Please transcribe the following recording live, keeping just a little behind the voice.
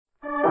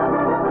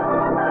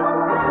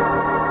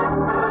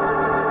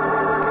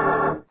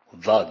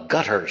The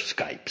Gutter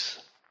Skypes.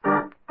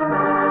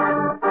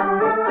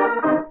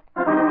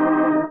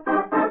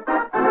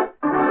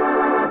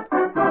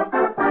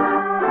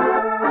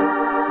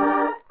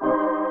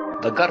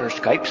 The Gutter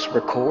Skypes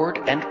record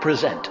and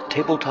present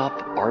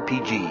tabletop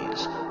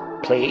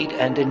RPGs, played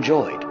and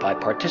enjoyed by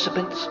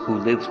participants who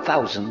live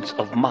thousands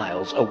of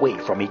miles away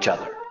from each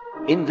other.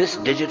 In this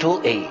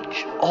digital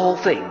age, all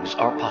things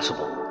are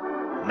possible.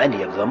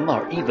 Many of them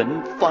are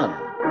even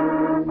fun.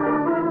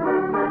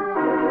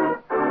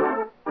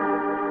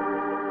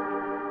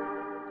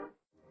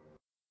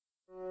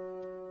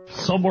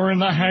 Somewhere in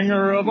the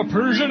hangar of a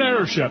Persian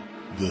airship.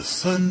 The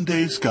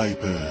Sunday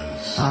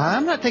Skypers.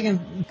 I'm not taking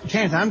a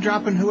chance. I'm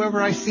dropping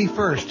whoever I see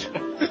first.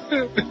 I'm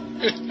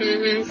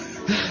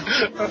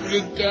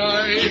gonna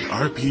die.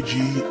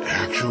 RPG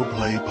Actual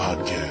Play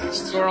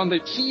Podcast. We're on the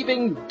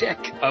heaving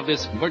deck of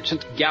this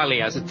merchant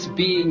galley as it's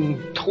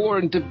being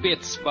torn to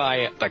bits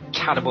by the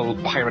cannibal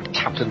pirate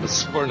captain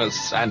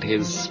Spurnus and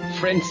his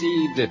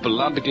frenzied,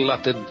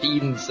 blood-glutted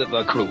fiends of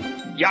a crew.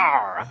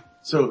 Yar!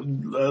 So,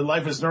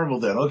 life is normal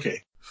then,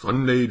 okay.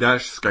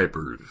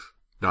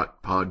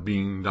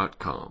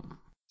 Sunday-Skypers.podbean.com.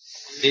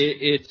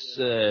 It's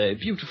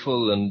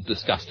beautiful and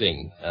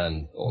disgusting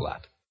and all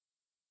that.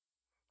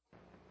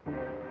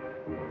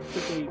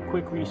 Just a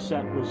quick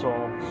reset was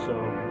all, so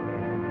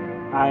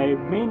I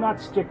may not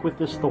stick with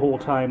this the whole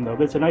time, though.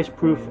 That's a nice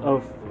proof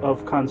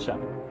of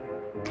concept.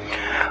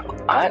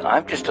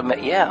 I'm just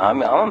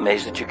I'm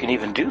amazed that you can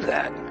even do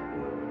that.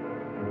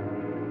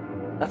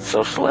 That's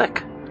so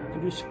slick.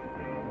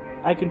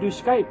 I can do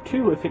Skype,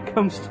 too, if it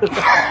comes to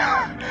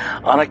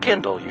that. On a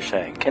Kindle, you're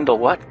saying. Kindle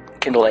what?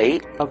 Kindle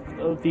 8?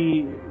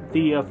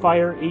 The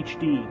Fire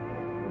HD,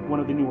 one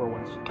of the newer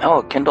ones.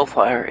 Oh, Kindle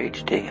Fire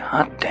HD.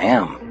 Hot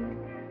damn.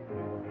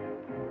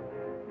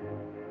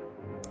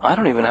 I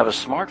don't even have a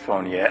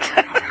smartphone yet.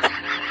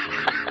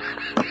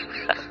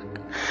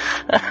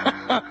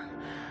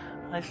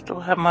 I still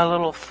have my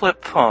little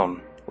flip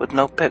phone with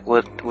no pic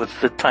with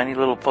the tiny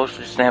little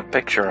postage stamp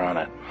picture on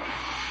it.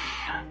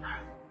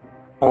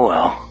 Oh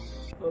well.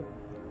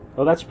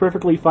 Oh, that's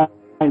perfectly fine.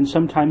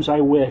 Sometimes I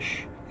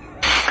wish.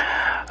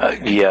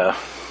 Yeah.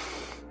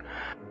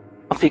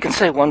 If you can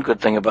say one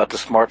good thing about the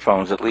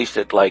smartphones, at least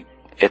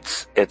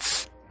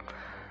it's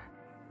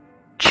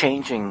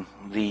changing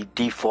the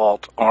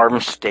default arm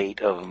state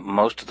of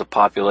most of the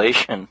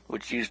population,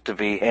 which used to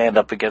be hand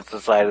up against the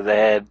side of the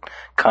head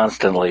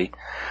constantly.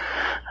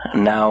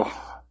 Now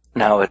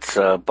it's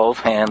both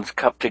hands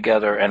cupped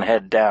together and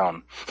head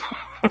down.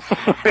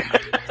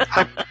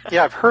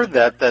 I've heard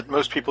that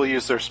most people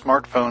use their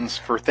smartphones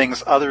for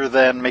things other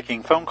than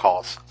making phone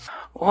calls.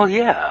 Well,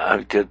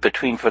 yeah,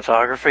 between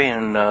photography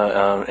and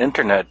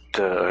internet,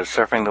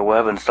 surfing the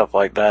web and stuff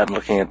like that, and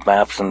looking at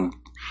maps and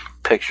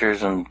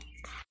pictures and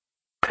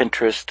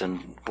Pinterest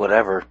and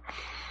whatever.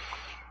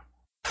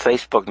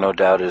 Facebook, no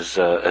doubt,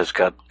 has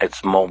got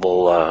its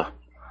mobile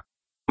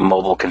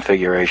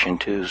configuration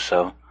too.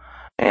 So,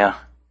 yeah.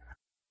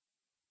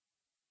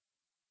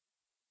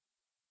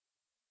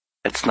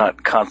 It's not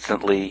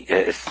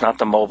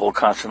the mobile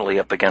constantly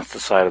up against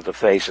the side of the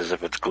face as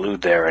if it's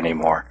glued there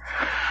anymore.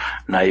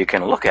 Now you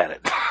can look at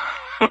it.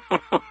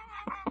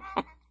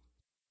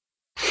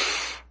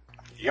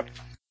 Yep.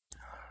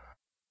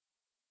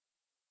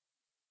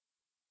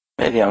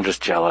 Maybe I'm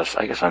just jealous.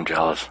 I guess I'm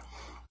jealous.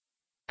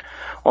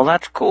 Well,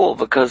 that's cool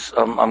because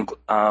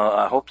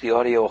I hope the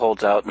audio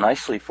holds out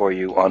nicely for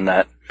you on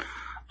that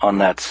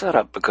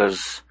setup,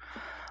 because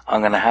I'm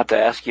going to have to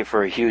ask you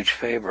for a huge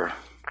favor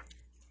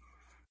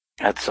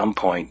at some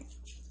point.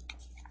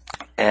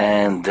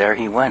 And there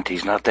he went.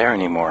 He's not there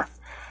anymore.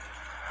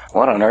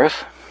 What on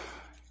earth?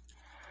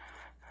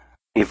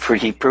 He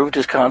proved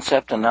his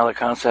concept, and now the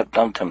concept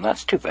dumped him.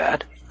 That's too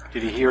bad.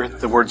 Did he hear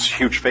the words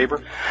huge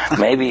favor?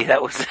 Maybe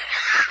that was...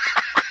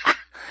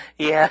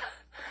 Yeah.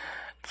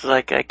 It's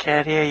like, I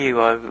can't hear you.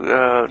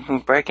 I'm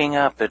breaking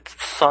up. It's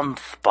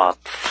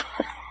sunspots.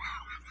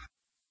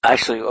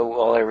 Actually,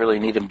 all I really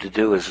need him to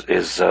do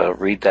is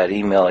read that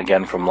email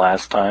again from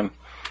last time.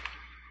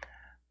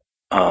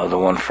 The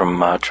one from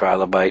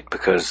Trilobite,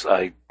 because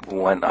I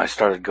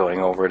started going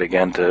over it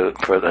again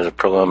as a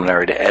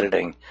preliminary to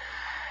editing,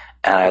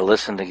 and I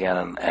listened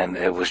again, and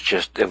it was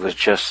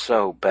just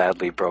so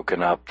badly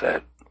broken up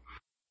that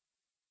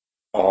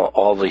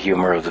all the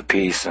humor of the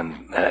piece,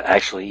 and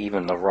actually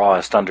even the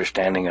rawest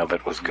understanding of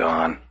it, was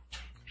gone.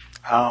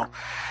 Oh,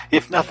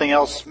 if nothing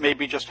else,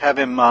 maybe just have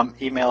him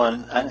email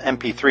an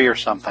MP3 or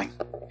something.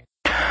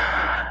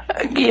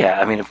 Yeah,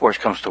 I mean, if worse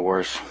comes to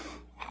worse,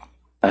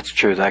 that's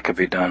true. That could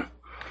be done.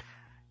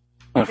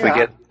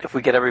 If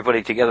we get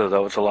everybody together,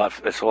 though, it's a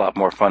lot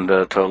more fun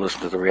to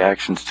listen to the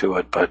reactions to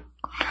it. But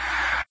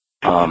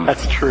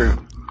that's true.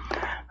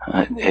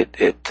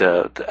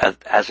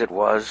 As it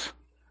was,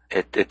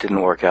 it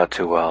didn't work out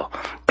too well.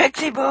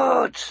 Pixie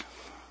boots.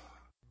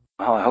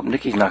 Well, I hope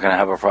Nikki's not going to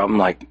have a problem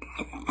like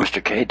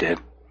Mr. K did.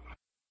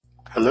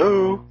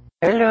 Hello.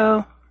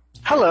 Hello.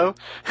 Hello.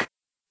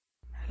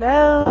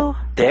 Hello.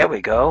 There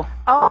we go.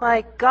 Oh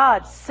my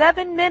God!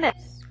 7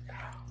 minutes.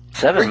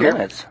 7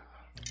 minutes.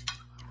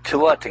 To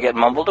what? To get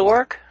Mumble to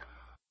work?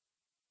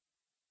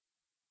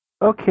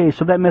 Okay,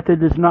 so that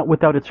method is not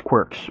without its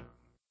quirks.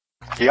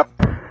 Yep.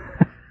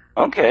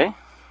 Okay.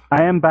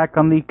 I am back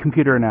on the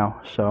computer now,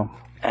 so.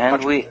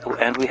 And we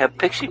have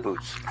pixie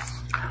boots.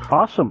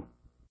 Awesome.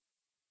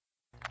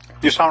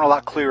 You sound a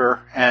lot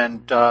clearer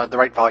and the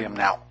right volume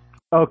now.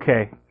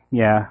 Okay,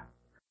 yeah.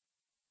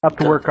 I have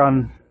to work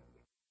on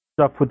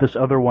stuff with this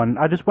other one.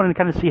 I just wanted to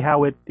kind of see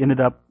how it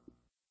ended up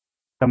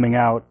coming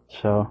out,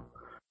 so.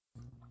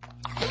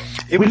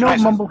 We know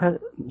nice. Mumble has...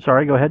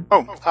 Sorry, go ahead.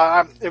 Oh,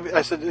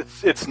 I said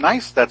it's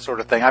nice, that sort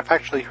of thing. I've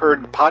actually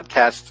heard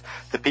podcasts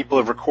that people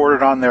have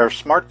recorded on their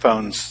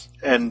smartphones,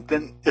 and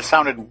then it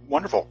sounded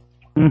wonderful.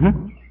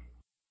 Mm-hmm.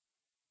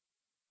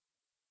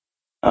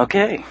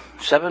 Okay,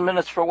 7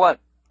 minutes for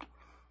what?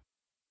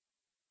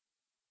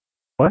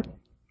 What?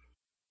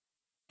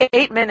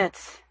 8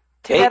 minutes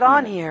to get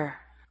on here.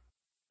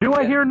 Do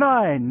I hear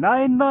 9?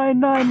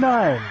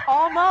 9.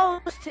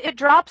 Almost. It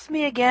drops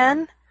me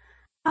again.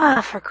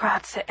 For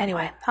God's sake.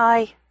 Anyway,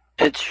 hi.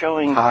 It's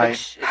showing. Hi.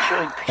 It's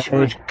showing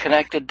pictures.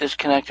 Connected,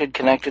 disconnected,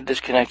 connected,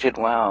 disconnected.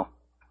 Wow.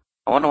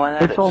 I wonder why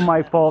that is. It's all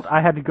my fault.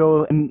 I had to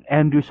go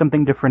and do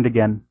something different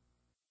again.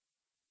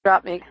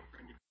 Drop me.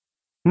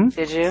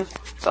 Did you?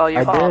 It's all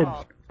your fault. I did.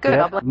 Good.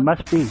 Yeah,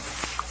 must be.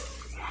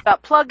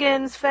 Got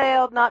plugins,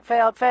 failed, not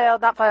failed,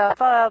 not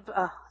failed.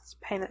 It's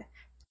pain.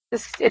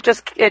 It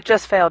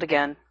just failed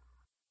again.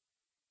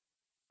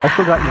 I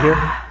still got you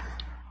here.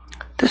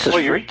 This is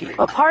freaky.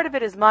 Well, part of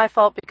it is my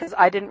fault because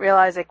I didn't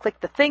realize I clicked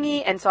the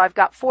thingy, and so I've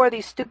got 4 of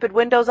these stupid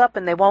windows up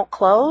and they won't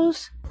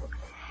close.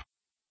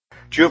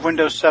 Do you have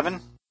Windows 7?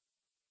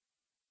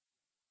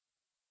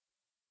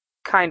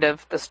 Kind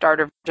of, the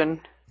starter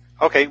version.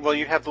 Okay, well,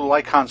 you have the little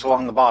icons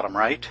along the bottom,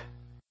 right?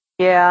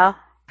 Yeah.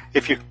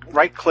 If you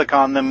right-click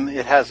on them,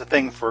 it has a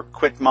thing for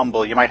quit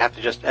Mumble. You might have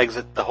to just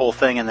exit the whole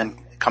thing and then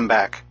come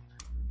back.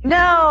 No,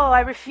 I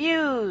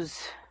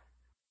refuse.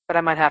 But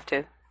I might have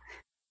to.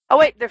 Oh,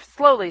 wait, they're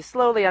slowly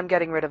I'm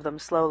getting rid of them,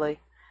 slowly.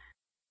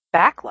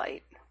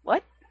 Backlight?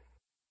 What?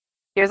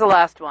 Here's the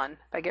last one.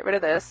 If I get rid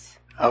of this.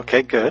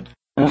 Okay, good.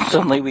 And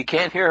suddenly we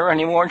can't hear her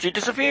anymore and she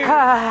disappeared.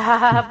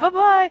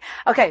 Bye-bye.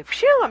 Okay,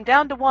 phew, I'm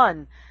down to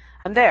 1.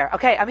 I'm there.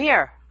 Okay, I'm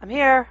here. And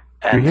You're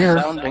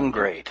sounding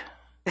great.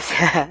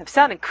 I'm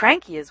sounding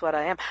cranky is what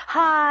I am.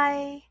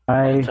 Hi.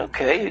 Hi. It's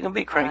okay, you can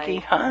be cranky.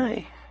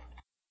 Hi.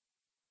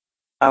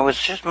 I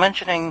was just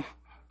mentioning,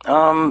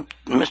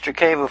 Mr.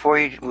 K, before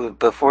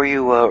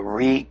you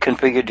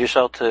reconfigured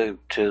yourself to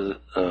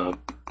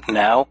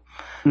now,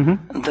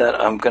 that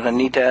I'm going to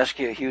need to ask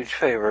you a huge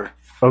favor.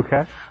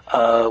 Okay.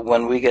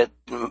 When we get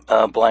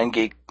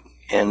Blindgeek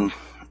in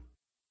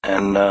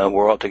and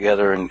we're all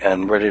together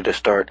and ready to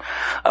start,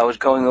 I was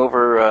going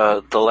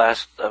over the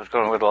last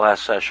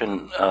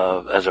session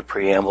as a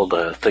preamble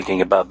to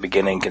thinking about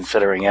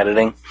considering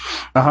editing.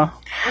 That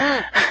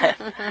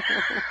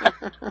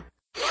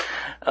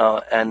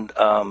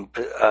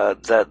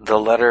the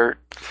letter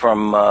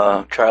from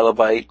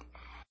Trilobite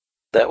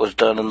that was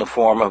done in the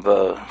form of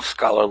a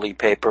scholarly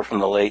paper from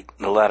the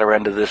latter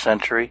end of this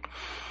century.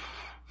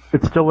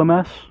 It's still a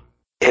mess?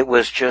 It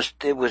was just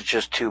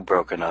too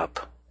broken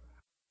up.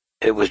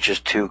 It was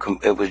just too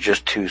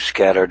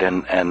scattered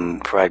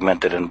and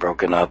fragmented and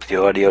broken up.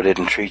 The audio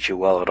didn't treat you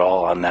well at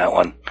all on that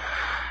one.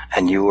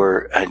 And you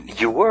were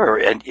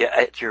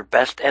at your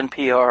best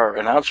NPR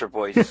announcer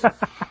voice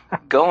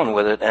going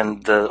with it,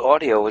 and the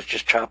audio was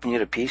just chopping you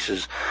to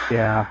pieces.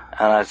 Yeah.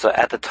 And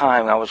at the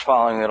time, I was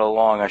following it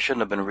along. I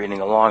shouldn't have been reading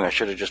along. I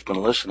should have just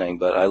been listening,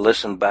 but I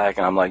listened back,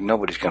 and I'm like,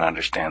 nobody's going to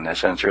understand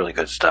this, and it's really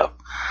good stuff.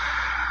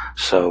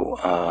 So,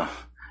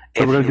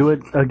 we're going to do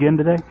it again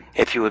today?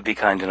 If you would be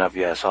kind enough,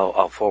 yes.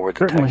 I'll forward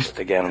the text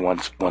again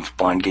once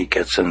Blindgeek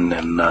gets in,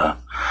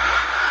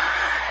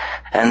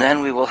 and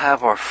then we will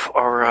have our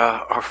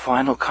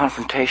final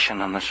confrontation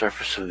on the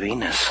surface of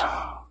Venus.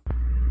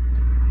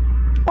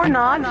 Or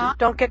not.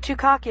 Don't get too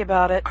cocky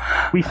about it.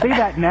 We say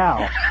that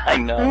now. I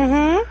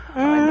know.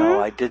 I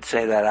know. I did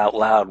say that out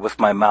loud with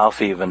my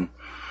mouth even.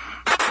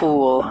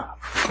 Fool.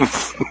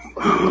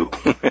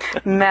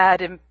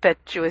 Mad,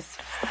 impetuous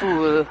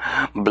fool.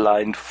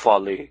 Blind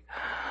folly.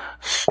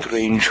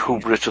 Strange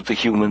hubris of the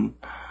human.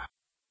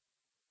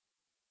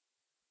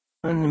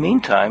 In the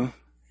meantime,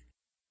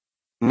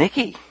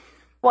 Nikki.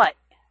 What?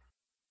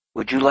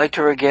 Would you like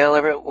to regale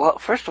everyone? Well,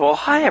 first of all,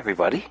 hi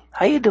everybody.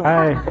 How you doing?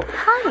 Hi.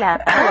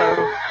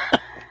 Hello.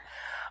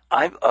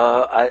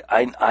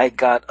 I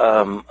got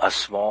a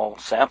small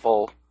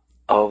sample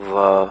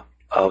of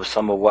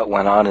some of what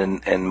went on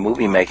in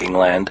movie making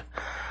land,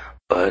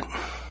 but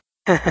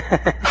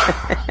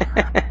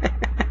I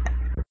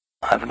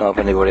don't know if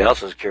anybody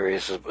else is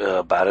curious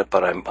about it.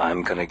 But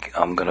I'm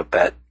gonna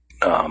bet.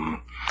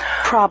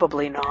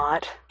 Probably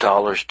not.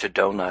 Dollars to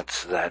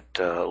donuts that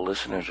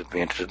listeners would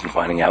be interested in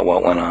finding out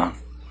what went on.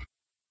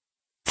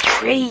 It's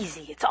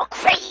crazy. It's all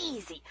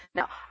crazy.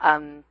 No,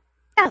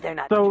 they're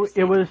not. So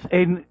interested. it was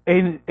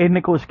a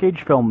Nicolas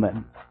Cage film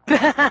then?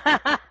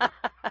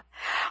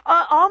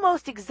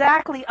 Almost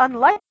exactly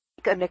unlike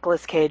a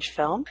Nicolas Cage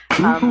film.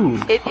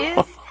 It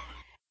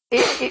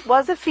It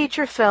was a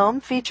feature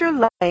film, feature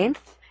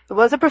length. It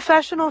was a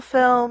professional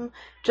film,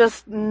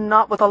 just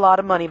not with a lot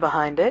of money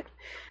behind it.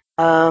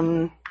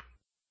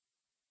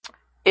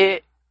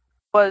 It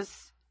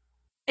was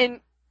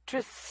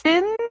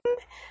interesting,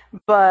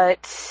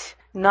 but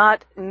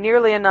not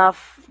nearly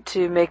enough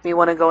to make me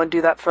want to go and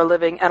do that for a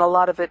living, and a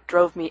lot of it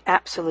drove me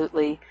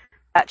absolutely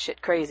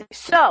batshit crazy.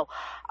 So,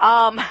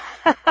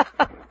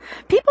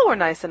 people were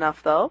nice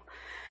enough, though.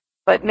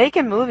 But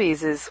making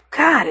movies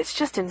God, it's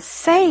just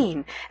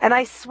insane. And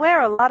I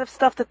swear a lot of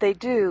stuff that they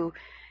do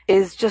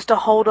is just a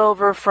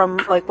holdover from,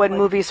 like, when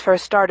movies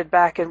first started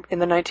back in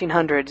the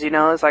 1900s, you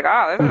know? It's like,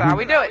 this is how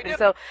we do it. And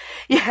so,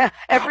 yeah,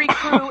 every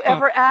crew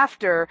ever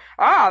after,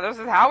 this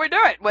is how we do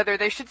it. Whether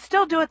they should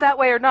still do it that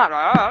way or not,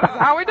 this is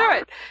how we do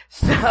it.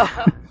 So,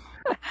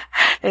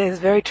 it is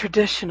very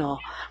traditional.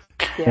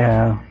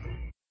 Yeah.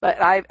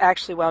 But I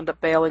actually wound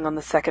up bailing on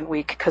the second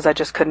week because I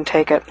just couldn't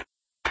take it.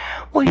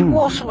 Well, you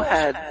also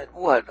had,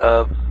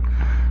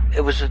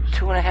 it was a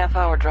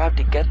 2.5-hour drive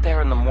to get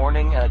there in the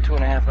morning and a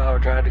 2.5-hour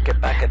drive to get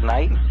back at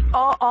night?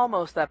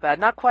 Almost that bad.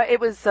 Not quite. It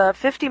was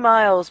 50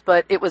 miles,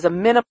 but it was a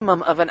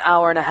minimum of an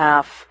hour and a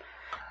half.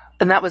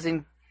 And that was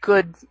in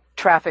good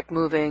traffic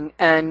moving,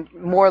 and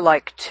more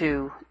like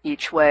 2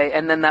 each way.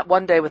 And then that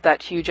one day with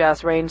that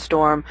huge-ass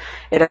rainstorm,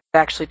 it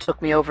actually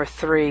took me over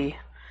 3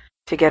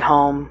 to get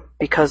home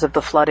because of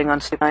the flooding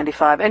on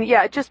 95. And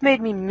yeah, it just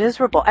made me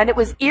miserable. And it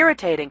was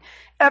irritating.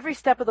 Every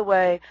step of the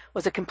way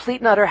was a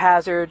complete and utter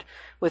hazard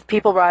with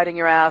people riding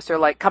your ass or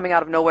like coming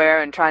out of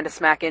nowhere and trying to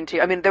smack into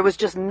you. I mean, there was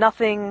just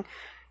nothing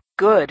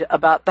good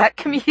about that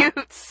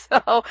commute.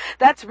 So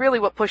that's really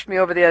what pushed me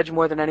over the edge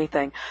more than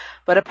anything.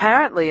 But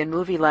apparently in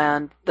movie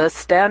land, the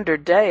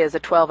standard day is a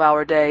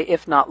 12-hour day,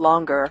 if not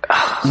longer.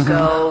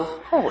 So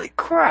holy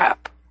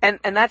crap. And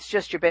that's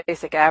just your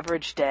basic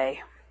average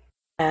day.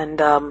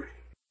 And,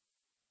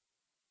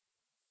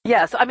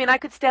 yeah, so, I mean, I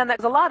could stand that,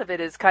 because a lot of it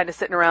is kind of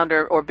sitting around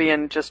or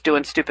being just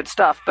doing stupid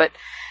stuff, but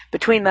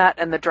between that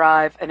and the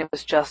drive, and it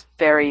was just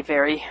very,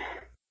 very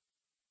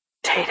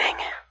irritating.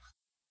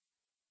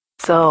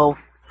 So,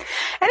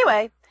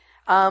 anyway,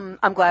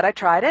 I'm glad I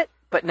tried it,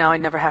 but now I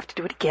never have to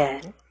do it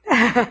again.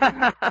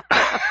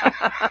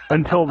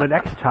 Until the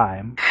next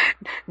time.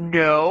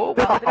 No.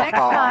 Well,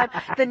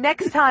 the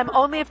next time,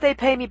 only if they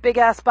pay me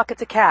big-ass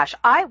buckets of cash.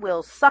 I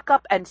will suck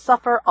up and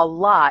suffer a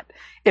lot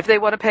if they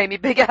want to pay me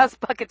big-ass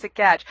buckets of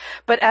cash.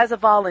 But as a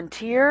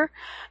volunteer,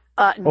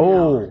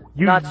 no,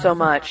 not so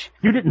much.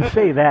 You didn't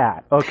say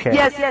that. Okay.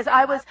 Yes,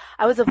 I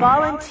was a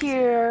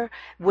volunteer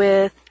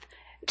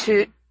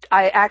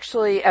I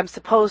actually am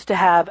supposed to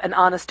have an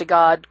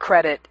honest-to-God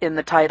credit in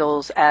the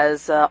titles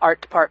as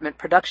art department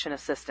production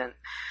assistant,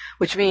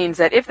 which means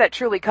that if that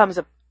truly comes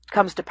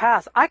to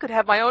pass, I could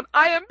have my own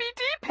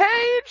IMDb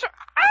page.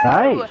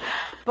 Nice.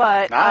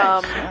 But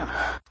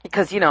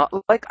because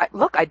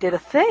I did a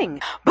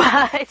thing,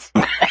 but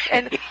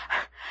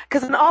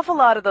because an awful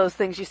lot of those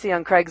things you see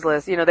on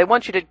Craigslist, they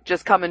want you to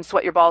just come and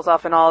sweat your balls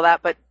off and all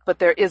that, but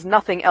there is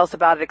nothing else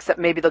about it except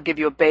maybe they'll give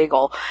you a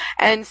bagel.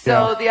 And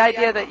so the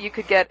idea that you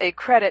could get a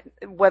credit,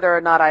 whether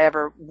or not I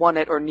ever want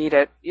it or need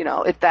it,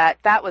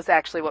 that was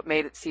actually what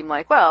made it seem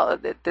like, well,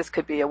 this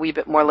could be a wee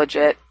bit more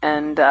legit.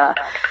 And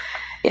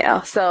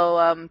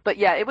so but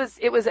yeah, it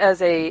was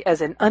as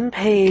an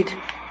unpaid,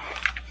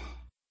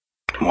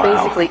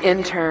 basically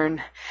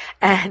intern,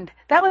 and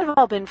that would have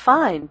all been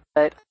fine.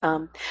 But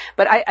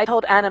I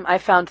told Adam I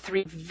found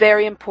 3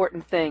 very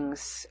important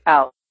things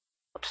out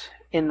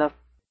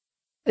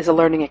is a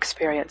learning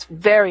experience.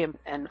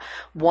 And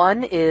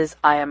one is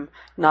I am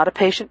not a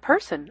patient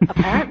person,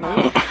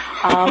 apparently.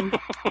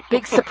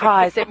 Big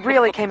surprise. It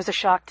really came as a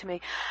shock to me.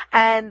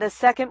 And the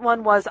second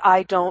one was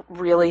I don't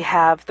really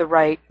have the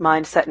right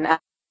mindset and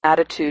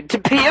attitude to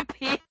be a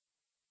PA.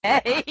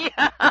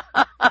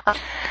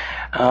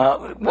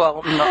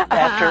 Well, no,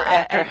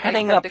 after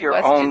heading up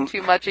your own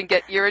too much and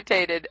get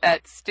irritated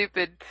at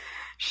stupid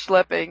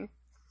schlepping.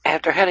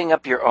 After heading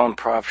up your own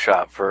prop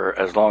shop for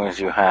as long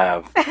as you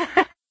have,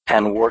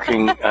 and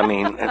working, I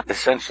mean,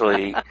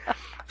 essentially,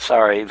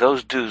 sorry,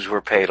 those dues were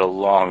paid a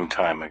long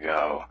time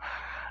ago,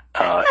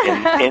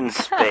 in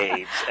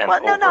spades and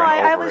over and over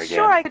I was again.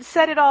 Sure I could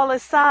set it all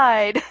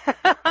aside.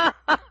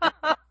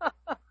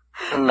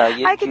 No,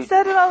 I could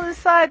set it all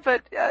aside,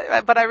 but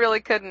I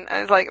really couldn't.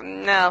 I was like,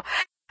 no.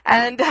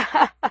 And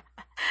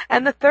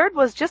and the third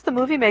was just the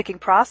movie making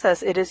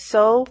process. It is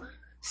so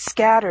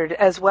scattered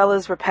as well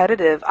as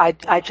repetitive.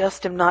 I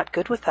just am not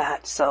good with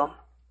that. So,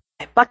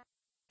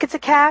 buckets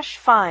of cash,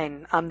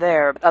 fine, I'm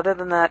there. But other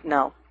than that,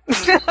 no.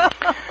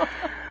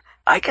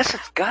 I guess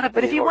it's got to be.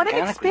 But if you want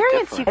an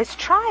experience, different. you guys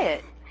try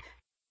it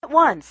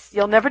once.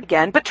 You'll never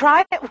again, but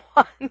try it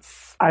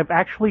once. I've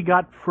actually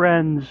got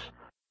friends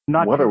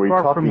not What are too we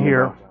far from talking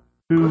here about?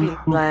 who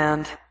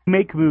Land.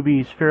 make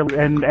movies fairly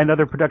and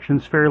other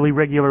productions fairly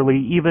regularly,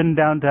 even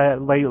down to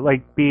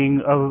like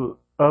being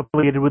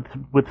affiliated with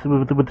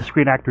the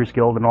Screen Actors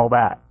Guild and all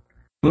that.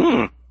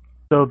 So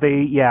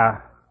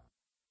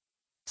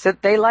So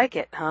they like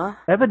it, huh?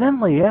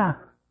 Evidently, yeah.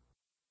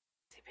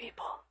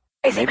 People.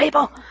 Crazy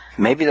people.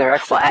 Maybe they're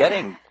actually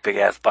getting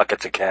big-ass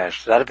buckets of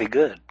cash. That'd be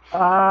good.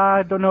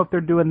 I don't know if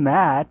they're doing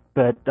that,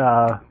 but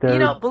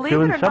they're believe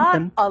doing it or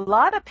something. not, a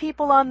lot of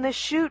people on this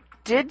shoot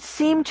did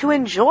seem to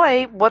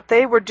enjoy what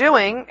they were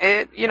doing.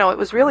 It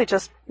was really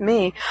just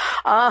me.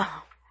 And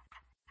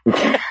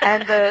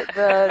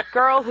the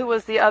girl who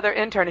was the other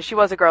intern, and she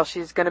was a girl,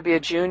 she's going to be a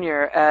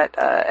junior at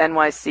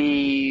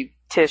NYC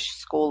Tisch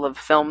School of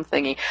Film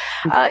thingy.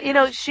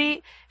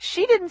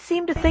 She didn't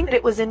seem to think that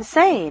it was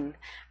insane.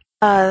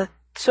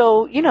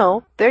 So,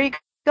 there you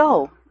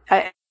go.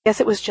 I guess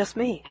it was just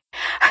me.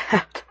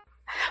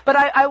 But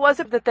I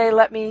wasn't that they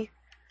let me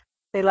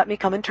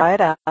come and try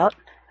it out.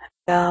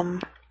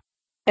 And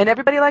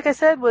everybody, like I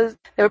said,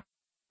 they were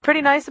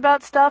pretty nice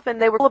about stuff,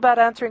 and they were cool about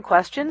answering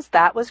questions.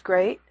 That was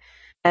great.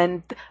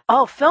 And,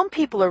 film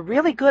people are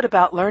really good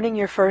about learning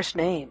your first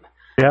name.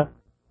 Yeah.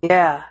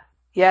 Yeah.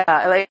 Yeah.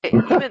 Like,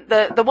 even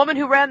the woman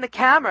who ran the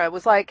camera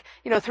was like,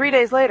 3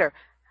 days later,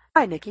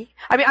 "Hi, Nikki."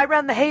 I mean, I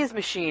ran the haze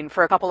machine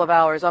for a couple of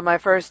hours on my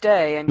first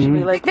day, and she'd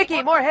be like,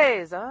 "Nikki, more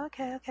haze."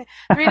 Okay.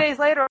 3 days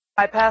later,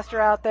 I passed her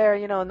out there,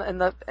 in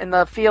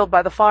the field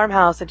by the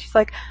farmhouse, and she's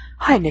like,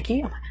 "Hi,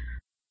 Nikki." I'm like,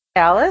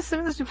 "Alice,"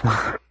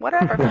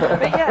 whatever.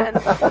 But yeah,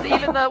 and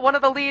even one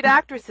of the lead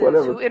actresses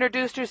who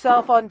introduced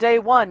herself on day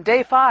 1,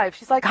 day 5,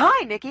 she's like,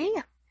 "Hi, Nikki."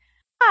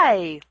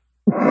 "Hi."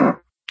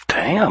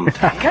 Damn.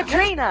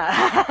 Katrina.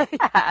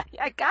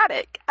 Yeah, got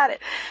it.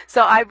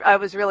 So I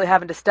was really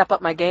having to step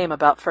up my game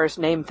about first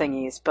name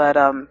thingies, but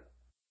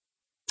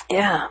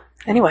yeah.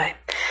 Anyway,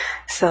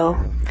 so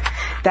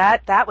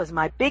that was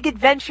my big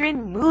adventure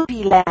in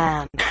movie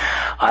land.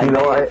 I'm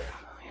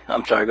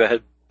sorry. Go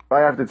ahead. I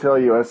have to tell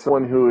you, as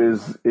someone who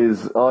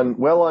is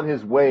on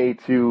his way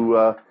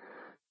to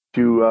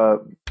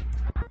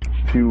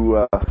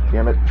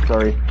damn it,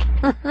 sorry.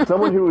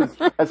 someone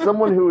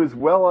who is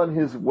well on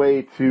his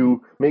way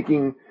to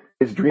making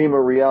his dream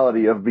a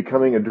reality of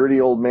becoming a dirty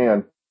old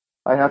man,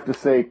 I have to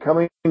say,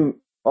 coming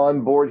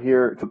on board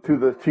here to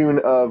the tune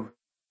of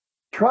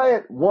 "Try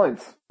it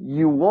once.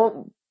 You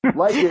won't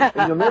like it,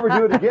 and you'll never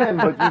do it again,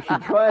 but you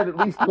should try it at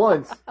least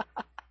once."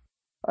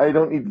 I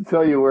don't need to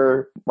tell you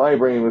where my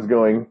brain was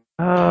going.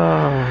 Oh,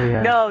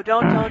 yeah. No,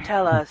 don't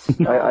tell us.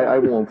 No. I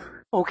won't.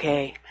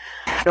 Okay.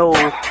 No.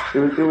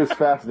 It was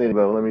fascinating,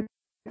 though, let me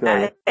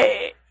tell you.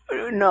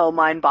 No,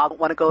 mind boggle.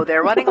 Want to go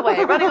there. Running away.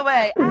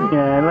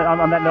 Yeah,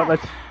 on that note,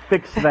 let's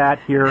fix that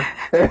here.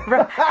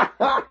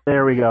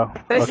 There we go.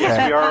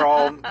 Okay. We are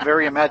all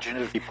very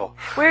imaginative people.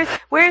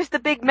 Where's the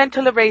big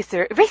mental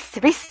eraser?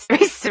 Erase.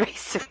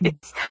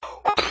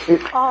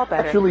 It all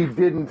better. Actually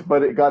didn't,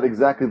 but it got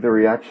exactly the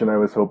reaction I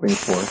was hoping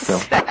for. So.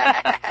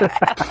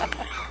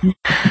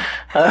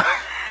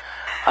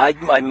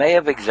 I may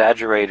have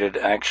exaggerated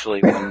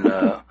actually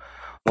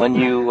when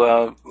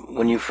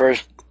you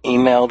first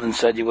emailed and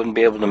said you wouldn't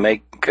be able to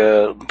make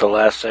the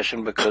last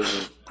session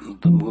because of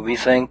the movie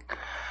thing.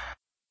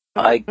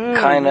 I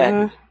kind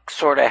of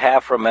sort of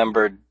half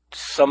remembered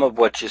some of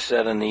what you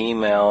said in the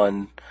email,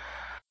 and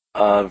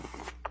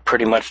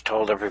pretty much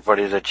told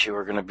everybody that you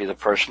were going to be the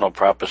personal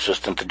prop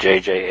assistant to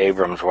J.J.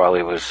 Abrams while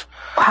he was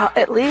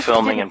at least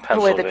filming in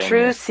Pennsylvania. With the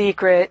true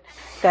secret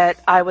that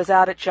I was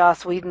out at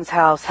Joss Whedon's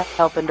house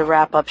helping to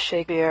wrap up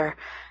Shakespeare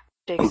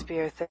thing we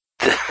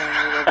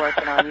were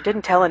working on. You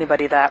didn't tell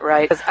anybody that,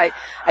 right? Because I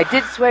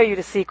did swear you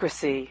to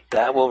secrecy.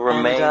 That will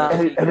remain.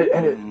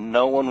 And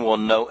no one will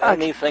know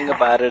anything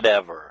about it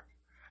ever.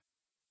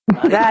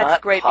 That's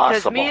great,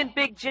 possible. Because me and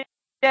Big J,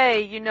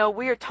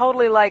 we are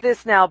totally like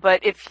this now,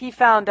 but if he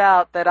found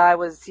out that I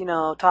was,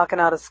 talking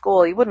out of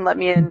school, he wouldn't let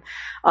me in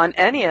on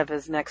any of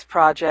his next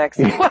projects.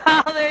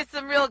 Well, there's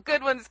some real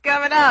good ones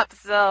coming up,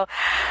 so.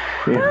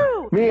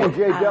 Yeah. Me and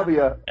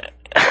JW.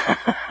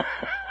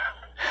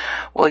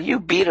 Well, you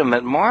beat him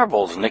at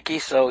marbles, Nikki,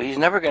 so he's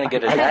never going to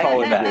get his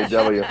name back.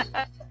 JW.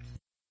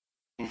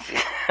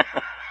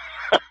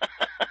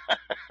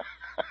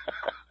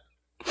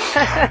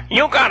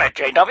 You got it,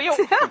 JW.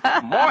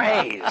 More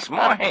haze.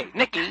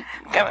 Nikki,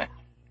 come on.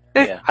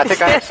 Yeah. I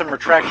think I have some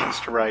retractions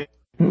to write.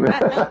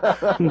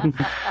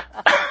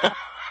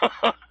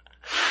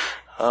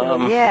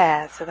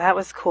 So that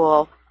was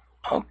cool.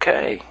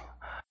 Okay.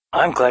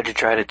 I'm glad you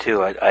tried it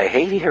too. I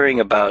hate hearing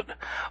about,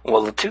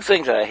 the two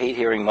things that I hate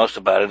hearing most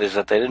about it is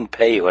that they didn't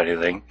pay you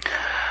anything.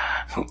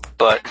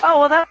 But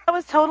that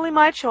was totally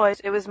my choice.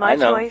 It was my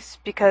choice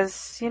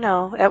because,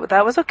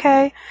 that was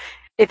okay.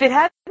 If it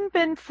hadn't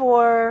been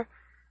for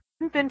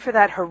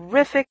that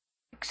horrific,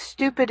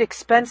 stupid,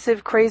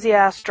 expensive,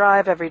 crazy-ass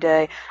drive every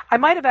day, I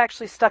might have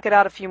actually stuck it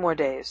out a few more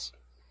days.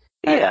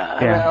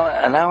 Yeah. Well,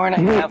 an hour and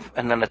a half,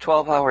 and then a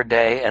 12-hour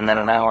day, and then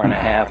an hour and a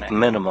half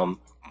minimum.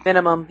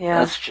 Minimum, yeah.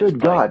 That's just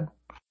good God.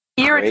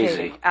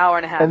 Irritating. Hour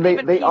and a half. And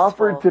they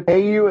offered to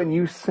pay you, and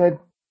you said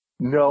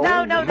no.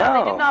 No, they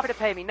didn't offer to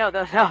pay me. No,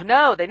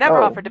 they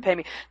never offered to pay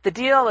me. The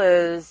deal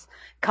is,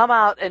 come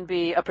out and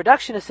be a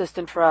production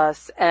assistant for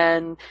us,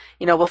 and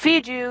we'll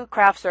feed you,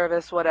 craft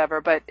service,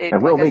 whatever. But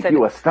and we'll make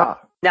you a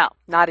star. No,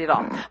 not at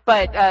all.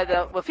 But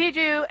we'll feed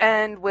you,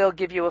 and we'll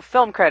give you a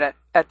film credit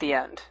at the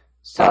end.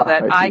 so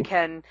that I I see.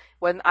 can,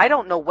 when I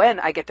don't know when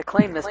I get to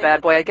claim this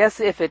bad boy. I guess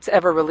if it's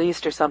ever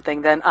released or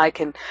something, then I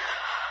could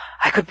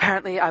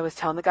apparently, I was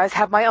telling the guys,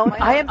 have my own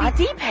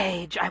IMDb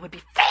page. I would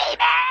be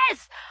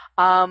famous.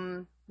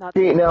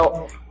 See,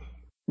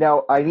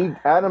 now I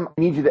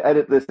need you to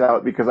edit this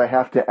out because I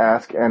have to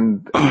ask,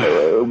 and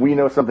we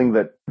know something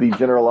that the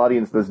general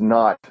audience does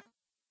not,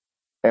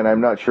 and I'm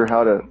not sure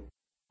how to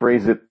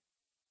phrase it.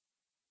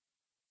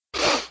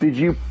 Did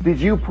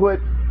you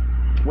put,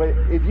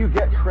 if you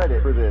get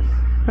credit for this,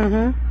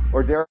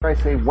 or dare I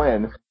say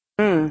when,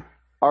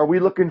 are we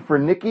looking for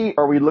Nikki?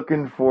 Are we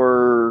looking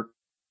for...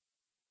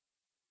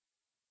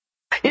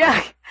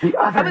 Yeah,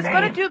 I was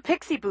going to do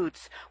Pixie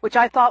Boots, which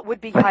I thought would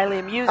be highly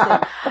amusing.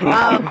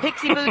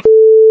 Pixie Boots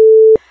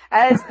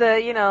as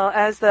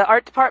the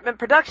art department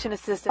production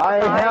assistant.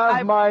 I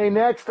have my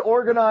next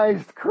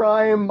organized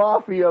crime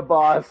mafia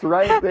boss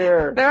right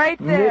there. Right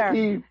there.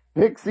 Nikki,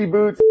 Pixie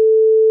Boots.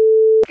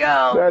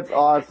 Go. That's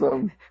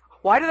awesome.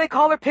 Why do they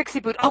call her Pixie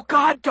Boot? Oh,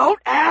 God, don't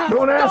ask!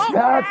 Don't ask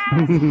that!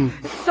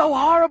 It's so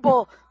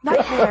horrible.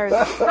 Nightmares.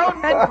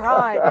 Grown men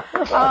cry.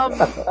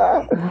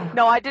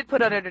 No, I did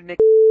put it under Nikki.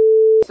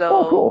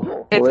 So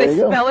cool. If Well, they there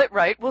you go. spell it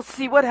right, we'll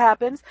see what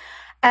happens.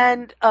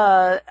 And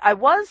I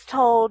was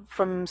told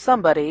from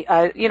somebody,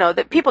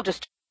 that people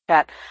just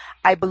chat.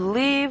 I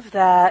believe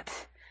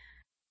that,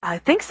 I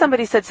think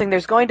somebody said something,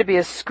 there's going to be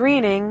a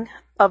screening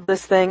of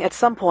this thing at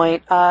some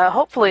point.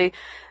 Hopefully,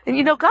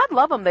 and God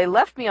love them, they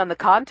left me on the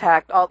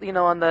contact, on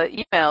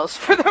the emails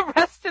for the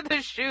rest of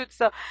the shoot.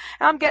 So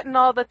I'm getting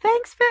all the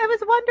thanks. It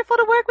was wonderful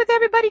to work with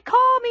everybody.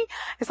 Call me.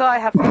 So I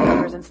have phone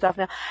numbers and stuff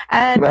now.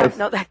 And Nice.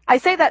 no, I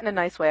say that in a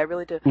nice way. I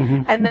really do.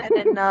 And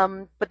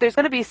then, but there's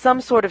going to be some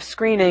sort of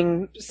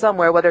screening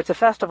somewhere, whether it's a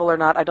festival or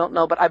not, I don't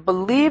know. But I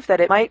believe that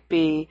it might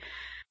be.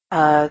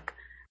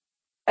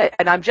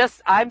 And I'm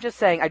just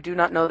saying, I do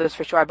not know this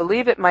for sure. I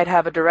believe it might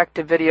have a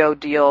direct-to-video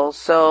deal,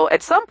 so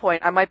at some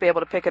point I might be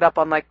able to pick it up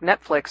on like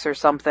Netflix or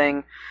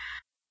something.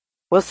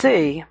 We'll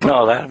see.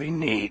 No, that'd be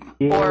neat.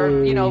 Or,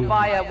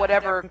 via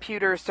whatever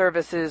computer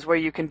services where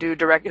you can do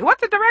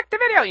what's a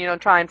direct-to-video?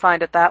 Try and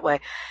find it that way.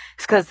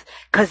 Because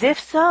if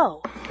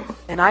so,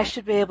 then I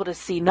should be able to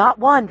see not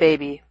one,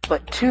 baby,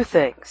 but two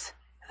things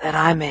that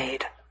I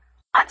made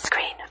on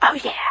screen. Oh,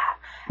 yeah.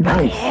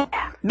 Nice. Oh,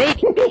 yeah.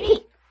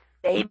 Maybe,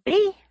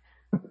 baby.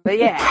 But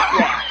yeah.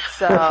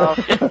 So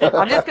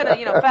I'm just gonna,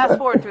 fast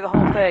forward through the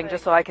whole thing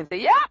just so I can see.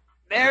 Yep,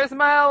 there's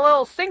my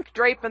little sink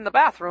drape in the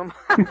bathroom.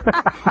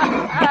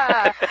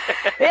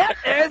 Yep,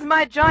 there's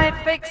my giant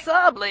fake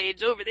saw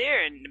blades over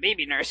there in the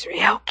baby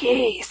nursery.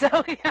 Okay, so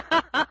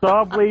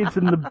Saw blades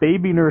in the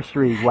baby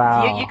nursery.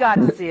 Wow. you got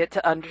to see it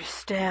to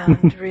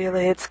understand,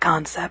 really, its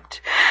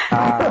concept.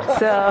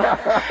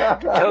 So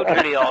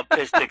Totally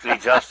artistically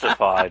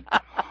justified.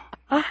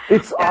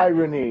 It's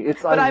irony.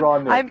 It's but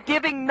ironic. I'm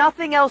giving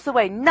nothing else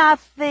away.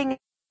 Nothing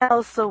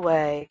else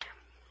away.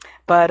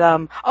 But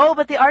but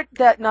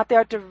not the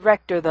art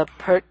director,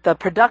 the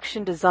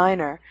production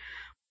designer,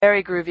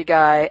 very groovy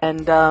guy,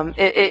 and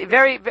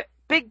very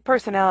big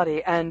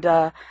personality, and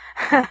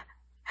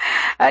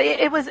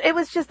it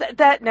was just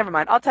that. Never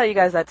mind. I'll tell you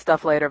guys that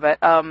stuff later. But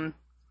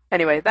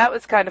anyway, that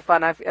was kind of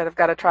fun. I've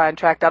got to try and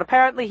track down.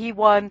 Apparently, he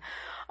won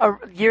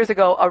years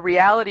ago a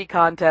reality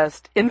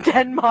contest in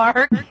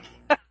Denmark.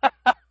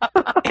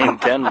 In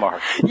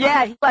Denmark.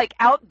 Yeah, he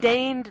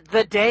outdaned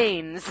the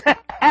Danes.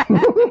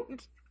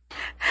 And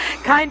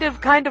kind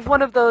of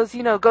one of those,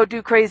 go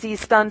do crazy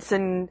stunts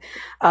and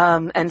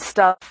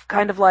stuff.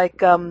 Kind of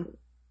like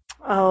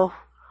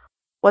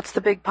what's the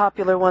big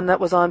popular one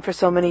that was on for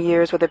so many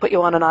years where they put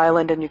you on an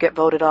island and you get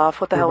voted off?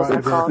 What the hell is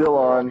that called? Still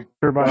on.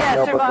 Survivor. Yeah,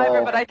 Help us Survivor,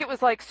 all. but I think it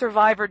was like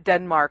Survivor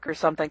Denmark or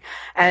something.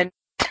 And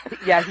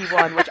yeah, he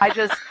won, which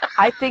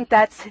I think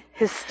that's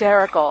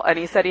hysterical. And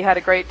he said he had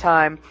a great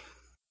time.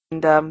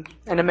 And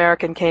an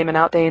American came and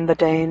outdaned the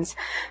Danes.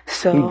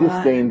 So He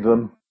disdained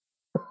them.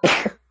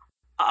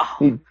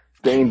 He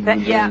disdained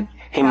them. yeah.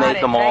 He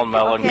made them all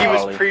melancholy. He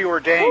was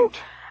preordained.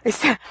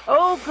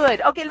 Oh,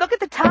 good. Okay, look at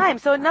the time.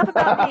 So enough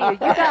about me.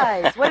 You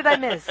guys, what did I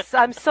miss?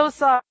 I'm so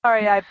sorry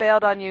I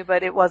bailed on you,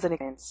 but it wasn't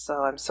again.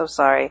 So I'm so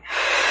sorry.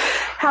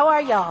 How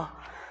are y'all?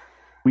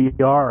 We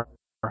are.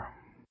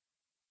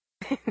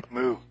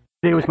 Moo.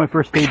 Today was my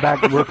first day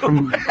back at work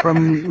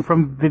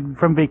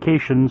from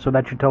vacation, so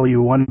that should tell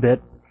you one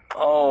bit.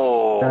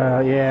 Oh.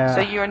 Yeah.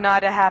 So you're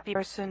not a happy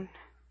person?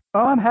 Oh,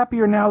 I'm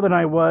happier now than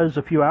I was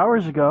a few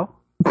hours ago.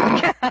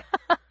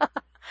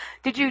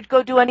 Did you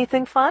go do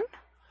anything fun?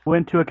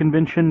 Went to a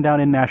convention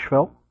down in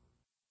Nashville.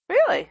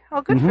 Really?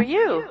 Oh, good for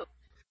you.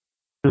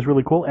 It was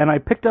really cool, and I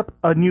picked up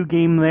a new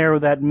game there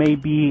that may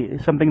be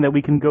something that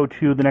we can go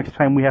to the next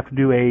time we have to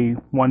do a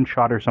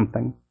one-shot or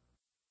something.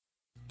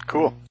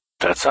 Cool.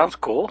 That sounds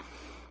cool.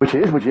 Which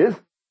is?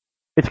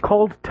 It's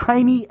called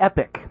Tiny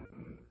Epic.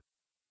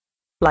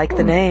 Like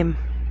the name.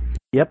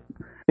 Yep.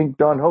 I think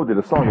Don Ho did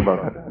a song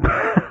about it.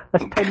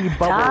 That's Tiny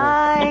Bubble.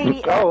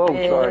 Tiny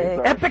sorry.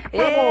 Epic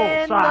Bubbles!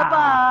 in the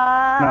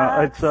box.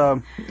 No, it's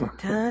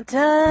Dun,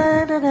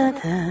 dun, dun, dun,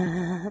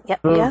 dun.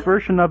 Yep, the yeah.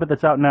 version of it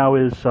that's out now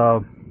is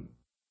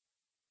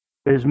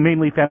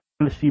mainly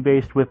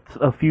fantasy-based with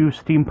a few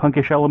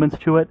steampunkish elements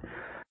to it.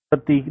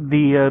 But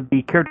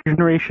the character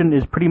generation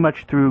is pretty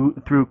much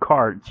through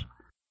cards.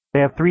 They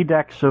have 3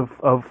 decks of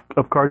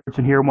cards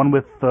in here, one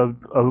with a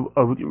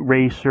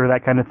race or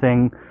that kind of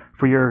thing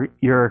for your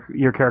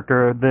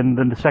character. Then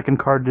the second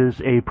card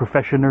is a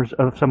profession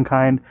of some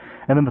kind,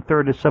 and then the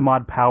third is some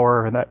odd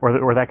power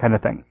or that kind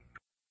of thing.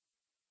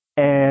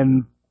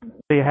 And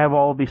they have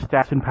all these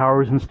stats and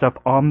powers and stuff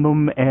on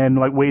them, and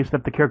like ways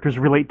that the characters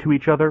relate to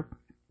each other.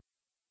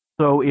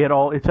 So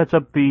it sets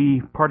up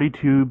the party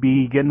to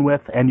begin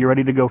with, and you're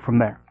ready to go from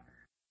there.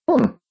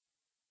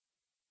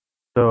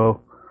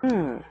 So.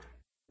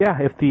 Yeah,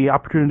 if the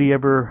opportunity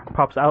ever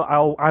pops out,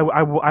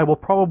 I will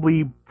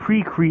probably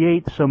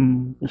pre-create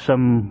some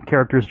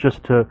characters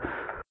just to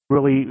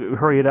really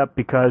hurry it up,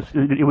 because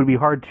it would be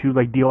hard to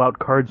like deal out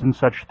cards and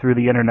such through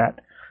the internet.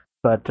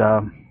 But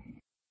at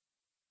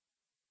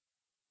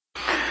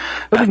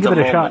the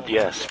moment,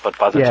 yes. But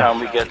by the time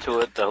we get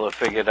to it, they'll have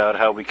figured out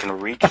how we can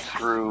reach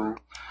through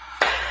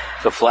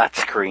the flat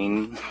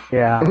screen.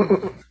 Yeah,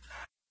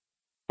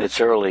 it's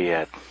early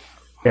yet.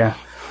 Yeah.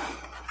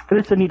 But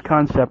it's a neat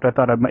concept. I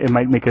thought it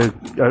might make a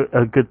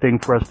good thing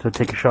for us to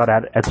take a shot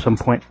at some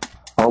point.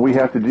 All we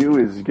have to do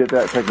is get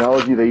that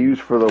technology they use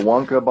for the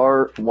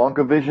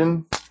Wonka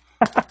Vision,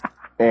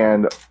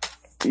 and,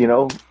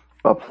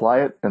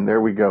 apply it, and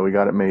there we go. We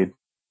got it made.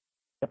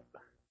 Yep.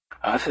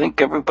 I think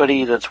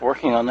everybody that's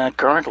working on that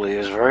currently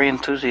is very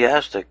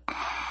enthusiastic.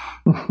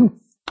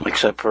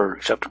 Except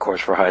of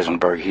course for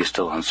Heisenberg, he's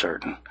still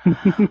uncertain.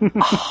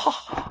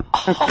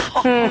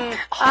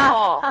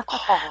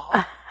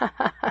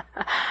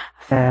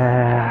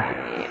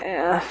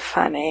 Yeah,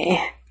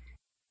 funny.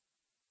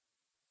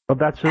 Well,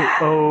 that's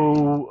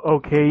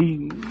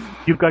okay.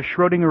 You've got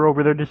Schrodinger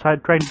over there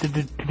trying to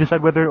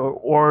decide whether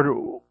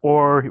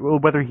or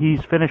whether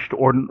he's finished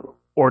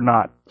or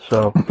not.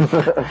 So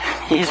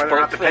he's whether both or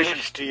not the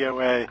finished patient's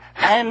DOA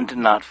and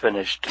not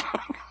finished.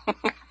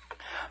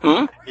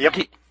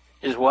 Yep.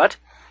 Is what?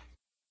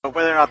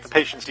 Whether or not the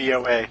patient's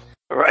DOA.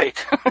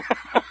 Right.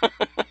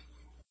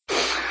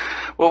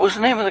 What was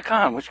the name of the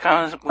con? Which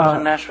con was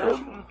in Nashville?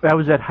 That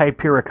was at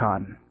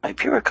Hypericon.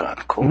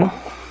 Hypericon, cool.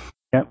 Mm-hmm.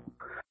 Yep.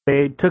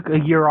 They took a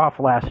year off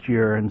last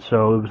year, and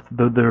so it was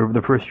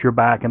the first year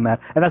back, and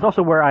that's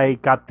also where I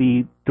got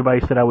the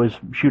device that I was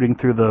shooting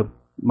through the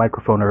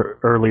microphone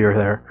earlier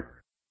there.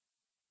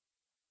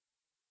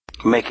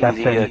 Making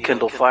the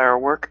Kindle Fire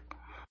work?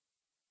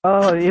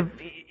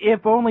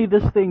 If only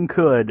this thing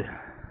could.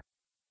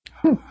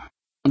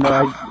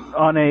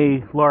 On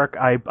a lark,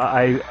 I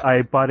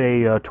bought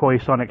a toy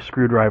sonic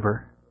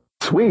screwdriver.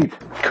 Sweet.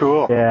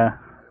 Cool. Yeah.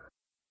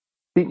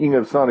 Speaking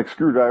of sonic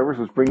screwdrivers,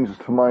 which brings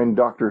to mind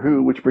Doctor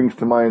Who, which brings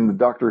to mind the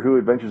Doctor Who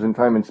Adventures in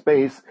Time and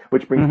Space,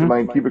 which brings to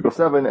mind Cubicle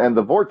 7 and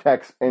the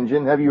Vortex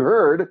engine. Have you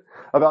heard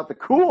about the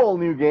cool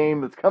new game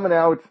that's coming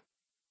out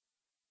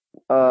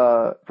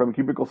from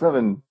Cubicle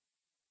 7?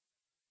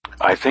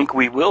 I think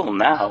we will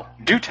now.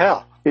 Do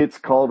tell. It's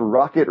called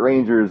Rocket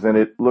Rangers, and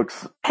it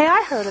looks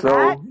I heard of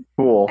that. so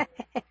cool.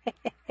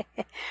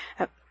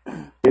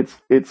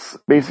 It's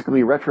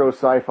basically retro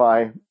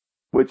sci-fi,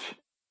 which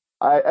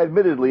I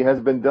admittedly has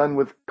been done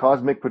with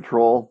Cosmic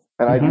Patrol,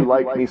 and I do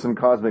like me some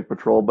Cosmic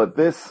Patrol, but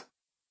this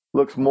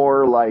looks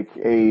more like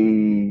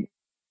it's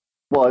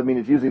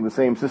using the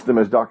same system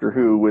as Doctor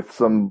Who with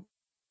some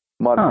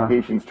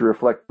modifications to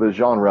reflect the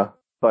genre,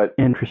 but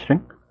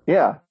interesting.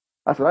 Yeah,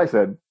 that's what I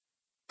said.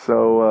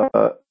 So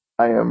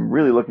I am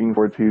really looking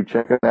forward to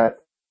checking that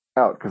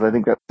out, because I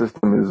think that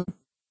system is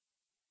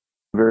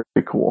very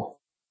cool.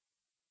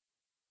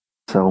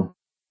 So,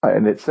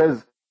 and it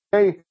says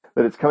that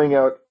it's coming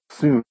out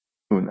soon.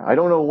 I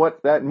don't know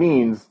what that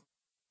means,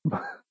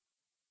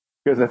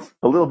 because it's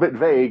a little bit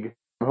vague.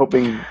 I'm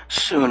hoping...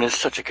 Soon is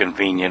such a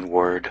convenient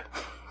word.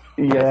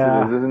 Yes,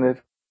 it is, isn't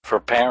it?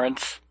 For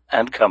parents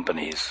and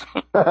companies.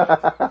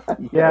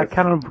 Yeah,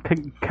 kind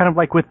of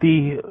like with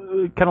the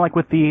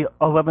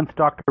 11th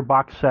Doctor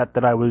box set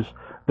that I was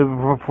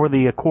for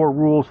the core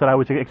rules that I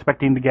was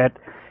expecting to get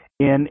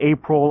in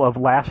April of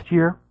last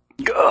year.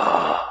 You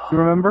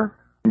remember?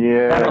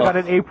 Yeah. I got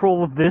in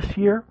April of this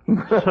year.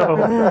 So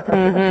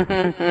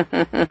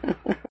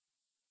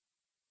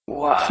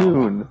wow.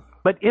 Soon.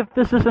 But if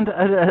this isn't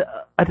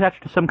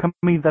attached to some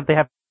company that they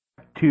have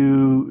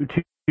to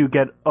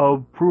get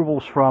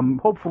approvals from,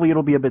 hopefully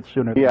it'll be a bit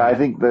sooner. Yeah, I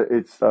think that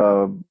it's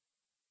the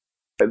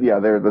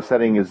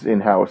setting is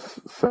in-house.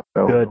 So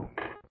good.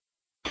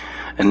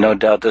 And no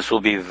doubt this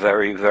will be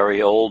very,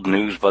 very old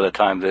news by the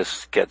time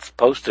this gets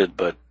posted,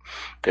 but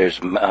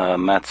there's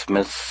Matt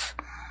Smith's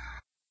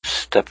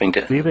stepping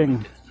down.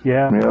 Leaving,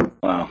 yeah.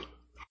 Wow.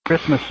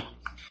 Christmas.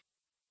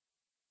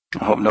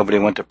 I hope nobody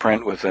went to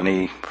print with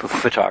any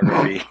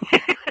photography.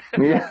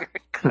 Yeah.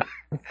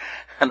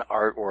 An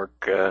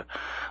artwork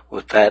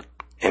with that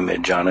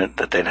image on it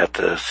that they'd have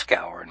to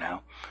scour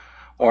now.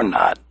 Or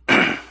not.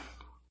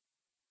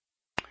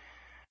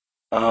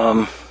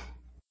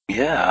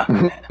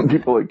 Yeah.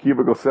 People at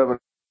Cubicle 7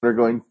 are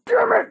going,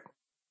 damn it,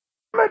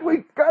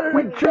 we got it.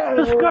 We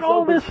just got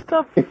all this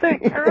stuff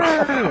thick.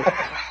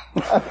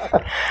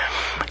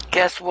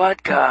 Guess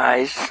what,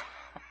 guys?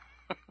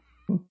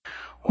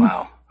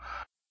 Wow.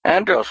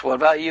 Andros, what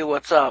about you?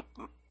 What's up?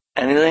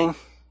 Anything?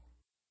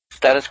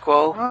 Status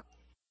quo?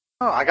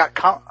 I got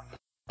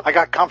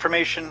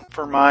confirmation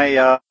for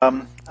my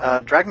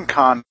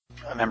DragonCon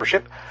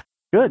membership.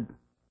 Good.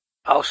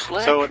 Oh,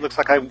 slick. So it looks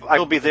like I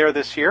will be there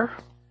this year.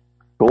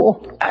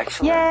 Cool.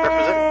 Excellent.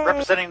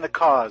 Representing the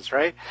cause,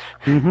 right?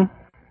 Mm-hmm.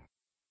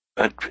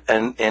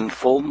 And in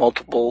full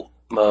multiple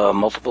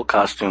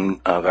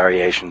costume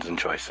variations and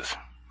choices.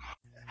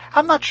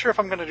 I'm not sure if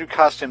I'm going to do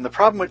costume. The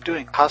problem with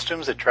doing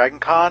costumes at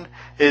DragonCon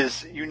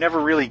is you never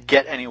really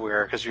get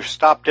anywhere because you're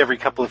stopped every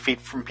couple of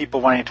feet from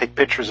people wanting to take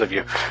pictures of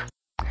you.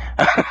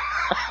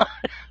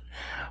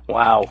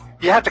 Wow.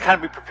 You have to kind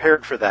of be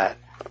prepared for that.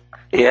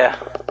 Yeah.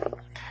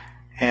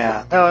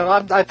 Yeah. No,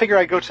 I figure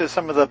I go to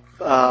some of the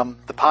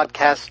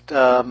podcast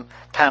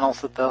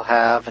panels that they'll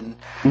have and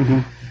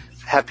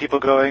have people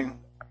going,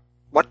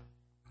 "What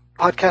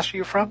podcast are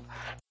you from?"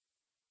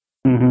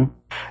 Mm-hmm.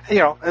 You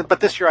know, but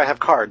this year I have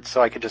cards,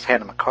 so I could just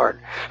hand them a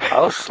card.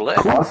 Oh,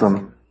 slick.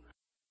 Awesome.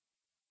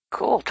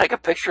 Cool. Take a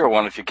picture of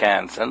one if you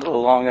can. Send it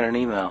along in an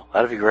email.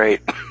 That'd be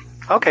great.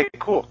 Okay,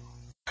 cool.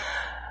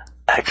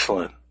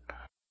 Excellent.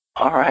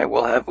 All right,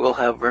 we'll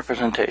have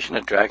representation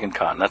at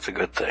DragonCon. That's a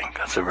good thing.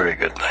 That's a very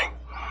good thing.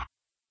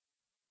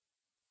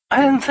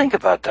 I didn't think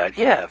about that.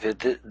 Yeah,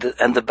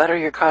 and the better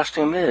your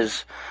costume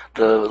is,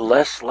 the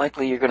less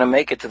likely you're going to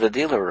make it to the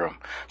dealer room.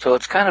 So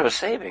it's kind of a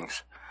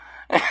savings.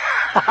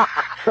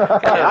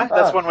 Yeah,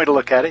 that's one way to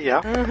look at it.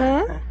 Yeah.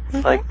 Mm-hmm.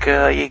 It's like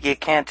you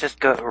can't just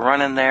go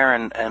run in there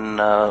and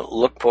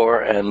look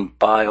for and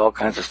buy all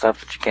kinds of stuff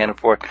that you can't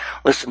afford.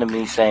 Listen to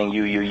me saying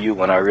you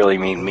when I really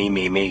mean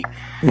me.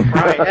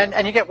 Right,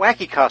 and you get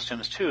wacky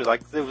costumes too.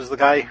 Like there was the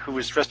guy who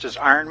was dressed as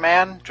Iron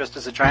Man, dressed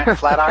as a giant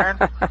flat iron.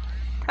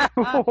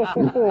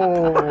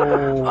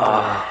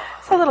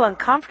 It's a little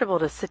uncomfortable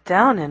to sit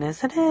down in,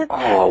 isn't it?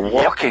 Oh,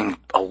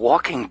 a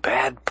walking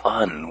bad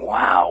pun.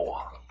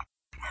 Wow.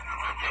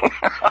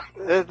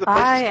 The place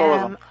I is full of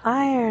am them.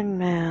 Iron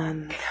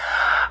Man.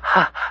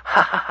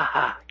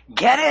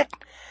 Get it?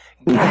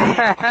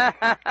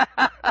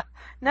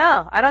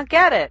 No, I don't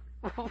get it.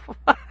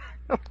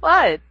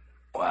 What?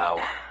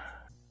 Wow.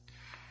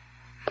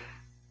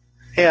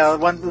 Yeah,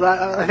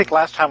 I think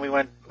last time we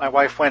went, my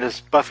wife went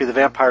as Buffy the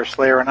Vampire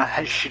Slayer,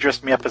 and she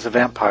dressed me up as a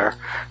vampire.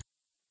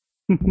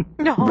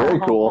 No. Very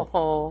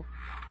cool.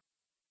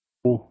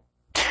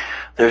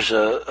 There's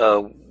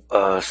a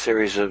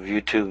series of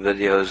YouTube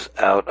videos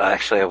out.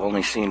 Actually, I've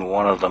only seen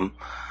one of them.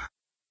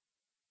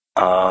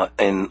 On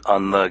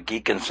the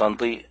Geek and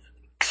Sundry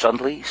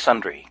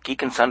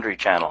Geek and Sundry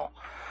channel,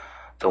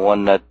 the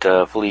one that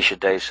Felicia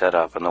Day set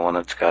up, and the one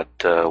that's got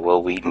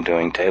Will Wheaton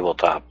doing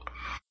tabletop.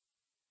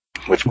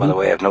 Which, by the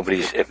way, if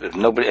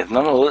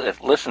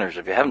listeners,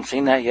 if you haven't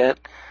seen that yet,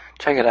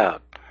 check it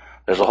out.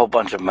 There's a whole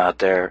bunch of them out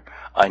there.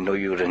 I know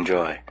you would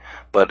enjoy.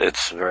 But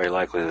it's very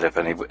likely that if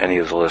any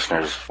of the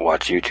listeners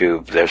watch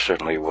YouTube, they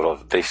certainly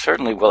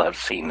will have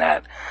seen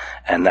that,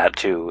 and that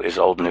too is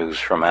old news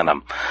from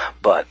Enum.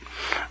 But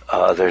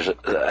there's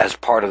as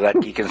part of that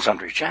Geek and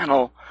Sundry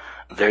channel,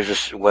 there's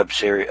this web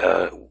series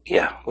of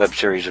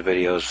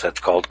videos that's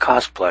called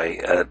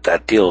Cosplay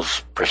that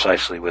deals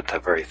precisely with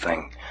that very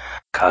thing,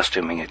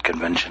 costuming at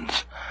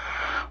conventions.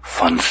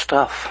 Fun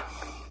stuff.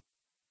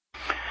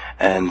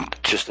 And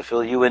just to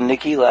fill you in,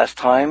 Nikki, last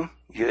time.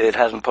 It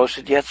hasn't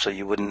posted yet, so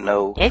you wouldn't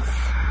know. Yes.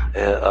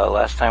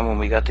 Last time when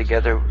we got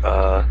together,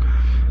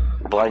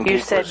 Blindgeek You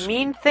said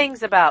mean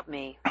things about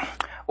me.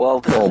 Well,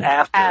 this is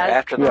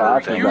after the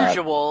mean things. As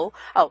usual.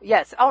 Oh,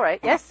 yes. All right.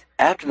 Yes.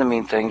 After the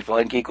mean things,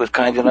 Blindgeek was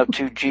kind enough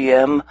to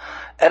GM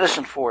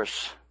Edison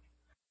Force.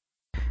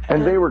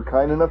 And they were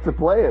kind enough to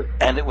play it.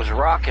 And it was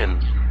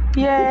rocking.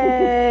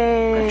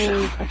 Yay!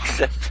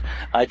 Except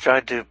I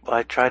tried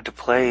to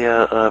play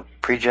a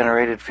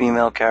pre-generated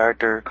female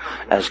character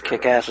as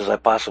kick-ass as I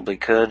possibly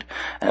could,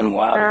 and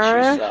wow, did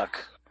she suck.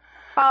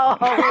 Oh.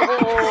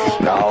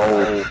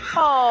 No.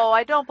 Oh,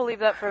 I don't believe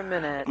that for a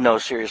minute. No,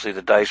 seriously,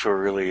 the dice were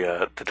really,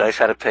 the dice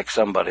had to pick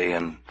somebody,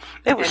 and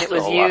it was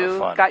still a lot of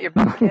fun. Got your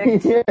butt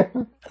kicked? Yeah.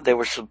 There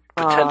was some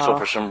potential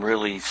for some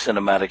really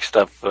cinematic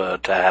stuff to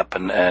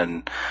happen,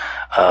 and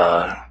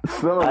I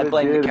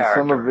blame the character.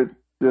 Some of it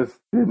just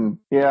didn't.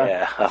 Yeah.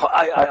 Yeah,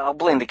 I'll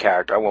blame the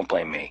character. I won't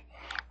blame me.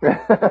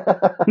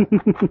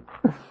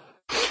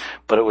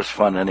 But it was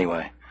fun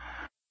anyway.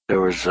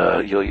 There was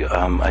I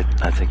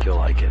think you'll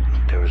like it.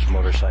 There was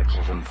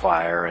motorcycles and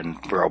fire and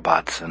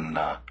robots and.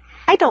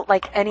 I don't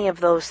like any of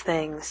those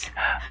things.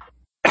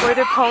 Were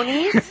there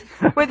ponies?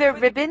 Were there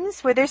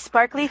ribbons? Were there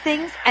sparkly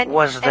things? And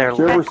was there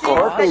lip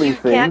gloss? That you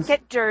can't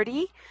get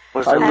dirty.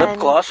 Was there lip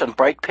gloss and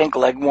bright pink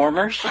leg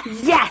warmers?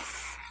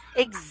 Yes,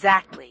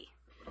 exactly.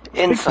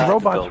 Inside the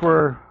robots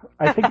were.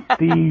 I think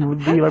the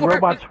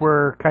robots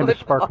were kind of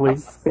sparkly.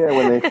 Yeah,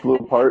 when they flew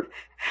apart.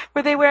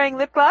 Were they wearing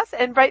lip gloss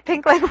and bright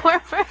pink leg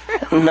warmers?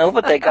 No,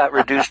 but they got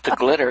reduced to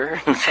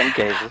glitter in some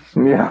cases.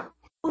 Yeah.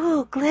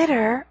 Ooh,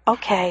 glitter.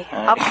 Okay,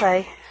 I'll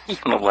play. You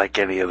don't like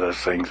any of those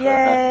things.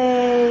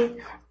 Yay.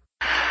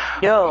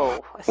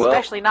 No,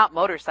 especially not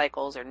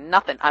motorcycles or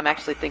nothing. I'm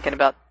actually thinking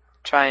about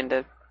trying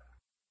to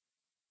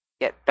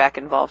get back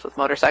involved with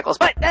motorcycles,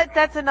 but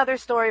that's another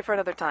story for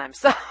another time.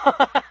 So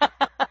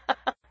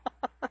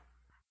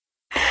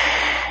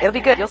it'll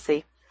be good. You'll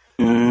see.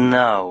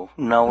 No,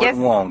 Yes. it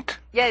won't.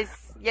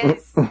 Yes.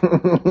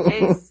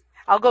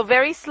 I'll go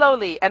very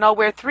slowly, and I'll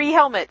wear 3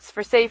 helmets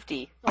for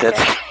safety.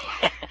 Okay.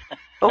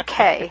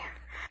 Okay.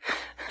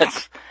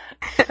 It's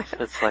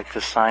like the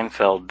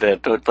Seinfeld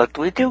bit. But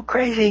we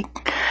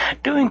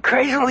doing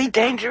crazily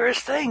dangerous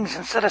things.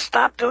 Instead of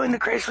stop doing the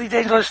crazily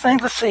dangerous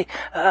things, let's see.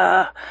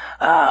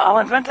 I'll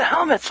invent a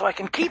helmet so I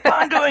can keep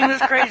on doing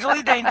this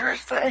crazily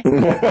dangerous thing.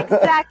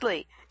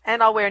 Exactly.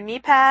 And I'll wear knee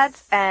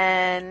pads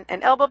and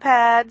elbow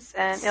pads,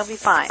 and it'll be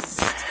fine.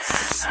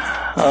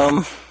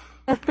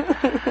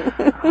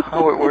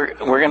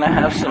 We're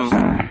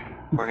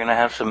gonna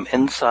have some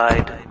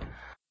inside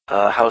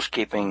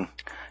housekeeping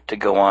to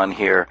go on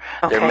here.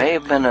 Okay. There may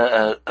have been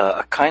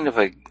a kind of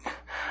a,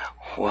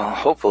 well,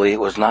 hopefully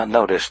it was not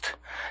noticed.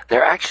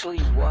 There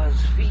actually was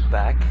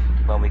feedback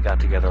when we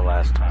got together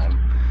last time,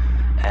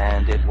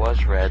 and it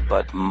was read,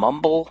 but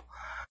Mumble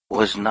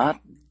was not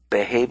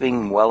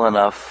behaving well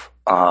enough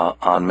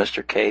on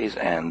Mr. K's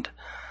end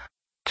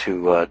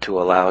to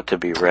allow it to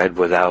be read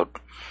without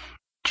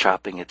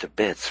chopping it to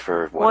bits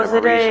for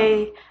whatever reason.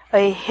 Was it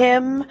a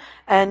hymn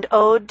and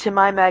ode to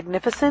my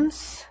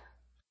magnificence?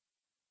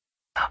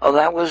 Oh,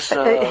 that was...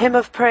 a hymn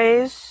of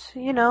praise,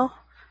 you know.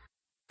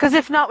 Because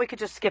if not, we could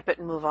just skip it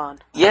and move on.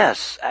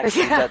 Yes,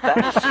 actually,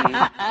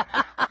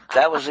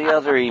 that was the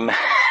other email.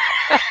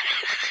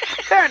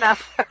 Fair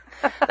enough.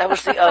 That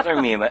was the other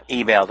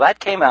email. That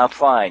came out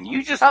fine.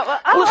 You just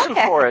listen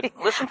for it.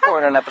 Listen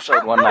for it on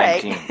episode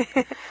 119.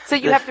 Right. So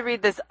you have to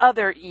read this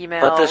other email.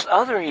 But this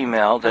other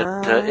email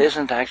that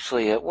isn't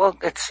actually...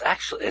 it's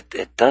actually...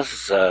 It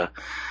does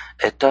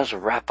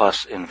wrap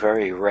us in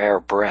very rare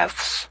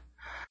breaths.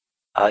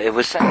 It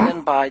was sent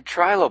in by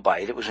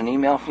Trilobite. It was an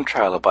email from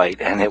Trilobite,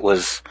 and it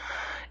was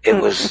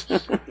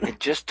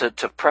just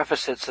to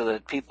preface it so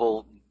that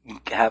people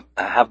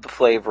have the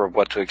flavor of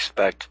what to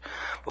expect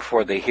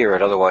before they hear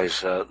it.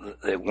 Otherwise,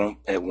 it won't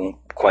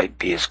quite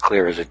be as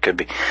clear as it could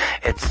be.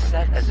 It's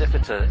set as if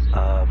it's a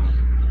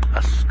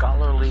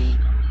scholarly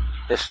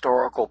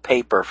historical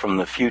paper from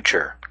the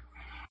future.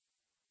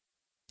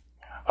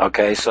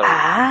 Okay, so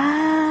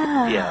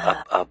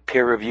yeah, a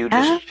peer-reviewed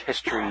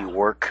history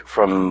work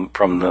from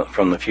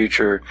the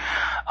future,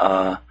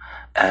 and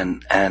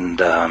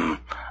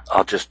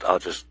I'll just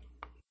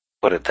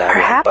put it that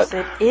Perhaps way. But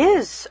it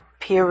is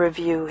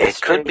peer-review history.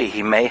 It could be.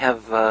 He may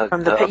have.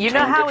 You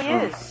know how he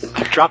is.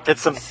 You dropped it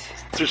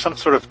through some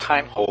sort of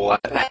time hole.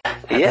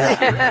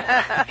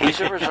 Yeah, he's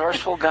a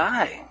resourceful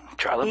guy.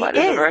 Charlie Bite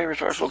is a very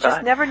resourceful guy. You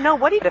just never know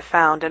what he would have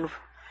found and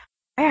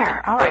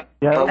where. All right.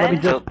 Yeah, let me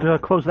just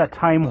close that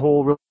time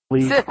hole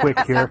really quick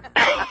here.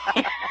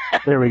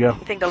 There we go.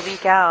 Thing to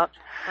leak out.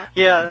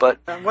 Yeah, but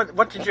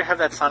what did you have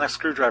that sonic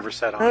screwdriver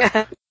set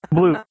on?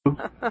 Blue.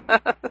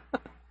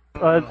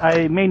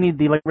 I may need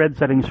the red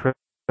settings for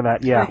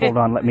that. Yeah, hold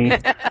on. Let me.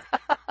 I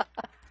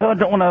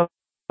don't want to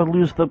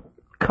lose the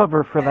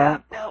cover for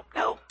that.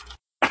 No.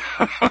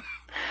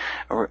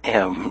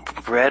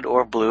 Red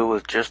or blue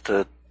with just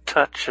a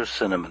touch of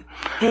cinnamon.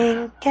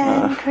 Pink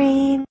and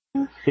green.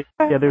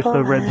 Yeah, there's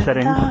the red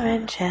settings.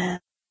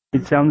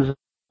 It sounds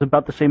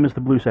about the same as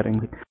the blue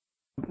setting.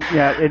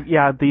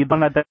 Yeah, the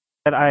one that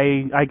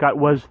I got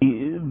was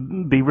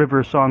the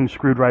River Song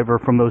screwdriver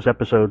from those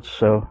episodes.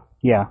 So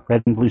yeah,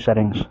 red and blue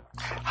settings.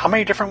 How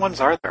many different ones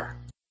are there?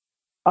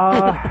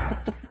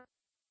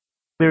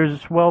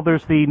 There's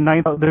the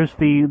ninth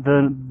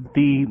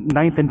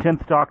and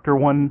 10th Doctor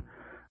one,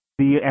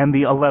 and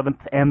the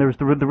 11th, and there's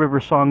the River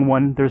Song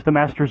one. There's the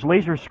Master's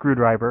laser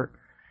screwdriver,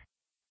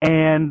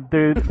 and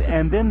then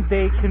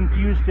they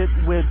confused it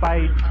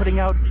by putting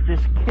out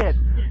this kit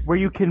where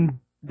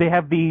they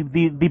have the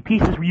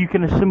pieces where you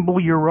can assemble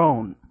your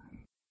own.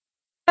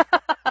 All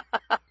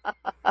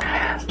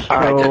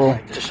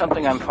right, there's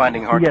something I'm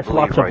finding hard to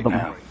believe right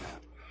now.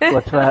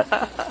 What's that?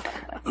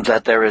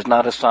 That there is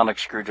not a sonic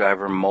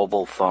screwdriver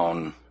mobile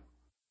phone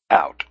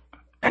out.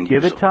 And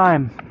give it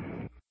time.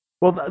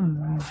 Well,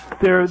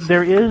 there is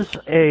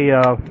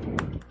a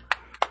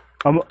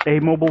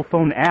mobile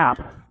phone app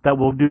that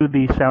will do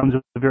the sounds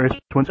of the various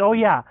ones. Oh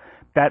yeah,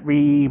 that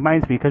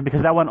reminds me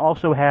because that one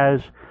also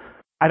has.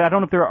 I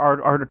don't know if there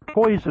are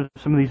toys of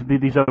some of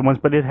these other ones,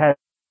 but it has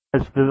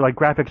the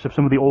graphics of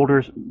some of the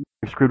older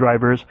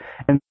screwdrivers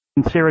and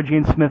Sarah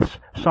Jane Smith's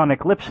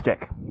Sonic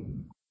lipstick.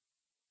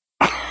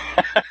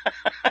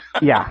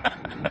 Yeah.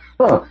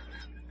 Huh.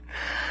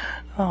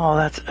 Oh,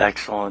 that's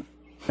excellent.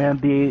 And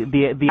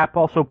the app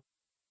also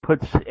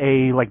puts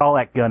a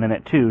Dalek gun in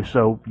it too,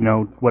 so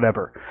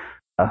whatever.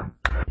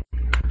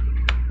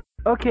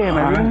 Okay, am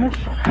I reading this?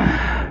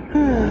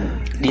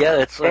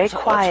 Yeah, let's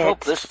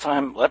quiet.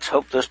 Let's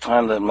hope this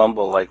time that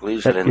Mumble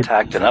leaves it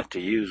intact enough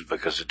to use,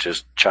 because it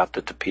just chopped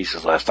it to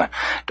pieces last time.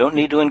 Don't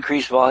need to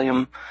increase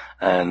volume,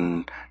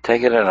 and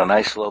take it at a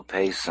nice slow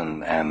pace,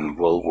 and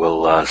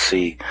we'll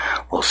see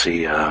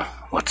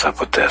what's up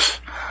with this.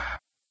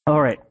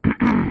 All right.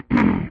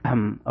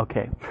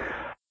 Okay.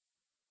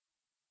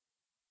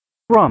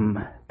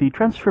 From The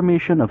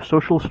Transformation of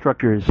Social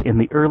Structures in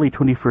the Early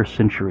 21st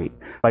Century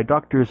by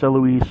Drs.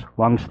 Eloise,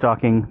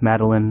 Longstocking,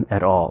 Madeline,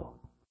 et al.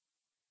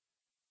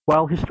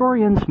 While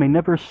historians may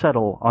never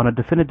settle on a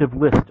definitive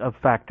list of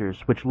factors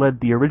which led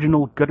the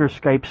original Gutter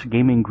Skypes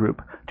gaming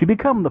group to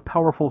become the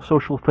powerful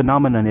social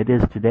phenomenon it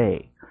is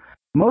today,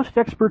 most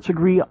experts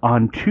agree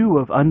on two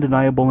of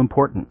undeniable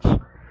importance: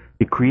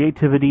 the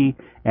creativity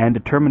and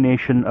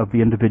determination of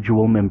the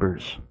individual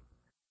members.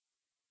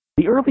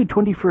 The early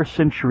 21st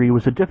century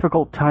was a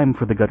difficult time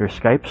for the Gutter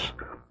Skypes.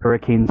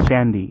 Hurricane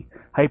Sandy,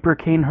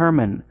 Hypercane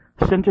Herman,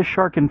 Senta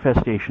shark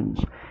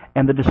infestations,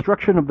 and the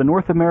destruction of the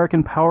North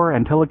American power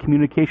and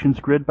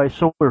telecommunications grid by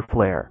solar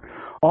flare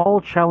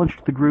all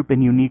challenged the group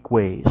in unique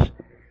ways.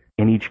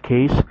 In each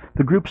case,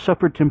 the group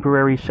suffered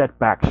temporary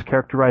setbacks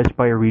characterized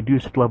by a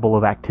reduced level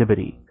of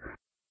activity.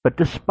 But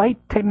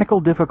despite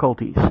technical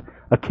difficulties,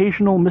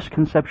 occasional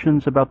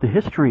misconceptions about the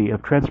history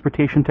of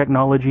transportation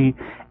technology,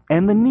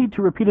 and the need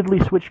to repeatedly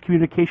switch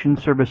communication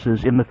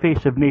services in the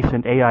face of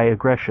nascent AI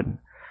aggression,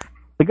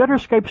 the Gutter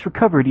Skypes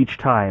recovered each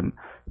time,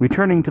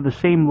 returning to the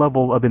same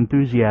level of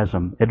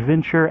enthusiasm,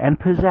 adventure, and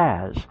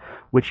pizzazz,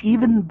 which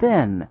even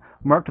then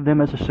marked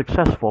them as a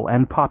successful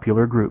and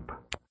popular group.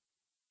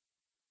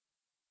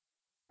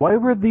 Why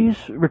were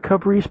these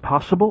recoveries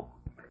possible?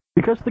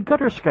 Because the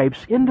Gutter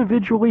Skypes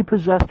individually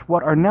possessed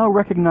what are now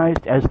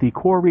recognized as the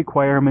core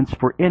requirements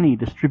for any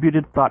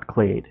distributed thought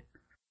clade: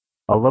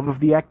 a love of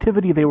the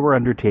activity they were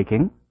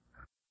undertaking,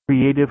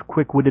 creative,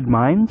 quick-witted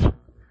minds,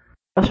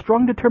 a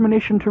strong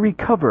determination to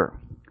recover,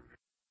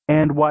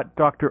 and what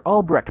Dr.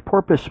 Albrecht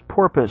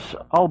Porpoise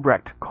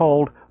Albrecht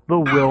called the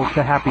will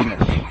to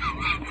happiness.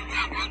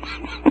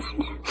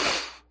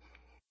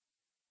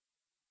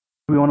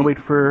 Do we want to wait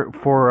for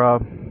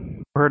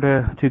her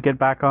to get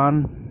back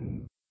on?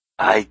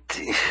 She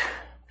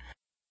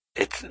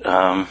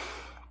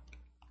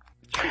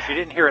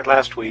didn't hear it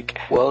last week.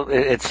 Well,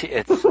 it's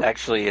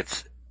actually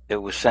it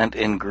was sent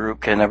in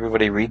group. Can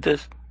everybody read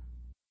this?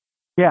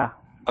 Yeah.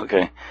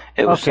 Okay.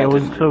 It was sent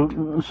in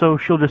group. So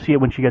she'll just see it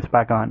when she gets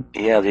back on.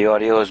 Yeah, the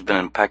audio has been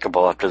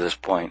impeccable up to this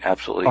point.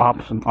 Absolutely.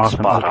 Awesome.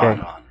 Spot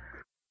okay. on.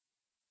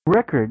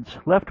 Records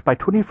left by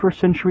 21st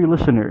century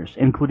listeners,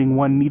 including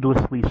one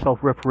needlessly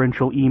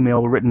self-referential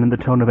email written in the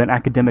tone of an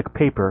academic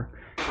paper,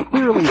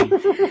 clearly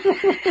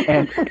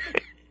and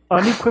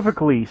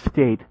unequivocally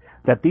state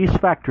that these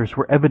factors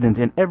were evident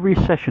in every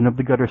session of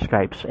the Gutter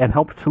Skypes and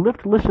helped to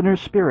lift listeners'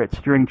 spirits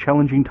during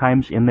challenging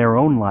times in their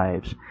own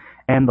lives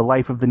and the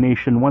life of the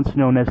nation once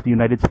known as the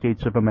United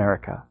States of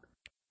America.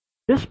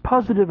 This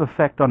positive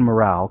effect on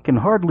morale can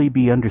hardly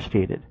be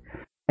understated,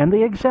 and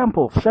the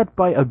example set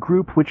by a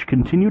group which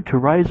continued to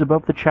rise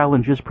above the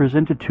challenges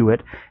presented to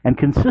it and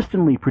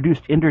consistently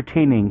produced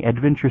entertaining,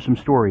 adventuresome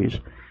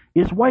stories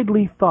is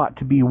widely thought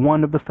to be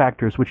one of the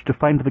factors which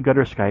defined the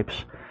Gutter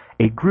Skypes,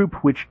 a group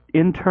which,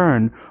 in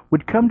turn,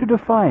 would come to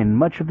define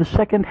much of the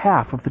second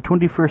half of the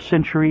 21st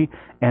century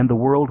and the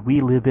world we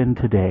live in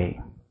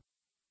today.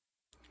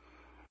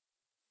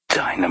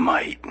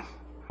 Dynamite.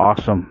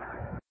 Awesome.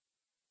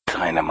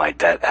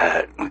 Dynamite.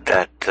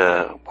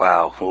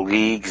 Wow,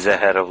 leagues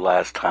ahead of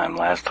last time.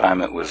 Last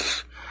time it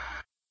was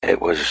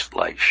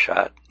like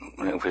shot.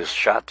 It was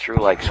shot through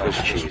like Swiss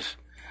cheese.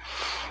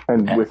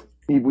 And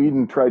we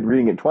even tried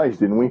reading it twice,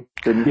 didn't we?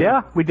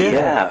 Yeah, we did.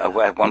 Yeah,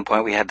 at one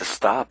point we had to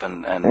stop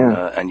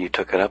and you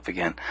took it up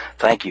again.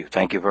 Thank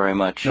you very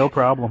much. No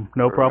problem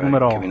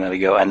at all. Giving that a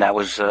go, and that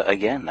was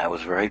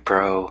very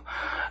pro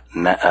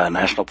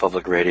National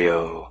Public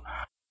Radio.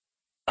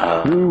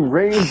 Through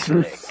rain,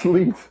 through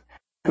sleet,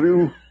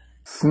 through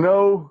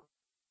snow,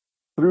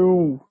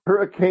 through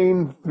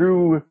hurricane,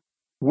 through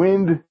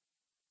wind,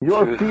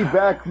 your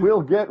feedback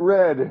will get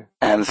read.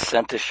 And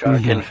sent to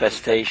shark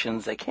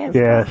infestations. They can't.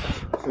 Yes.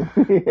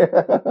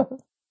 Yeah.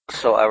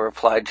 So I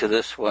replied to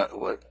this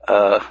one.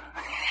 I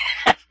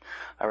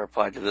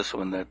replied to this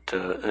one that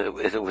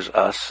it was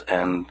us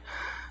and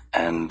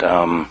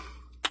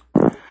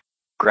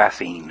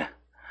graphene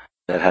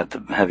that had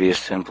the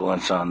heaviest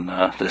influence on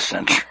this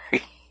century.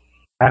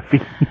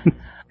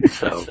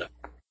 So.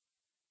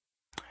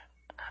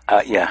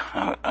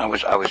 I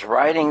was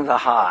riding the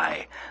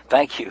high.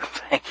 Thank you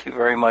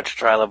very much,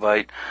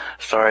 Trilobite.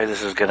 Sorry,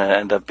 this is going to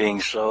end up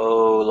being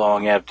so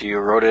long after you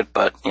wrote it,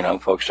 but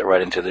folks that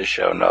write into this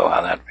show know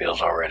how that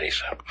feels already.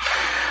 So,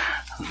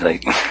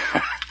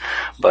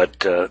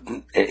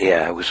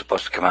 it was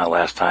supposed to come out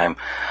last time,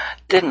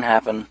 didn't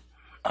happen,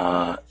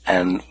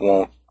 and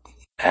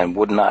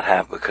would not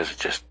have because it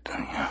just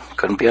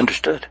couldn't be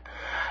understood.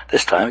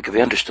 This time it could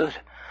be understood.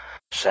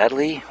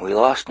 Sadly, we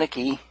lost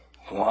Nikki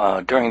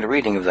during the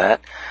reading of that,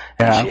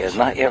 and she has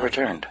not yet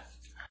returned.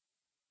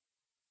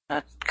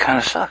 That kind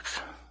of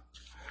sucks.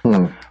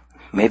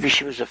 Maybe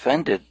she was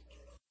offended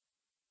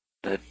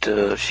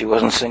that she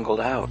wasn't singled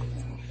out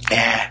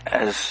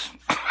as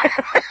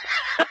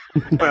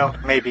well,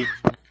 maybe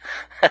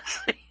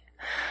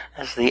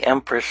as the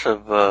empress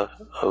of the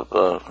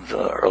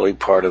early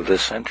part of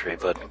this century,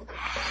 but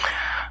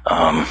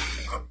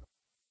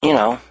you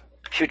know,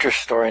 future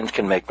historians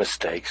can make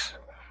mistakes.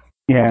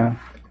 Yeah.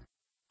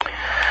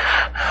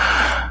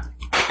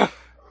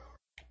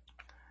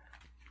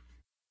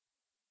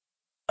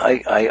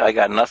 I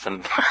got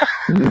nothing.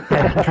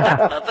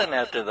 Nothing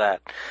after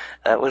that.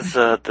 That was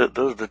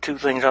those the two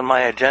things on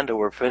my agenda.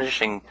 We're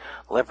finishing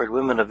Leopard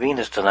Women of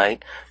Venus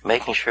tonight,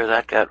 making sure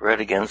that got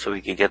read again so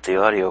we could get the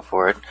audio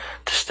for it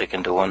to stick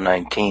into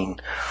 119,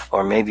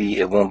 or maybe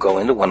it won't go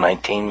into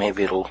 119.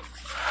 Maybe it'll.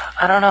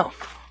 I don't know.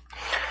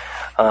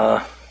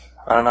 I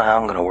don't know how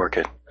I'm going to work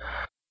it.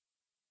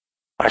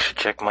 I should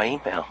check my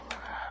email.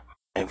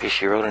 Maybe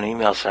she wrote an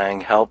email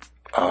saying, "Help,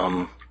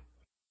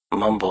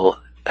 Mumble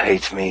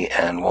hates me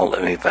and won't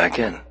let me back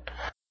in."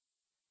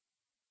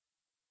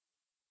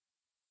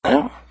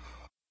 No?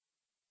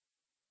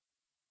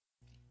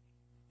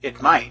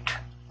 It might.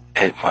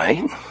 It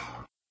might.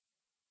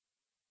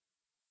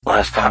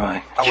 Last time I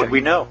How would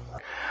we know?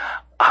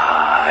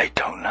 I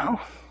don't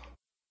know.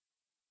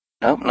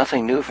 Nope,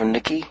 nothing new from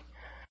Nikki.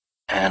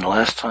 And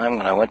last time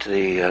when I went to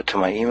the to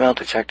my email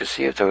to check to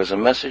see if there was a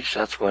message,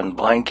 that's when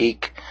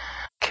Blindgeek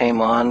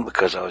came on,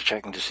 because I was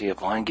checking to see if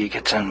Blindgeek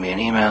had sent me an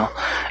email,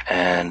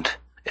 and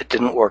it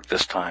didn't work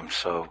this time.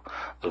 So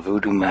the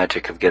voodoo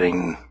magic of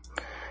getting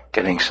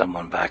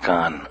someone back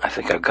on, I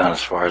think I've gone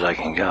as far as I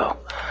can go.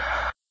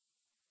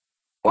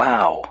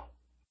 Wow.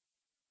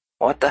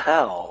 What the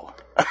hell?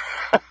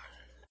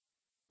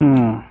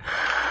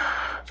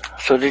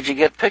 So did you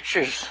get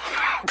pictures?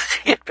 Did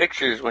you get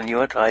pictures when you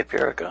went to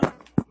Hyperion?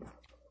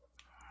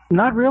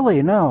 Not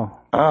really, no.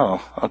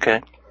 Oh,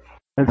 okay.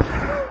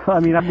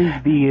 I'm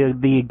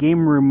the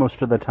game room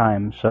most of the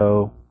time,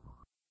 so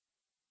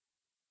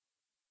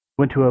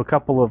went to a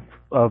couple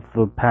of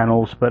the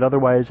panels, but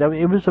otherwise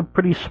it was a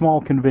pretty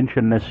small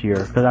convention this year.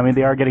 Because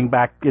they are getting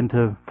back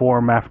into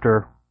form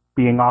after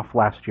being off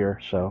last year.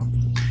 So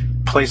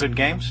Plays good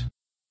games?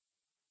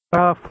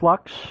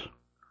 Flux.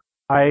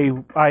 I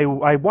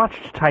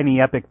watched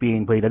Tiny Epic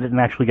being played. I didn't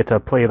actually get to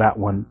play that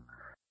one.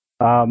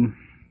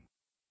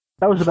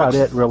 That was about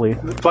it, really.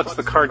 Flux,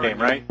 the card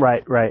game, right?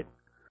 Right.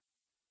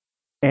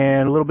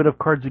 And a little bit of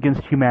Cards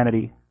Against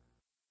Humanity.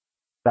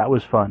 That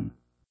was fun.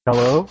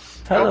 Hello?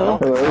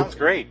 Sounds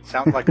great.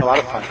 Sounds like a lot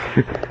of fun.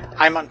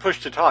 I'm on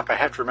push to talk. I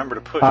have to remember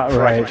to push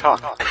before I can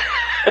talk.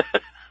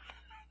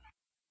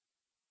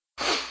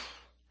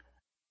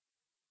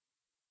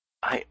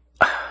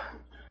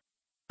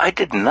 I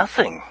did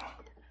nothing.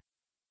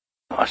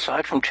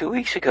 Aside from 2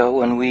 weeks ago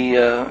when we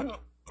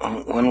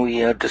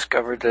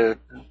discovered that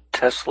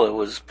Tesla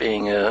was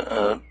being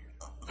a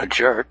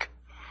jerk.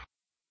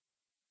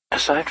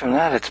 Aside from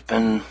that, it's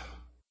been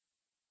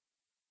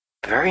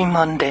very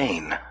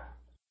mundane.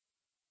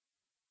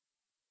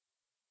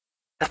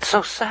 That's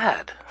so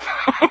sad.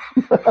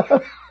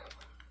 That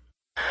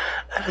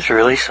is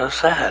really so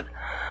sad.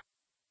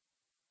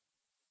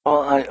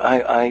 Well,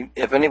 I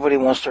if anybody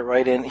wants to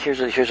write in,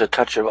 here's a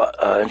touch of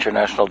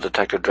International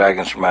Detective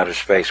Dragons from Outer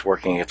Space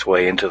working its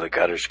way into the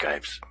Gutter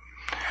Skypes.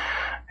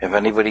 If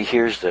anybody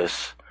hears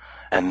this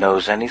and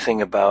knows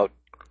anything about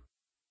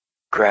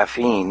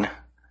graphene.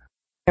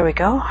 Here we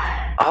go.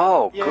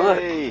 Oh, Yay.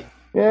 good.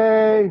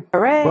 Yay!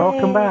 Hooray!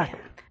 Welcome back.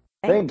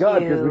 Thank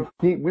God, because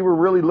we were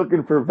really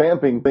looking for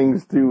vamping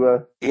things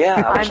to. Yeah,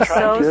 I was I'm trying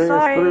so to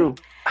sorry. through.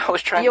 I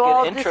was trying You to get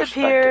all introspective.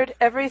 disappeared.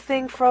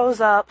 Everything froze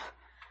up.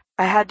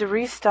 I had to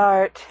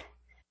restart,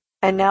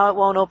 and now it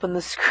won't open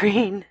the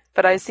screen.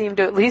 But I seem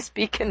to at least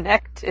be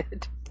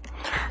connected.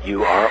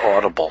 You are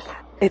audible.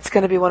 It's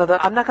going to be one of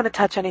the. I'm not going to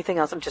touch anything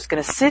else. I'm just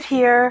going to sit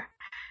here,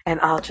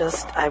 and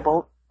I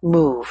won't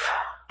move.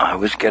 I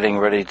was getting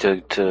ready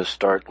to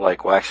start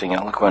waxing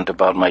eloquent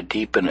about my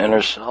deep and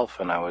inner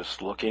self, and I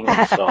was looking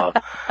and saw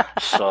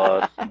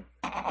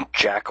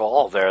Jack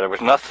all there. There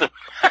was nothing.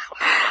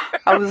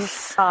 I was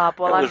stop.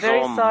 Well, I'm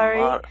very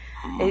sorry.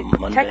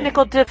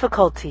 Technical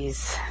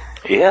difficulties.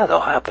 Yeah, they'll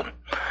happen.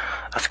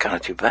 That's kind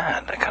of too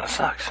bad. That kind of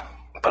sucks.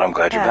 But I'm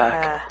glad you're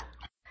back.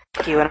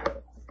 Thank you. And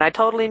I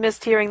totally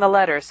missed hearing the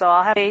letter, so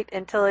I'll have to wait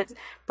until it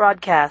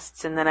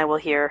broadcasts, and then I will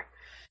hear.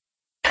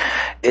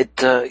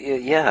 After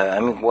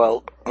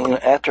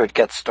it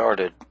gets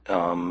started,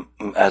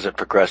 as it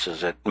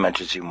progresses, it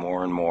mentions you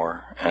more and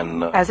more,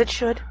 and as it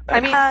should.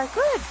 Good.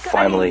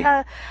 Finally,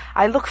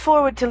 I look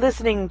forward to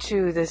listening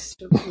to this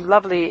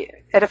lovely,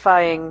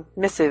 edifying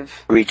missive.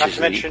 Reaches Not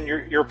to mention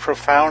your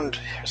profound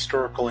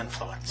historical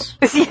influence.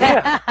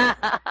 Yeah.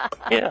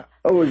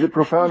 Oh, is it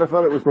profound? I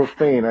thought it was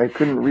profane. I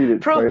couldn't read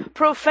it.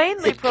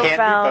 Profanely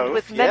profound,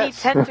 with many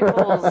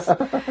tentacles,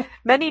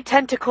 many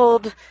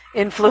tentacled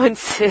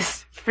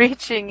influences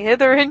reaching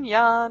hither and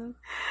yon.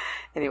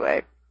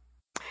 Anyway,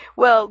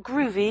 well,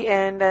 groovy,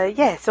 and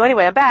so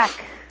anyway, I'm back.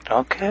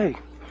 Okay,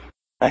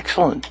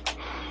 excellent.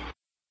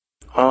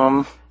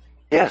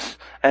 Yes.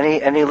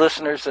 Any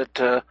listeners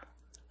that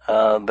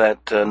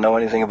know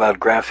anything about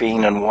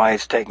graphene and why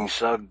it's taking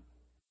so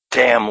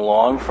damn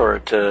long for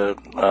it to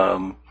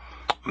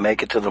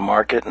make it to the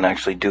market and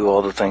actually do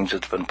all the things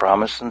it's been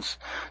promised since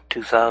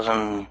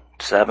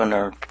 2007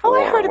 or 4 Oh,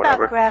 I heard or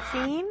whatever. about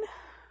graphene.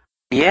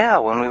 Yeah,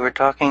 when we were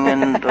talking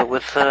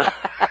with.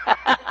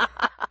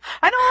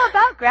 I know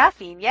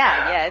graphene.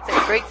 Yeah,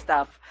 it's great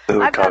stuff.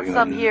 I've got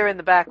some here in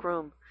the back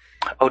room.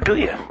 Oh, do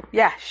you?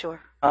 Yeah, sure.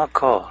 Oh,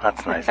 cool.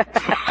 That's nice.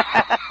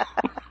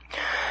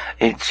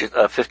 It's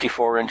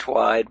 54-inch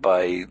wide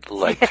by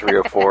like 3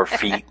 or 4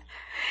 feet.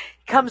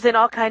 Comes in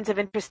all kinds of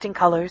interesting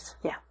colors.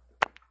 Yeah.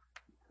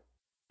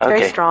 Okay.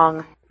 Very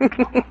strong.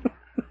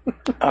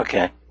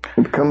 Okay.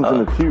 It comes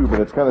in a tube,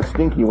 and it's kind of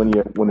stinky when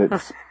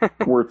it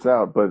squirts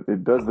out, but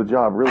it does the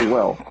job really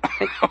well.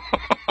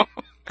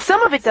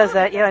 Some of it does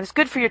that, yeah, and it's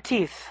good for your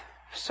teeth.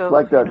 So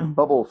like that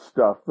bubble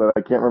stuff that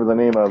I can't remember the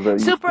name of.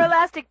 Super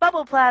elastic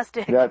bubble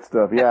plastic. That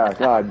stuff, yeah,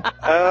 God.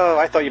 Oh,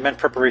 I thought you meant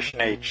Preparation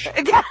H.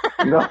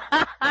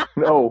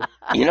 No.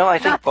 You know, I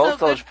think both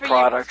those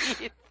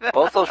products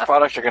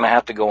are going to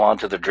have to go on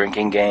to the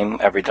drinking game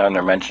every time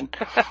they're mentioned.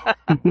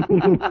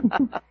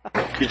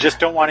 You just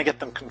don't want to get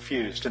them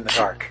confused in the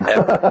dark.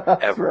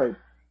 Ever. Right.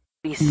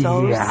 Be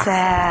so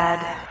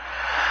sad.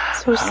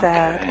 So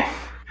sad. Okay.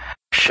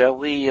 Shall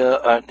we,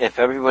 if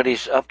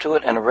everybody's up to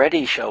it and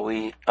ready, shall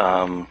we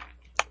go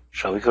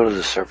to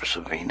the surface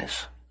of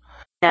Venus?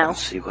 No. And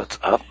see what's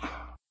up?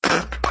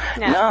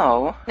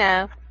 No.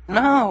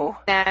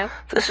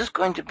 This is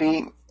going to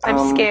be...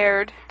 I'm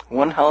scared.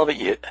 One hell of a...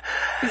 You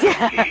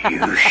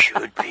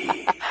should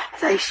be.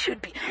 I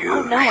should be.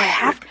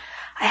 I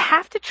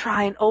have to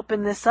try and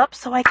open this up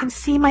so I can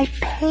see my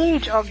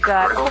page. Oh,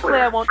 God. Hopefully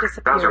I won't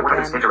disappear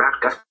again.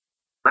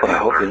 Well, I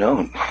hope you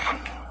don't.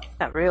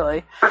 Not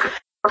really.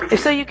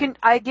 So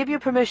I give you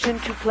permission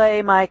to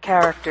play my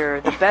character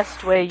the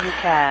best way you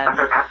can.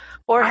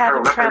 Or have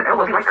him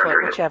trample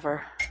underfoot,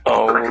 whichever.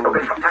 Oh,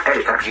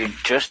 you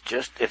just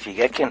if you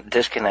get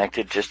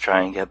disconnected, just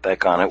try and get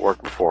back on it.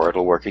 Work before,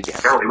 it'll work again.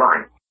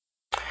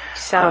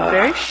 Sound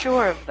very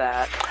sure of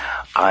that.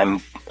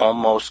 I'm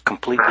almost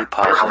completely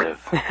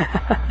positive.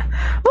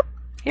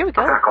 Here we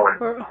go.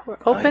 We're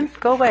open.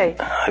 Go away.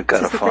 I've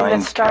got to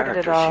find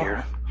characters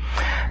here.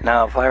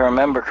 Now, if I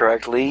remember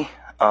correctly,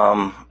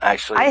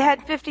 actually... I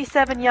had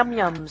 57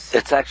 yum-yums.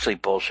 It's actually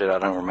bullshit. I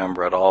don't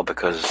remember at all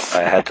because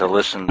I had to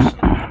listen to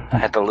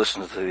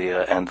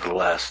the end of the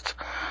last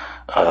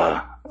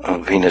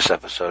Venus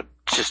episode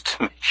just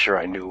to make sure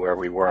I knew where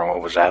we were and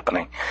what was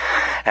happening.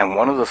 And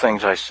one of the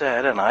things I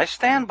said, and I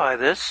stand by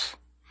this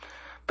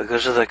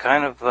because of the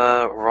kind of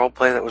role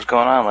play that was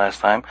going on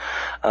last time,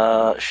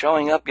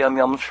 showing up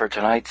yum-yums for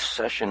tonight's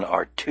session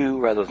are 2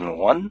 rather than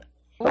 1.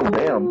 Oh,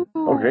 damn.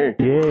 Okay.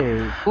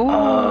 Yay.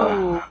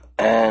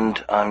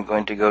 And I'm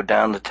going to go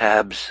down the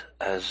tabs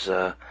as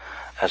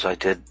I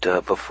did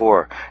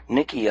before.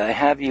 Nikki, I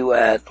have you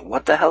at...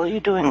 What the hell are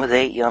you doing with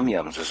 8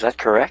 yum-yums? Is that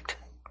correct?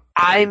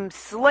 I'm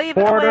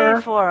slaving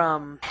away for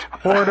them.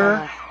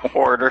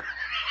 Order.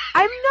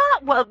 I'm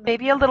not... Well,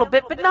 maybe a little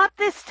bit, but not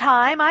this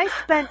time. I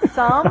spent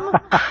some.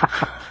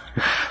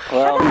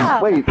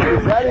 Well, wait,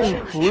 is that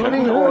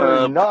including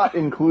or not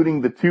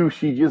including the 2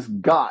 she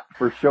just got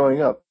for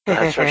showing up?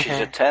 That's right, she's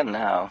at 10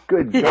 now.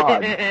 Good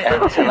God.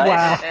 And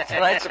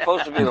tonight's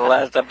supposed to be the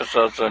last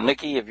episode, so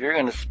Nikki, if you're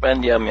going to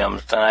spend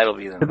yum-yums, tonight'll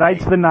be the night.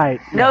 Tonight's the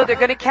night. No, they're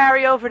going to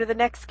carry over to the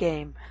next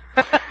game.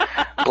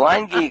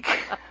 Blindgeek,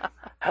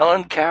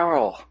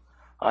 Helen-Carol,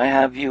 I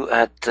have you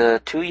at 2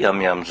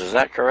 yum-yums, is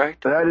that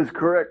correct? That is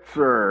correct,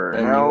 sir.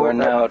 And you are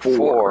now at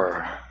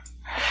 4.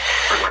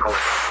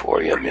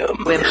 4 yum-yums.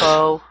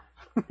 Wimpo.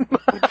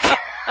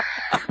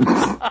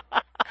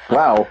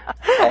 Wow.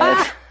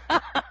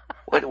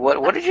 And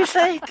what did you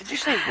say? Did you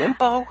say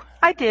Wimpo?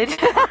 I did.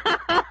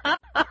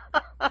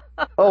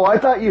 Oh, I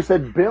thought you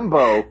said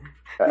bimbo.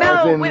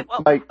 No,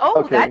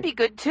 okay. That'd be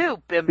good too,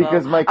 bimbo.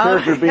 Because my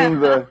character being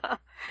the,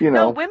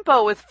 No,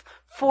 Wimpo with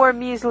 4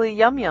 measly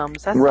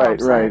yum-yums. That's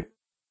right.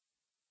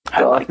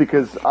 Well, that's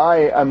because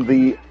I am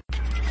the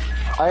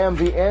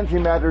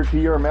antimatter to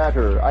your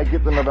matter. I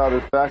get them about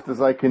as fast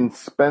as I can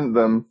spend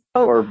them,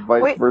 or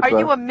vice versa. Are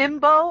you a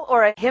mimbo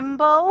or a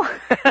himbo?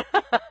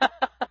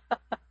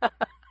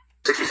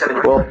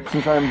 67. Well,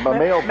 since I'm a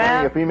male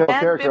playing a female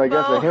character, bimbo.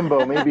 I guess a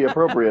himbo may be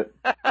appropriate.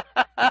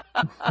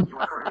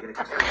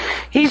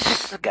 He's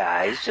just a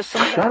guy. He's just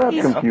some Shut guy. up,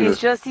 computer. He's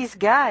just his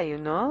guy, you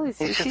know? He's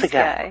just a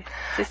guy.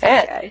 Just a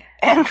guy.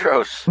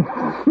 Andros.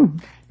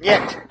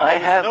 Yet. I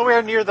have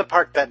nowhere near the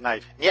park that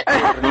night. Yet.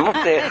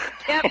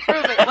 Can't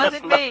prove it.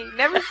 Wasn't me.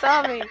 Never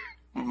saw me.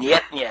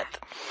 Yet.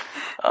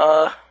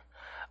 I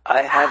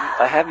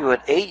have you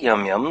at 8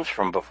 yum-yums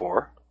from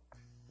before.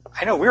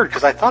 I know, weird,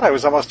 because I thought I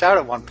was almost out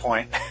at one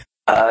point.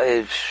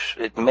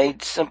 It may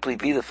simply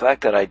be the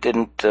fact that I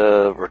didn't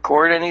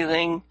record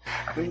anything.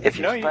 If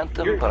you spent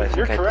them, but I think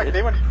you're correct. I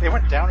did. They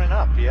went down and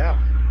up, yeah.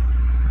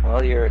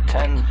 Well, you're at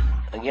 10.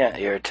 Again,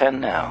 you're at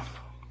 10 now.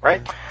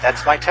 Right.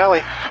 That's my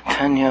tally.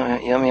 10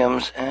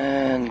 yum-yums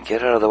and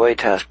get out of the way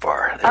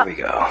taskbar. There we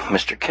go.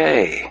 Mr.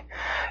 K.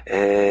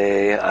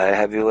 I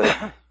have you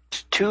at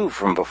 2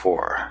 from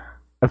before.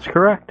 That's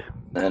correct.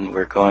 Then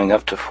we're going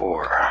up to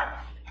 4.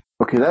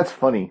 Okay, that's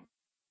funny.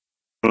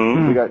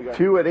 Mm-hmm. We got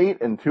 2 at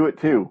 8 and 2 at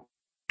 2.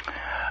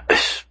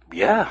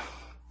 Yeah.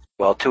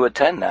 Well, 2 at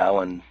 10 now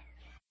and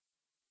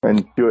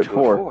 2 at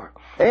 4.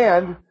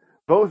 And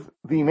both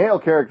the male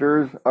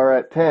characters are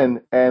at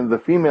 10 and the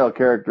female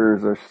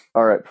characters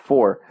are at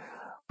 4.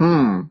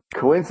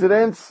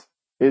 Coincidence?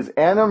 Is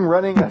Annam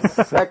running a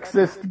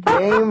sexist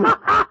game?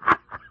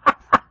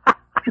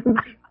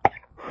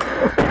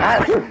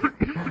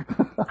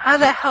 How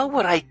the hell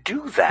would I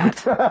do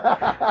that?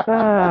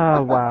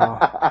 Oh,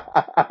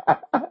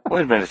 wow.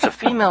 Wait a minute, it's a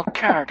female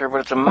character,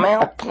 but it's a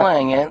male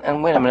playing it,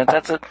 and wait a minute,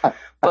 that's a...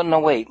 But no,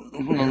 wait,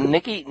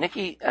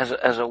 Nikki as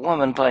a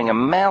woman playing a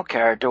male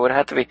character would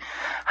have to be...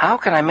 How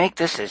can I make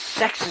this as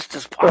sexist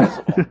as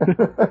possible?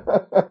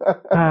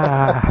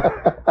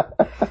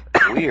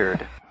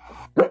 Weird.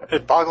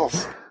 It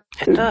boggles.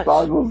 It does. It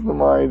boggles the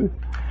mind.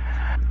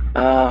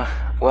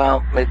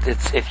 Well,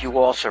 it's if you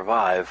all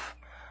survive,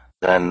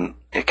 then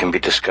it can be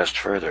discussed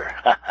further.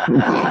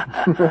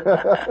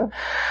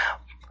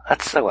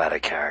 That's so out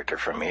of character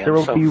for me. There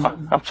will be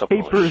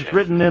papers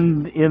written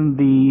in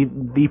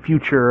the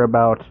future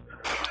about...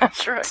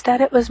 That's right.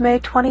 Instead, it was May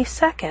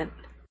 22nd.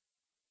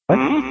 What?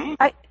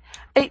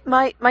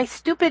 Mm-hmm. My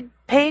stupid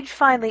page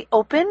finally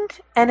opened,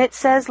 and it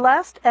says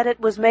last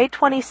edit was May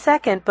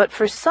 22nd, but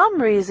for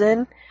some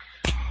reason,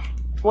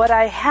 what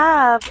I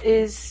have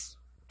is...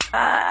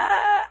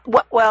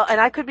 well, and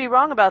I could be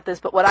wrong about this,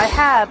 but what I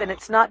have, and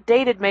it's not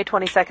dated May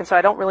 22nd, so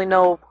I don't really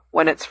know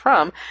when it's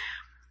from...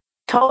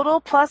 Total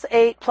plus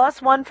 8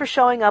 plus 1 for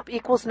showing up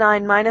equals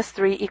 9 minus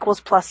 3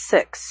 equals plus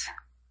 6.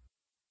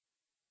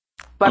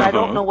 But I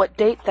don't know what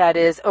date that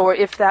is, or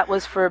if that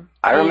was for...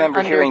 I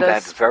remember hearing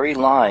that very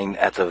line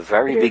at the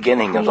very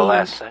beginning of the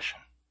last session.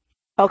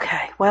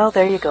 Okay, well,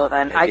 there you go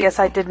then. Maybe. I guess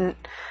I didn't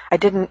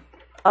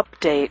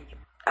update.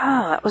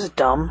 Oh, that was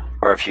dumb.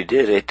 Or if you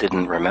did, it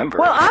didn't remember.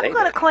 Well, I'm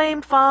going to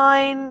claim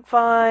fine.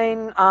 Wait,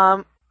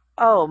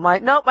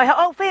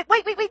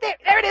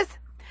 there it is.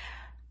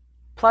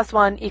 Plus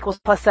 1 equals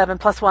plus 7,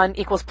 plus 1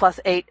 equals plus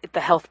 8. The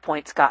health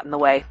points got in the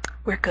way.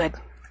 We're good.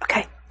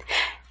 Okay.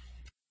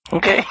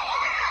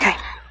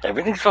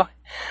 Everything's fine.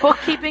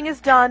 Bookkeeping is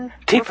done.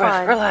 Deep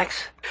breath,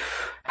 relax.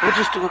 We'll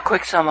just do a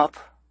quick sum up.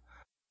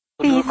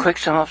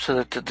 So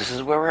that this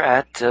is where we're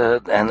at,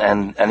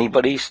 and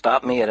anybody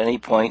stop me at any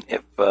point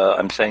if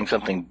I'm saying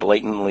something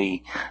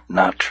blatantly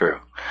not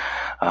true.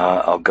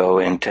 I'll go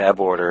in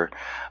tab order.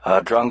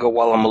 Drongo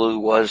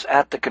Wollomaloo was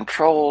at the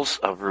controls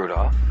of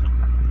Rudolph.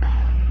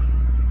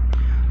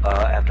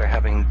 After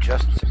having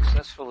just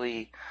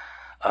successfully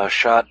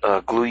shot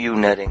glue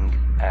netting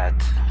at...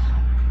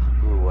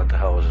 what the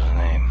hell was his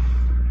name?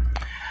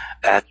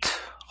 At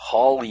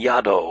Hal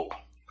Yado,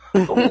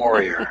 the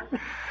warrior.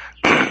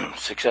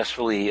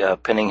 Successfully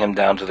pinning him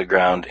down to the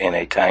ground in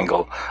a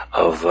tangle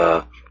of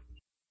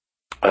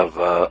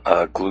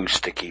glue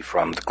sticky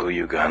from the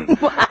glue gun.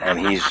 And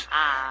he's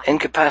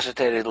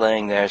incapacitated,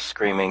 laying there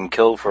screaming,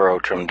 "Kill for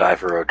Outram, die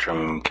for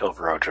Outram, kill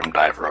for Outram,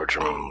 die for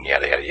Outram,"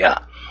 yada yada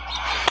yada.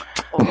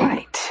 All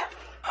right.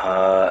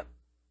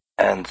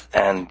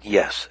 And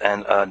yes,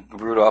 and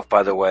Rudolph,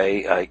 by the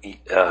way,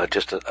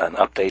 just an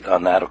update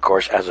on that, of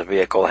course, as a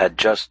vehicle, had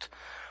just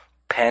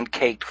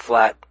pancaked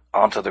flat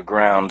onto the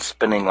ground,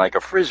 spinning like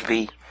a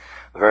frisbee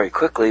very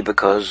quickly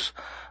because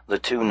the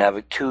two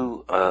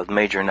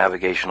major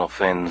navigational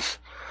fins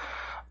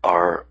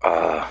are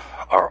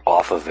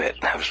off of it.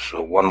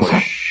 So one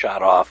was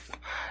shot off,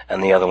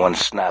 and the other one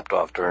snapped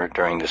off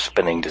during the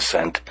spinning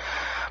descent.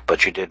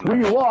 But you did.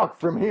 We walk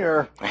from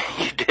here.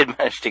 You did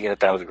manage to get it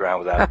down to the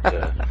ground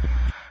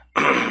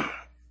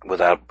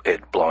without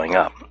it blowing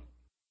up.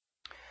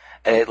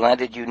 And it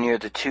landed you near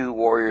the two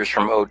warriors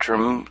from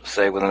Outram,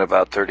 say within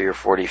about 30 or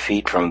 40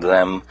 feet from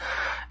them,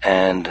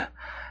 and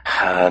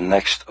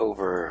next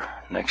over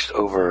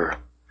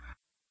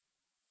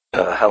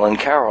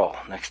Helen-Carol.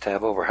 Next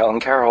tab over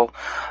Helen-Carol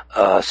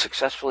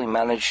successfully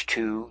managed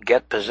to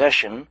get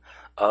possession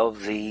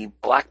of the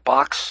black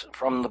box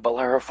from the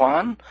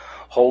Beleriphon,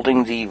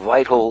 holding the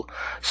vital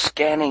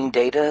scanning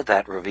data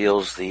that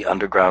reveals the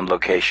underground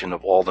location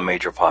of all the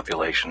major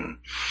population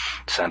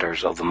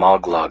centers of the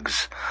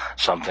Moglugs,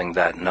 something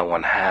that no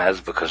one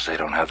has because they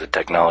don't have the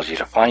technology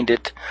to find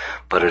it,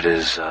 but it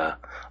is,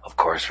 of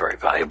course, very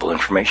valuable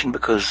information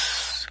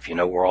because if you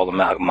know where all the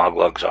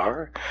Moglugs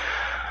are,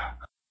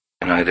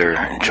 you can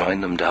either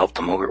join them to help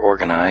them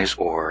organize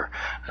or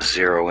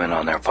zero in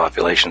on their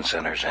population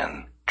centers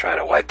and try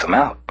to wipe them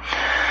out.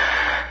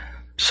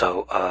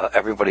 So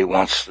everybody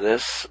wants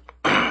this,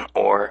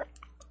 or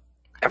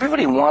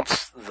everybody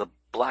wants the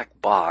black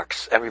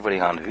box, everybody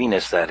on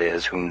Venus, that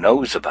is, who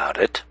knows about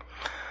it,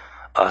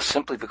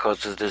 simply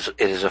because it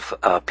is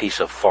a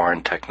piece of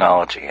foreign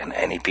technology, and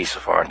any piece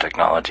of foreign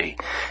technology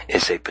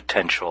is a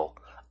potential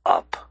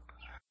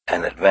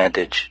an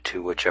advantage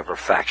to whichever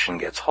faction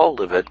gets hold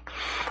of it.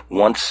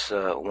 Once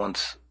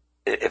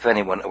if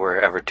anyone were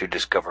ever to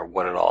discover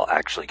what it all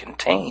actually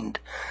contained,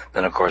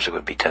 then of course it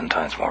would be 10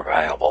 times more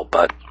valuable,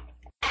 but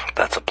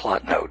that's a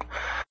plot note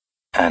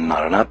and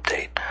not an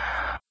update.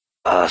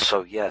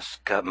 So yes,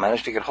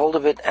 managed to get hold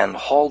of it and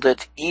hauled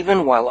it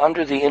even while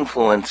under the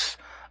influence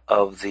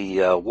of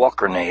the wall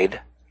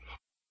grenade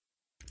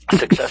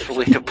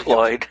successfully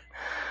deployed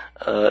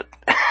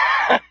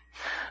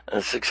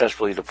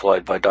successfully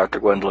deployed by Dr.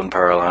 Gwendoline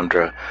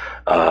Perelandra,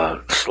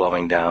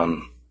 slowing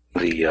down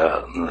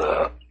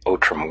the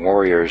Outram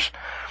warriors,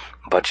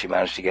 but she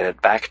managed to get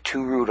it back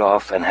to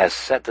Rudolph and has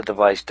set the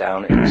device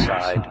down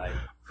inside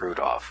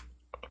Rudolph.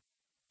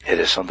 It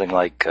is something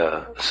like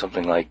a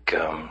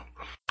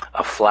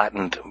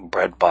flattened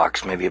bread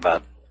box, maybe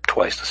about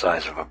twice the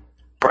size of a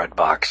bread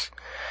box,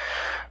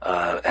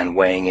 and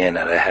weighing in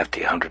at a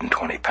hefty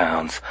 120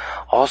 pounds.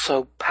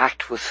 Also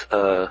packed with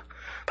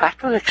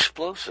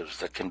explosives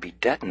that can be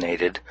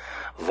detonated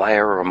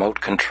via remote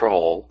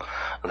control.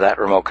 That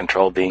remote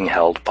control being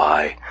held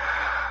by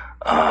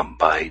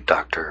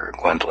Dr.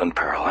 Gwendoline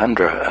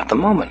Perelandra at the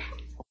moment.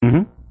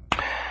 Mm-hmm.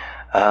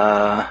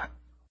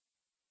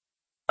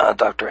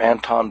 Dr.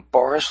 Anton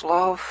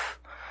Borislav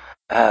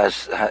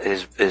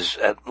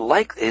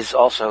is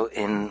also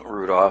in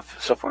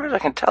Rudolph. So far as I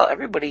can tell,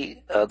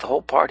 everybody, the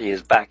whole party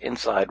is back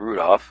inside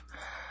Rudolph,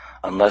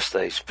 unless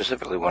they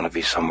specifically want to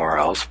be somewhere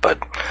else. But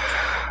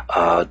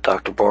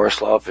Dr.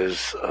 Borislav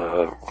is,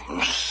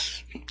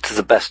 to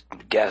the best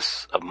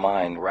guess of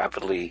mine,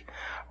 rapidly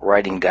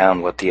writing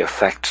down what the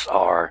effects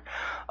are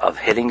of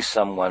hitting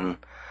someone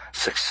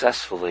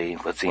successfully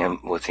with the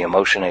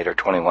Emotionator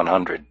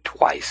 2100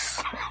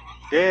 twice.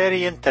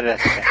 Very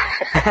interesting.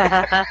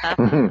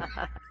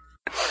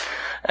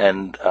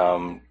 And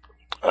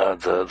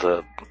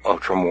the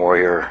Outram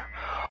warrior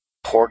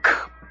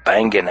Hork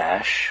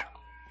Banganash.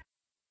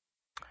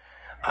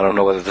 I don't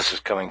know whether this is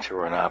coming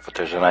through or not, but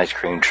there's an ice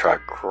cream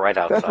truck right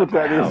outside. That's what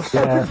that house.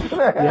 is.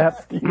 Yeah.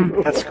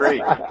 That's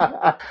great.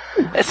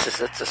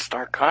 It's a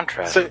stark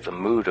contrast with the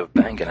mood of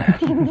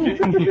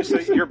Banganash. So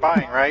you're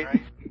buying, right?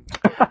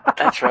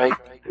 That's right.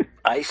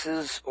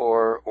 Ices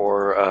or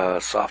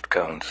soft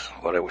cones,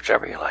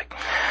 whichever you like.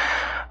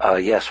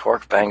 Yes,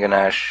 Hork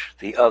Banganash,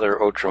 the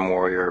other Outram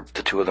warrior,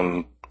 the two of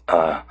them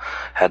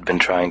had been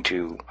trying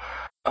to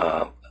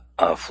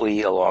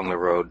flee along the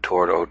road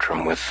toward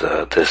Outram with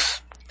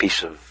this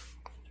piece of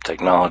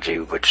technology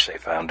which they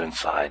found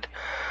inside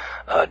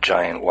a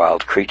giant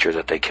wild creature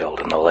that they killed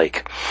in the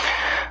lake,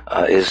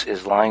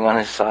 is lying on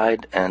his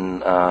side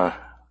and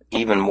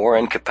even more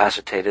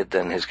incapacitated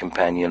than his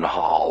companion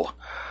Hall,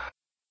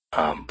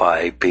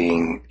 by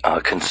being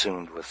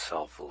consumed with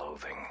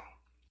self-loathing.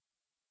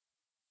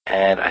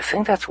 And I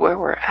think that's where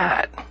we're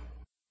at. I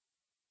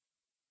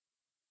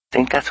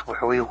think that's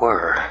where we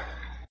were.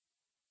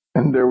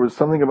 And there was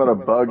something about a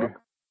bug.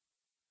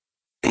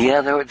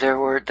 Yeah, there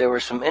were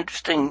some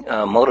interesting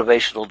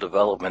motivational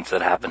developments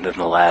that happened in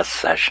the last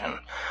session.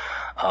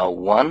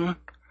 One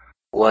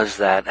was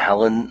that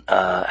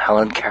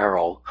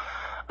Helen-Carol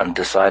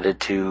decided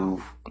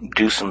to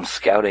do some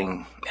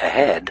scouting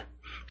ahead,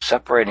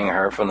 separating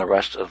her from the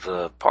rest of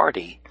the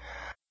party,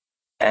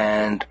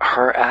 and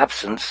her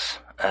absence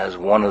as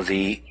one of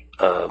the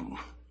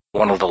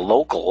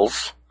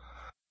locals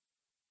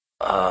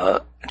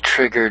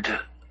triggered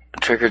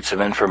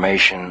some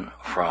information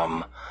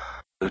from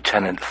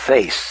Lieutenant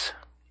Face,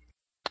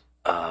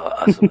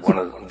 one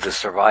of the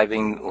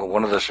surviving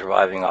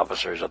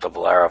officers of the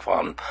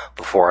Beleriphon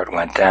before it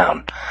went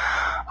down,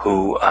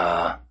 who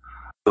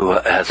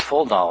has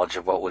full knowledge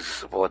of what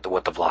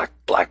the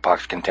black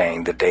box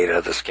contained, the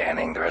data, the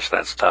scanning, the rest of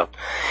that stuff.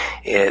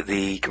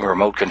 The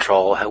remote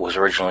control was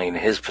originally in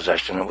his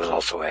possession. It was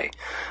also a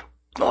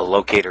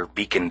locator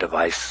beacon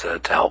device to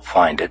help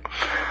find it.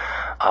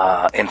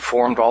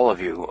 Informed all of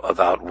you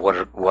about what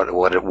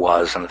it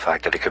was and the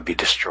fact that it could be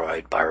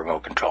destroyed by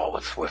remote control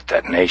with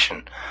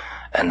detonation,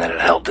 and that it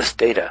held this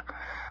data.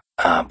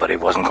 But he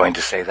wasn't going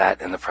to say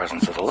that in the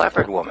presence of the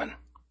leopard woman.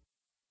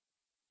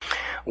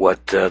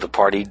 What the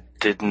party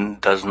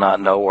does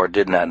not know or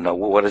did not know,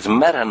 what is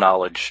meta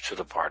knowledge to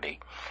the party,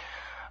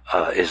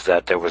 is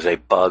that there was a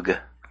bug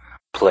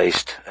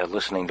placed, a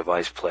listening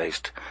device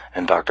placed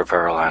in Dr.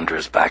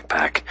 Perelandra's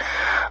backpack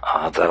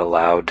that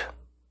allowed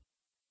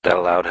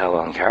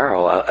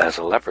Helen-Carol as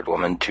a leopard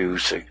woman to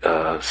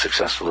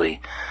successfully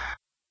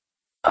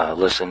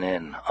listen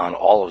in on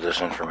all of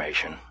this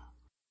information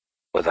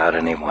without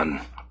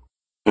anyone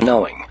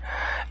knowing.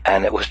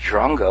 And it was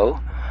Drongo,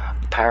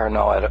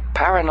 paranoid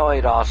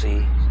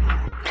Aussie.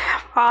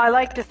 I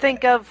like to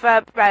think of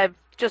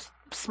just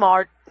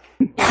smart.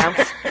 It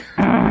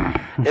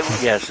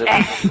was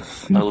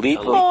a leap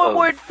of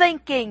forward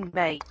thinking,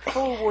 mate.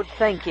 Forward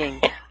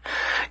thinking.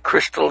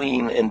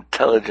 Crystalline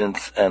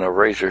intelligence and a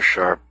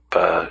razor-sharp,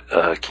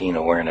 keen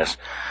awareness.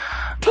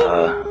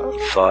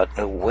 Thought,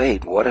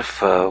 wait, what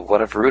if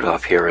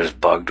Rudolph here is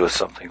bugged with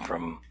something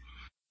from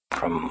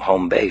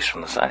home base,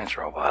 from the science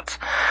robots?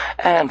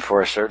 And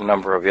for a certain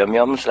number of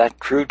yum-yums, that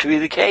proved to be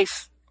the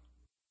case.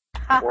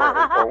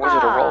 Or was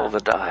it a roll of the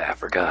die? I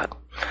forgot.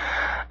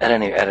 At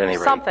any rate,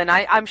 something.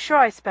 I'm sure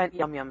I spent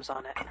yum-yums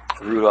on it.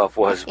 Rudolph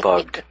was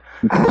bugged.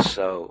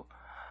 So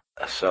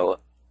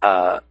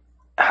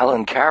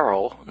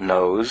Helen-Carol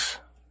knows,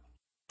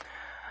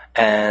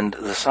 and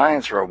the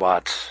science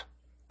robots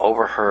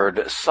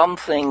overheard some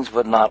things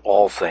but not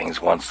all things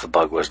once the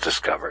bug was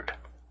discovered.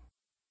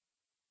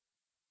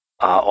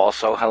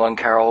 Also,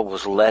 Helen-Carol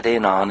was let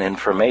in on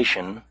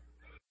information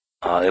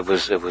It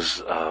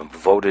was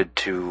voted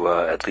to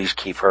at least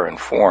keep her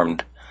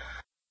informed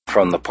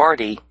from the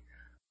party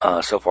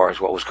so far as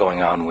what was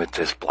going on with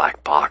this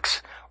black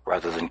box,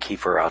 rather than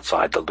keep her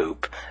outside the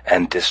loop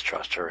and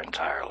distrust her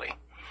entirely.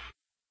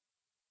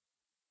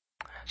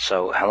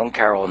 So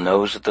Helen-Carol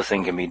knows that the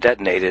thing can be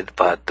detonated,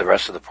 but the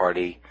rest of the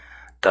party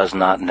does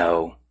not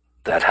know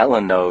that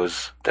Helen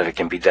knows that it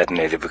can be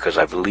detonated, because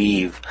I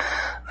believe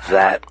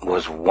that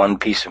was one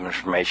piece of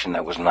information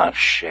that was not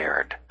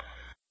shared.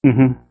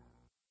 Mm-hmm.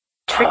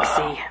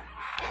 Trixie.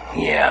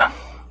 Yeah.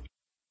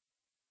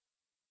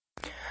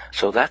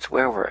 So that's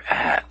where we're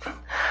at.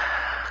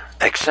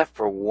 Except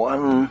for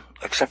one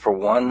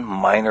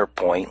minor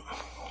point,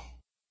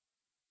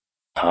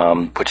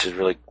 which is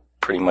really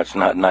pretty much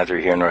neither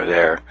here nor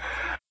there,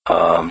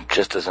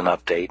 just as an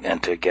update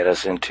and to get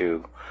us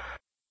into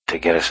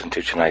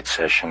tonight's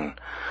session.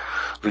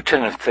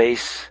 Lieutenant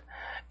Face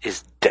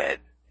is dead.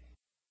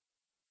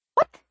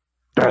 What?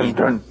 Dun,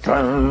 dun,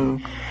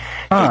 dun.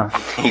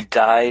 He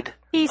died.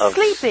 He's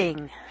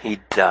sleeping. He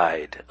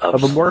died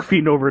of a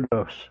morphine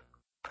overdose.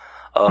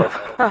 Of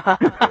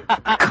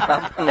a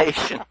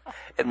combination.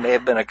 It may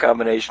have been a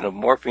combination of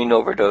morphine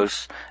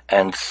overdose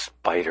and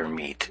spider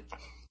meat.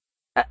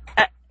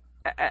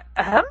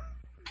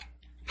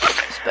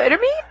 Spider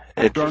meat?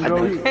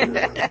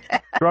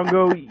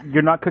 Drongo,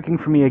 you're not cooking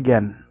for me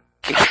again.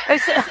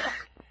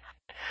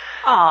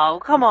 Oh,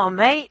 come on,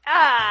 mate.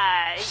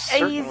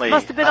 He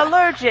must have been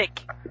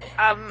allergic.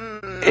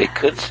 It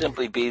could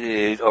simply be that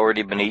he'd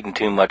already been eating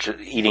too much of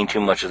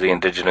the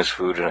indigenous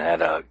food and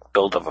had a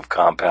buildup of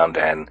compound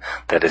N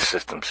that his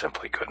system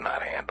simply could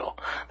not handle.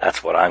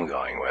 That's what I'm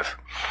going with.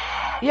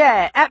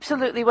 Yeah,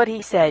 absolutely what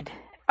he said.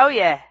 Oh,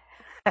 yeah.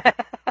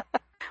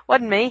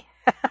 Wasn't me.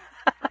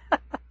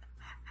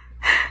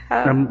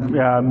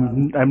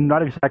 I'm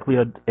not exactly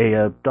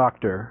a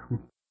doctor.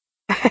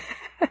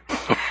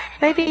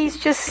 Maybe he's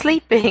just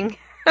sleeping.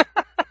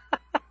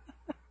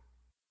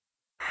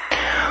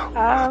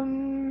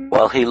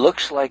 Well, he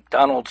looks like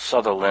Donald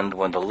Sutherland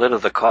when the lid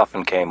of the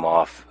coffin came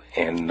off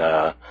in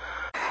the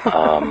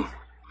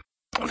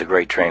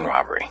Great Train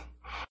Robbery.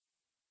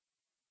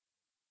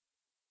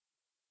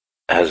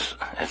 Has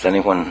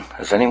anyone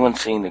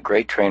seen the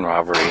Great Train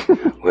Robbery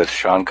with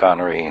Sean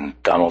Connery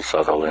and Donald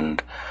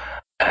Sutherland?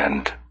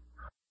 And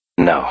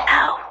no.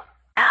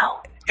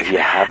 If you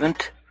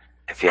haven't,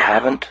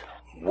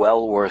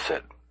 well worth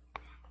it.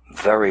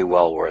 Very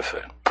well worth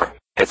it.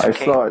 I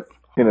saw it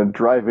in a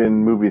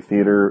drive-in movie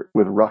theater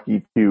with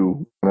Rocky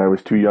II when I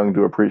was too young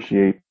to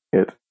appreciate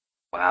it.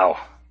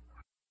 Wow.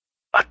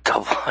 A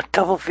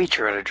double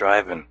feature at a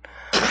drive-in.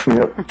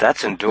 Yep.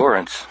 That's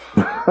endurance.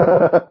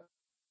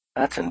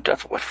 That's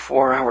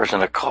 4 hours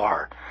in a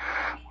car.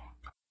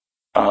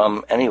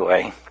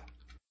 Anyway.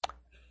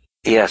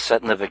 Yeah,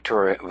 set in the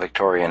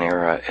Victorian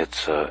era.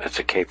 It's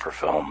a caper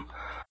film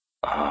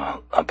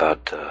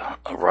about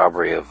a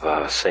robbery of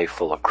a safe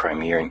full of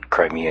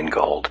Crimean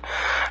gold.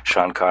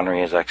 Sean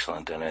Connery is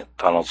excellent in it.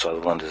 Donald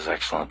Sutherland is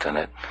excellent in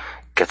it.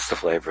 Gets the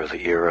flavor of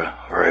the era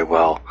very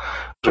well.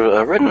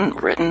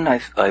 Written,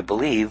 I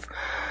believe,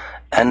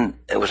 and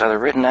it was either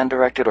written and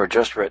directed or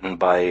just written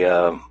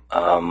by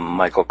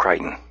Michael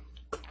Crichton.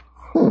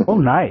 Oh,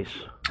 nice.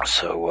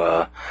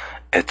 So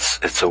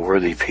it's a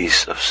worthy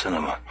piece of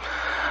cinema.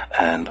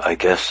 And I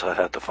guess I'd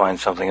have to find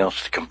something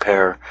else to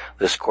compare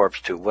this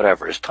corpse to.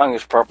 Whatever. His tongue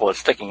is purple, it's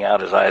sticking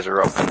out, his eyes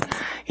are open.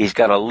 He's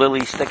got a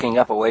lily sticking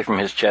up away from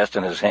his chest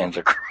and his hands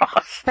are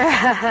crossed. Yep,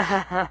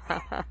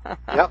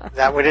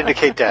 that would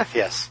indicate death,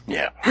 yes.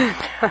 Yeah.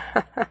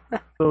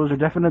 Those are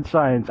definite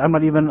signs. I'm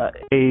not even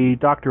a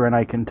doctor and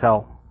I can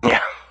tell.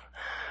 Yeah.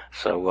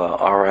 So,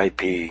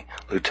 R.I.P.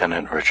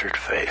 Lieutenant Richard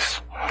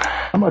Face.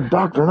 I'm a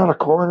doctor, not a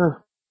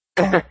coroner.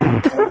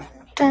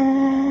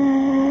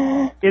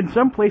 In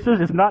some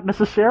places, it's not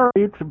necessary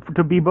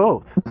to be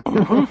both.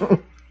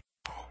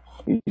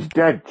 He's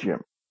dead,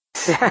 Jim.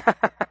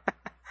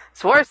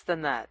 It's worse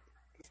than that.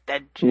 He's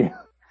dead, Jim. Yeah.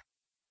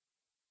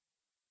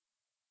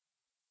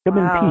 Come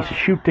in peace.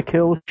 Shoot to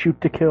kill,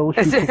 shoot to kill,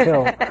 shoot to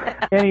kill.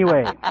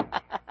 Anyway.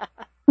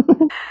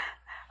 Wow,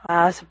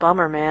 that's a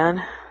bummer,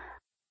 man.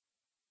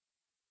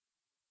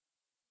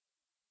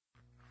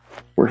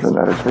 Worse than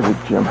that is visit,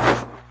 Jim.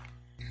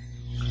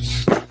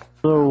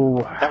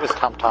 So that was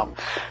Tom Tom,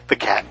 the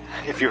cat.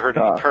 If you heard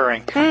him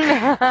purring.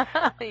 I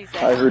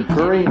heard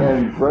purring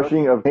and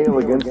brushing of hail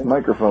against the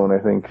microphone, I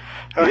think.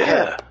 Oh,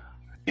 yeah.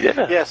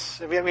 Yes,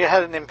 we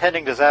had an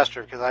impending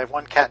disaster because I have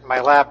one cat in my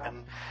lap,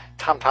 and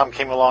Tom Tom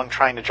came along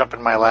trying to jump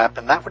in my lap,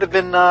 and that would have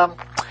been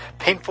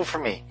painful for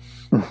me.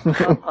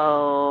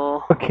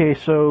 Uh-oh. Okay,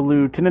 so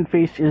Lieutenant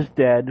Face is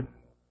dead,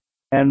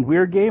 and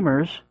we're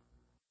gamers.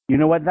 You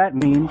know what that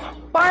means?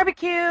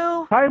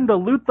 Barbecue! Time to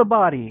loot the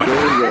body.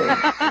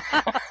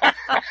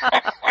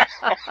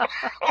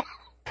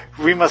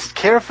 We must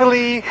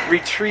carefully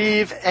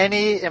retrieve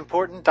any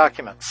important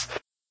documents.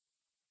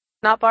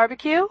 Not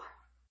barbecue?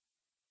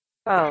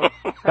 Oh.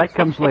 That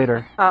comes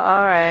later.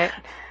 All right.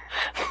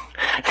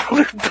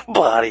 Loot the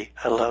body.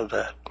 I love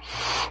that.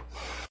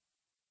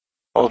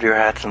 Hold your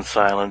hats in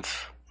silence.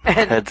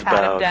 And Heads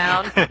pat him bowed.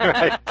 down.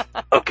 Right.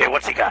 Okay,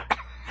 what's he got?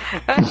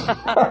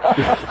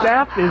 The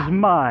staff is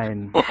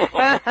mine.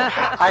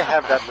 I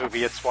have that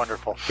movie. It's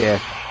wonderful.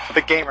 Yes.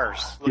 The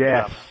Gamers. Look it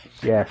Yes. up.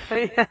 Yes.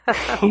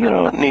 You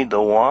don't need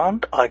the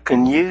wand. I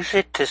can use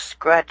it to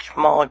scratch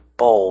my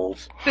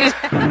balls. Is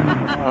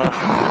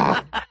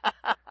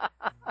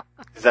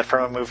that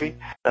from a movie?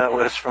 That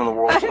was from the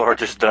world's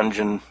largest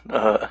dungeon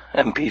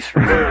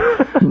MP3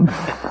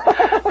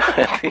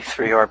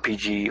 MP3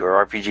 RPG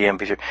or RPG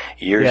MP3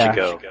 years Yeah.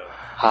 ago.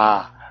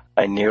 Ah.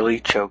 I nearly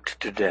choked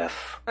to death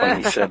when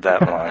he said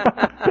that line.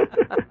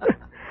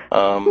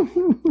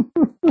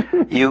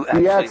 You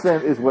actually, The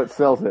accent is what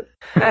sells it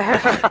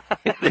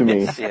to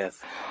me.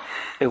 yes.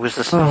 It was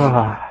the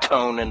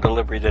tone and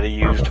delivery that he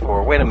used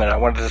for. Wait a minute, I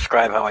want to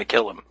describe how I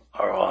kill him.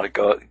 Or I'll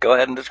go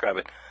ahead and describe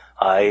it.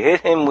 I hit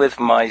him with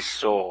my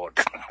sword.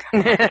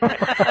 Okay,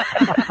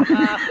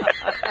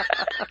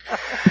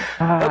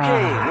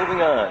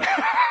 moving on.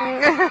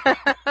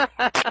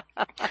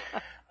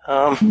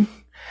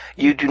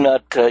 You do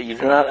not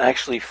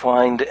actually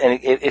find any.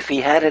 If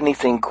he had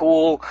anything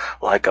cool,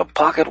 like a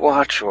pocket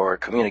watch or a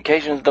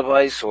communications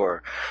device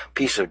or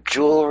piece of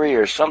jewelry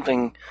or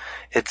something,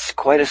 it's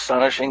quite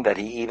astonishing that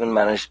he even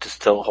managed to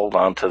still hold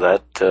on to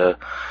that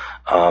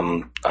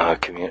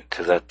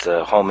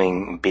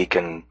homing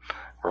beacon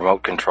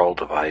remote control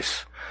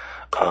device.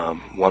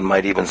 One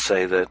might even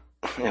say that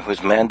it was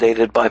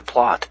mandated by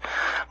plot,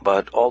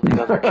 but all the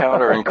other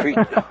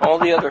all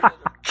the other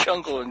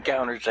jungle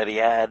encounters that he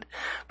had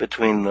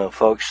between the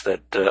folks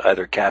that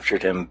either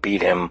captured him,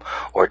 beat him,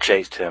 or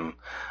chased him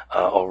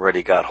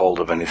already got hold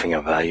of anything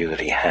of value that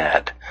he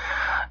had.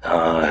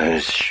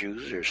 His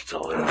shoes are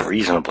still in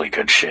reasonably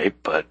good shape,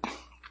 but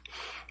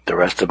the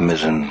rest of him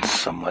is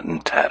somewhat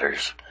in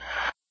tatters.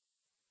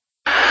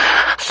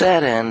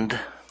 Sad end,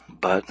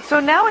 but... So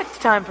now it's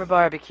time for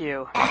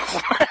barbecue.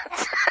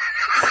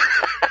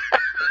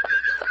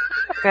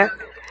 Okay.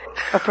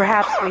 But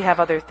perhaps we have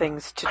other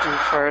things to do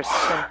first.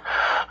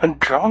 And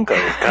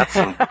Drongo's got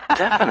some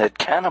definite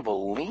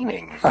cannibal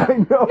leanings.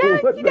 I know.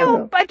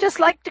 Yeah, I just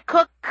like to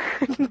cook.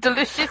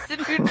 Delicious and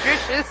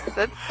nutritious.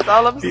 That's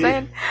all I'm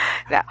saying.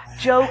 Now,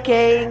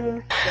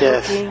 joking.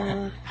 Yes.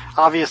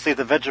 Obviously,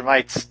 the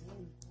Vegemites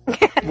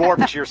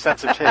warped your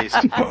sense of taste.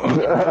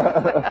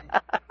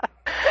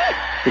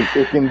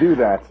 It can do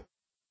that.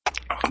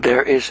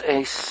 There is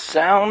a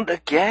sound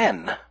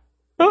again.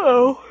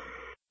 Uh-oh.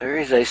 There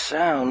is a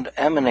sound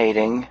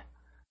emanating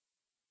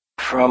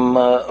from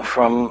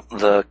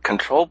the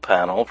control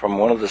panel, from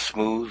one of the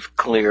smooth,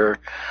 clear,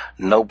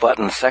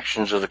 no-button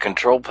sections of the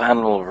control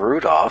panel of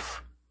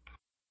Rudolph.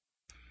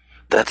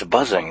 That's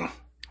buzzing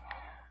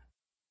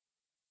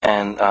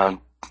and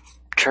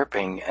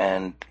chirping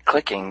and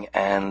clicking,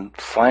 and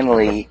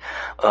finally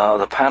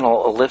the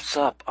panel lifts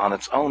up on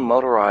its own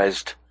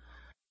motorized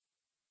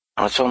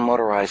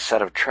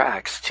set of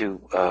tracks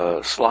to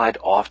slide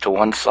off to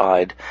one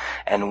side,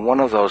 and one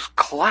of those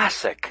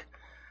classic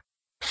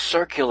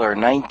circular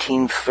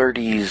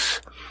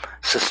 1930s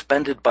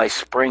suspended by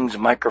springs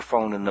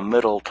microphone in the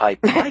middle type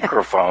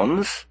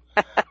microphones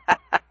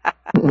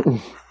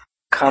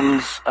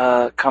comes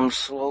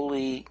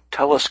slowly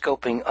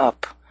telescoping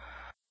up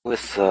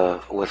with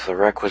the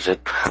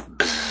requisite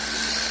bzzz,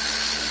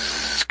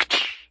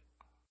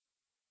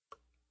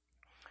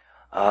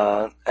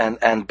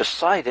 and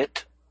beside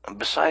it,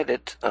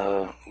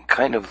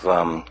 kind of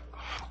an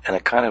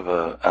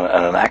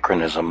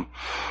anachronism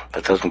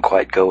that doesn't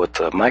quite go with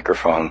the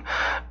microphone,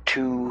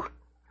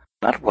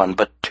 not one,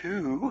 but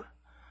two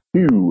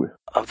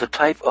of the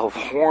type of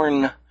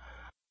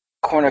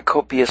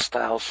cornucopia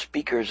style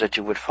speakers that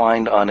you would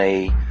find on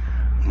a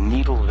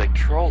needle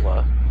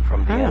Victrola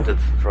from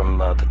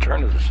the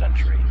turn of the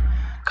century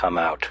come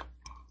out.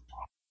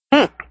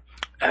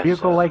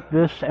 Vehicle like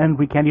this, and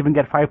we can't even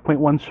get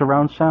 5.1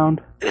 surround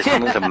sound.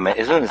 Isn't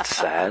it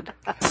sad?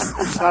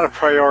 It's not a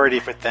priority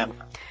for them.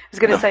 I was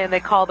going to say, and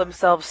they call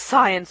themselves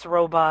science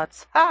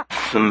robots. Ha!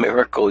 The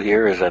miracle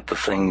here is that the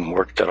thing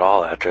worked at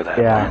all after that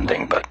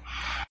landing, but...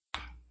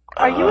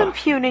 Are you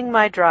impugning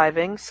my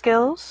driving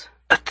skills?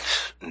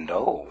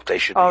 No, they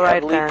should be all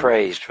right, heavily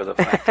praised for the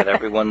fact that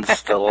everyone's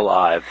still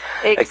alive,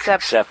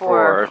 except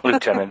for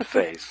Lieutenant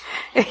Face.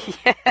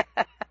 Yeah.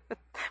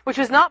 Which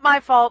is not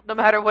my fault, no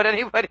matter what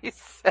anybody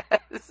says.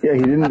 Yeah, he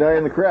didn't die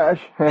in the crash.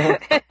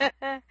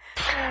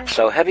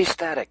 So, heavy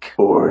static.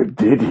 Or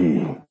did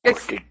he?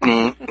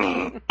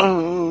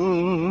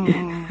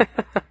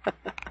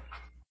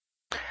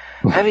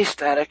 Heavy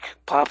static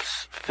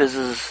pops,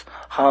 fizzes,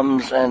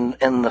 hums, and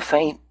in the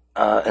faint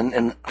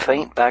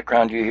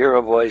background you hear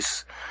a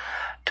voice,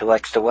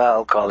 2X to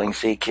L calling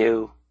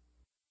CQ.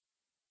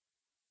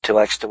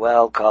 2X to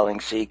L calling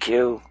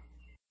CQ.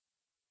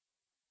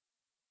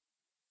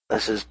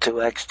 This is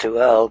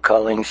 2X2L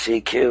calling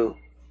CQ.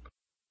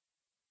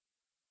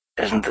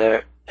 Isn't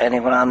there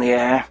anyone on the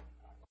air?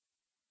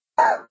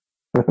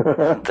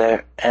 Isn't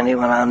there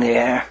anyone on the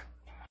air?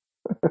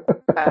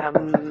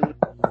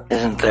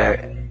 Isn't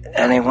there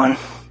anyone?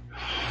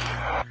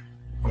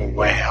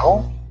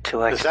 Well,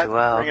 2X2L does that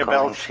ring a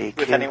bell CQ.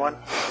 with anyone?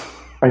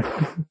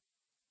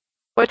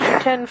 What's your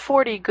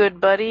 1040,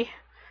 good buddy?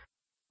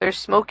 There's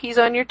smokies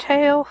on your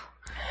tail?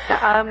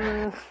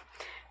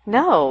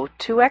 No.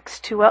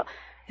 2X, 2L.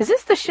 Is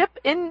this the ship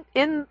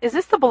is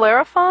this the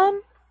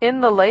Beleriphon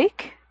in the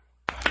lake?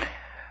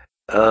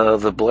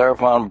 The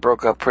Beleriphon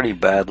broke up pretty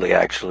badly,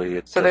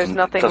 actually. So there's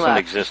nothing left. It doesn't left.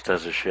 exist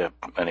as a ship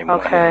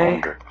anymore. Okay. Any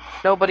longer.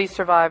 Nobody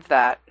survived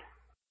that.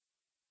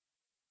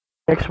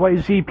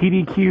 XYZ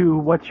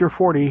PDQ, what's your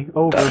 40?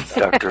 Over.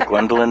 Dr.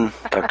 Gwendoline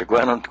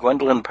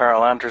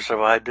Perelandra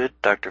survived it.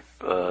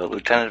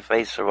 Lieutenant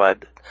Face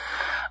survived it.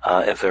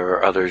 If there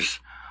are others,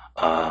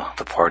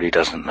 the party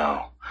doesn't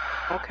know.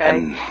 Okay.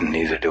 And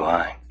neither do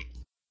I.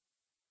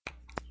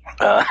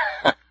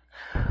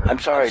 I'm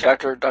sorry,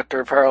 Dr.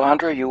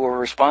 Perelandra, you were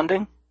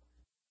responding?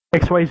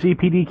 XYZ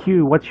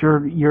PDQ, what's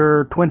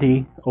your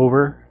 20?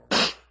 Over.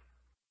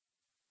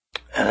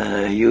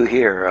 You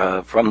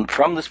hear from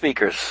the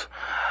speakers.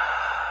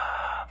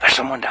 There's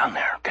someone down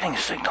there getting a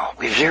signal.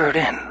 We've zeroed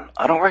in.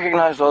 I don't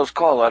recognize those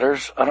call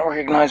letters. I don't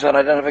recognize that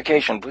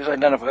identification. Please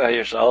identify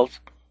yourselves.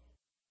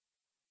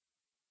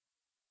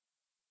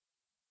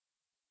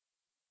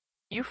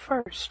 You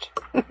first.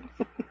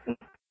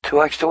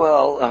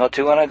 2X2L,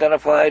 two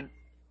unidentified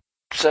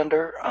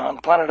sender on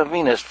planet of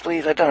Venus.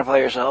 Please identify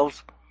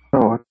yourselves.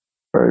 Oh,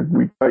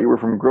 we thought you were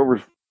from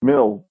Grover's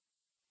Mill.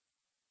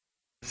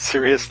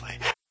 Seriously.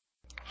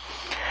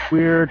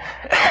 We're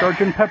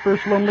Sgt. Pepper's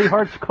Lonely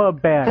Hearts Club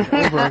Band.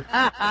 Over.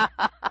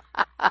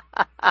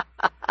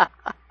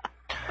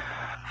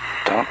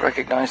 Don't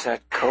recognize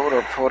that code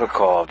or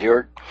protocol.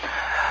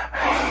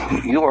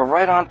 You are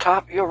right on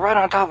top. You're right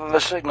on top of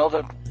a signal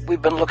that we've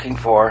been looking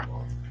for.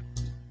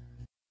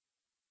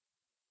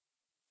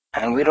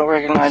 And we don't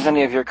recognize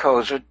any of your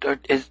codes.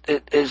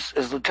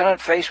 Is Lieutenant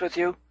Face with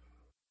you?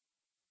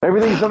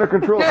 Everything's under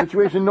control.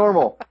 Situation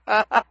normal.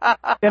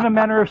 In a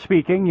manner of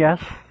speaking,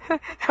 yes.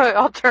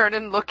 I'll turn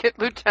and look at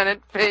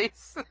Lieutenant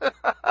Face.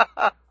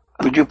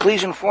 Would you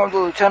please inform the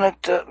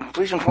lieutenant?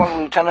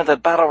 That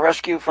battle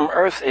rescue from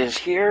Earth is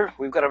here.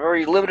 We've got a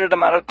very limited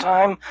amount of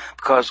time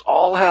because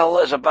all hell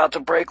is about to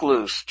break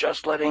loose.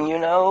 Just letting you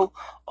know,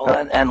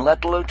 and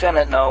let the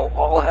lieutenant know,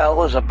 all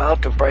hell is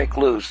about to break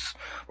loose.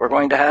 We're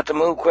going to have to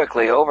move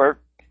quickly. Over.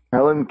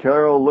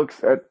 Helen-Carol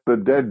looks at the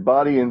dead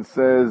body and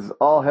says,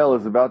 "All hell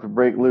is about to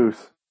break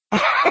loose."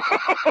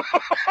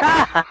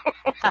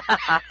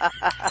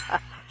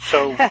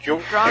 So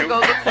Drongo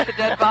looks at the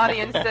dead body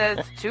and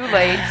says, "Too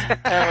late."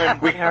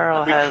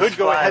 Helen-Carol has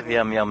 5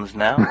 yum-yums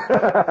now.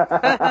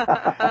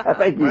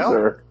 Thank you,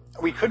 sir.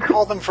 We could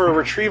call them for a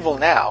retrieval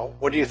now.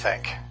 What do you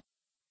think?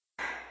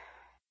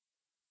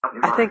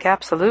 I think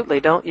absolutely,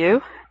 don't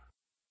you?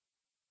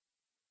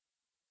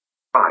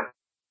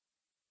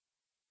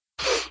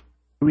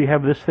 Do we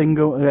have this thing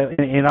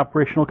in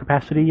operational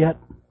capacity yet?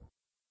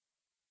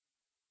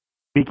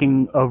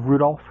 Speaking of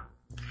Rudolph?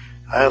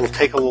 It'll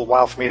take a little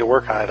while for me to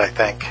work on it, I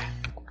think.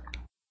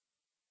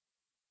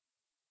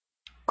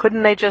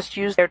 Couldn't they just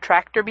use their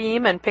tractor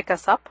beam and pick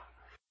us up?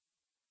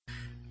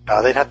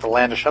 They'd have to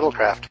land a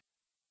shuttlecraft.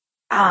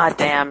 Ah,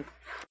 damn.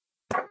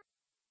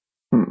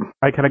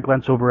 I kind of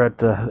glance over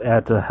at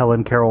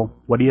Helen-Carol.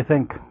 What do you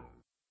think?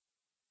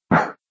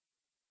 Why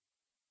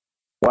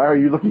are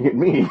you looking at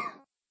me?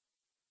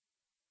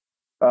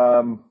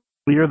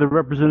 You're the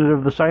representative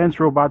of the science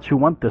robots who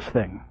want this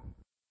thing.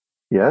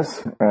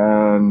 Yes,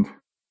 and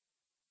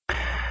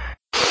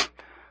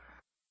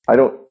I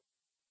don't...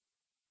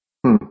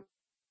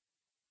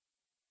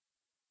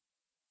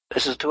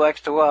 This is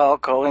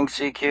 2X2L calling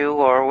CQ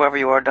or whoever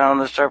you are down on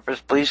the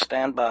surface. Please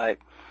stand by.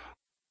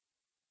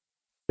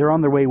 They're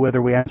on their way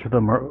whether we answer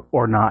them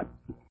or not.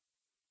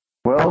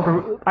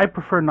 Well, I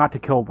prefer not to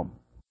kill them.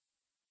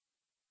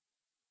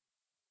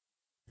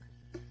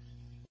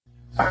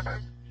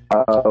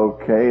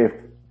 Okay, if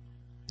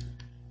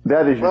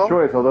that is your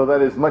choice, although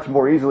that is much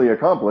more easily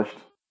accomplished.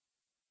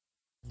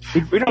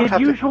 It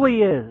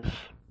usually is,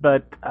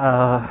 but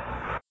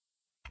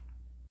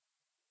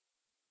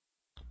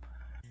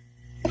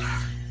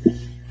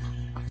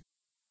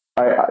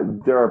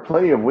there are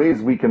plenty of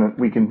ways we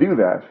can do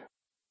that.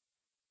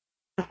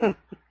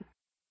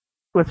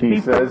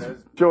 He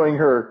says, showing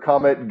her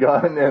comet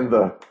gun and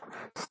the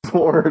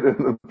sword and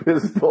the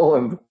pistol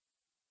and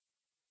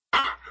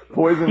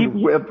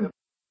poison whip.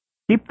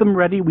 Keep them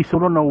ready. We still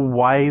don't know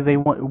why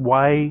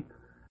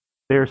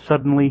they're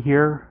suddenly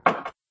here.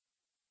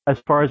 As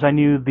far as I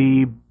knew,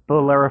 the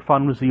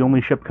Beleriphon was the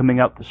only ship coming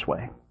out this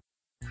way.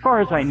 As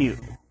far as I knew.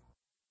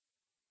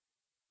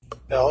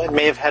 Well, it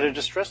may have had a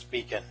distress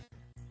beacon,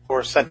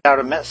 or sent out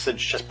a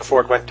message just before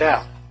it went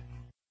down.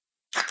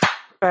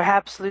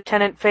 Perhaps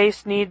Lieutenant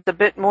Face needs a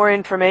bit more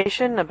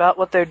information about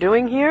what they're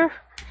doing here?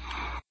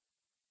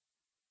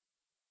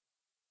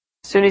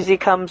 As soon as he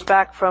comes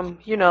back from,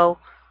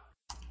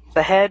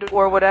 the head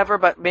or whatever,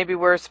 but maybe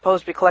we're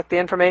supposed to collect the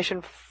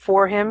information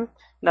for him.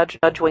 Nudge,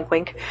 nudge, wink,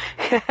 wink.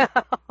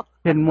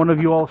 Can one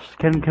of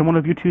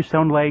you two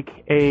sound like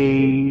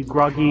a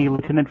groggy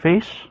Lieutenant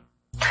Face?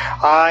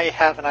 I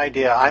have an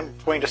idea. I'm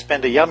going to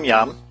spend a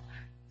yum-yum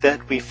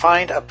that we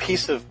find a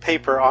piece of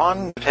paper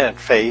on Lieutenant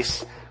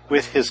Face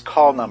with his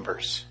call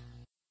numbers.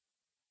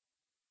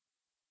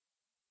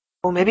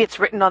 Oh, maybe it's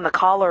written on the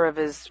collar of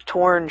his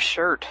torn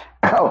shirt.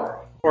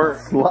 Ow! Or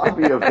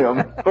sloppy of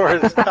him. Or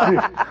his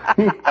have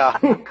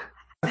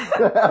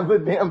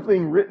the damn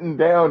thing written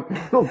down.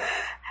 Well,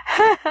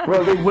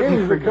 they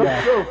change the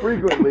cup so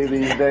frequently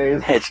these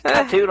days. It's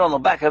tattooed on the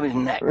back of his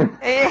neck. So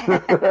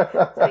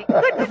he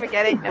couldn't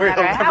forget it no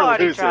matter how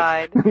hard he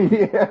tried.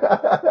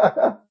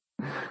 Yeah.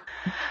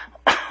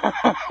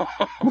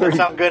 Does that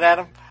sound good,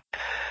 Adam?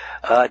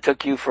 I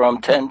took you from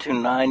 10 to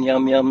 9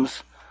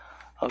 yum-yums.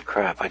 Oh,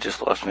 crap, I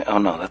just lost me. Oh,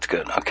 no, that's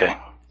good. Okay.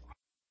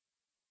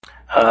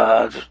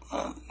 I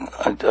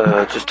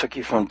just took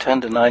you from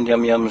 10 to 9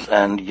 yum-yums,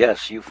 and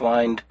yes, you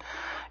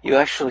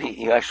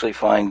actually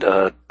find,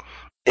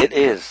 it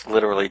is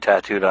literally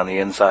tattooed on the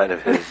inside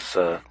of his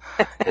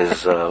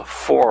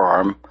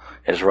forearm,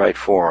 his right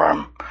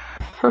forearm.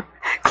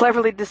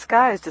 Cleverly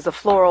disguised as a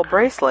floral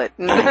bracelet.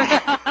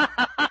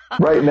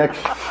 Right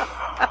next,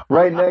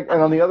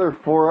 and on the other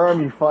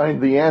forearm, you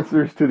find the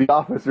answers to the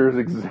officer's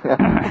exam.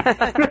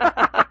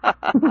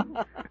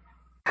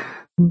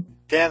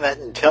 Damn that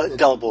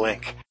indelible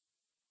ink.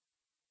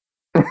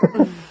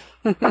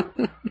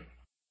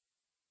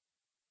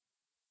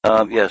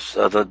 Yes,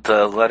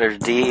 the letters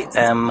D,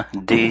 M,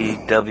 D,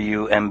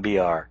 W, M, B,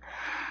 R.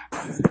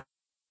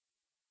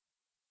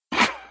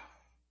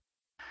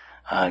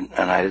 And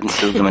I didn't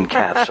do them in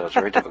caps, so it's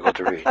very difficult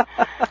to read.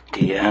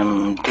 D,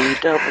 M, D,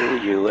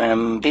 W,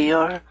 M, B,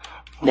 R.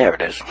 There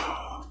it is.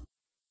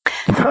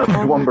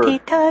 Wumber.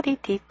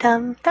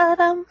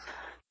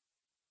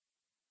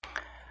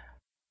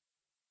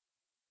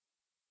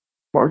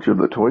 March of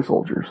the Toy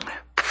Soldiers.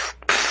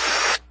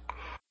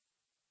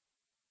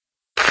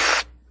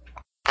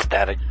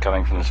 Static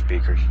coming from the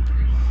speakers.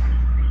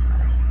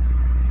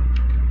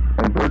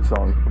 And bird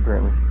songs,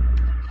 apparently.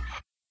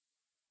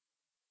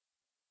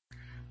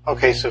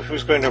 Okay, so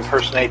who's going to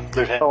impersonate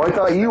Lieutenant? Oh, I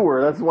thought you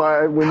were. That's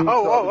why when you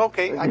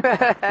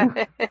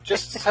okay.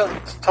 Just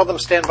tell them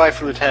stand by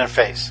for Lieutenant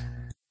Face.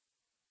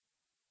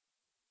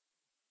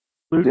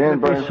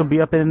 Lieutenant Face will be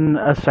up in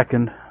a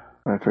second.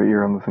 That's right,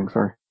 you're on the thing,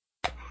 sorry.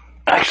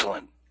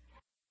 Excellent.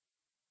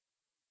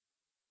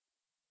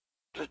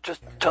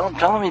 Just tell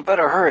him he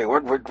better hurry.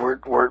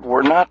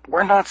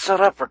 We're not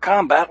set up for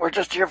combat. We're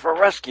just here for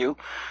rescue,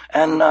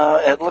 and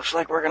it looks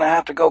like we're going to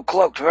have to go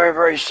cloaked very,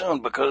 very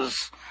soon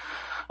because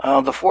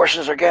the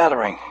forces are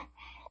gathering.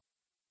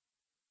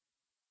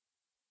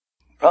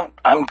 Well,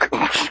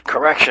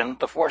 correction.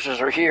 The forces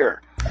are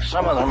here.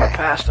 Some of them are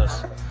past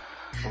us.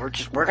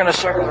 We're going to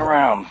circle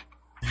around.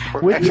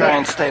 We're going to try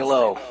and stay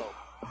low.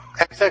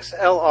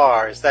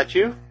 XXLR, is that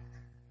you?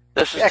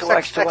 This is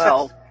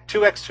 2X2L.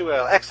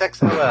 2X2L,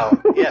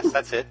 XXLL. Yes,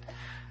 that's it.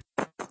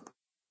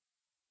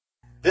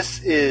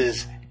 This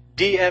is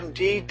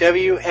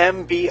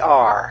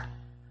DMDWMBR.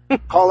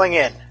 Calling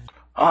in.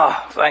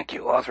 Ah, thank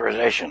you.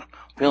 Authorization.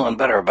 Feeling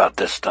better about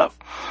this stuff.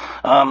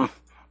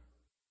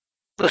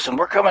 Listen,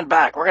 we're coming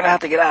back. We're going to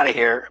have to get out of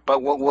here,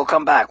 but we'll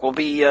come back. We'll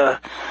meet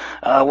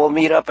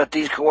up at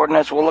these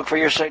coordinates. We'll look for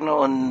your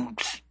signal in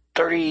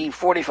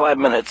 45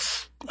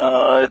 minutes.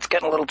 It's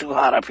getting a little too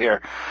hot up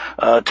here.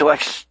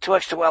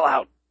 2X2L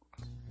out.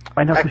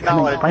 Find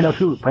out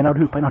who.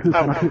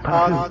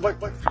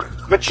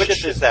 Which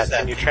ship is that?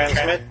 Can you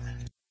transmit?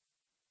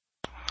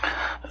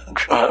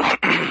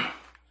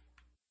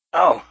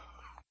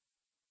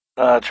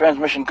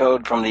 Transmission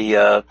code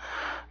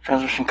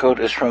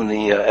is from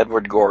the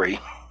Edward Gorey.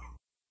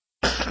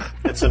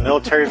 It's a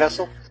military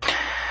vessel?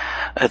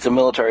 It's a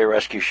military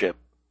rescue ship.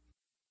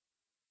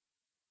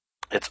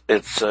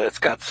 It's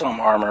got some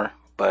armor,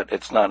 but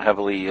it's not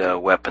heavily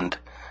weaponed.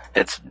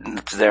 It's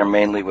there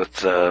mainly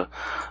with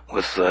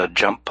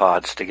jump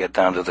pods to get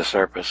down to the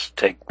surface.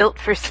 Built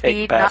for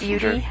speed, not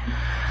beauty.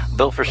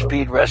 Built for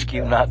speed,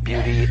 rescue, not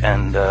beauty,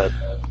 and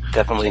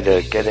definitely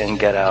to get in,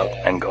 get out,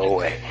 and go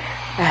away.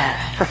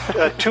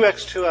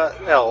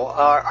 2X2L,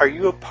 are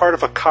you a part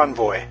of a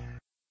convoy?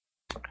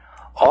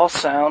 All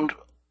sound.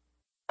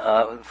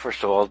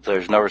 First of all,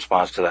 there's no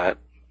response to that.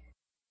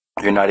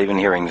 You're not even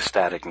hearing the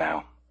static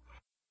now.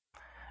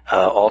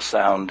 All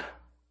sound.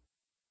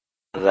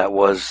 That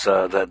was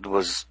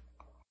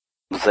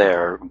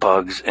there.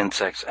 Bugs,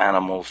 insects,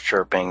 animals,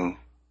 chirping,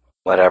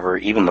 whatever,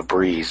 even the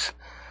breeze.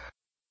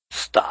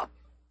 Stop.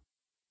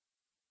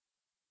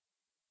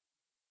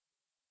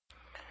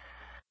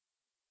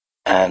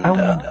 And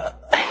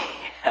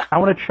I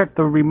want to check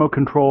the remote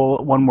control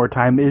one more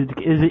time.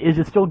 Is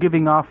it still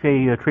giving off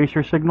a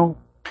tracer signal?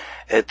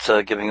 It's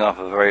giving off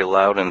a very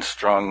loud and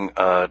strong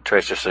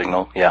tracer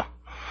signal, yeah.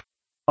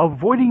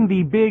 Avoiding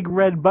the big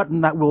red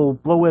button that will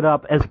blow it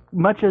up as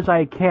much as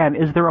I can,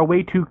 is there a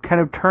way to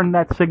kind of turn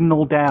that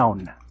signal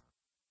down?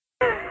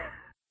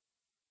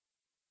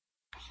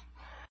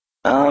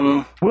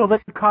 Will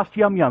that cost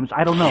yum-yums?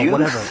 I don't know,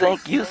 whatever.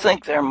 You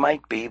think there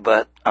might be,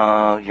 but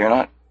you're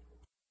not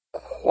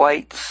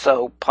quite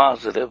so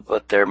positive,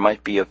 but there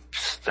might be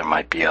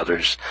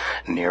others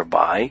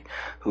nearby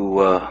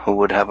who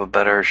would have a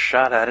better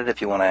shot at it if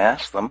you want to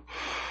ask them.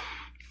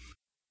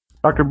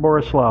 Dr.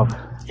 Borislav.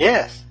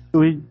 Yes.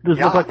 Does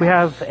it look like we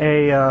have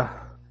a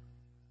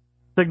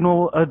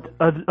signal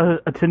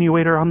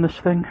attenuator on this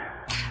thing?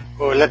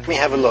 Oh, let me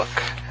have a look.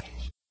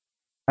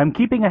 I'm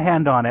keeping a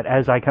hand on it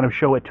as I kind of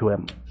show it to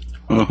him.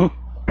 Mm-hmm.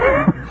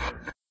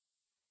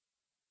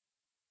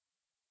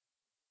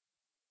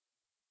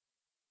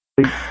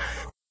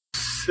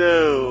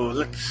 So,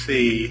 let's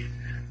see.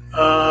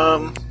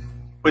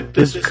 Would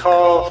this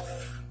call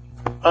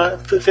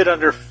fit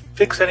under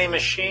fix any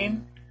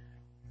machine?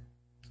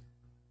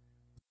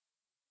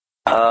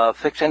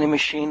 Fix any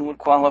machine would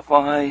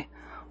qualify.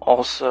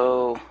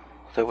 Also,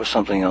 there was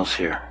something else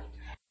here.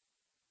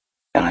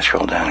 Can I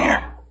scroll down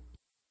here?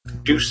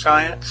 Do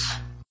science?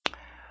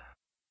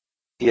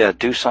 Yeah,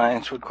 do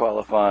science would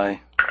qualify.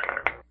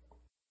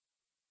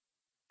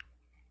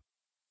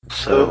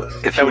 So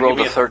if you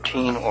rolled a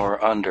 13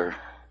 or under,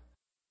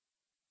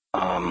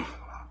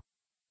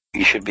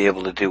 you should be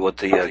able to do what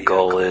the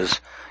goal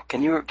is.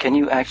 Can you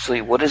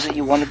actually? What is it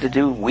you wanted to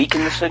do?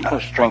 Weaken the signal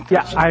or strengthen?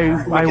 Yeah,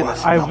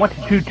 I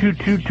wanted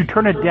to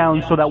turn it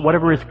down so that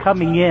whatever is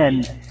coming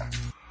in,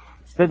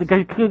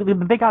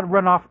 they got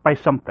run off by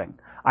something.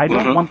 I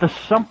don't want the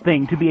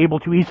something to be able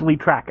to easily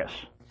track us.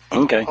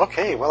 Okay.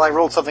 Okay. Well, I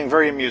rolled something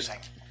very amusing.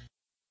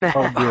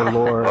 Oh dear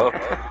Lord!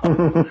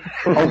 A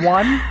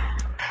 1?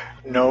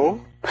 No.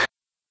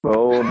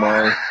 Oh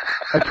my!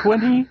 A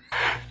 20?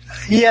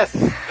 Yes.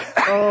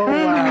 Oh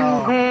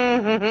wow!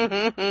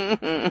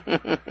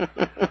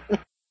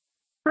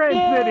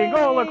 Transmitting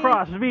all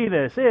across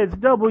Venus. It's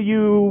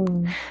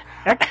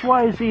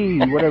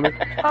WXYZ, whatever.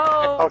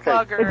 Oh, Okay.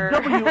 bugger. It's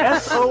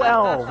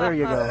WSOL. There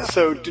you go.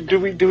 So, do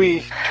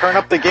we turn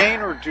up the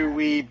gain or do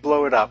we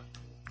blow it up,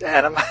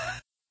 Adam?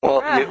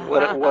 Well,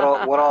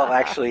 what all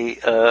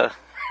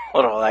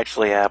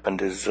actually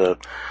happened is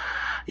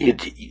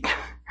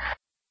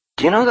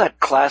do you know that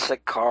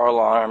classic car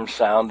alarm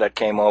sound that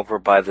came over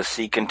by the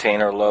sea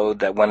container load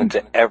that went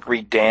into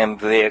every damn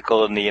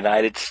vehicle in the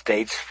United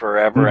States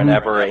forever and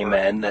ever,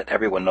 amen, that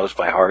everyone knows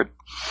by heart?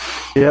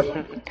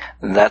 Yep.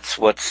 That's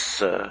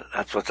what's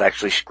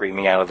actually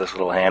screaming out of this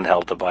little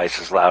handheld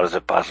device as loud as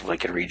it possibly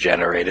can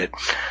regenerate it.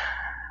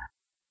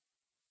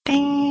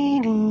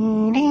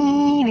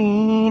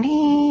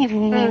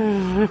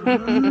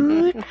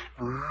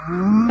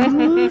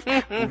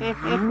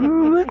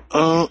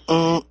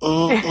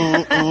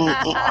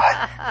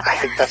 I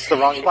think that's the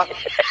wrong button.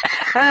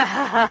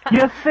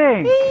 You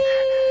think?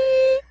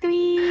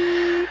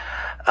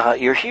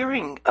 You're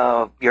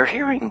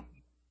hearing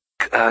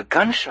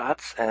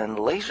gunshots and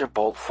laser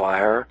bolt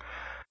fire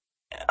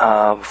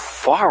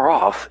far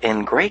off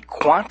in great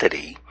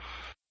quantity,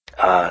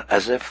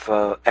 as if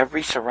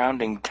every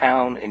surrounding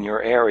town in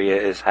your area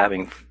is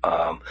having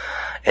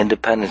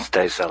Independence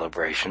Day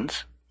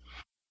celebrations.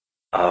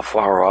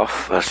 Far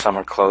off, some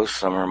are close,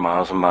 some are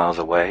miles and miles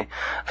away.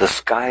 The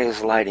sky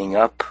is lighting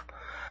up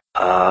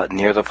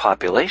near the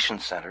population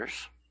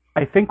centers.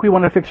 I think we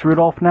want to fix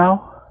Rudolph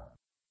now.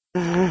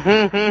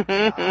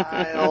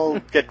 I'll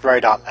get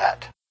right on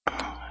that.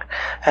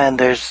 And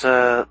there's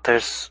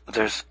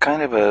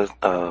kind of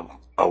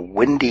a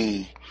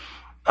windy,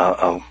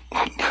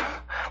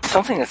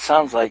 something that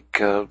sounds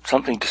like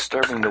something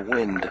disturbing the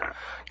wind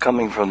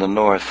coming from the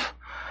north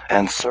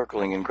and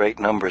circling in great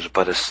numbers,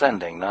 but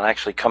ascending, not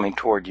actually coming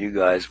toward you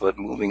guys, but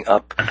moving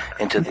up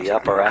into the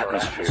upper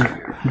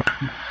atmosphere.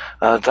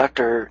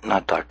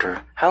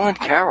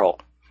 Helen-Carol,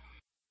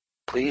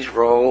 please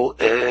roll.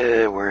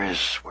 Where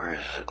is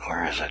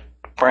it?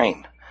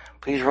 Brain.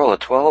 Please roll a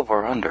 12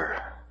 or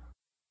under.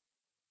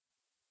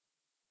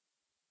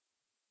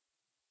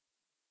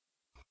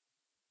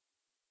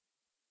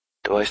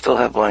 Do I still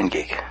have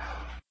Blindgeek?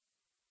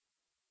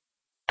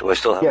 Do I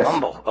still have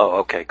Mumble? Oh,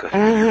 okay, good.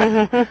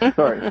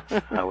 Sorry.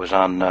 I was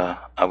on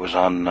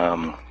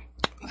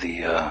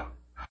the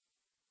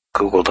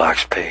Google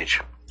Docs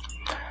page.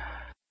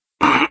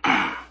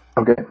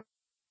 Okay.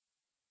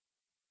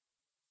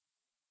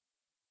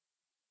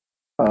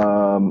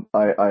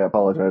 I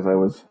apologize. I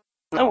was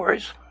No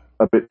worries.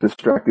 a bit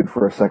distracted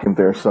for a second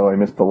there, so I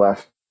missed the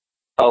last.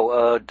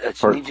 Oh, I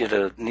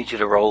need you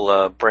to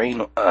roll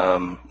brain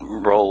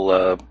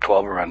roll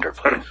 12 or under,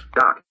 please.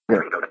 Doc. Okay.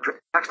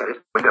 Text edit.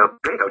 Window.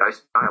 Draco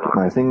dice. Dialog. Get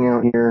my thing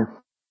out here.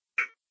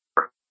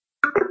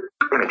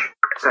 Image.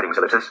 Settings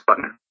ellipsis.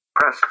 Button.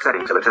 Press.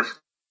 Settings ellipsis.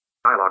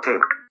 Dialog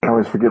table. I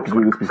always forget to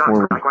do this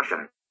before. My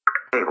question.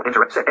 Table.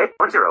 Interrupt. Set 8.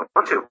 1 0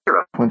 1 2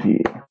 0.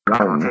 20.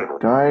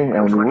 Die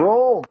and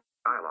roll.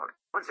 Dialog.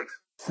 1 6.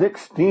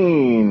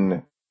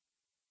 16.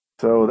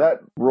 So that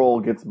roll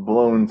gets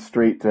blown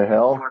straight to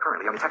hell. You are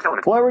currently on the text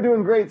element. Well, we're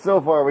doing great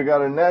so far. We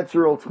got a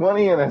natural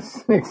 20 and a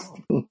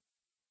 16.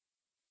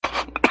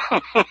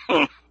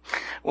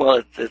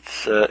 Well,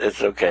 it's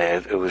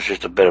okay. It was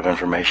just a bit of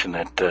information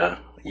that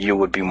you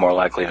would be more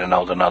likely to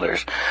know than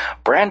others.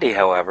 Brandy,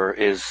 however,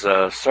 is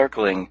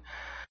circling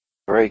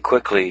very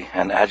quickly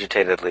and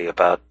agitatedly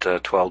about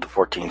 12 to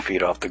 14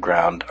 feet off the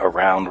ground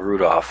around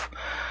Rudolph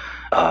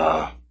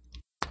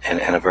in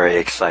a very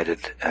excited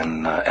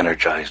and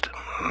energized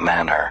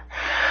manner.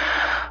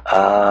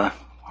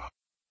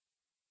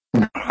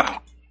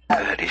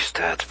 Good.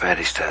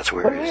 Fatty Stats,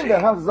 where is he? The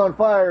house is on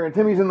fire and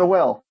Timmy's in the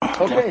well.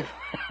 Okay.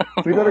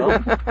 We better go.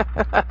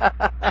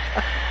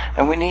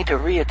 And we need to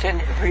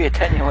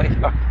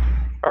reattenuate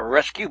our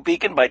rescue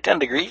beacon by 10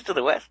 degrees to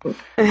the west.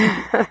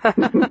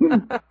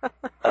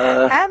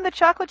 And the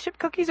chocolate chip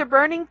cookies are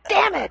burning.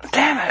 Damn it!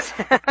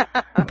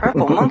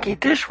 Purple monkey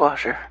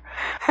dishwasher.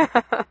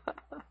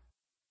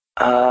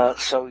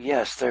 So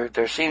yes,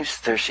 there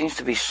seems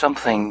to be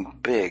something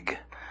big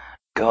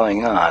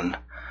going on.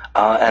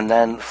 And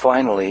then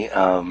finally,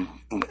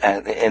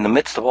 in the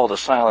midst of all the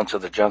silence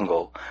of the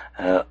jungle,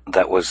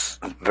 that was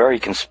very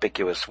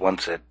conspicuous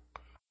once it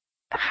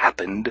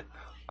happened,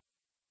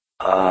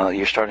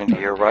 you're starting to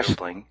hear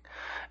rustling,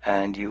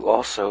 and you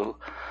also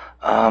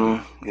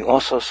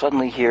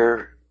suddenly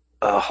hear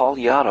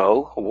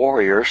Haliato, a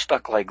warrior,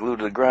 stuck like glue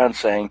to the ground,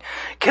 saying,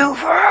 "Kill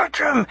for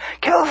Outram!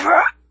 Kill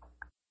for..."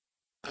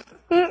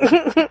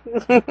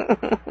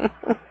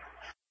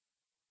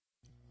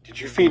 Did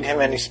you feed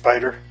him any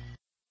spider?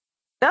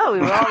 No, we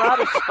were all out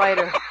of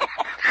spider.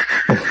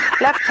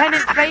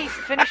 Lieutenant Face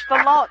finished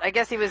the lot. I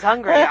guess he was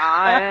hungry.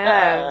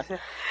 No.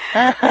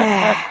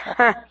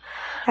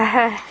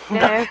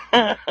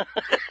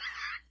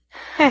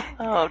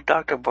 Oh,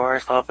 Dr.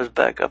 Borislav is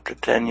back up to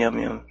 10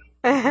 yum-yum.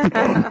 Let's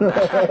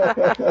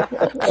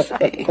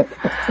see.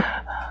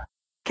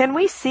 Can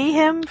we see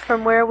him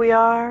from where we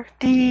are?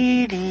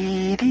 Yes,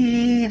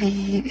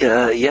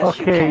 okay. You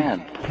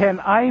can. Can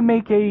I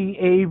make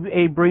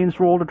a brains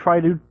roll to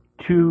try to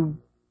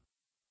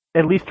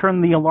at least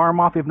turn the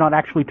alarm off, if not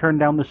actually turn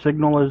down the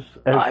signal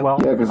as well?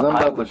 Yeah, because I'm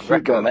about to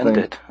shoot that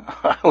thing.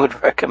 I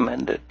would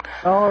recommend it.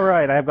 All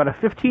right, I've got a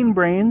 15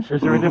 brains.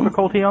 Is there a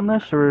difficulty on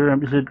this, or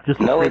is it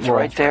just No, it's roll?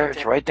 right there.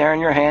 It's right there in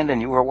your hand,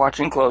 and you were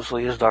watching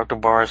closely as Dr.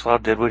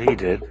 Borislav did what he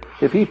did.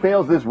 If he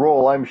fails this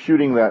roll, I'm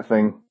shooting that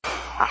thing.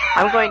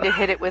 I'm going to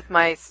hit it with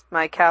my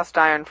cast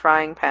iron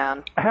frying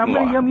pan. How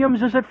many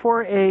yum-yums is it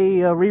for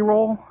a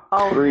reroll?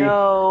 Oh, 3.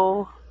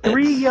 no.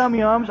 3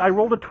 yum-yums. I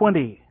rolled a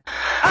 20.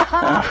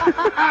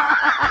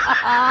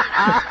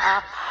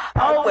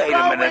 Oh, wait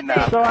a minute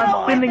now. So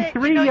I'm spending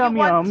 3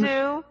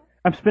 yum-yums.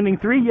 I'm spending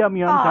 3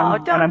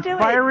 yum-yums, and I'm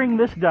firing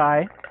this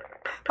die.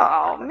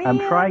 Oh, man. I'm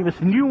trying this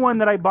new one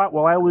that I bought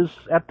while I was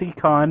at the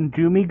con.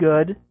 Do me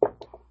good.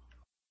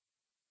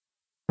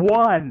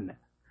 1.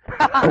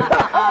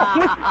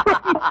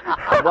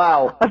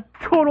 Wow. A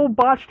total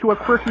botch to a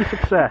quirky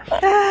success.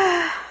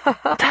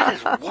 That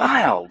is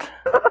wild.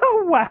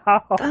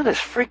 Wow. That is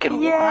freaking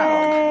wild.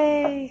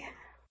 Yay.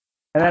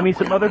 And that means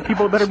some other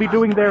people better be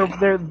doing their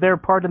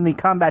part in the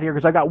combat here,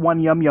 because I got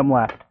 1 yum-yum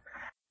left.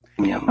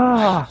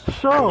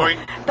 So...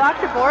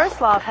 Dr.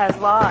 Borislav has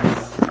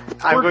lots.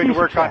 I'm going to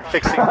work on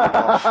fixing the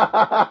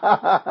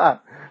wall.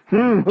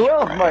 Who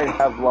else might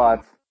have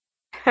lots?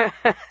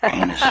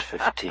 Minus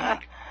 15.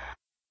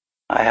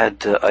 I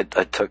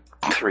took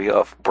 3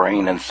 off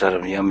brain instead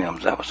of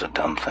yum-yums. That was a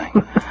dumb thing.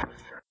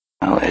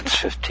 Well, it's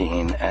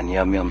 15, and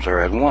yum-yums are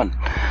at 1.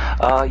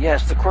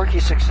 Yes, the quirky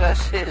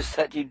success is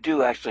that you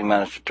do actually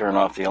manage to turn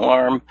off the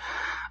alarm.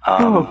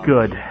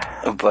 Good.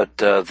 But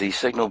the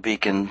signal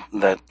beacon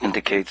that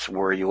indicates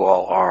where you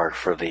all are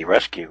for the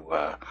rescue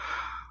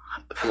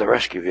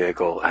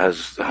vehicle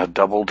has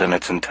doubled in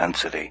its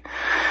intensity.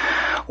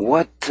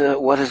 What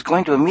is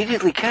going to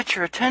immediately catch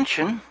your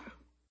attention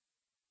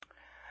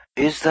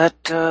is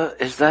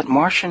that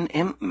Martian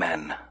Imp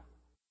Men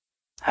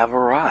have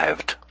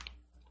arrived.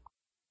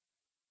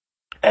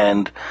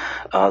 And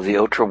the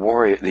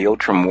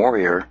Outram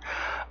warrior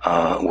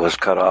was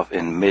cut off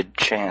in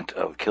mid-chant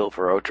of "Kill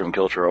for Outram,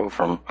 kill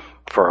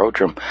for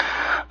Outram,"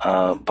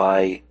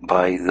 by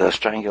the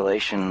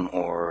strangulation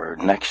or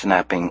neck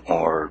snapping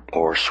or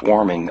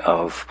swarming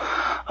of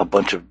a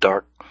bunch of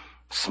dark,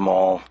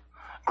 small,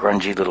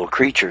 grungy little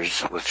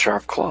creatures with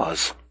sharp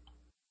claws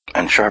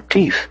and sharp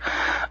teeth,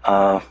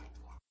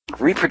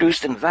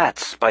 reproduced in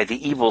vats by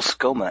the evil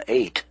Skoma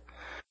 8,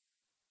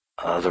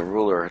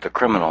 the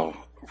criminal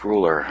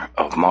ruler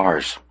of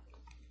Mars.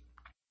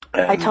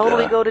 And, I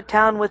totally go to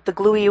town with the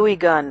gluey ooey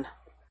gun.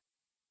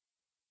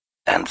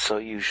 And so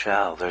you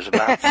shall. There's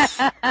about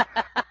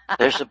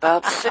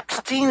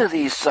 16 of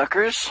these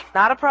suckers.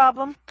 Not a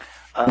problem.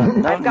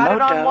 I've got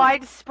it on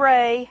wide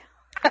spray.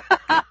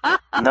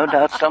 No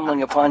doubt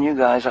stumbling upon you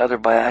guys either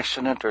by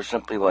accident or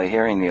simply by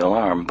hearing the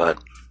alarm, but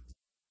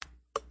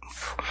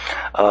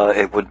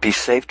it would be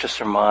safe to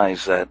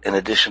surmise that in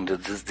addition to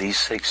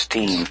these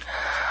 16,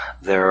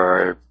 there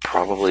are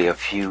probably a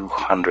few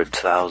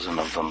 100,000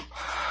 of them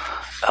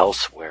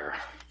elsewhere,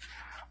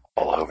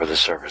 all over the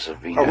surface of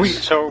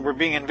Venus. So we're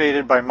being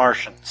invaded by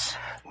Martians.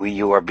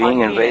 You are being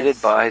invaded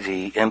by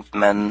the Imp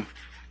Men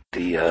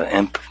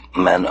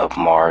of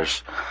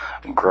Mars,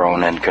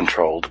 grown and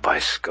controlled by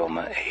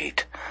Skoma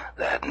 8,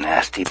 that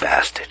nasty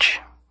bastard.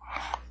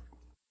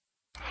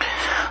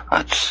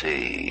 Let's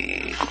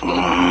see.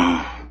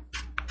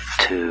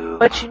 2.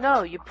 But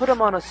you put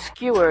them on a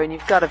skewer and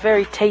you've got a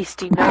very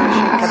tasty,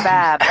 nourishing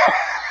kebab.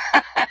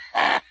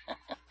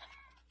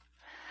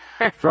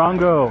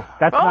 Drongo,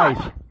 that's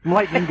nice.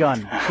 Lightning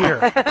gun, here.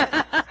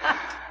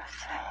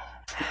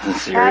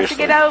 Seriously. Passing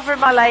it over,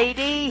 my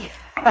lady.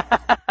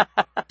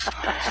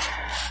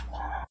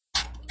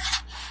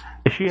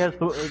 She has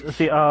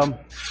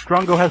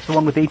Drongo has the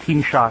one with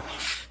 18 shots.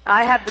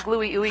 I have the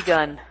gluey ooey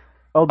gun.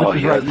 Oh, this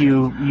is right.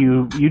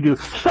 You do.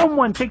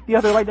 Someone take the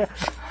other light.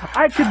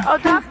 I could. Oh,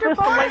 Dr.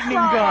 the lightning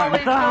gun.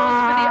 always goes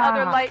for the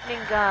other lightning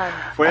gun.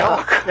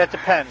 Well, that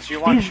depends.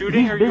 You want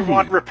shooting or you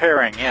want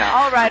repairing? Yeah.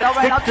 All right.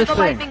 I'll do the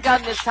lightning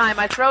gun this time.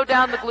 I throw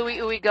down the gluey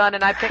ooey gun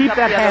and I pick up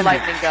the other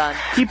lightning gun.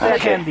 Keep that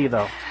handy,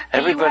 though.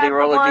 Everybody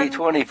roll a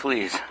d20,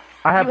 please.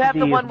 I have you have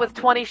the one with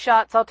 20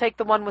 shots. I'll take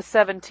the one with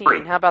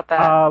 17. How about that?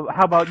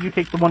 How about you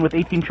take the one with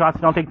 18 shots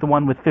and I'll take the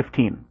one with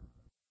 15?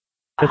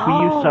 Because we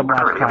used some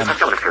last time.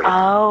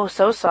 Oh,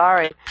 so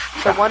sorry.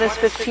 So one is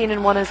 15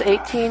 and one is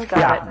 18?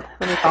 Got it.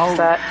 Let me fix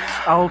that.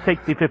 I'll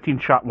take the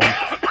 15-shot one.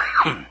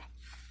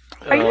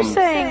 Are you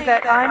saying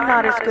that I'm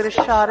not as good a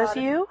shot as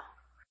you?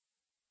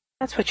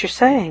 That's what you're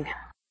saying.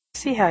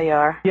 See how you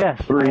are.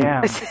 Yes, I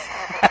am.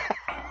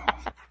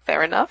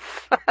 Fair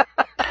enough.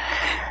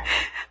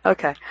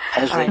 Okay.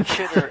 As they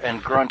chitter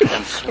and grunt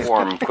and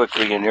swarm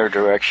quickly in your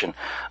direction,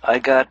 I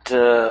got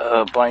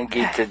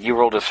Blindgeek. That you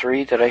rolled a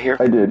 3. Did I hear?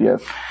 I did,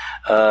 yes.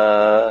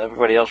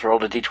 Everybody else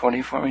rolled a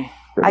d20 for me.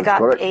 I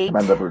got 8.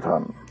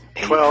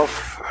 12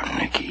 for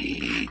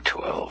Nikki,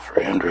 12 for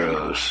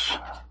Andros.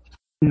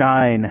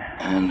 9.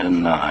 And a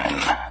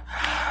 9.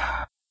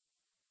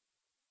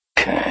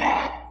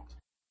 Okay.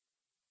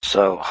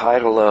 So, high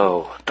to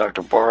low,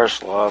 Dr.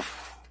 Borislav,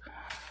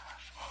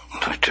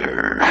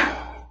 Dr.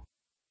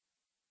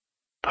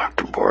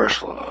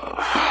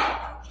 Borislav.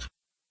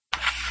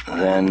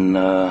 Then,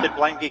 did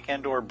Blindgeek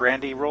and or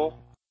Brandy roll?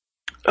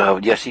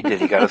 Yes, he did.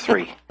 He got a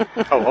 3.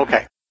 Oh,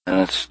 okay. And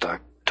it's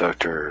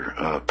Dr.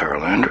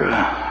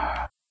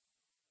 Perelandra.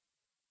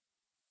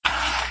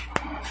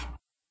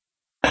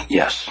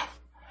 Yes.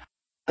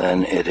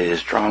 Then it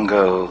is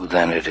Drongo.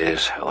 Then it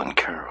is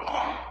Helen-Carol.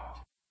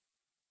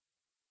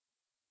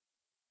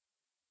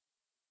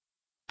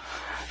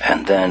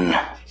 And then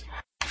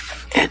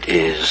it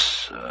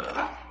is,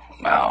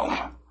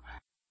 now,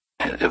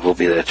 it will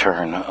be the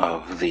turn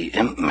of the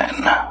Imp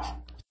Men.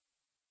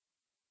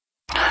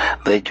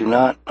 They do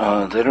not,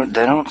 they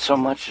don't so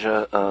much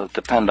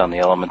depend on the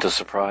element of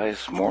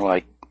surprise, more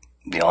like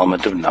the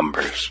element of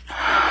numbers.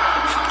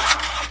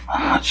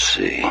 Let's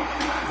see.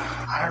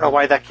 I don't know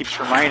why that keeps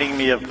reminding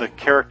me of the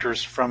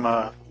characters from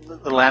a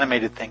little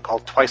animated thing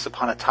called Twice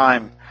Upon a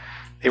Time.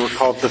 They were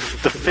called the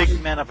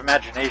Fig Men of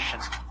Imagination.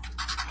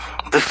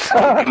 The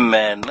Fig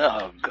Men,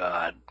 oh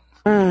God.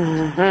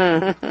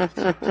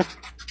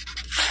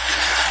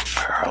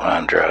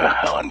 Perelandra,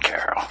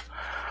 Helen-Carol.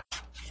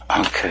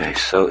 Okay,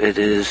 so it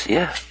is,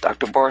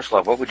 Dr.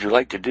 Borislav, what would you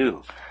like to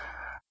do?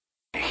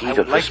 I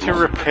would like to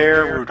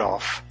repair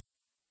Rudolph.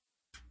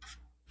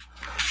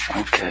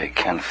 Okay,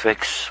 can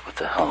fix. What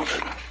the hell is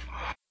it?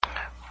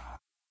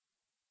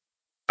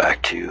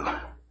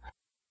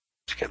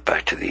 Let's get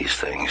back to these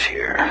things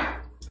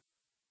here.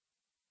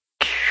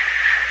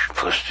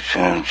 Plus,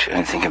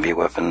 anything can be a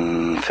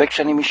weapon. Fix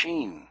any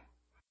machine.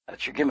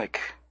 That's your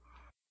gimmick.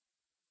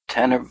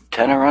 10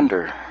 or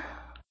under.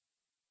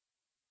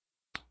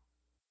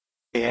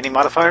 Any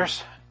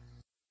modifiers?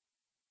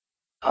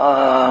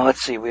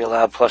 Let's see. We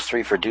allow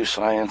 +3 for do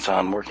science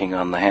on working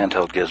on the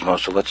handheld gizmo,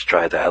 so let's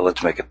try that.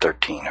 Let's make it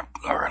 13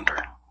 or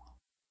under.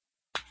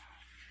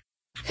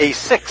 A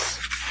 6.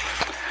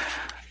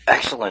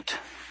 Excellent.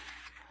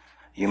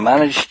 You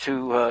managed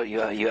to,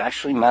 you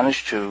actually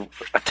managed to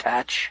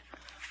attach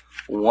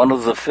one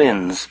of the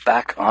fins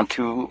back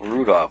onto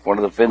Rudolph, one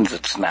of the fins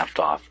that snapped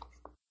off.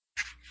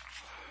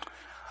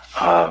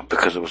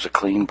 Because it was a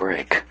clean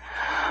break.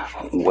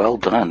 Well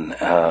done.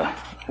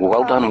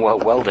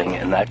 Welding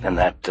in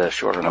that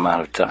short an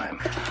amount of time.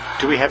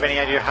 Do we have any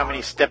idea how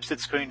many steps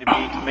it's going to be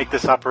to make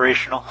this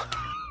operational?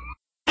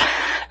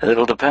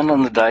 It'll depend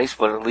on the dice,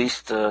 but at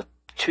least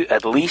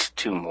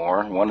two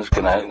more. One is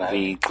going to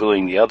be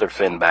gluing the other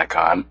fin back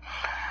on,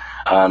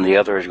 and the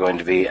other is going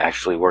to be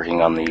actually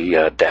working on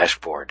the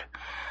dashboard.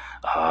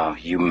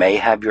 You may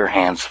have your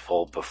hands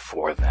full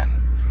before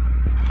then.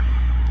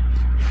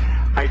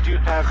 I do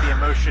have the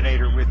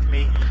Emotionator with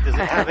me. Does it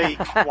have a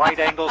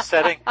wide-angle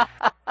setting?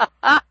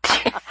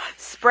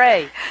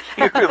 Spray.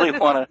 You really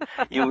want to.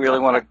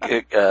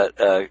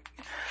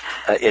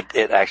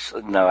 It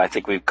actually no. I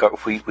think we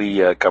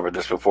covered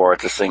this before.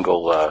 It's a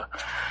single.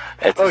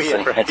 It's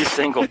a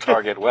single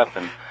target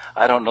weapon.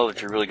 I don't know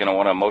that you're really going to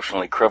want to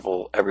emotionally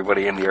cripple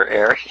everybody in your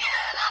area.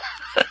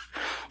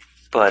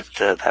 But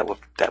that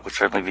would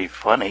certainly be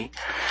funny.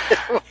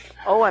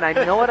 Oh, and I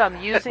know what I'm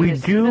using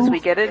as soon as we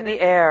get it in the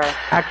air.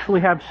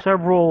 Actually have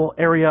several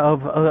area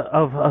of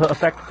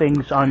effect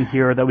things on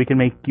here that we can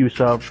make use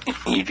of.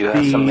 You do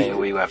have some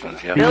AoE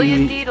weapons, yeah.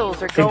 Million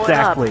needles are going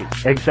up.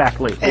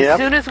 Exactly. As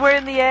soon as we're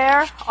in the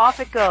air,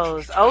 off it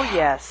goes. Oh,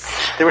 yes.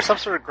 There were some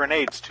sort of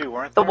grenades, too,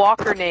 weren't there? The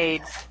walker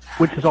nades.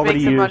 Which is already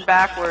used. Run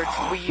backwards.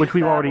 Which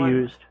we've already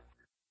used.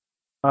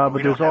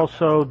 But there's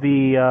also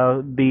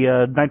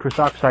the nitrous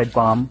oxide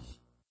bomb.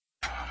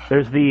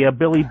 There's the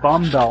Billy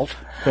Bomb Belt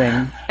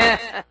thing.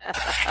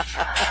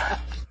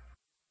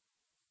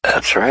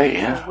 That's right,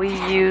 yeah. We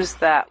use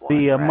that one.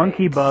 The right?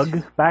 monkey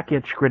bug back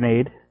itch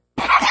grenade.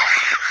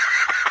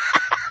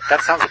 That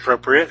sounds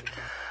appropriate.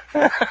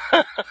 The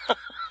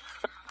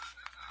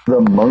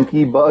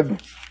monkey bug?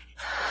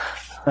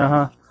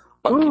 Uh-huh.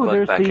 Monkey Ooh, bug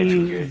there's back itch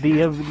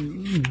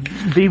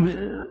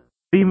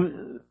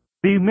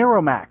the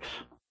Miromax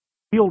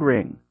field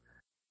ring.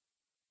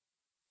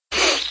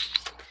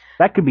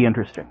 That could be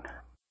interesting.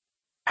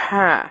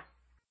 Huh.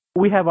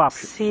 We have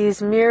options.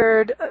 He's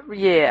mirrored.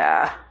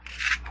 Yeah.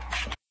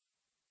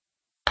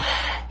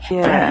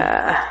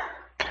 Yeah.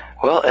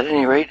 Well, at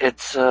any rate,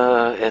 it's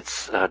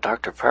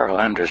Dr.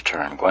 Perelandra's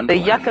turn. The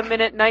Gwendoline.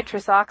 Yucca-Minute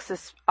nitrous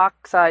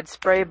oxide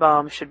spray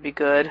bomb should be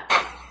good.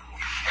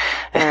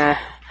 I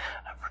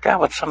forgot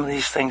what some of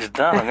these things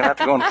done. I'm going to have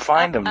to go and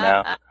find them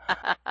now.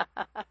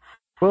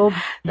 Well,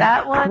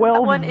 that one,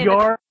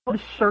 12-yard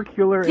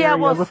circular area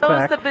well, of so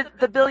effect. is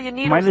the billion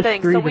needles -3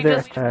 thing. So to their we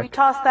attack.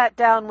 toss that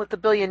down with the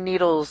billion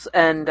needles,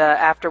 and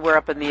after we're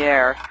up in the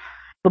air.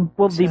 The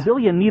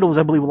billion needles,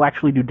 I believe, will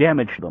actually do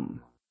damage to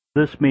them.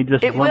 This may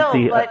just It blunt will,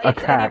 the but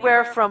it's attack.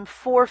 anywhere from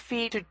 4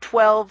 feet to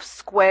 12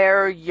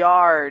 square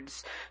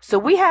yards. So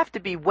we have to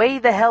be way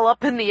the hell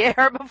up in the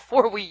air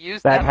before we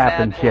use that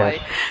happens, bad boy.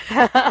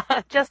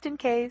 yes. Just in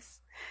case.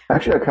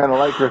 Actually, I kind of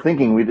like her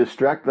thinking. We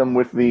distract them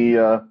with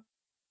the...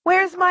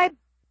 Where's my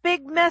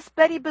big mess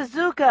Betty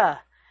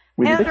bazooka?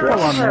 We Hand her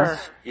distract over.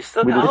 You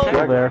still We got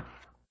distract there.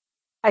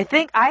 I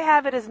think I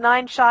have it as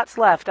 9 shots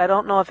left. I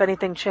don't know if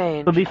anything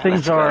changed. So these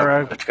things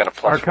It's got a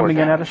plus are coming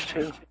 4 in at us.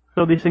 damage, too.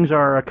 So these things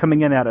are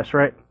coming in at us,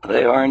 right?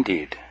 They are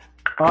indeed.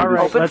 All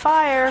right. Open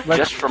fire.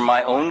 Just for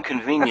my own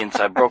convenience,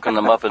 I've broken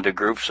them up into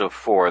groups of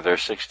 4.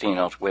 There's 16.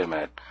 Oh, wait a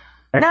minute.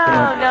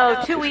 No,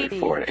 too easy.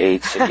 4,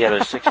 8. So yeah,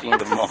 there's 16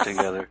 of them all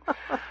together.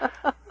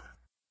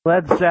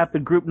 Let's zap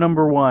at group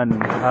number 1.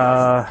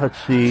 Let's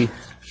see.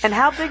 And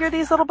how big are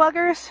these little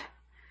buggers?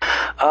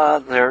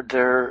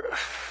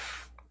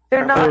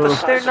 They're not. the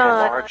size They're of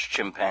not. a large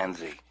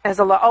chimpanzee.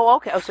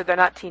 Okay. Oh, so they're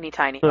not teeny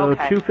tiny. So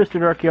Okay.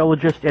 two-fisted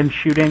archaeologist and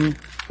shooting,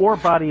 or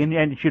body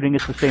and shooting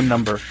is the same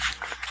number.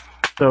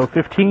 So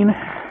 15.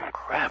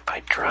 Crap! I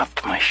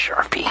dropped my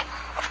Sharpie.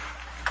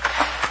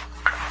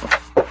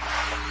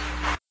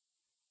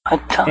 I'm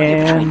telling you,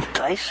 And between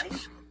dice and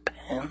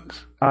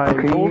pens.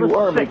 Okay, rolled you a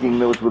are 6. making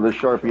notes with a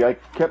Sharpie. I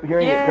kept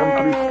hearing it come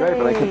through Skype,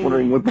 and I kept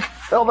wondering what the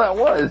hell that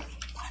was.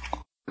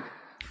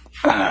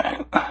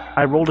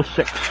 I rolled a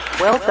 6.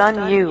 Well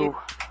done, you.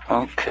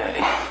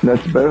 Okay.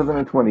 That's better than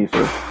a 20,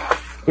 sir.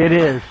 It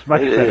is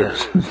much It better.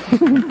 is.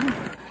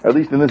 At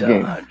least in this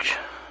game. Dodge.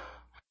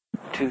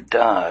 To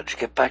dodge.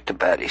 Get back to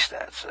baddie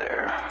stats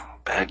there.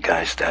 Bad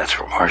guy stats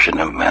for Martian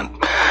Imp Men.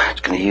 He's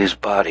going to use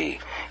body.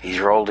 He's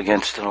rolled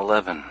against an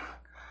 11.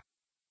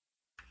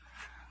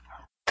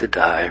 The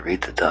die.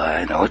 Read the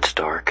die. I know it's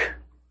dark.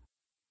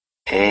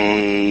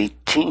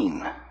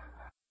 18.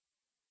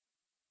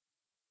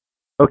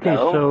 Okay,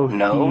 No, so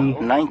no, he,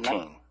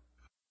 19.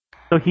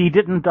 so he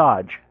didn't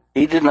dodge.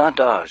 He did not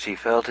dodge. He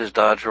failed his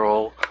dodge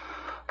roll.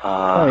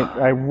 Alright,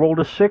 I rolled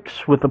a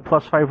 6 with a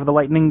 +5 for the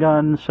lightning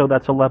gun, so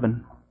that's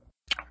 11.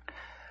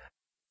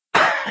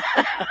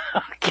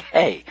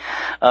 Okay.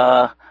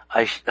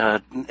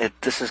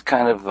 This is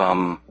kind of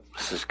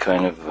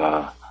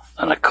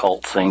an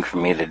occult thing for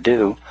me to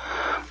do,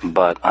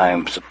 but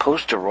I'm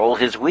supposed to roll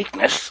his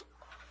weakness,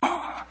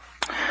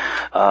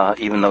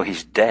 even though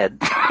he's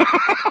dead.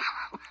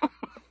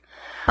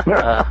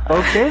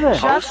 Okay then.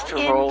 I'm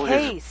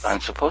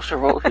supposed to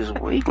roll his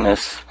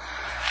weakness,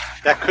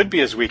 That could be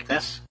his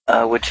weakness.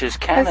 which is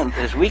cannon.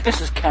 His weakness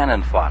is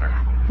cannon fodder.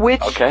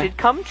 Which Okay. did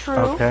come true.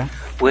 Okay.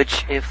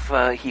 Which, if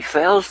he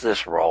fails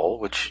this roll,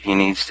 which he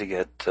needs to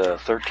get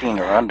 13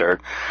 or under,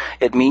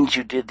 it means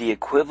you did the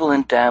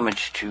equivalent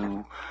damage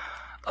to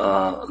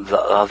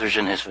the others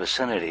in his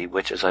vicinity,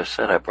 which, as I've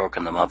said, I've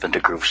broken them up into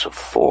groups of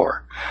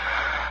 4.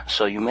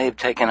 So you may have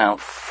taken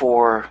out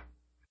 4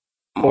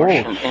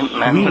 Martian Imp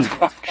Men with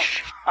one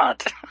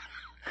shot.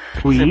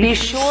 Be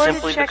sure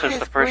Simply to check because his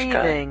the first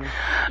guy- breathing,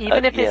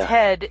 even if his yeah.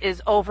 head is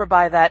over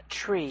by that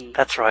tree.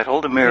 That's right.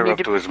 Hold a mirror up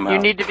to his mouth. You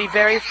need to be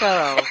very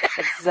thorough.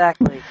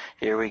 Exactly.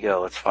 Here we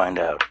go. Let's find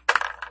out.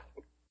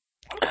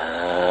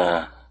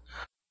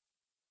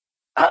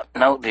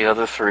 No, the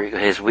other 3.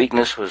 His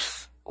weakness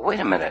was... Wait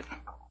a minute.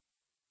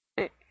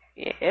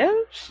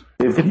 Yes?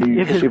 If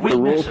his the weakness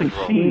roll succeeds.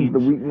 succeeds, the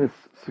weakness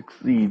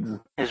succeeds.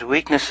 His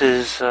weakness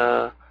is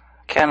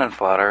cannon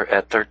fodder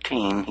at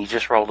 13. He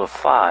just rolled a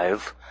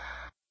 5.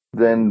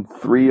 Then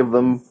 3 of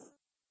them...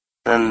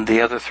 Then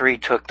the other 3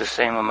 took the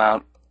same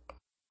amount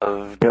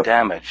of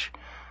damage.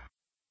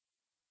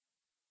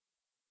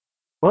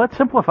 Well, that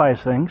simplifies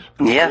things.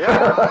 Yeah.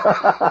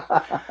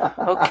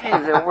 Okay,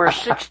 there were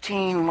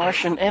 16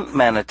 Martian Imp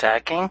Men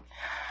attacking.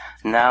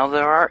 Now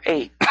there are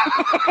 8.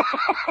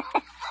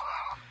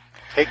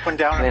 Take one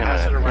down Wait and a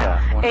pass it minute.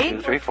 around. Yeah. 1, 8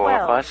 2, 3, or 4,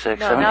 12? 5, 6,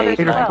 No, 7, now 8, there's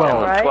 9, 10, 12,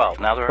 11, right? 12.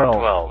 Now there are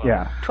 12.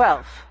 Yeah.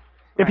 12.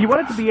 If you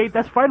want it to be 8,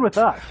 that's fine with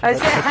us.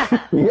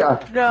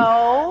 Yeah.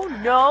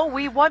 No,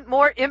 we want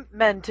more imp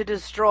men to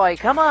destroy.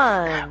 Come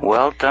on.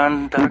 Well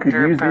done, Dr. You could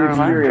use the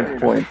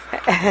experience points.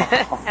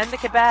 And the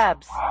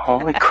kebabs.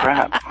 Holy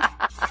crap.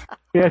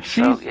 Yeah,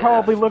 she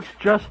probably looks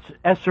just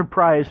as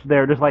surprised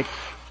there, just like,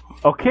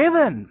 okay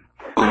then.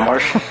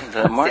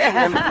 The Martian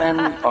Imp Men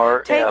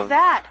are... Take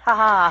that,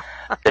 haha.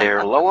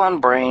 They're low on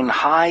brain,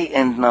 high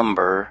in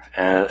number,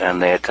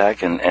 and they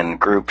attack in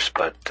groups,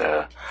 but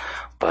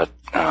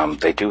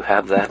they do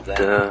have that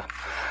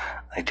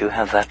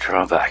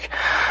drawback.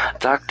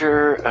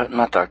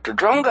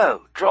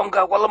 Drongo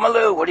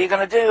Wollomaloo, what are you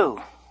gonna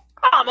do?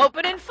 I'm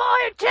opening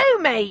fire too,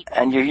 mate.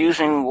 And you're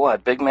using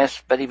what? Big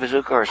Miss Betty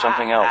Bazooka or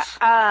something else?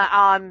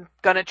 I'm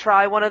gonna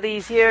try one of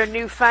these here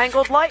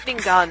newfangled lightning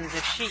guns.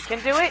 If she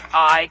can do it,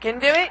 I can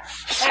do it.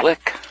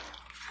 Slick.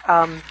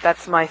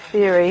 That's my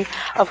theory.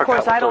 Of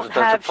course, I don't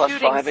have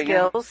shooting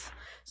skills,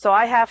 so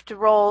I have to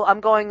roll. I'm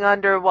going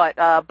under what?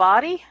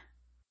 Body?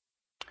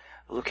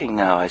 Looking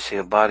now, I see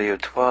a body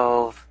of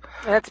 12.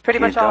 That's pretty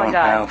much all I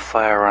got. You don't have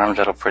firearms,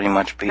 that'll pretty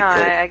much beat it.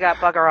 I got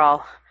bugger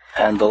all.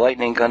 And the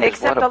lightning gun is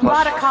Except what, a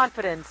lot of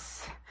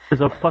confidence.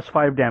 It's a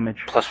 +5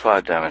 damage.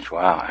 +5 damage,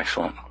 wow,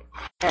 excellent.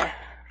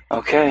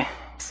 Okay.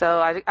 So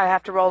I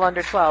have to roll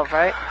under 12,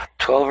 right?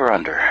 12 or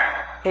under.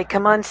 Hey,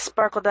 come on,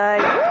 Sparkle Die.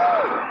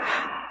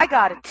 I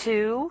got a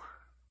 2.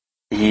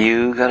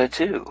 You got a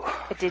 2.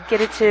 I did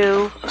get a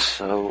 2.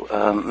 So,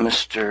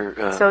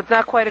 Mr. So it's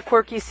not quite a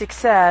quirky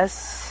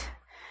success,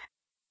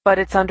 but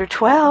it's under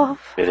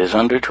 12. It is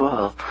under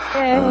 12.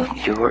 Yay.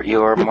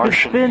 You are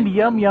Martian. You could spend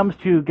yum-yums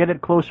to get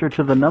it closer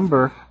to the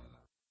number.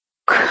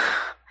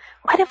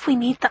 What if we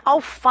need the... Oh,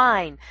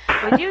 fine.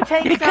 Would you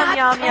take some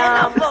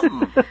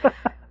yum-yums?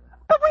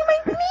 But we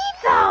might need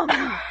them.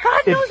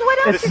 God knows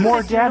what else it's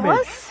more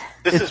damage.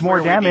 It's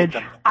more damage.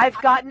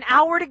 I've got an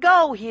hour to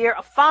go here.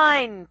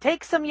 Fine.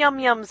 Take some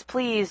yum-yums,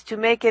 please, to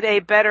make it a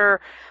better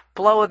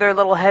blow their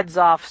little heads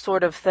off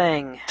sort of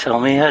thing. Tell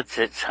me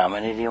it's how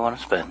many do you want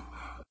to spend?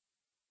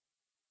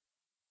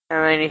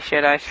 How many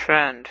should I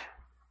spend?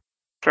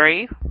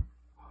 3?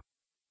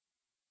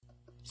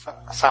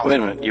 Wait a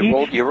minute.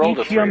 You rolled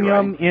a 3,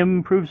 yum-yum right?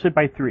 improves it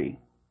by 3.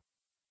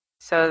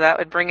 So that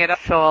would bring it up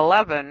to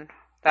 11.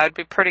 That would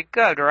be pretty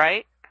good,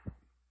 right?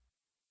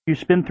 You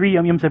spend 3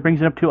 yum-yums, that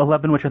brings it up to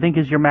 11, which I think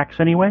is your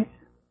max anyway,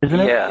 isn't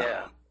it?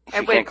 Yeah.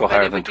 And wait,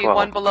 but it would be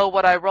 1 below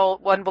what I roll,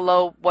 1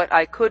 below what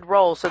I could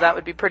roll, so that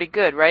would be pretty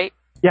good, right?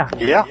 Yeah.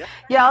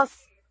 Yeah,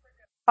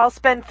 I'll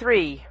spend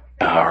 3.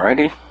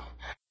 Alrighty.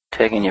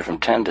 Taking you from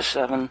 10 to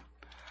 7.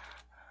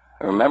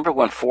 Remember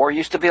when 4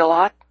 used to be a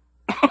lot?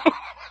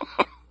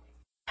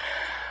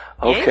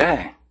 Okay.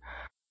 Yeah.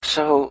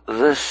 So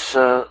this,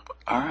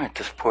 alright,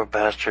 this poor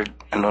bastard,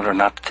 in order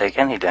not to take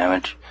any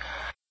damage,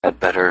 had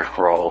better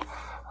roll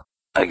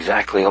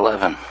exactly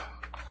 11.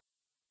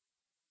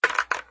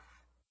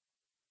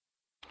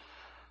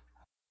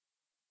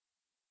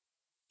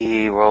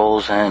 He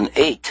rolls an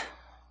 8.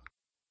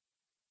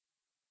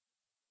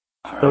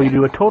 So you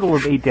do a total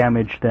of 8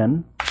 damage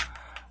then.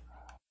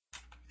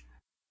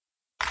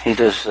 He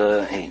does,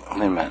 8, wait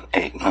a minute,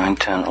 8, 9,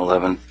 10,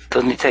 11.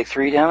 Doesn't he take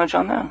 3 damage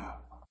on that?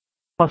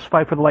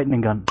 +5 for the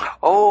lightning gun.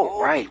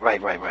 Oh, right.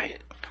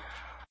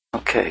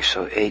 Okay,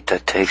 so 8,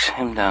 that takes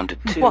him down to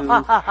 2.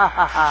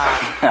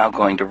 Now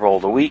going to roll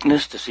the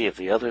weakness to see if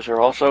the others are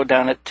also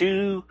down at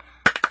 2.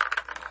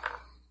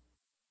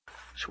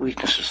 His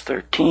weakness is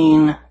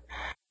 13.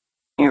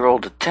 He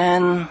rolled a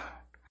 10.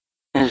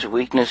 His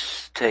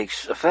weakness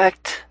takes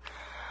effect.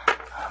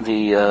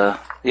 The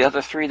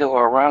other 3 that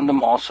were around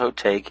him also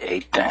take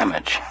 8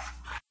 damage.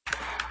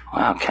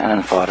 Wow,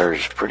 cannon fodder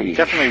is pretty...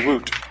 Definitely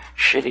woot.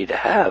 Shitty to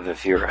have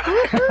if you're...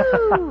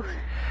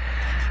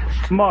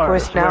 Mars, Of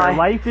course, now where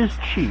life is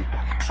cheap.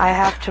 I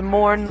have to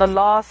mourn the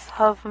loss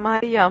of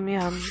my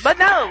yum-yum. But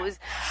no,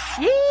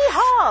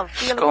 yeehaw!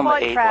 Feeling Skoma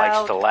quite 8 proud.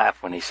 likes to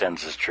laugh when he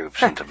sends his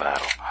troops into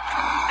battle.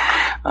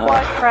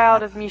 Quite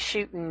proud of me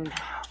shooting.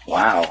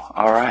 Wow,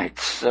 alright,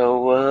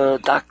 so,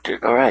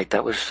 Doctor, alright,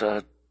 that was,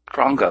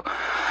 Drongo.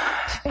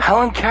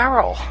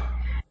 Helen-Carol.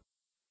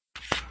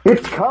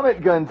 It's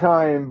comet gun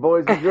time,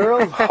 boys and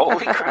girls.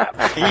 Holy crap.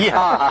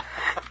 Yeah.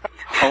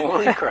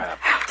 Holy crap.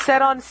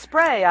 Set on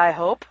spray, I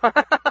hope.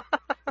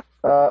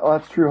 Oh,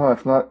 that's true, huh?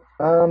 It's not.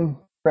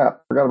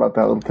 Crap. Forgot about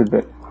that little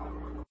tidbit.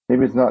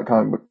 Maybe it's not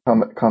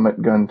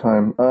comet gun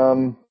time.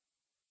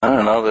 I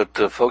don't know, that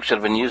the folks that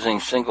have been using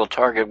single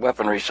target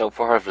weaponry so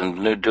far have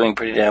been doing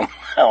pretty damn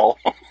well.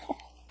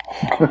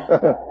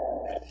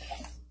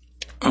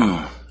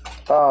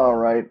 All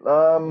right.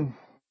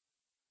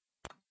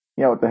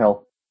 Yeah, what the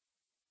hell?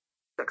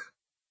 6.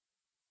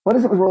 What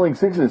is it with rolling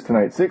 6s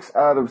tonight? 6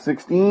 out of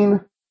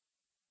 16?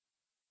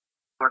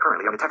 We're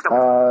currently on the text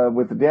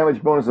With the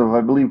damage bonus of,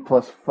 I believe,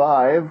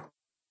 +5.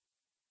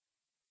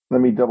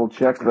 Let me double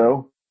check,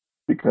 though,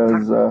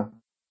 because, Line.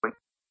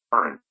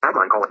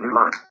 Tagline, colon, new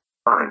line.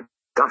 Line.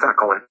 Gun fact,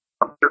 colon.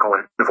 Your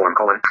colon. Uniform,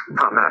 colon.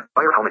 Combat.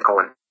 Fire helmet,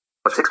 colon.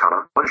 +6,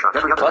 comma. 1 shot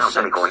every other round,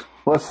 semicolon.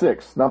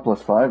 +6, not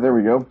 +5. There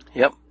we go.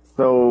 Yep.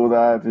 So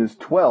that is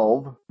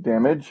 12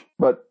 damage,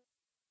 but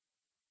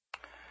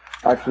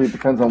Actually, it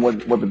depends on what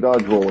the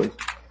dodge roll is.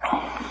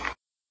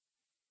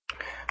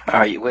 All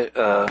right, wait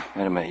a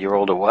minute. You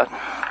rolled a what?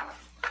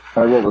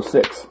 I rolled a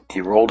 6.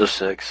 You rolled a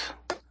 6.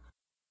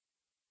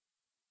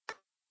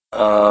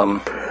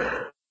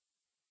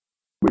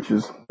 Which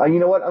is, you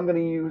know what? I'm going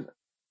to use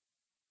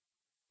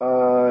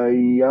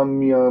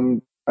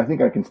Yum. I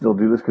think I can still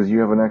do this because you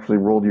haven't actually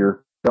rolled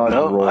your dodge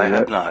roll yet. No, I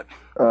have not.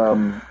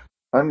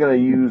 I'm going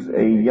to use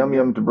a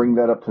Yum to bring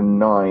that up to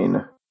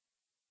 9,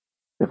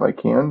 if I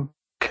can.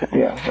 Okay.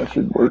 Yeah, that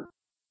should work.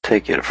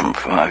 Take it from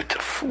 5 to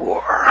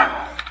 4.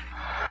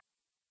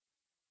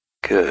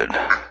 Good.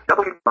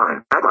 W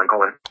line, tagline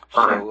colon,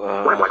 line,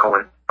 Y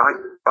colon,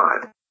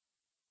 5.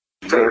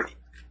 Save.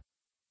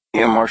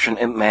 Your Martian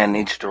Imp Man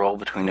needs to roll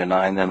between a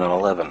 9 and an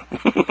 11.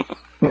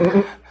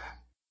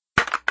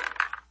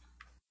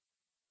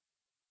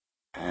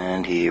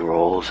 And he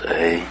rolls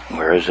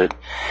where is it?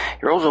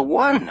 He rolls a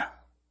 1.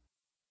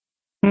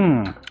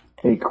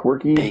 A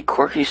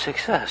quirky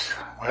success.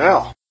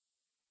 Well.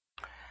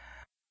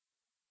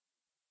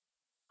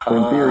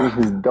 In theory,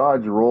 his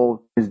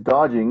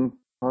dodging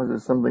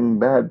causes something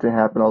bad to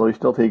happen, although he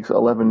still takes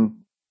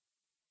 11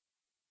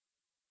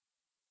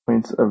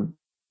 points of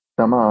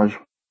damage.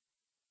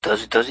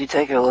 Does he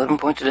take 11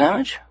 points of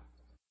damage?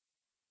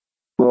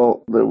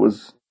 Well, that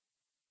was...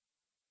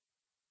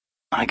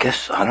 I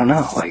guess, I don't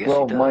know. I guess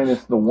 12 he does.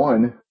 minus the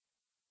 1.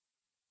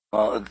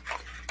 Well,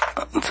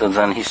 so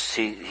then he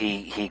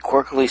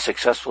quirkily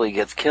successfully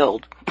gets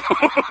killed.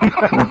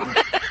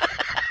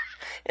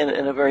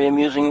 in a very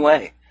amusing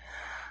way.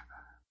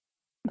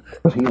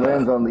 He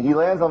lands on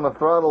the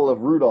throttle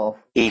of Rudolph.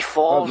 He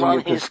falls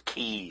on his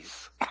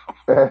keys.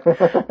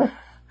 Ouch.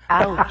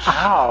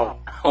 Ow.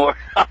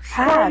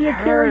 How do you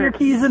carry your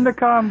keys into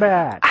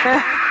combat?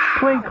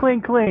 Clink,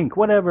 clink, clink,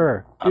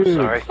 whatever. I'm Dude.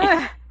 sorry.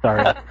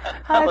 Sorry.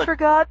 I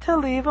forgot to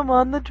leave him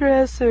on the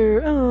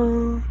dresser.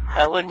 Oh.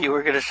 Helen, you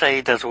were going to say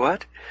he does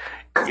what?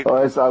 I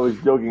was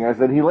joking. I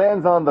said he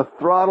lands on the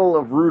throttle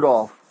of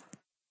Rudolph.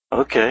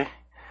 Okay.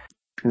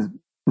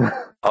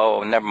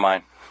 Oh, never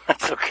mind.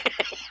 That's okay.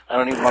 I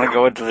don't even want to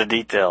go into the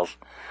details.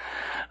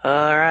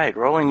 All right,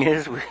 rolling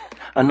his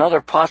another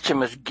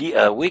posthumous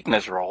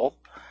weakness roll.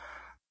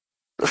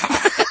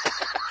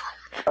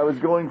 I was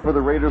going for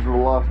the Raiders of the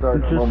Lost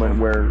Ark moment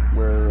where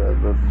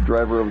the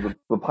driver of the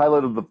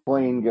pilot of the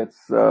plane gets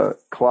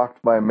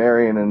clocked by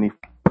Marion and he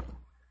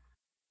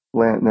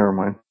never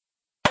mind.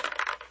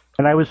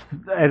 And I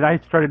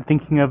started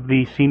thinking of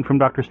the scene from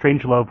Dr.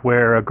 Strangelove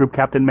where Group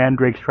Captain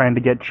Mandrake's trying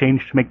to get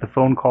change to make the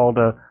phone call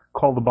to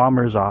call the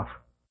bombers off.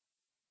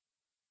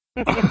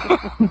 You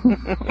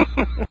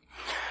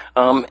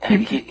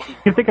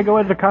think I go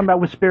into combat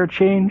with spare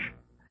change?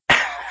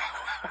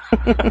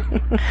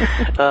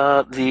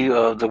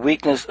 The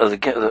weakness of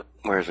the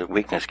where is it?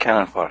 Weakness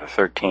cannon fodder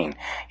 13.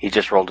 He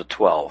just rolled a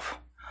 12.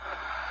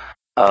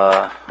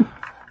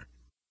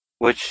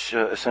 Which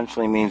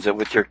essentially means that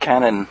with your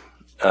cannon,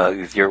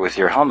 with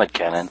your helmet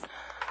cannon,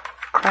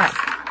 crap.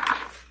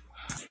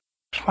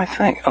 Where's my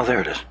thing? Oh,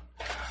 there it is.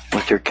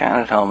 With your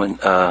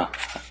helmet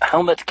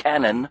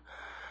cannon,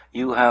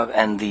 you have,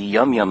 and the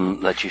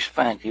yum that you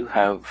spent, you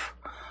have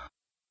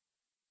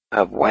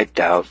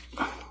wiped out.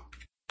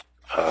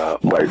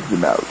 Wiped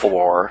them out.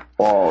 4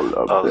 all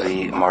of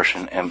the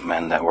Martian Imp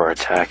Men that were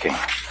attacking.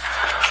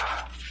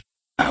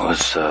 That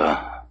was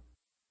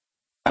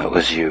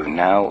you.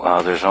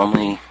 Now there's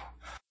only,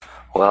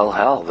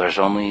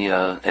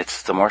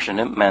 it's the Martian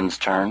Imp Men's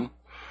turn,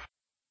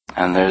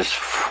 and there's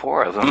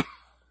 4 of them.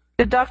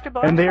 Did Dr.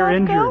 Borislav and they're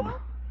injured. go?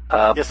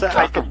 Yes,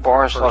 Dr.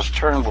 Borislav's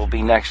turn will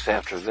be next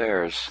after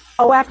theirs.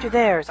 Oh, after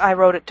theirs. I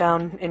wrote it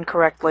down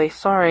incorrectly.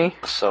 Sorry.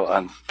 So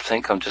I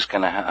think I'm just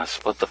going to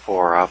split the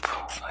 4 up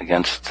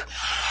against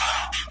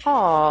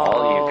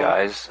all you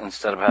guys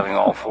instead of having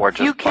all 4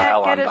 just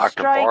pile on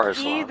Dr.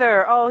 Borislav.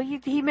 Either. Oh,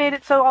 he made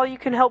it so all you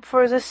can hope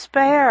for is a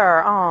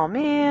spare. Oh,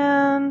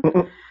 man.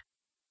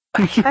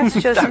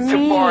 That's just Dr.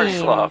 mean.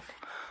 Borislav,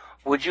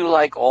 would you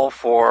like all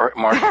 4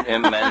 Martian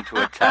Imp Men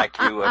to attack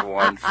you at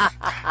once?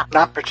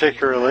 Not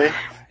particularly.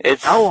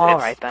 All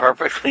right then.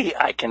 Perfectly.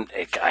 I can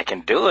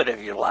do it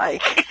if you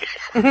like.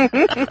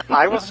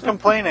 I was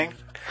complaining.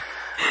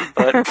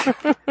 But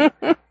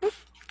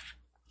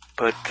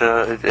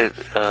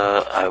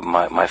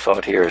my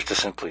thought here is to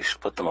simply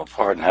split them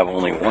apart and have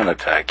only one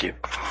attack you.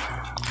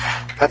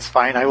 That's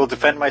fine. I will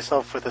defend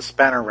myself with a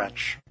spanner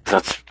wrench.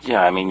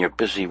 You're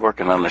busy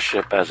working on the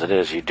ship as it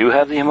is. You do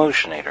have the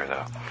emotionator,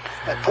 though.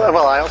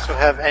 Well, I also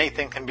have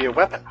anything can be a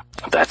weapon.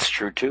 That's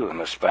true, too, and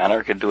the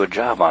spanner could do a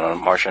job on a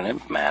Martian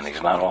Imp Man.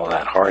 He's not all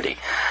that hardy.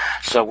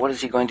 So what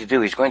is he going to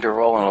do? He's going to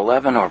roll an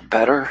 11 or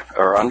better,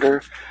 or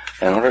under,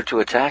 in order to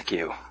attack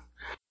you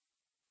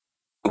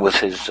with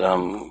his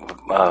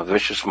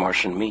vicious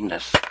Martian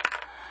meanness.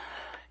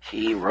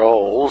 He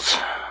rolls...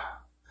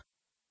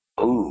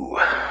 Ooh.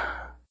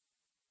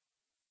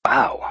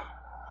 Wow.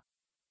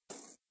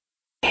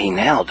 He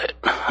nailed it.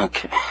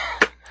 Okay.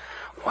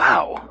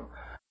 Wow.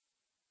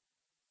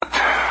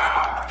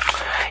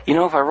 You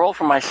know, if I roll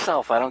for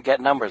myself, I don't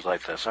get numbers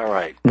like this. All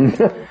right.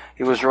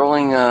 He was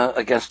rolling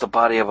against a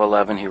body of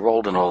 11. He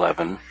rolled an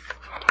 11.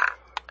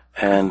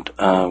 And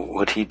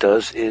what he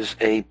does is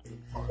a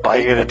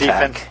bite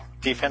attack.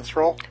 Defense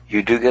roll?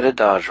 You do get a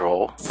dodge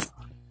roll.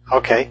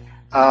 Okay.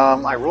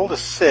 I rolled a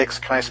 6.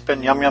 Can I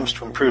spend yum-yums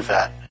to improve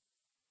that?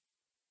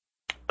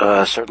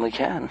 Certainly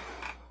can.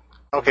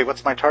 Okay,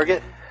 what's my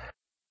target?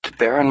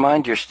 Bear in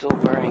mind, you're still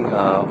wearing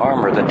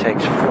armor that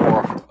takes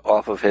 4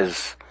 off of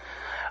his...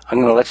 I'm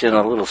going to let you in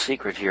a little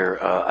secret here.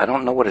 I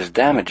don't know what his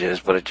damage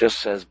is, but it just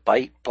says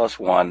bite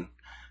 +1,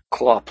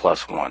 claw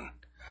 +1.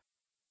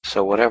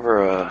 So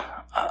whatever...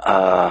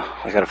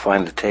 I got to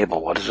find the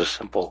table. What is a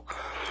simple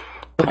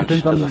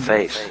punch to the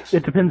face?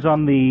 It depends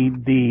on the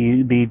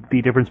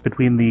difference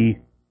between the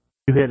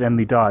hit and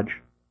the dodge.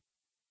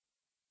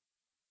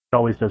 It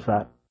always does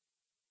that.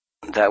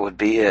 That would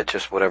be it.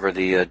 Just whatever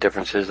the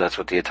difference is, that's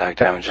what the attack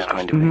damage is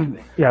going to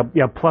be.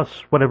 Yeah, plus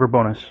whatever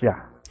bonus,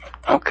 yeah.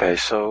 Okay,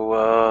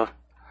 so,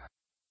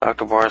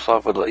 Dr.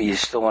 Borislav, you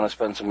still want to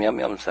spend some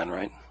yum-yums then,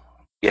 right?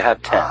 You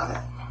have 10.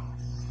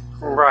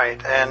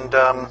 Right, and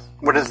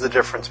what is the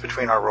difference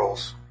between our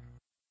rolls?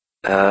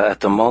 At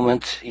the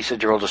moment, you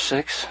said you rolled a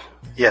 6?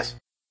 Yes.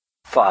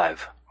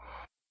 5.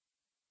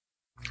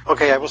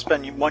 Okay, I will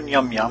spend 1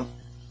 yum-yum.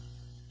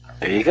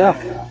 There you go.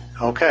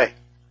 Okay.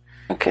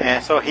 Okay.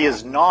 And so he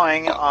is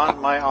gnawing on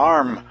my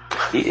arm.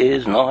 He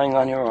is gnawing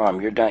on your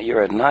arm.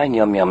 You're at 9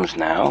 yum-yums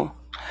now.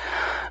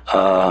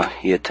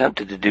 He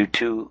attempted to do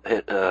 2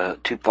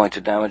 points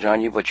of damage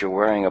on you, but you're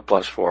wearing a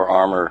 +4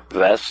 armor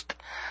vest,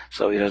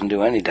 so he doesn't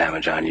do any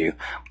damage on you.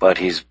 But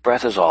his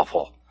breath is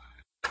awful.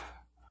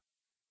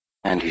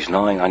 And he's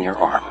gnawing on your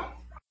arm.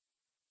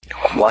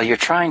 While you're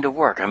trying to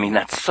work. I mean,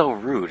 that's so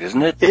rude,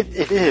 isn't it?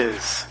 It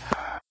is.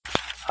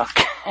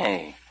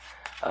 Okay.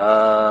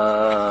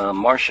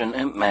 Martian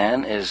Imp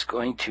Man is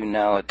going to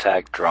now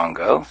attack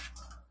Drongo.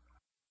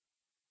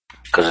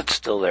 Because it's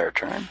still their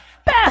turn.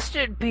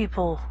 Bastard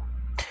people!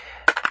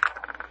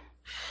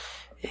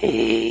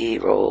 He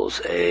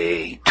rolls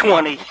a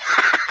 20.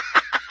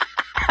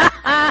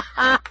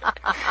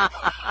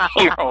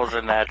 He rolls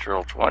a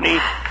natural 20.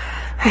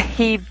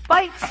 He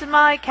bites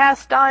my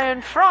cast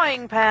iron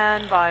frying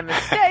pan by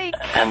mistake.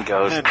 And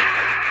goes. And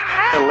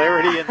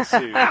hilarity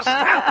ensues.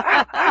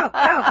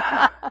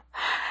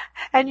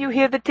 And you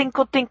hear the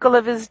tinkle tinkle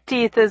of his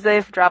teeth as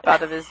they drop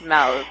out of his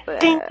mouth.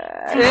 Ding,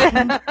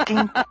 ding,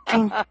 ding,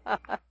 ding.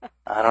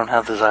 I don't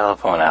have the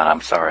xylophone out.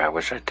 I'm sorry. I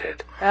wish I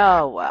did.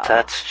 Oh, wow.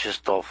 That's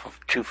just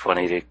too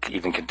funny to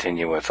even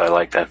continue with. I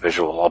like that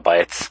visual all by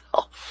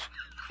itself.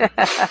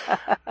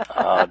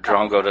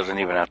 Drongo doesn't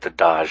even have to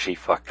dodge. He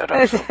fucked that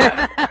up so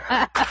bad.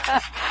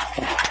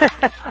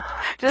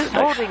 Just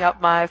holding up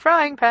my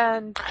frying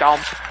pan.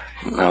 Jump.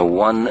 Now,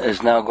 one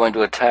is now going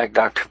to attack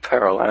Dr.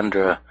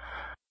 Perelandra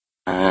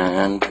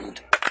and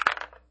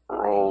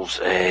rolls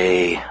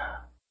a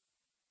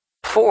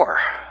 4.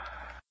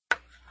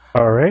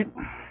 All right.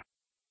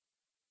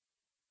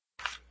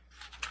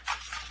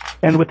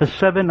 And with a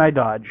 7, I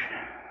dodge.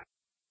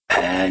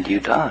 And you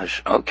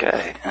dodge.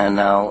 Okay. And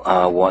now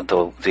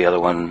the other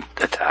one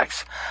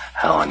attacks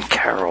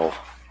Helen-Carol.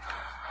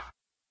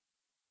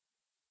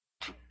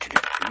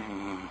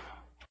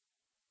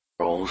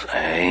 Rolls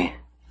a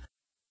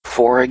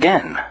 4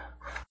 again.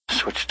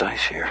 Switch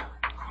dice here.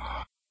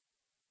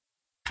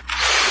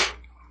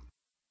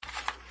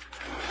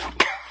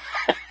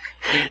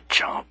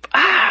 Jump.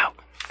 Ow!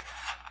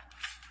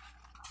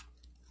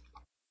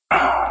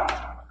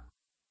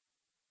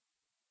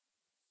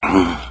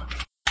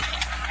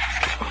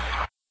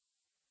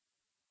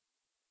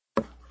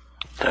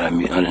 I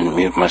didn't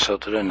mute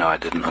myself today? No, I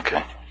didn't.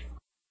 Okay.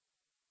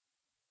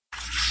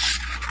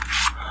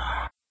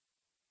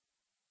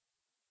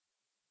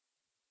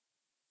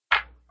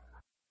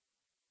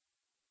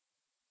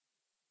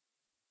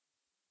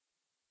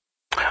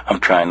 I'm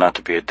trying not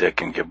to be a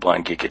dick and give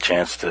Blindgeek a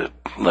chance to,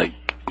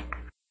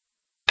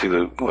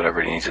 do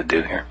whatever he needs to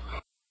do here.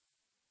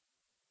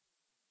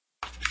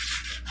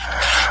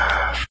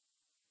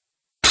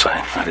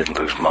 Sorry, I didn't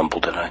lose Mumble,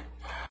 did I?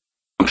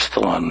 I'm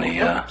still on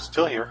the,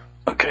 Still here.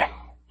 Okay.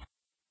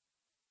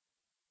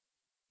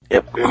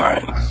 Yep,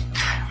 alright.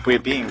 We're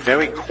being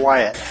very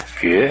quiet.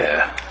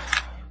 Yeah.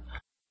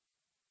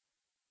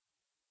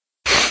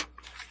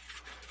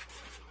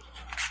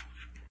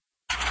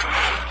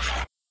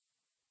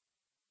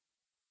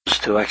 It's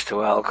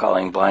 2x2L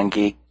calling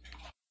Blindgeek.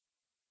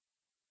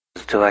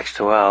 It's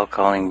 2x2L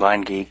calling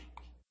Blindgeek.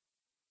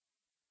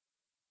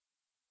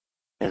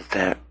 Is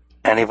there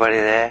anybody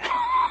there?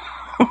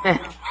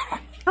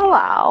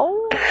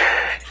 Hello?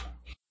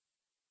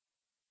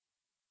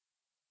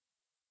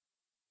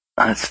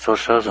 It still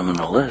shows him in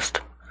the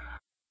list.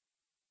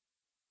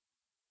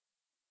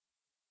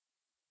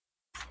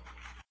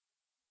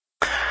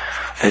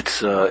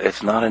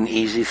 It's not an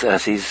easy,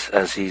 as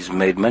he's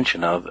made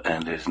mention of,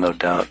 and there's no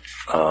doubt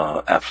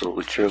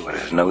absolutely true. It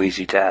is no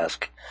easy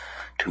task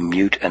to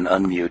mute and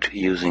unmute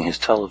using his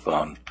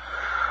telephone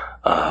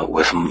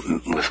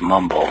with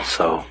Mumble.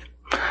 So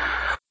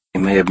he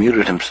may have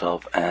muted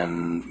himself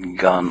and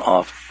gone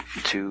off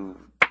to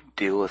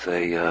deal with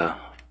a...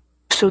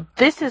 So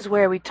this is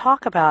where we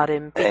talk about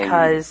him,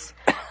 because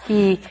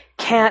he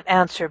can't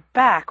answer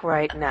back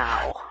right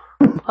now.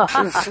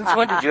 Since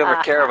when did you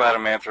ever care about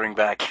him answering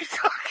back?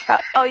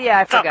 Oh yeah,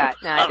 I forgot.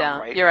 No, I don't.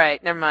 Right. You're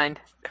right. Never mind.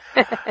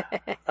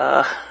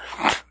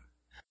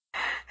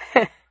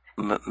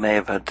 May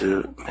have had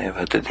to deal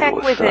Heck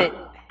with it.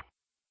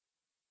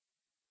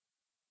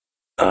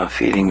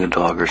 Feeding the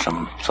dog or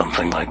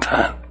something like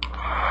that.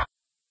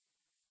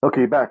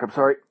 Okay, back. I'm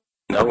sorry.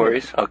 No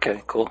worries.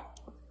 Okay, cool.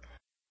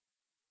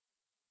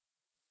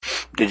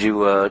 Did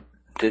you are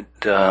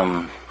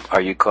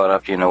you caught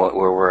up? Do you know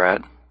where we're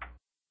at?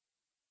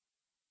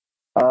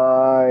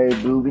 I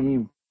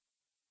believe,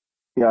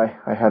 yeah,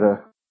 I had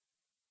a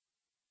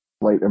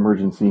slight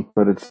emergency,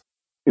 but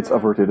it's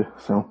averted.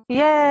 So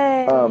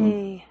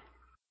yay!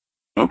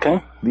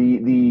 Okay.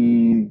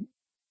 We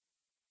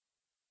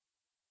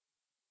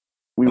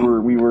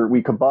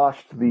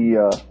kiboshed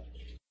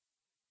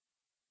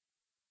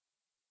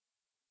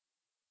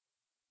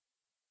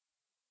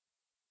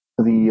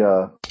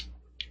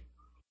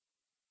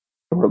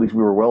or at least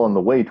we were well on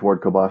the way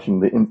toward kiboshing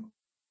the Imp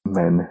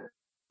Men.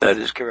 That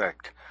is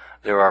correct.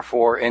 There are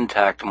 4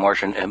 intact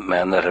Martian Imp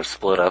Men that have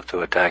split up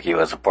to attack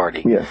you as a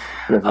party. Yes.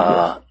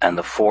 And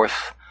the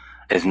 4th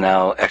is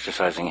now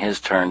exercising his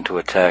turn to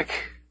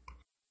attack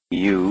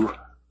you,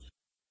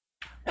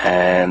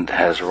 and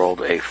has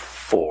rolled a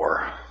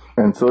 4.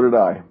 And so did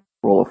I.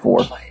 Roll a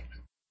 4.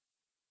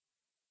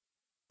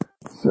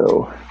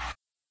 So.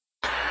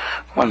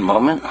 One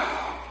moment.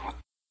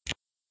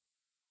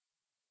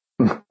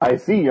 I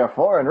see you're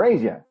 4 and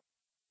raise you.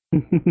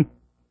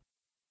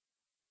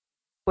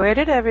 Where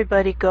did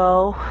everybody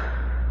go?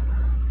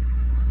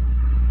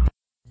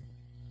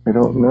 I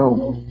don't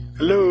know.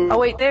 Hello. Oh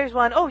wait, there's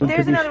one. Oh,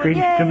 there's another one.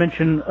 Strange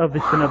dimension of the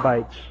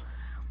Cenobites.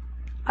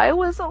 I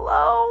was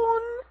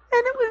alone,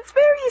 and it was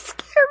very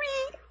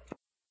scary.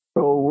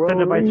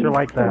 Cenobites are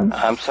like that.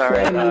 I'm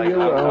sorry.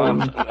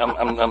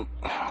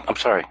 I'm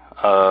sorry.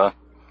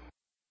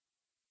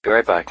 Be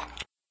right back.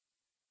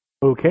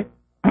 Okay.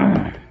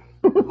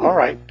 All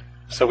right.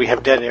 So we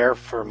have dead air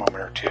for a moment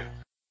or two.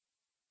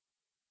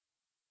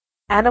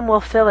 Adam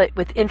will fill it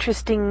with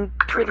interesting,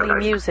 twiddly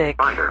music.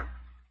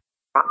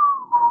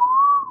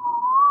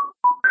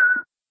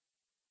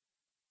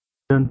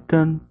 Dun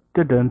dun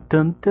dun dun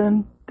dun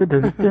dun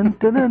dun dun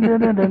dun dun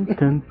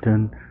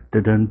dun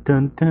dun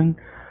dun dun.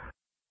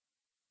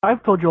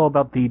 I've told you all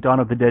about the Dawn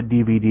of the Dead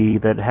DVD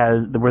that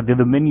has where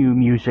the menu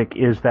music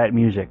is that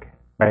music,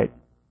 right?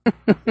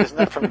 Isn't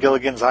that from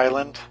Gilligan's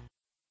Island?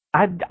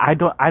 I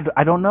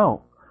don't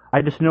know.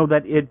 I just know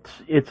that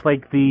it's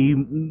like the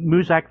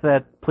muzak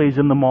that plays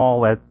in the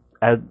mall at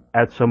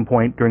some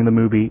point during the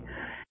movie,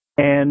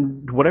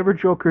 and whatever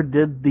Joker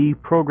did the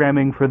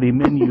programming for the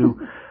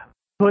menu,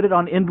 put it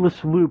on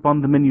endless loop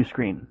on the menu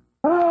screen.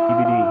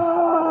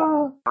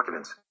 DVD.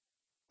 Documents.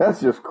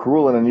 That's just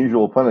cruel and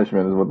unusual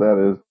punishment, is what that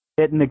is.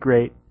 Isn't it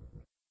great?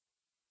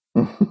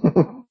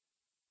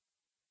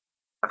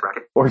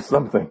 Or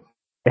something.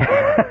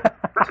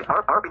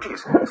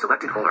 RPGs.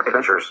 Selected folder.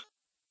 Adventures.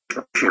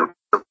 Issue.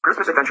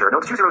 Christmas Adventure.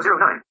 Notes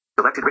 2009.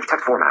 Selected rich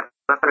text format.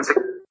 Left and 6.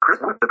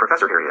 The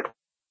Professor period.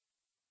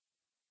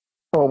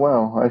 Oh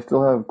wow, I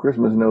still have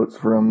Christmas notes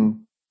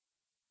from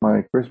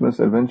my Christmas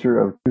Adventure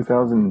of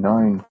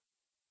 2009.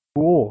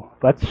 Cool.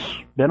 That's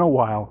been a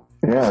while.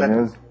 Yeah, it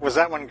has. Was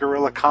that one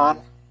Gorilla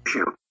Con?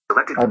 Issue.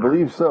 Selected I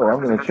believe so.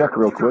 I'm going to check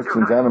real quick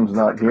since Adam's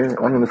not here.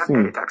 I'm going to see.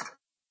 Line.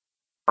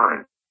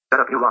 Set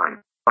up new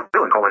line.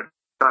 Villain colon.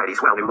 Society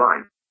swell new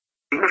line.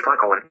 Danish plot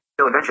colon.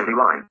 Vill invention new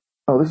line.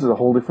 Oh, this is a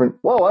whole different...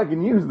 Whoa, I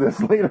can use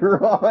this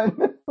later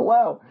on.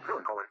 Wow.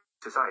 Villain colon.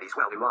 Society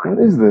swell new line.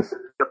 What is this?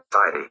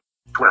 Society.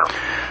 Swell.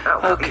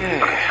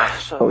 Okay.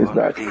 So he's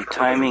back. The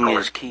timing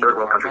is key. Third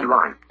world country new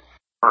line.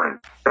 Line.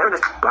 Baroness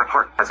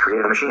Blackheart has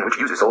created a machine which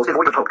uses souls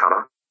devoid of hope,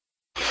 comma.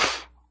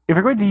 If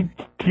you're going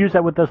to use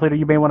that with us later,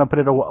 you may want to put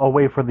it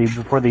away for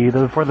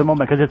the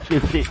moment, because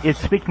it's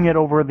speaking it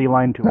over the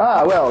line to us.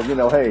 Ah, well,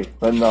 hey,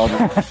 then I'll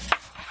look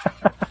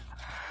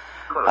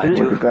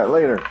at that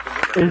later.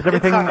 Is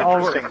everything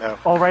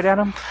all right,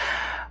 Adam?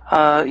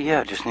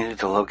 Yeah, just needed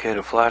to locate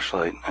a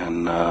flashlight,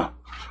 and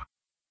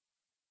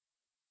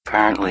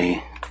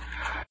apparently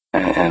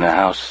in a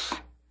house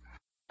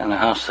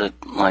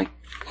that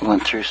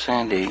went through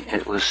Sandy,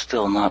 it was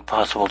still not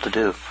possible to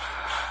do,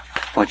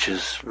 which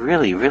is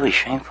really, really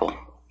shameful.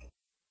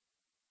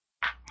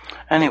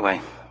 Anyway,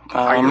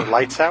 are your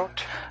lights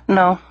out?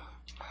 No.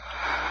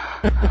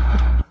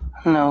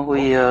 No,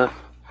 we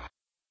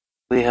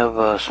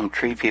have some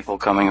tree people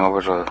coming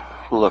over to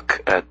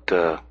look at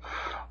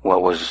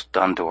what was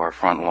done to our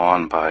front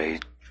lawn by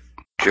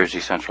Jersey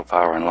Central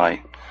Power and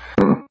Light.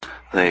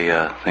 They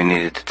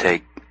needed to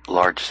take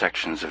large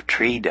sections of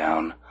tree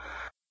down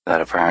that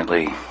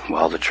apparently,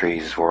 the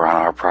trees were on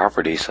our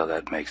property, so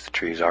that makes the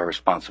trees our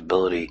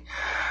responsibility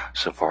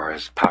so far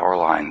as power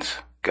lines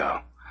go.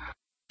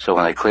 So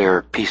when they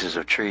clear pieces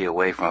of tree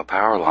away from a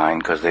power line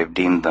because they've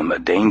deemed them a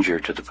danger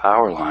to the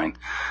power line,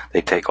 they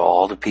take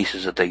all the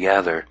pieces that they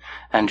gather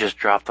and just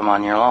drop them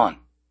on your lawn.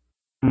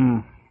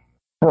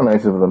 How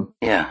nice of them.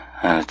 Yeah,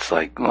 and it's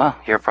like, well,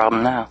 your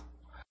problem now.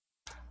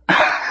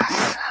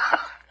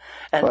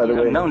 And By the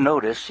way, no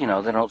notice, they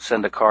don't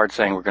send a card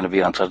saying we're going to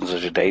be on such and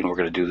such a date and we're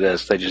going to do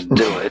this. They just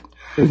do it.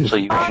 So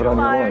you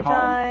Bonfire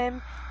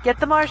time. Get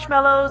the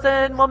marshmallows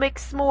and we'll make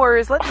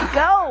s'mores. Let's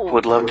go.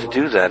 Would love to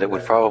do that. It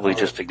would probably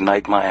just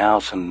ignite my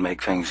house and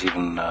make things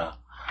even, talk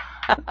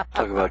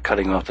about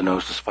cutting off the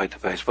nose to spite the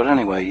face. But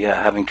anyway,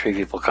 yeah, having tree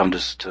people come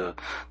to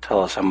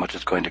tell us how much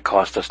it's going to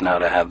cost us now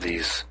to have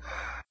this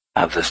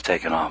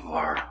taken off of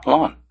our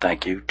lawn.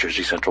 Thank you,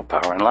 Jersey Central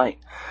Power and Light.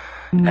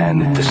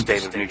 And the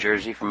state of New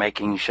Jersey for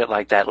making shit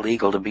like that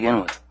legal to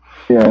begin with.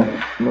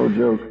 Yeah, no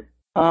joke.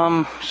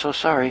 So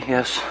sorry,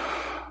 yes.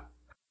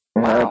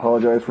 And I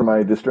apologize for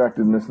my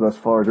distractedness thus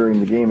far during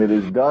the game. It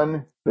is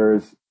done. There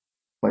is,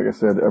 like I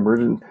said,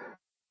 emergent.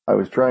 I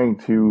was trying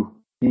to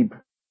keep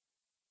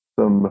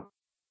some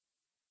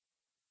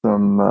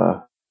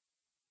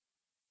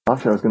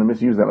actually, I was going to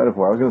misuse that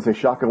metaphor. I was going to say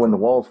shaka when the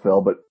walls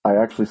fell, but I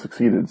actually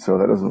succeeded, so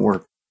that doesn't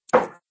work.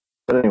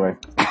 But anyway.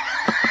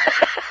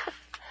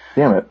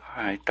 Damn it.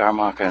 All right,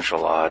 Darmok and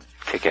Shalad,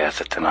 kick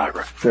ass at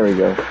Tanagra. There we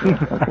go.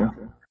 Yeah, okay.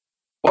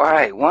 All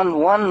right,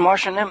 one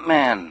Martian Imp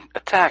Man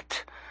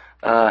attacked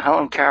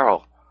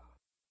Helen-Carol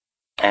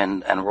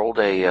and rolled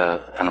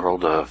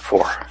a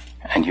 4.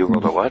 And you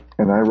rolled a what?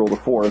 And I rolled a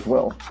 4 as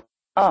well.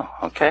 Oh,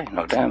 okay,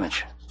 no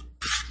damage.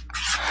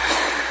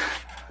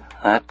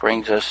 That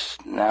brings us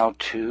now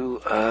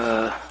to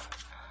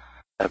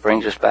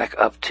back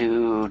up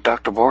to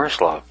Dr.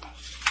 Borislav.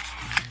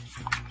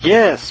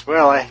 Yes,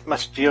 well, I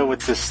must deal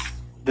with this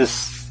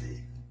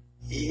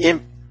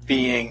imp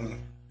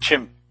being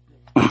chimp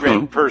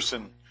red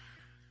person.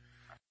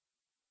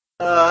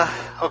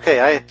 Okay,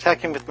 I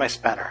attack him with my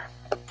spanner.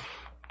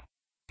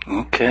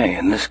 Okay,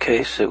 in this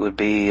case it would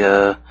be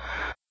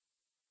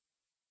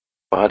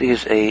body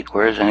is 8,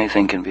 whereas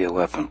anything can be a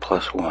weapon,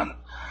 +1.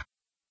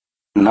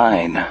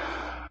 9.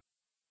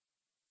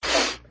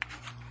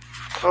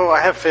 Oh,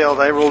 I have failed.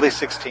 I rolled a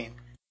 16.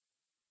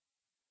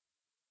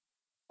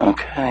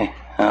 Okay.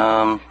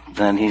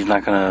 Then he's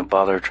not going to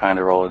bother trying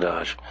to roll a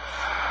dodge.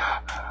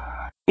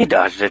 He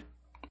dodged it.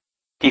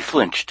 He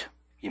flinched.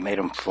 You made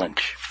him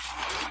flinch.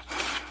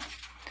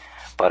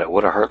 But it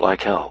would have hurt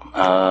like hell.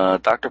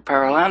 Dr.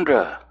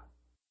 Perelandra.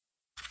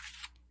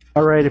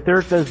 All right, if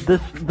there's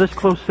this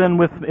close in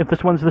with, if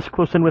this one's this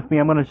close in with me,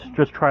 I'm going to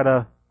just try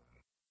to.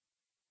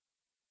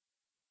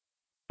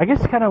 I guess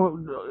it's kind of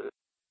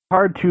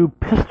hard to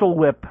pistol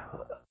whip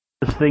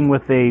this thing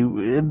with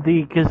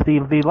because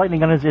the lightning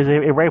gun is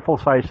a rifle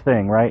sized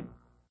thing, right?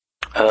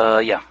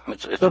 Yeah.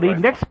 It's so the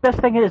next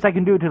best thing is I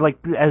can do to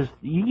as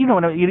you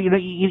know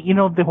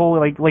the whole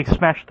like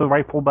smash the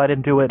rifle butt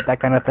into it, that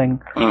kind of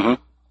thing.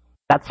 Mm-hmm.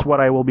 That's what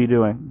I will be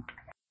doing.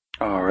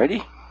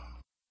 Alrighty.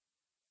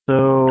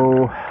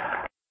 So,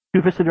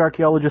 Two-Fisted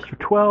Archaeologist for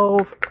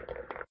 12.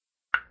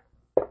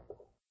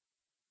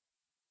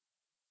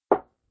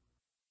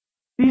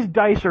 These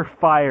dice are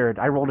fired.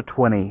 I rolled a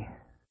 20.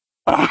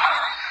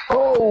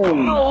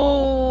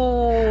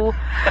 Oh!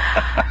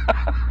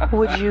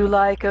 Would you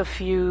like a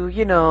few,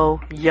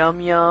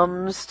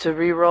 yum-yums to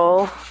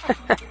re-roll?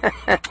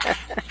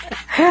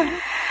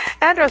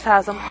 Andros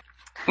has them.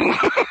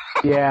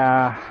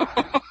 Yeah.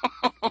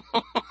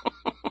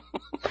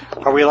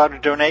 Are we allowed to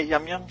donate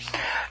yum-yums?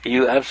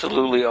 You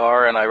absolutely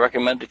are, and I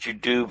recommend that you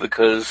do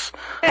because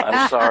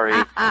I'm sorry.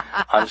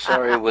 I'm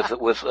sorry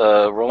with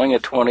rolling a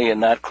 20 in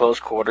that close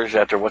quarters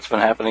after what's been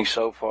happening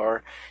so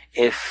far.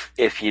 If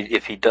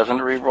he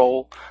doesn't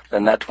re-roll,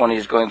 then that 20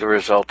 is going to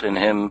result in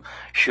him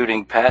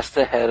shooting past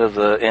the head of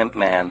the imp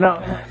man. No,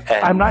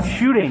 I'm not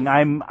shooting.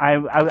 I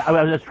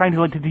was trying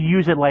to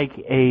use it like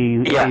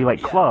a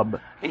club.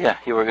 Yeah,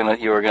 you were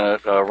gonna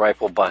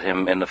rifle butt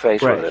him in the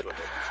face with it.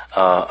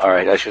 All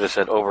right, I should have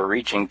said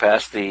overreaching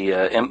past the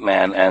imp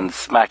man and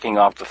smacking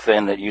off the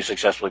fin that you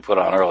successfully put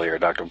on earlier,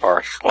 Dr.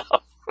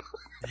 Borislav.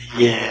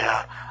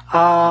 Yeah.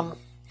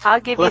 I'll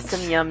give you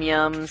some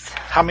yum-yums.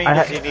 How many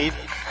does he need?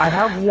 I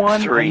have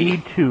 1. 3. I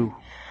need 2.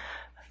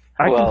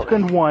 I can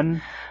spend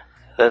 1.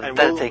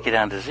 That'll take you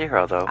down to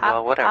 0, though.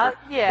 Well, whatever.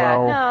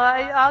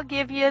 I'll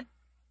give you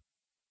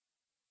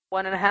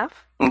 1.5.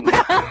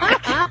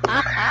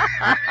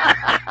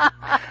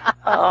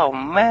 Oh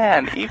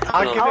man,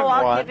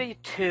 I'll give you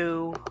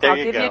 2. There I'll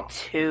you give go. you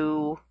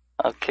 2.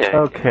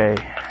 Okay.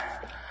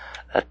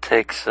 That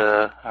takes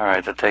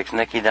that takes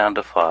Nikki down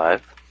to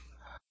 5.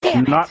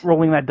 I'm not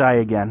rolling that die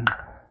again.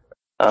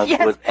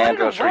 Yes, with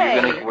Andros,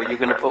 were you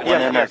gonna put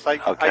one in? Yes, I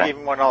gave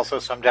him 1 also,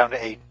 so I'm down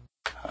to 8.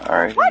 All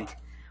right. What?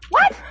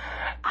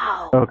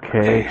 Oh.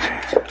 Okay.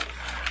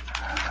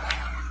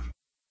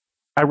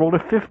 I rolled a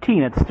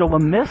 15. It's still a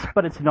miss,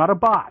 but it's not a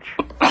botch.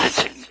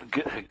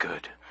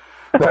 Good.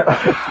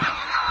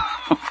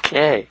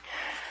 Okay.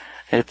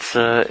 It's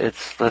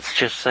let's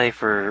just say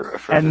for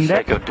the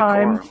sake of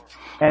decorum.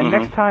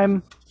 Next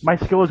time, my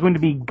skill is going to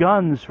be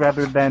guns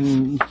rather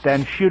than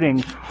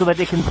shooting, so that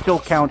it can still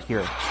count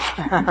here.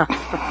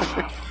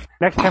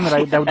 Next time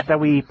that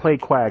we play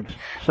Quags.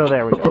 So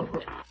there we go.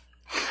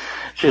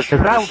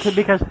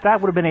 Because that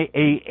would have been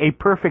a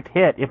perfect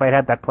hit if I'd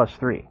had that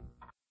 +3.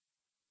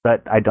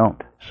 But I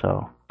don't,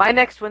 so... My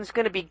next one's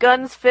going to be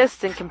guns,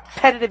 fists, and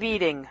competitive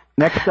eating.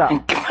 Next up.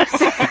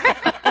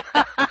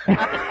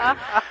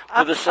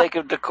 For the sake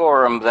of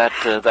decorum, that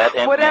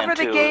whatever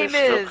the game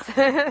is.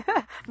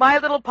 My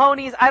Little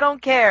Ponies, I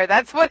don't care.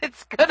 That's what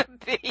it's going to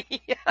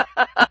be.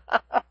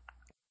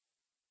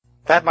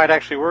 That might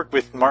actually work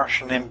with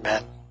Martian Imp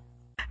Men.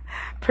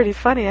 Pretty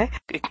funny, eh?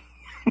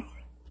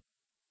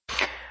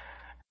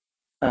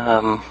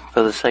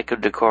 For the sake of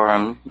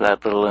decorum,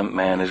 that little imp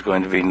man is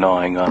going to be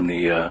gnawing on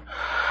the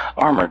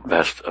armored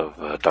vest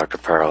of Dr.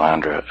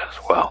 Perelandra as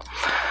well.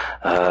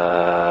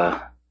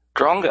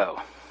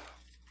 Drongo.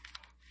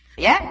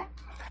 Yeah?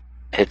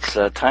 It's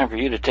time for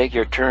you to take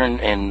your turn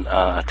in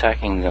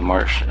attacking the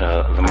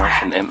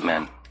Martian Imp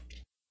Men.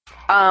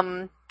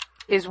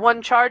 Is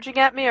one charging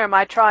at me, or am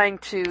I trying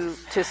to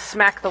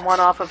smack the one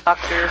off of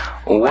Dr.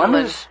 One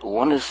is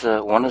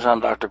on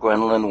Dr.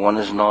 Gwendoline, one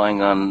is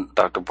gnawing on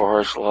Dr.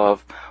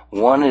 Borislav,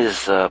 one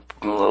is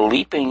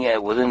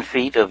leaping within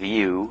feet of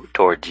you,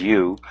 towards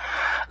you.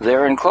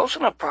 They're in close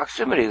enough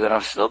proximity that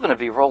I'm still going to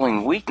be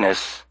rolling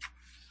weakness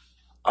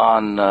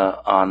on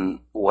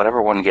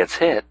whatever one gets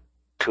hit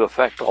to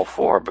affect all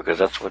four, because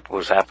that's what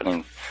was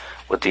happening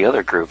with the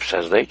other groups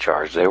as they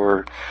charged.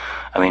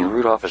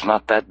 Rudolph is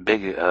not that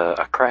big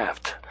a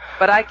craft.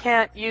 But I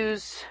can't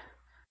use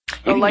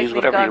the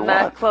lightning gun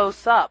that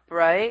close up,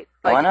 right?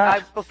 Why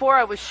not? Before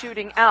I was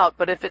shooting out,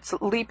 but if it's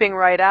leaping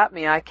right at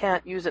me, I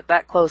can't use it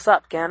that close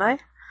up, can I?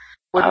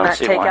 Wouldn't that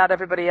take out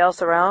everybody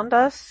else around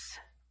us?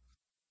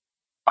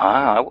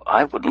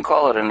 I wouldn't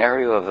call it an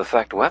area of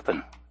effect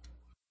weapon.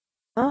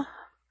 Huh?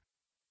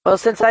 Well,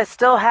 since I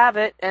still have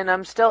it and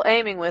I'm still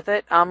aiming with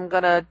it, I'm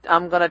gonna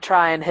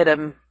try and hit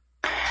him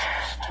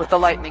with the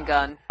lightning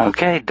gun.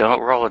 Okay, don't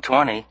roll a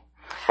 20,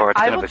 or it's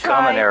going to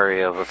become an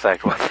area of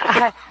effect weapon.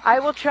 I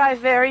will try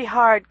very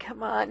hard.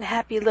 Come on,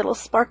 happy little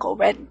sparkle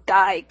red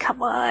die.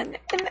 Come on.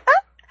 And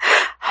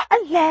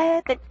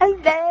 11.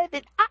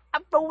 I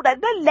rolled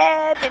an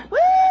 11.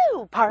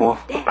 Woo!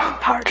 Party.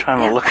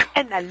 Trying to look.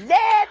 An 11.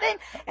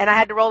 And I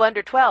had to roll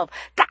under 12.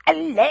 Got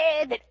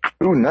 11.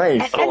 Ooh,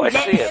 nice. Oh, I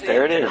see it.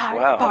 There it is.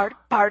 Wow.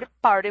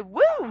 Party.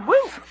 Woo!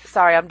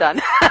 Sorry, I'm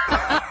done.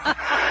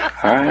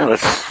 All right,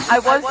 I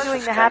was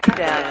doing the happy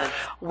dance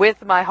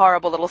with my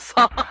horrible little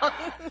song.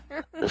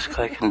 This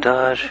guy can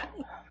dodge.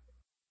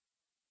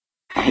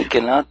 He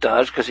cannot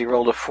dodge because he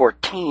rolled a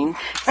 14.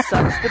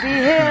 Sucks to be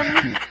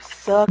him.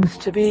 Sucks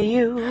to be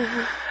you.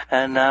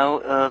 And now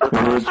the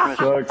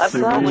posthumous. Sucks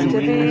to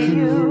be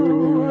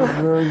you.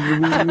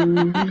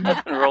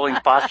 I've been rolling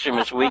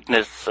posthumous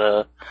weakness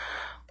on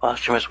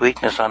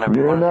everyone.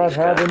 You're of not these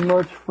guys. having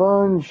much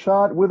fun.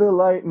 Shot with a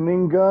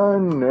lightning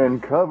gun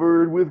and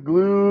covered with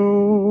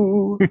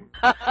glue.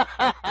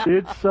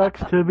 It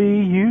sucks to be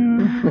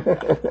you.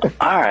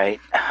 All right,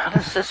 how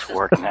does this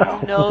work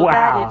now? Know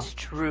that it's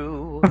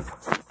true.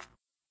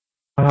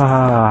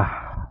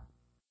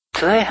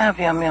 Do they have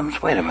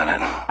yum-yums? Wait a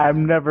minute.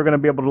 I'm never going to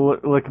be able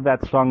to look at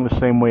that song the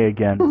same way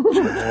again.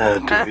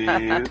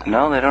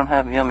 No, they don't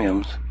have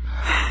yum-yums.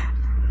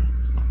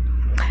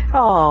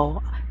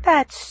 Oh,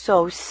 that's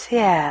so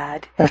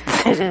sad.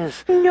 It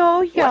is.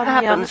 No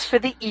yum-yums for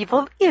the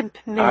evil imp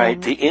men. All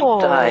right, the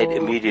imp died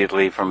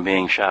immediately from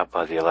being shot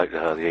by the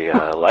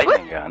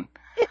lightning gun.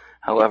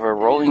 However,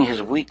 rolling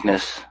his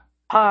weakness...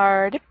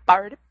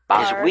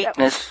 His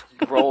weakness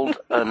rolled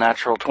a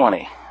natural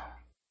 20.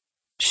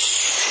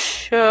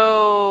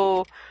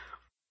 So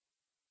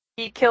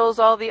he kills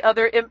all the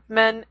other imp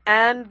men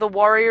and the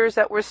warriors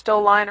that were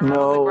still lying around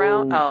on the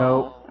ground? Oh.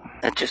 No.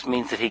 That just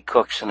means that he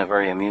cooks in a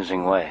very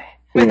amusing way.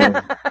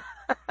 Yeah.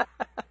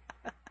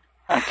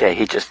 Okay,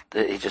 he just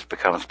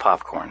becomes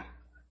popcorn.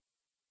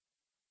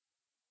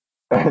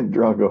 And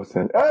Drongo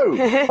said, "Oh,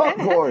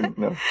 popcorn!"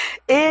 No.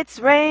 It's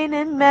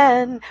raining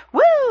men.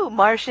 Woo!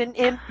 Martian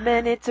imp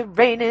men, it's a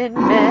raining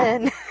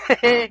men.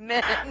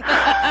 Amen.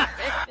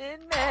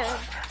 Raining men.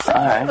 All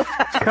right.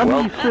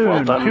 Coming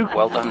soon.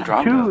 Well done,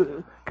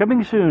 Drongo.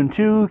 Coming soon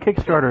to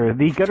Kickstarter,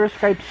 the Gutter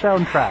Skypes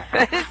soundtrack.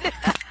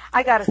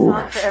 I got a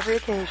song for every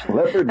occasion.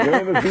 Leopard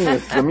Woman of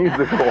Venus, the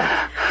musical.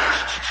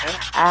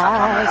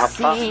 I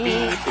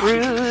see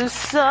through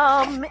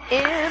some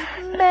imp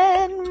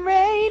men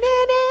raining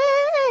in.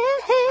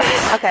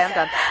 Okay, I'm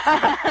done.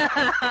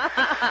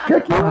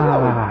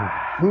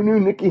 Who knew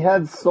Nikki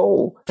had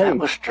soul? Hey. That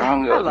was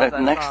Drongo.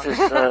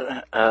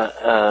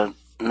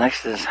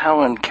 Next is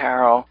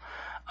Helen-Carol.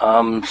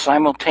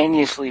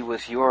 Simultaneously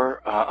with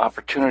your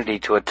opportunity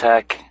to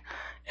attack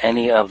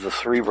any of the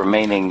three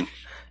remaining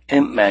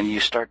imp men, you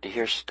start to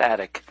hear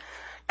static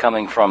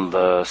coming from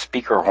the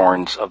speaker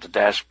horns of the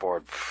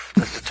dashboard.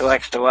 This is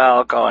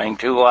 2X2L calling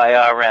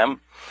 2YRM.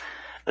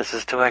 This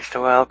is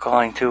 2X2L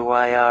calling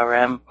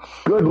 2YRM.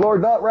 Good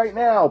Lord, not right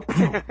now.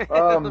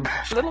 A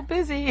little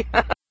busy.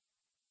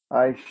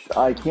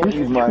 I can't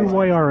use my...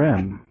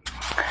 QYRM.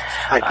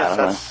 I guess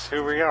that's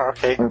who we are.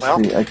 Okay, Let's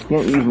see. I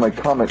can't use my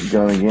comet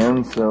gun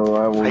again, so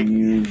I will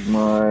use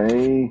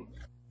my...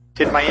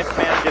 Did my Imp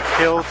Man get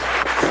killed?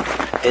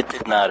 It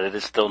did not. It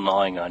is still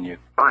gnawing on you.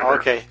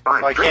 Okay,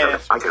 so I can't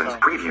answer iTunes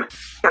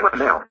preview. Get weapon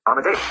mail on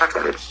the date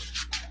extended.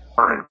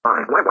 Fine.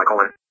 White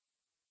colon.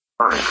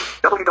 Fine.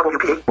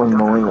 WWP. One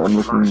moment, I'm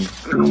looking.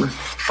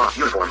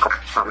 Uniform.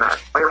 Mat.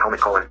 Fire helmet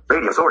colon.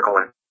 Radio sword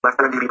colon. Left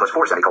parent DB plus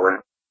 4 semi colon.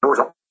 Doors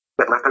up.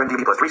 Get left parent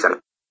DB plus 3 semi.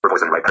 For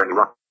poison right parent new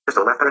line.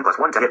 Pistol left parent plus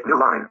 1 to hit new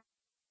line.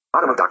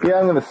 Bottom of doctor. Yeah,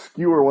 I'm gonna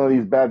skewer one of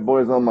these bad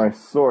boys on my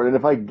sword, and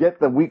if I get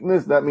the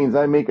weakness, that means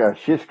I make a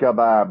shish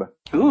kebab.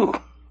 Ooh.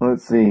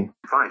 Let's see.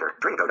 Finder.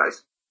 Drinko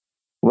dice.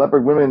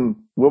 Leopard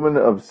woman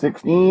of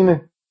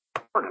 16.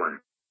 1-1.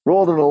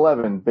 Rolled an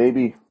 11,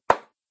 baby.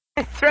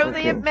 Throw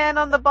the Imp Man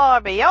on the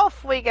Barbie.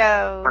 Off we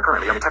go. Are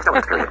currently on the text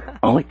element period.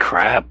 Holy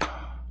crap.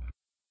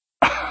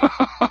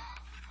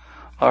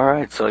 All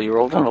right, so you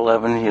rolled an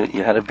 11.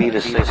 You had to beat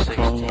a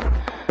 16.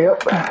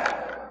 Yep.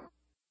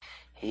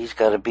 He's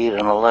got to beat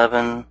an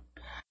 11.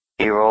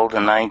 He rolled a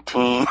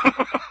 19.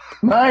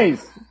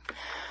 Nice.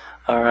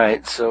 All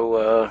right,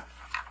 so...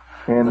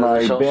 and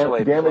my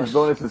damage plus.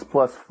 bonus is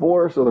plus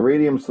 4, so the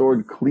radium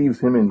sword cleaves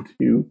him in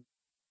 2.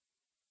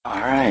 All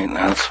right,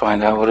 now let's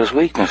find out what his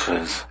weakness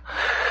is.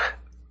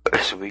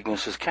 His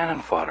weakness is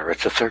cannon fodder.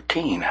 It's a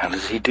 13. How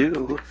does he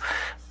do?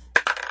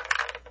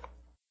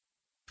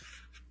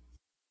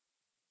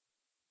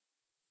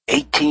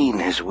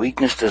 His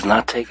weakness does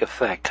not take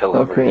effect.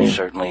 However, he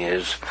certainly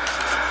is.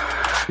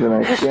 Then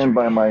I stand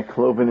by my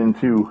cloven in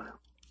 2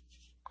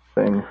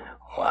 thing.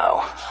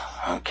 Wow.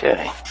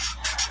 Okay.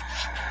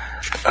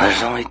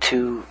 There's only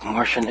 2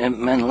 Martian Imp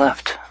Men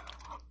left.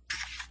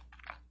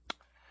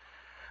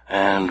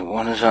 And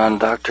one is on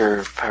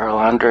Dr.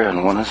 Perelandra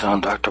and one is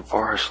on Dr.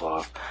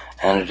 Borislav.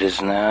 And it is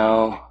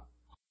now...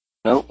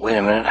 Nope, wait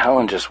a minute.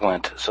 Helen just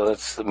went. So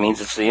that means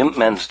it's the Imp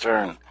Men's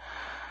turn.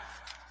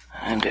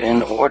 And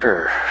in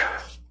order...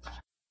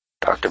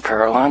 Dr.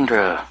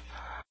 Perelandra,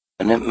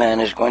 an Imp Man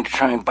is going to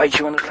try and bite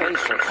you in the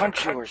face or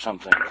punch you or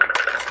something.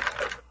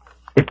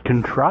 It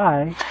can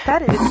try.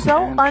 That is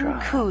so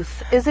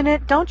uncouth, isn't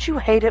it? Don't you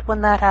hate it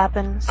when that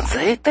happens?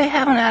 They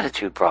have an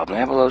attitude problem.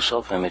 They have a low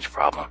self-image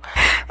problem.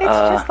 It's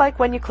just like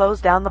when you close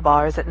down the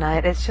bars at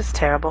night. It's just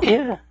terrible.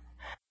 Yeah.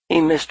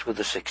 He missed with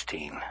a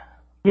 16.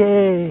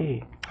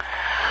 Yay.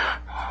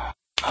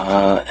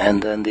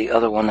 And then the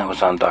other one that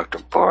was on Dr.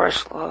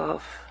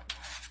 Borislav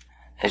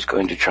is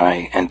going to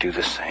try and do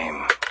the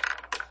same.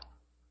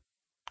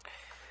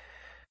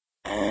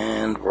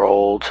 And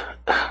rolled...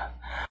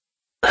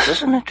 This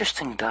is an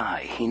interesting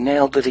die. He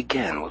nailed it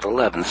again with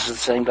 11. This is the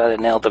same die that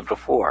nailed it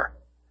before.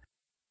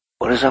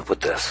 What is up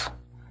with this?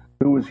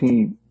 Who was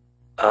he?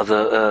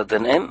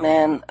 The Imp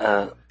Man,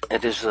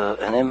 it is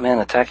an Imp Man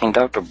attacking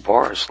Dr.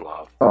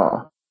 Borislav.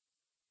 Oh.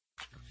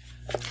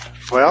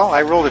 Well,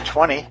 I rolled a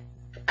 20.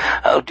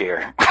 Oh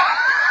dear.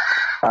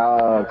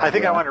 I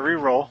think I want to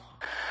re-roll.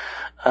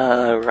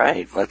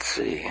 Right. Let's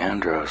see.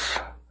 Andros.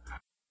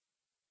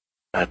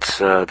 That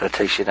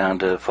takes you down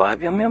to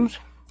 5 yum-yums?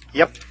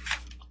 Yep.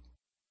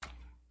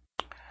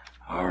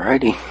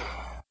 Alrighty.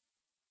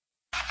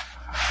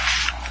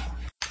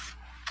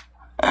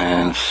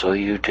 And so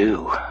you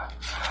do.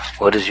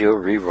 What is your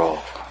re-roll?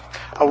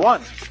 A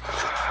 1.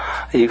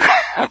 You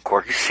a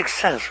quirky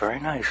success. Very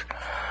nice.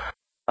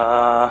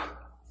 Alright.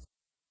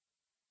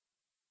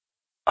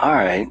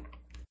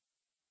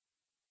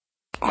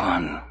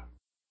 1.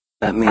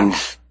 That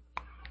means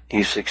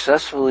you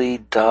successfully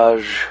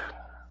dodge,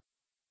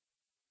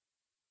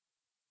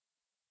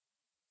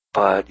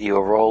 but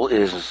your roll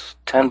is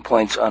 10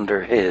 points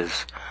under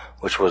his,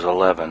 which was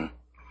 11.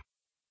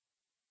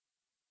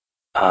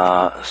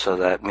 So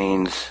that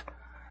means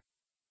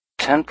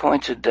 10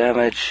 points of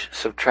damage,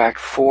 subtract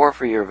 4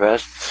 for your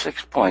vest,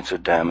 6 points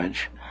of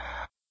damage,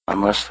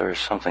 unless there's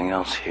something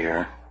else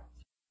here.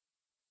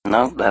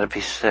 No, that'd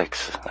be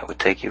 6. That would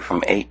take you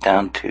from 8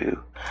 down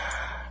to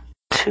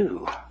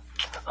 2,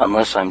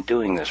 unless I'm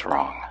doing this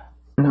wrong.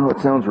 No, it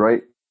sounds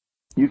right.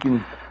 You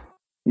can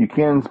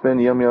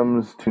spend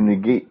yum-yums to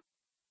negate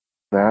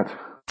that.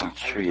 I'm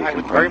sure you I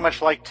can would very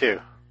much like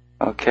to.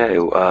 Okay,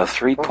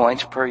 3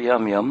 points per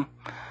yum-yum.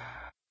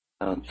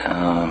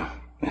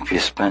 If you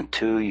spent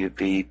 2, you'd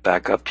be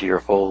back up to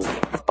your full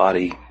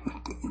body,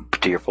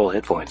 to your full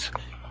hit points.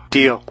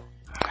 Deal.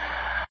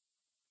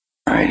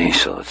 Alrighty,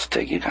 so let's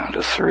take you down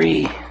to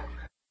 3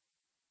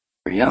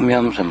 for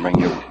yum-yums and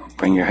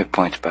bring your hit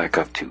points back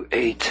up to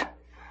 8.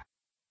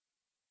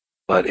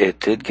 But it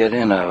did get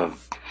in a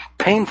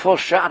painful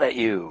shot at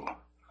you.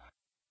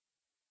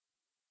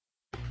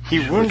 He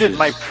wounded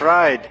my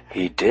pride.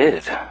 He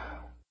did.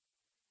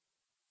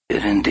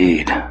 Did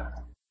indeed.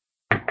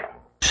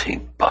 See,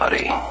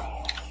 body.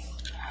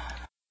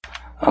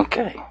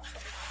 Okay.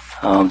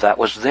 That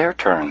was their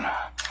turn.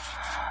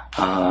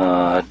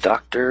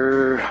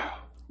 Dr.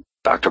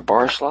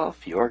 Borislav,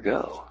 your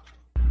go.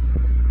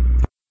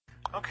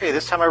 Okay,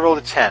 this time I rolled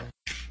a 10.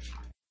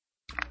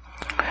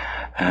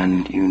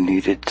 And you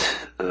needed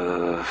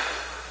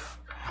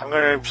I'm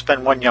going to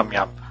spend 1 yum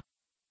yum.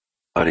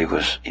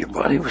 Your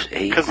body was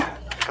 8. Because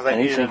I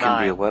needed Anything a 9.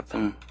 can be a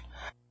weapon.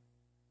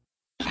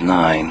 It's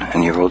 9,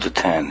 and you rolled a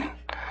 10.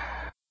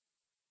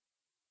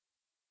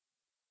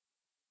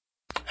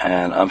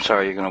 And I'm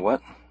sorry, you're going to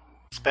what?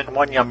 Spend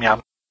 1 yum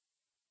yum.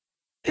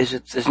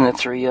 Isn't it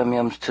 3 yum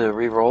yums to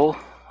re-roll?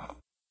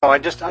 Oh,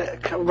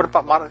 what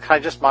about, can I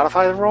just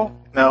modify the roll?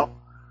 No.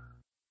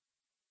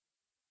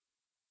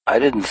 I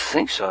didn't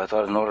think so. I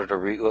thought in order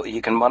to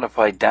you can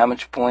modify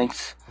damage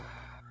points.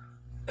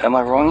 Am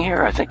I wrong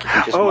here? I think you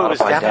can just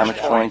modify damage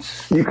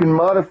points. You can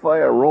modify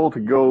a roll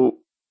to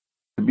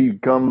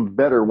become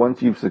better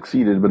once you've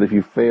succeeded, but if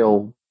you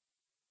fail,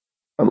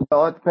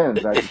 well, it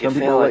depends. Actually. If you Some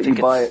fail, people let you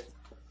buy it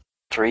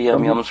 3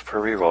 yum yums per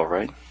reroll,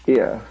 right?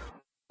 Yeah.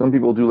 Some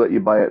people do let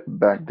you buy it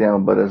back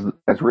down, but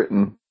as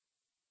written,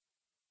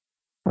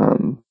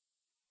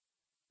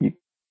 you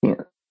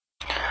can't.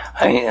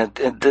 I mean,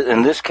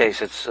 in this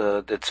case, it's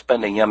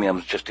spending yum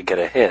yums just to get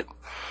a hit.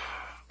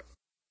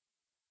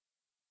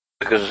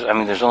 Because I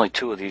mean, there's only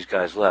 2 of these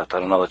guys left. I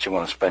don't know that you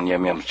want to spend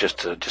yum yums just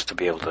to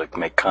be able to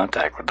make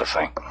contact with the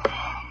thing.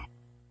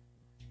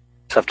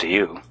 It's up to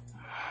you.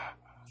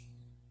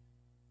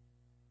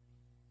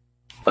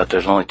 But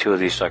there's only 2 of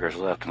these suckers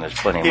left, and there's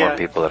plenty more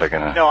people that are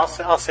gonna. No,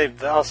 I'll save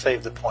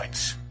the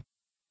points.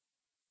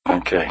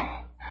 Okay.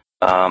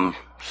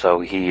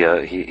 So he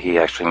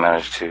actually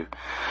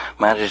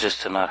manages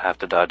to not have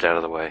to dodge out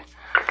of the way,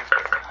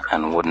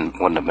 and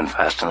wouldn't have been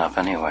fast enough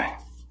anyway.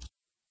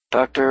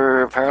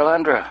 Dr.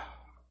 Perelandra.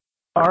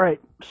 All right,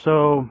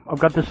 so I've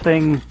got this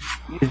thing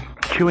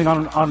chewing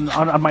on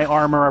my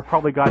armor. I've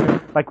probably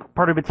got like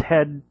part of its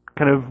head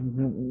kind of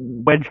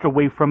wedged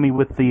away from me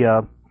with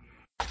the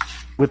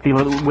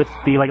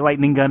like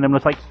lightning gun. I'm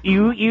just like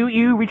you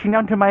reaching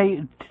down to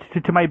my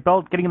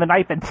belt, getting the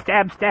knife and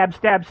stab.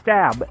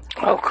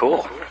 Oh,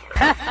 cool.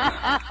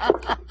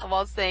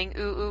 While saying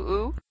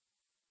ooh.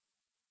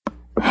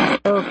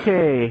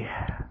 Okay.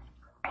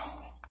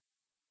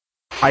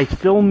 I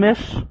still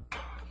miss,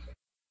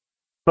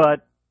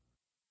 but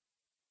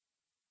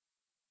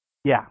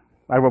yeah,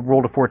 I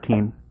rolled a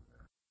 14.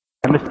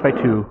 I missed by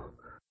 2.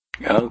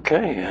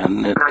 Okay,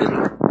 and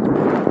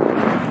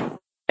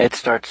it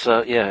starts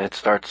a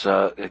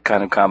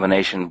kind of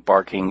combination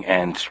barking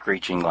and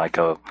screeching like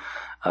a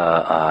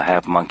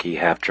half monkey,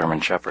 half German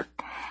shepherd.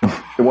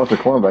 It wants a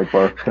Klondike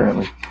bar,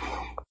 apparently.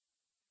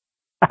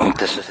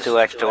 This is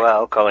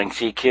 2X2L calling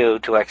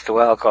CQ,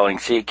 2X2L calling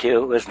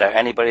CQ. Is there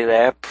anybody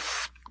there?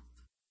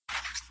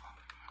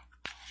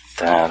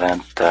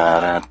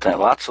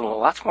 Lots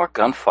more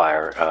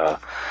gunfire.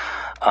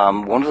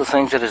 One of the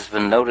things that has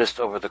been noticed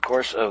over the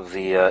course of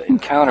the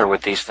encounter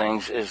with these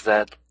things is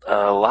that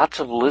lots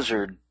of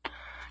lizard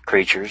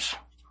creatures,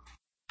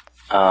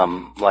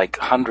 like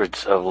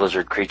hundreds of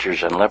lizard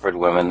creatures and leopard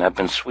women, have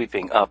been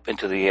sweeping up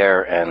into the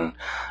air and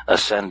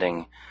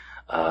ascending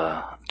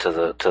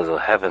to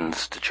the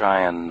heavens to try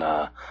and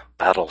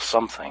battle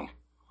something.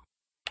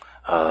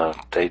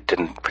 They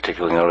didn't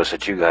particularly notice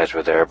that you guys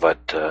were there,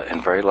 but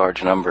in very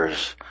large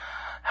numbers,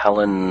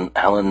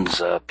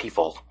 Helen's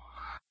people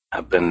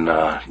have been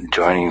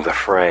joining the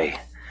fray,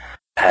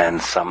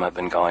 and some have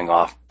been going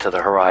off to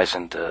the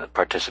horizon to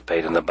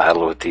participate in the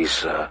battle with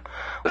these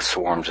with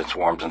swarms and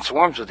swarms and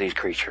swarms of these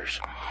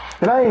creatures.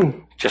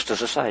 Just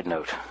as a side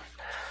note,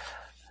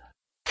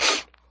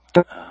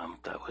 that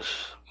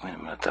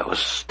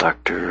was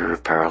Dr.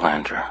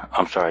 Perelandra.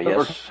 I'm sorry.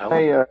 Yes. Can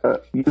I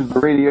use the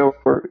radio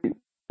for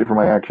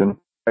my action?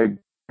 My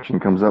action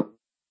comes up.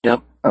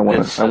 Yep. I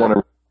want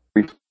to.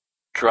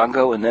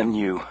 Drongo and then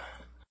you.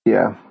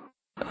 Yeah.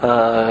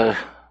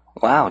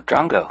 Wow,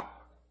 Drongo.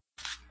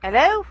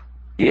 Hello?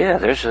 Yeah,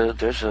 there's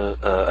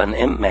an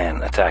imp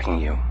man attacking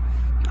you.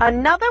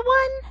 Another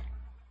one?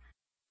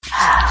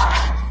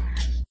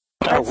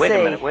 Wait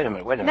a minute.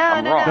 No,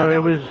 I'm wrong.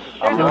 No,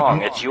 I'm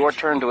wrong. It's your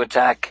turn to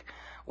attack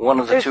one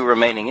of the 2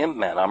 remaining imp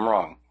men. I'm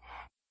wrong.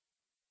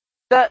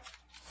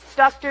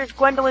 Dr.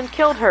 Gwendoline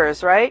killed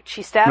hers, right?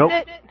 She stabbed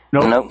it?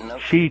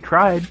 Nope. She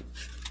tried.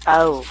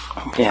 Oh.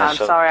 Yeah, I'm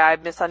sorry, I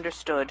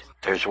misunderstood.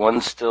 There's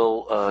one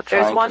still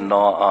trying to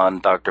gnaw on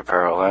Dr.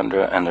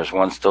 Perelandra, and there's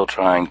one still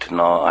trying to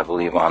gnaw, I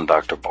believe, on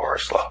Dr.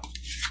 Borislav.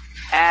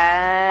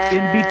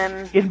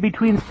 And in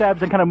between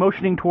stabs and kind of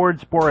motioning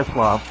towards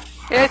Borislav.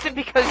 Is it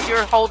because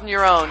you're holding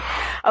your own?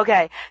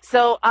 Okay,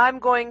 so I'm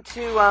going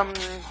to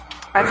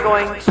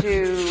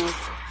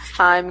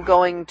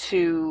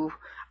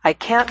I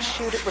can't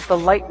shoot it with the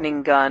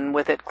lightning gun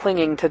with it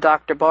clinging to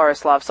Dr.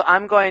 Borislav, so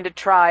I'm going to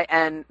try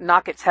and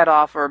knock its head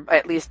off, or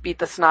at least beat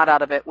the snot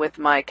out of it with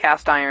my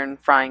cast iron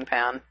frying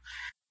pan.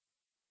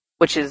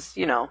 Which is,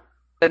 the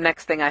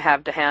next thing I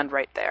have to hand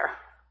right there.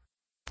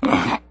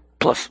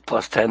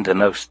 Plus 10 to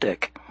no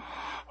stick.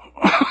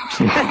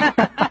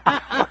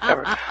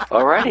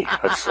 Alrighty.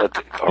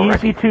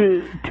 Easy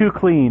to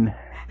clean.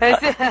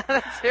 That's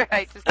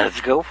right. Let's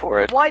go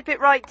for it. Wipe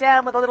it right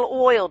down with a little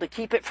oil to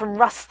keep it from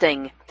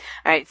rusting.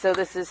 Alright, so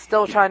this is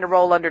still trying to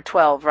roll under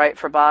 12, right,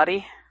 for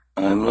body?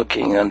 I'm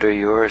looking under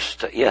yours.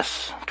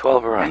 Yes,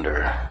 12 or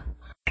under.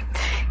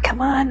 Come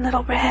on,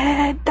 little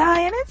red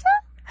dinosaur.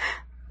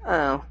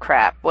 Oh,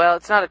 crap. Well,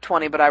 it's not a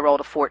 20, but I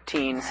rolled a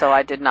 14, so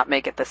I did not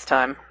make it this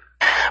time.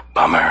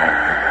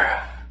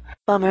 Bummer.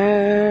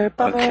 Bummer.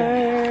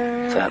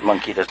 Okay. That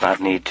monkey does not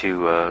need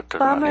to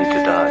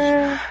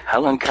dodge.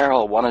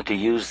 Helen-Carol wanted to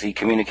use the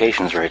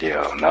communications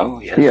radio.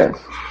 No? Yes?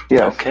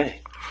 Yes.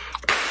 Okay.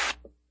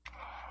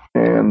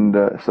 And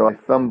so I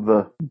thumbed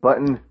the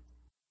button.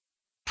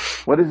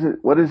 What is it?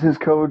 What is his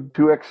code?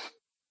 2X?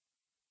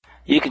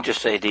 You can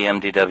just say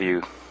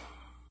DMDW.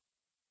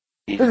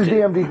 This is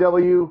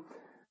DMDW.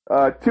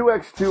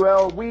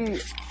 2X2L.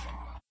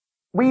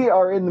 We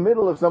are in the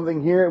middle of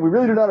something here, and we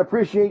really do not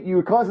appreciate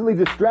you constantly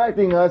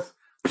distracting us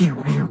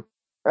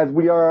as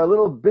we are a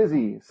little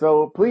busy.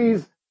 So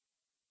please,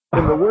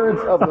 in the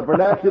words of the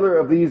vernacular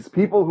of these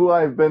people who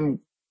I've been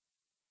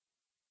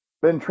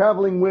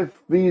traveling with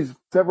these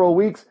several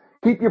weeks,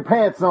 keep your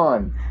pants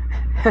on.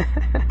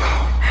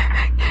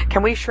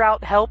 Can we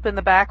shout help in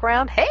the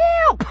background?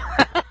 Help!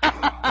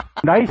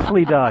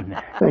 Nicely done.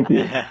 Thank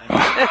you.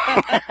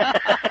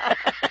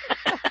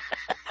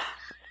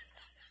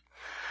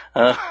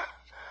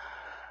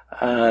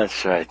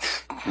 That's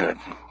right. Good.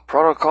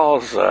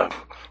 Protocols,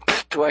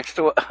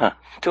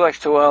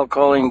 2X2L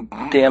calling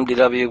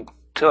DMDW,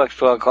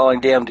 2X2L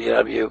calling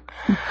DMDW.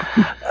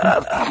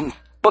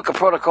 Book of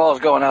protocols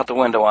going out the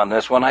window on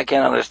this one. I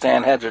can't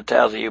understand heads or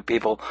tails of you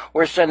people.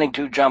 We're sending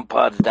 2 jump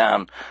pods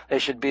down. They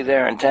should be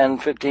there in 10,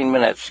 15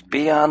 minutes.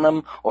 Be on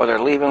them, or they're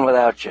leaving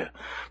without you.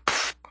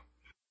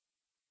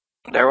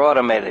 They're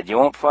automated. You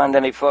won't find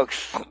any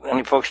folks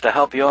to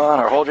help you on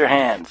or hold your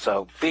hand,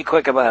 so be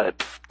quick about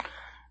it.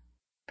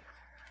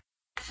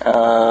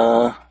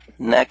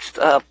 Next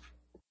up,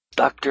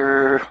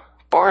 Dr.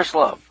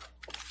 Borislav.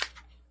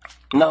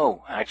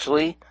 No,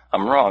 actually,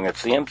 I'm wrong.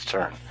 It's the Imp's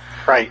turn.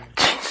 Right.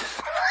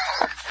 Jesus.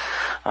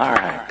 All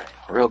right,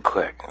 real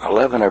quick.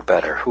 11 or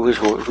better. Who's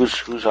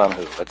on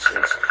who? Let's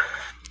see.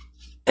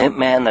 Imp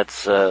Man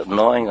that's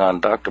gnawing on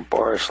Dr.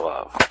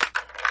 Borislav.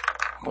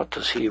 What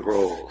does he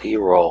roll? He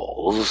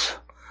rolls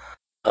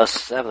a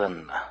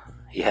 7.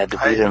 He had to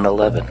beat an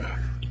 11.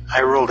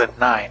 I rolled a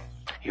 9.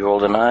 You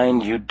rolled a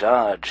 9. You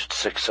dodged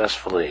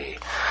successfully.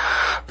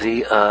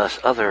 The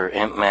other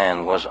Imp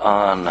Man was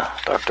on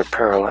Dr.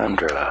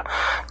 Perelandra.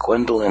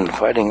 Gwendoline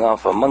fighting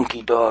off a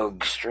monkey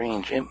dog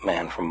strange Imp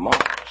Man from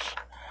Mars.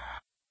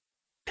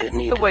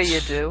 The way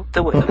you do.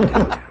 The way you do.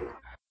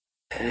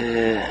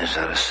 Is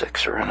that a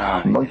 6 or a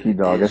 9? Monkey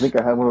dog. I think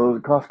I had one of those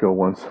at Costco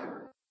once.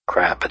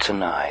 Crap, it's a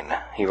 9.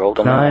 He rolled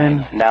a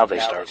 9. Now they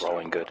start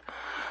rolling good.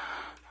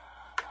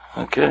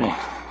 Okay.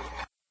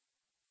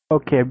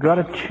 Okay, I've got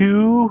a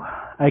 2.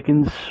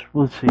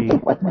 Let's see.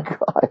 Oh my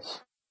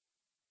gosh.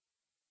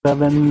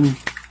 7.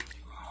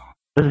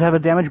 Does it have a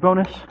damage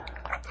bonus?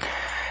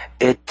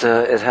 It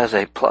has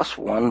a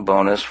 +1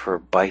 bonus for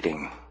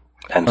biting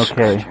and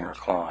scratching or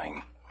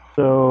clawing.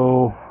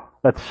 So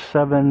that's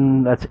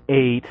 7. That's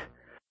 8.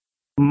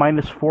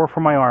 -4 for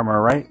my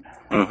armor, right?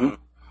 Mm-hmm.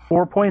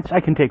 4 points.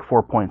 I can take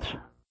 4 points.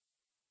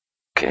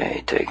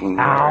 Okay, taking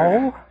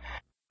your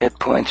hit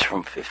points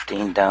from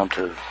 15 down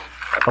to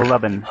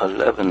 11.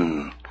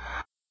 11.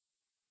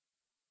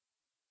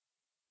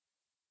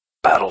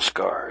 Battle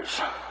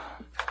scars.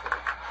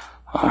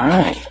 All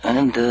right,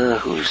 and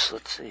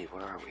let's see,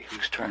 where are we?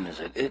 Whose turn is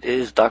it? It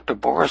is Dr.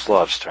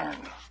 Borislav's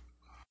turn.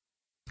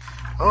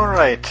 All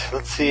right,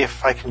 let's see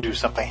if I can do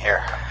something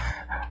here.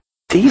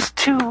 These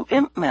 2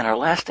 Imp Men are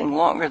lasting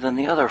longer than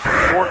the other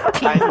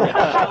 14 that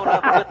showed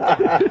up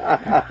with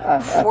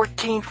them.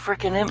 14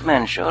 frickin' Imp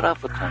Men showed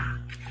up with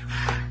them.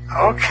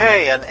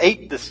 Okay, an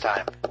 8 this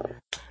time.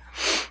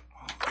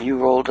 You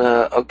rolled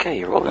an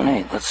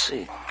 8. Let's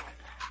see.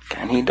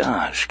 Can he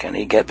dodge? Can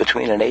he get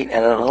between an 8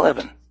 and an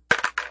 11?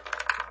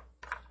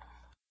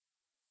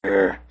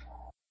 Here.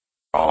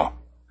 Oh.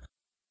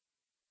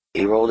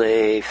 He rolled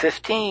a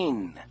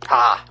 15.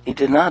 Ah. He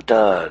did not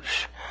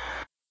dodge.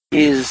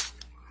 He's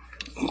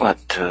all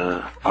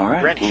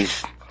right.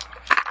 Wrenched.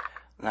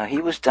 Now he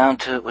was down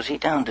to. Was he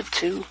down to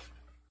 2?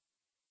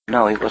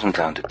 No, he wasn't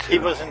down to 2. He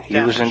wasn't. He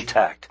was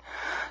intact.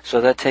 So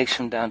that takes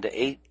him down to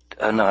 8.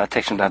 No, that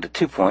takes him down to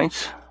 2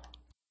 points.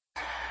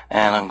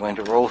 And I'm going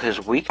to roll his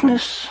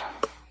weakness.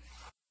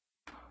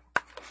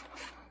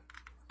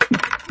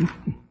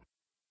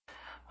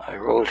 I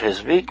rolled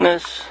his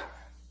weakness.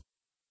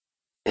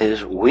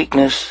 His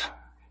weakness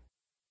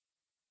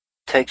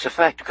takes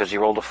effect because he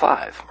rolled a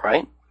 5,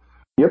 right?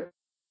 Yep.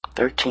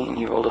 13,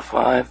 he rolled a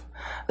 5.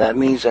 That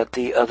means that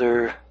the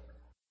other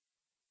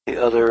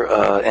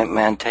Imp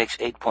Man takes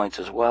 8 points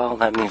as well.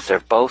 That means they're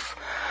both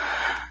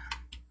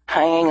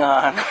hanging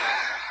on.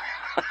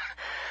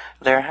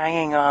 They're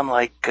hanging on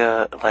like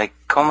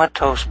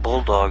comatose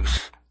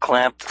bulldogs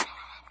clamped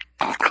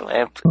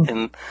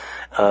in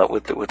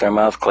with their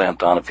mouth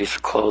clamped on a piece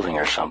of clothing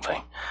or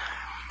something.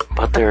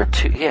 But there are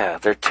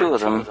 2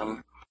 of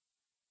them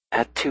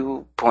at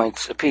 2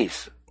 points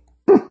apiece.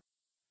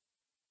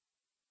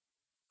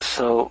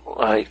 So,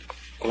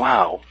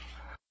 wow.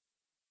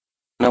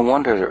 No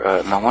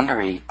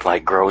wonder he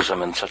grows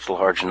them in such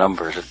large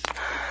numbers.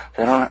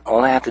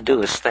 All they have to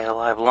do is stay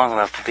alive long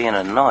enough to be an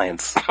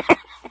annoyance.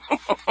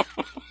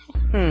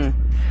 Okay.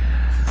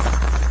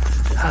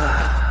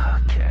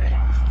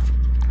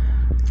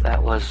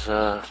 That was,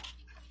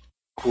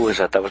 who was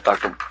that? That was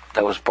Dr.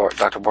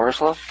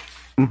 Borislav?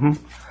 Mm-hmm.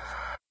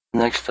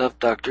 Next up,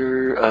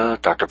 Dr.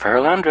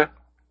 Perelandra.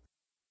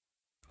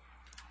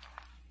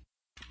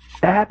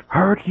 That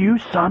hurt, you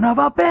son of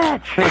a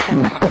bitch!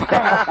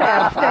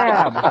 Stab, stab,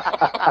 stab.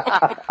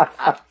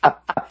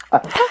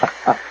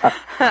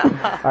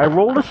 I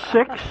rolled a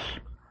 6.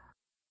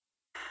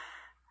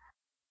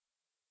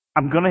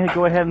 I'm gonna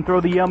go ahead and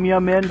throw the yum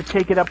yum in to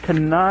take it up to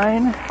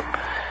 9.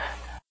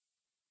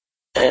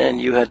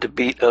 And you had to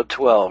beat a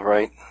 12,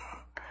 right?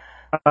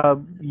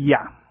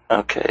 Yeah.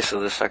 Okay, so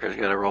this sucker's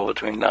got to roll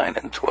between 9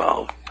 and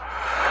 12.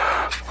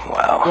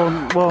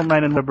 Wow. Well,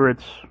 9 and number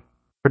its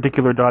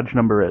particular dodge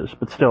number is,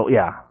 but still,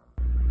 yeah.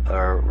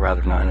 Or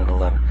rather, 9 and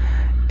 11.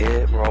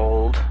 It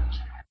rolled...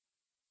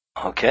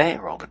 Okay,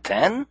 it rolled a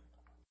 10.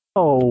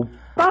 Oh,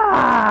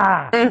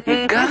 bah!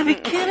 You gotta be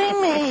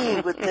kidding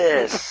me with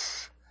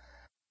this.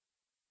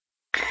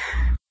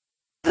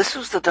 This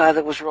was the die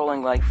that was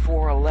rolling like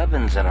 4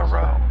 11s in a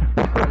row.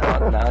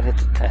 Now it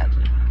hits a 10.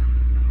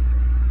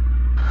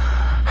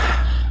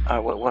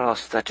 What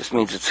else? That just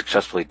means it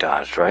successfully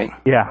dodged, right?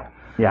 Yeah.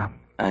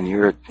 And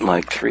you're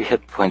like 3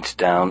 hit points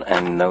down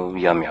and no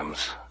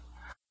yum-yums.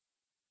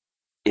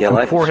 Yeah,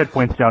 life 4 hit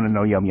points down and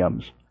no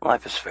yum-yums.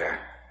 Life is fair.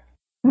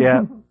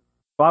 Yeah.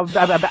 Well,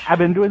 I've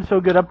been doing so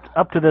good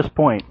up to this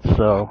point,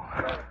 so...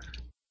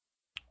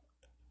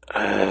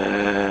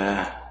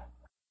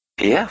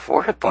 Yeah,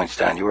 4 hit points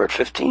down. You were at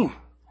 15.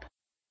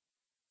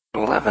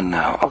 11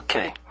 now.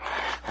 Okay.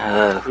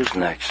 Who's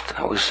next?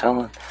 That was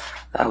Helen.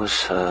 That was,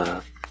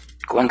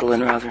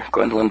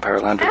 Gwendoline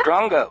Perelandra.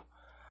 Drongo!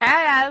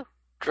 Hello!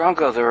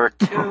 Drongo, there are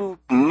 2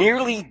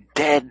 nearly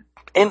dead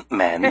imp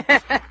men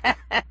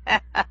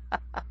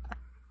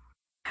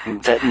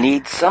that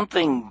need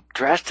something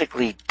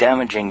drastically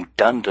damaging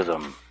done to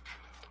them.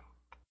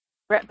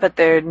 But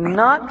they're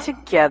not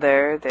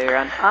together. They're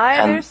on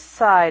either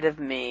side of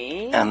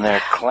me. And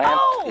they're clamped.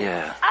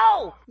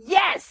 Oh,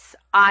 yes!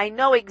 I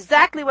know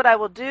exactly what I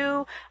will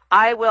do.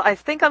 I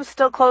think I'm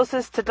still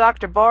closest to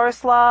Dr.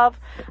 Borislav.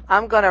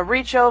 I'm going to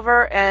reach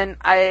over and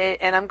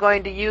I'm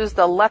going to use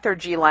the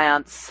lethargy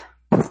lance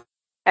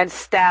and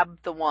stab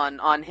the one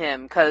on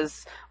him,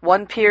 because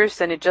one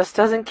pierced and it just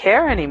doesn't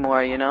care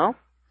anymore, you know?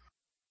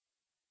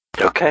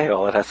 Okay,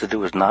 all it has to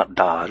do is not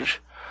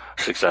dodge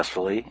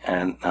successfully,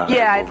 and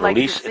yeah, I'd like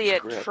to see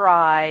it grip.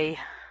 try.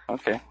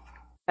 Okay.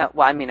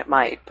 Well, I mean, it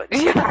might, but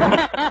give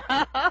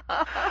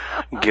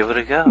it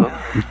a go.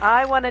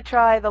 I want to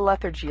try the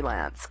lethargy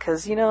lance,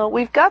 because, you know,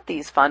 we've got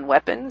these fun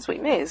weapons. We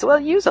may as well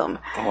use them.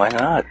 Why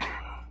not?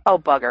 Oh,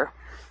 bugger.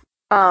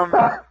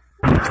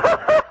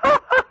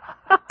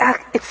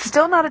 It's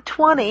still not a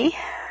 20. Do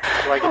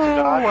I get to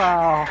dodge?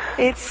 Wow.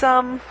 It's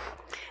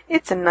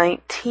a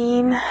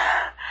 19.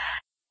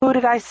 Who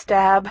did I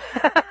stab?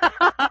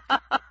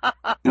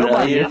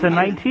 Nobody. It's a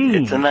 19.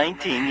 It's a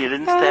 19. You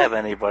didn't stab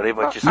anybody,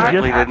 but you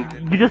certainly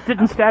didn't. You just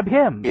didn't stab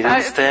him. You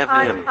didn't stab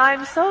him.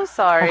 I'm so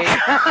sorry.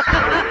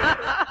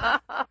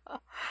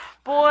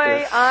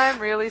 Boy, I'm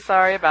really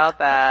sorry about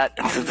that.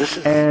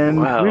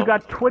 We've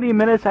got 20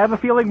 minutes. I have a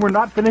feeling we're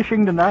not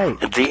finishing tonight.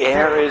 The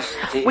air is.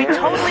 We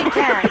totally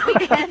can. We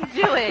can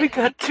do it. We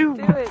got 2.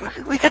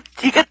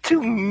 You got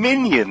 2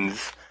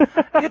 minions. You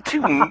got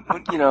 2.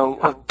 You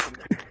know.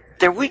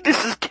 Their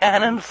weakness is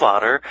cannon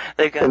fodder.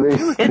 They've got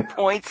 2 hit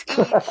points each,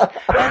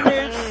 and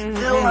they're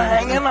still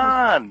hanging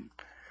on.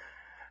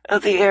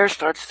 The air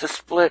starts to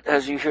split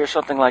as you hear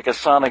something like a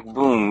sonic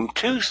boom,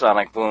 2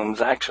 sonic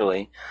booms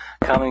actually,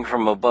 coming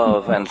from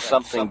above, and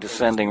something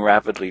descending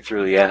rapidly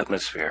through the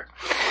atmosphere.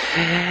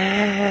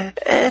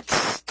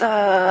 It's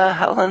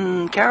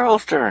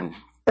Helen-Carol's turn.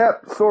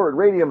 Yep, sword,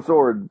 radium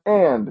sword,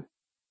 and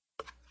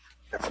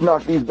let's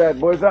knock these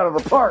bad boys out of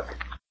the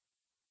park.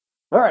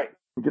 All right,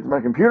 get to my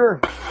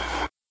computer.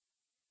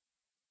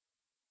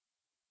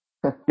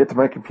 Get to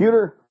my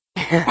computer.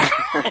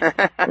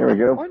 There we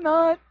go. Or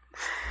not.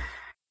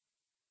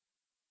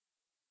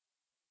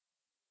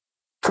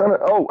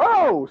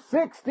 Oh,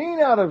 16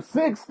 out of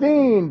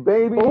 16,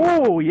 baby.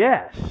 Oh,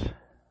 yes.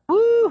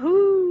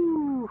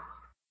 Woohoo.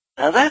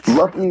 Now that's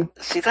lucky.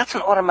 See, that's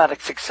an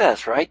automatic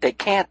success, right? They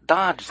can't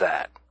dodge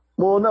that.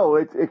 Well, no,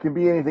 it can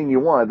be anything you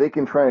want. They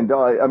can try and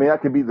dodge. I mean,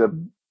 that could be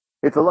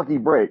it's a lucky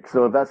break.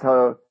 So if that's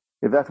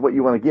what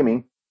you want to give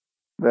me,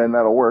 then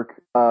that'll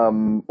work.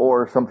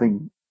 Or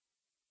something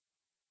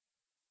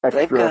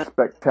extra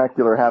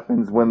spectacular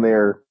happens when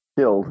they're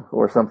killed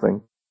or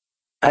something.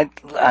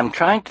 I'm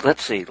trying to,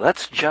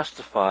 let's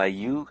justify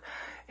you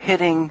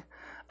hitting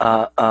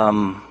a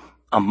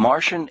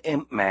Martian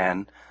Imp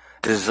Man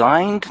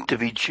designed to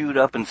be chewed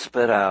up and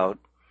spit out,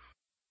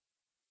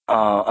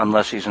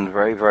 unless he's in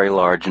very, very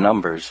large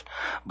numbers.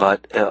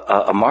 But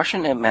a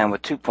Martian Imp Man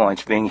with 2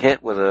 points being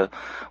hit with a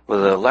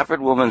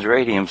leopard woman's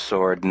radium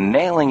sword,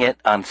 nailing it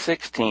on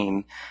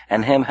 16,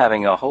 and him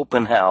having a hope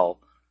in hell.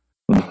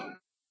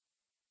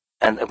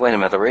 And wait a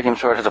minute, the radium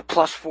sword has a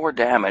 +4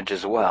 damage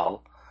as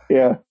well.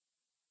 Yeah.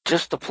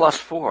 Just the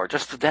 +4,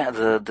 just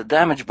the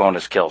damage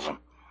bonus kills him.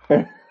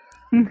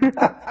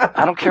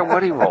 I don't care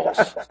what he rolls.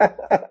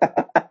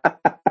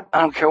 I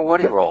don't care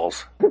what he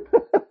rolls.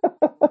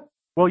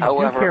 Well, you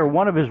However, do care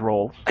one of his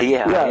rolls.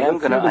 Yeah, I am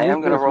gonna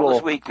roll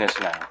his weakness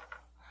now.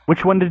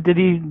 Which one did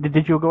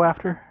you go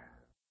after?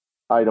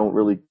 I don't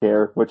really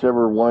care.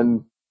 Whichever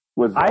one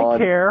was I on.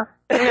 care.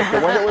 The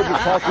one that was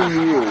attacking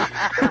you.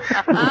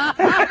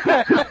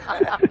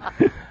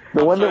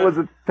 The one that was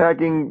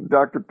attacking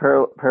Dr.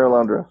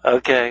 Perelandra.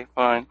 Okay,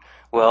 fine.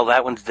 Well,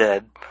 that one's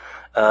dead.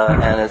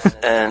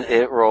 And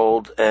it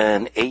rolled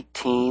an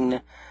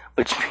 18,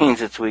 which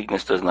means its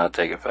weakness does not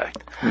take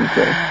effect.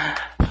 Okay.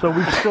 So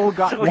we've still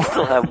got we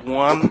still have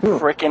one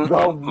frickin'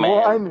 Imp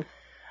Man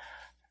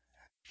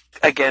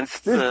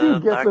against this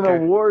dude gets an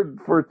award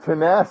for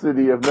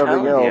tenacity, if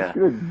nothing else. Yeah.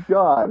 Good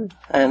God.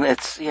 And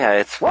it's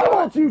Why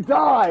won't you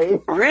die?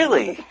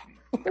 Really?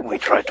 We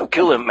tried to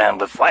kill him, man,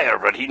 with fire,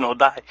 but he no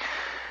die.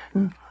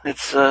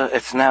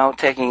 It's now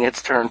taking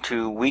its turn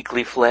to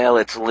weakly flail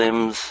its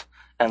limbs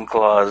and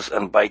claws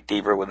and bite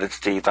deeper with its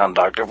teeth on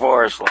Dr.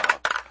 Borislav.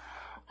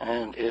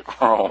 And it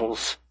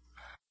rolls.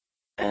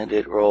 And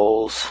it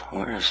rolls.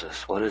 Where is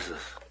this? What is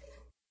this?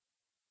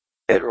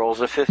 It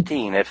rolls a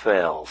 15. It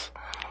fails.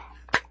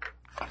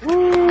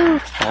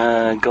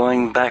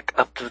 Going back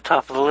up to the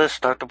top of the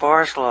list, Dr.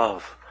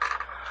 Borislav.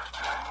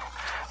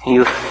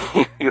 You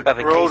have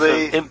a Rolled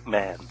case of Imp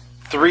Man.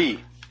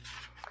 3.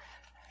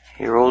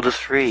 He rolled a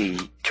 3,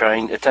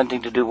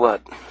 attempting to do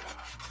what?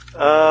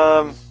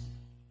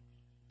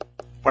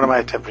 What am I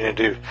attempting to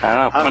do? I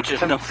don't know, punch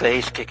him in the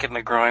face, kick it in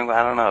the groin,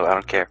 I don't know, I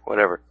don't care,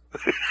 whatever.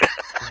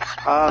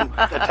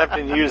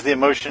 Attempting to use the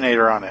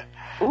emotionator on it.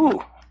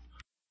 Ooh.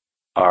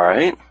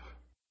 Alright.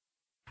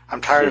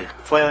 I'm tired of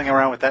flailing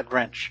around with that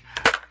wrench.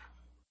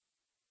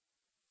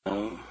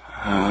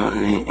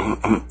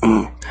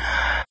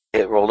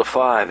 It rolled a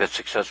 5, it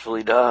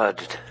successfully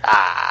dodged.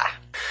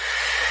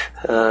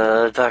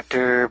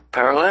 Dr.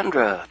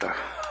 Perelandra,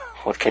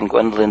 what can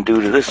Gwendoline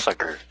do to this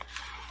sucker?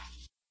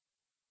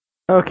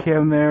 Okay,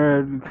 I'm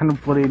there, kind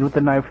of bloodied with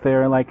the knife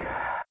there, like...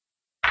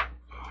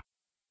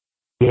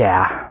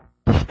 Yeah.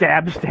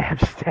 Stab. With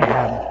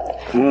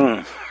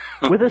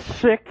a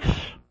 6.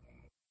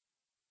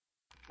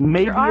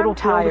 Maybe Your arm it'll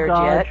fail to tired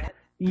dodge. yet?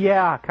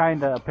 Yeah,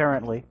 kinda,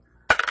 apparently.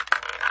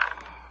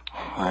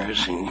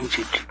 Where's he?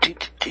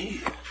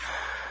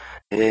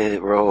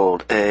 It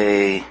rolled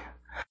a...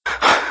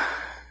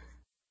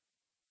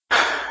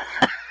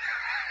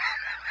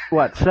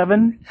 What,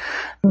 7?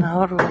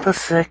 No, it rolled a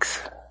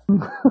 6.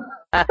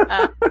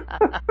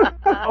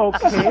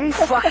 Okay.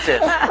 Fuck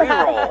this.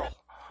 Reroll.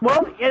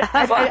 Well,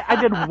 I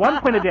did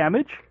 1 point of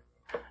damage.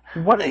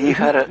 What? You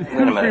had a... Wait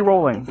a minute.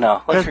 Re-rolling?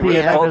 No, let's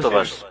re-roll.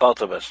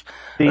 Both of us.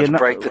 Let's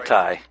break the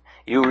tie.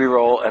 You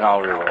re-roll and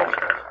I'll re-roll.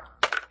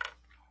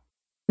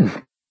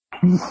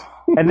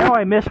 And now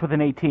I miss with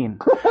an 18.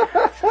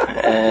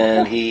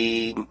 And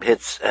he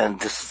hits, and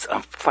this is...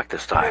 fuck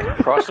this die.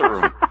 Across the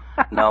room.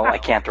 No, I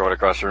can't throw it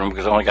across the room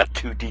because I only got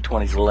 2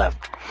 D20s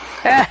left.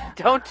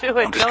 Don't do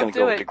it. I'm just going to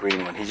go with the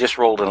green one. He just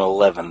rolled an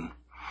 11.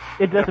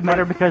 It doesn't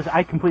matter because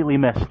I completely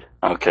missed.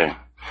 Okay. Am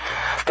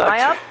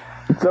I up?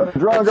 So,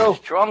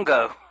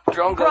 Drongo.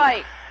 Drongo.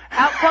 Right.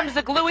 Out comes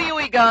the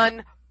gluey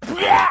gun.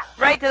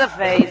 Right to the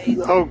face.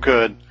 Oh,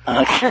 good.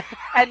 Okay.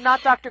 And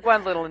not Dr.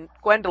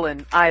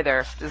 Gwendoline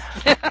either.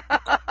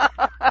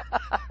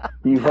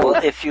 Well,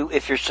 if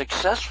you're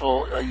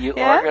successful, you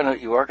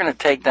are gonna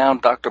take down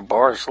Dr.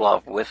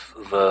 Borislav with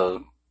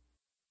the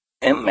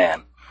Imp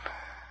Man.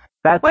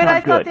 That's Wait, not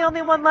I thought good. the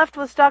only one left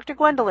was Dr.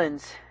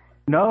 Gwendoline's.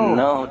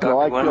 No, Dr.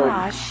 Gwendoline.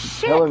 Ah,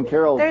 shit.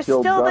 Helen-Carol There's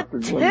killed still Dr.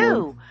 the 2.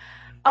 Gwendolyn.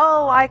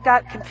 Oh, I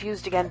got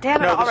confused again.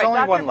 Damn it. No, All there's right, only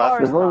Dr. one left.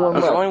 There's only one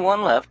There's left. only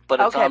one left, but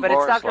it's Okay, on but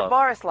Borislav. it's Dr.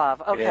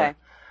 Borislav. Okay. Yeah.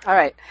 All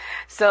right.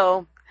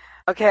 So,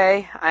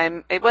 okay,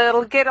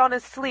 it'll get on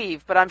his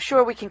sleeve, but I'm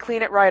sure we can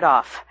clean it right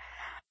off.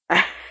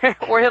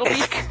 Or he'll be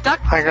stuck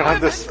I'm gonna to have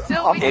it this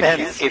until up we and get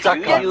If stuck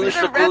you on use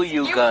me. the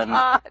glue gun,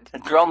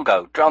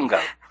 Drongo.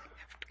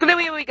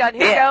 Gluey gun,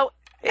 here we go.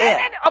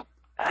 Yeah. And then,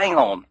 Hang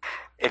on.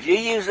 If you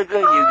use the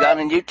glue gun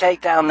and you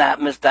take down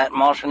that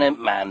Martian Imp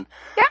Man,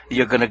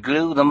 you're going to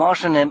glue the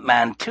Martian Imp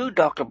Man to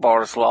Dr.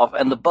 Borislav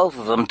and the both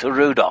of them to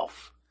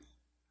Rudolph.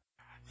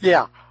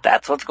 Yeah.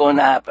 That's what's going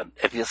to happen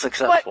if you're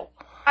successful.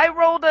 But I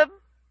rolled a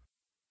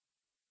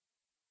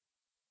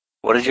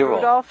What did you roll?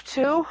 Rudolph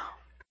too.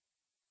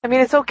 I mean,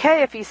 it's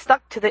okay if he's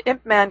stuck to the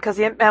Imp Man because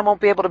the Imp Man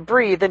won't be able to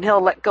breathe and he'll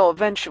let go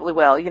eventually.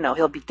 Well,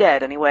 he'll be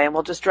dead anyway and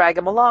we'll just drag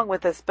him along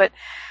with us. But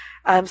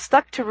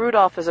stuck to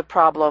Rudolph is a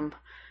problem.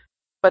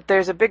 But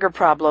there's a bigger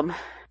problem.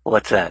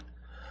 What's that?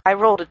 I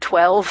rolled a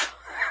 12.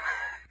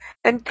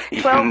 And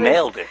 12 You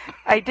nailed it.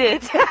 I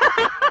did.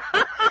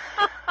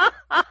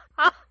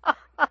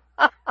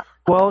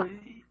 Well,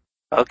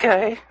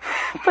 okay.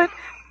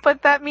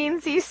 But that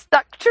means he's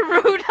stuck to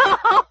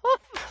Rudolph.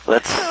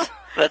 Let's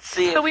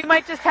see. So we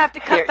might just have to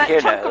cut that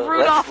chunk of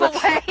Rudolph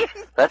away.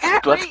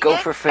 Let's go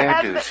for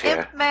fair dues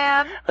here.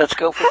 Man. Let's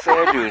go for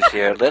fair dues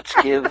here. Let's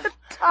give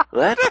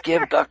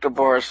Dr.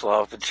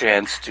 Borislav the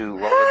chance to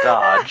roll a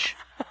dodge,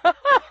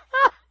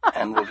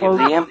 and we'll give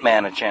the Imp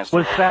Man a chance to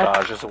roll a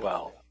dodge as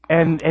well.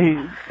 And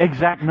a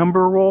exact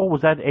number roll,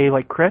 was that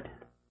a crit?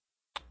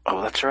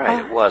 Oh, that's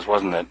right. It was,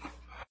 wasn't it?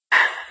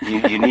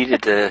 You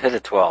needed to hit a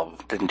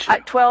 12, didn't you?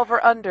 12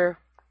 or under.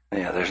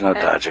 Yeah, there's no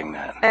dodging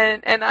that.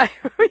 And I...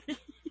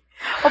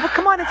 Oh, but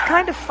come on, it's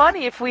kind of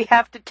funny if we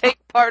have to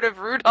take part of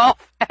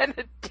Rudolph and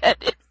a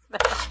dead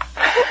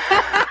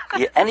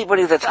Yeah,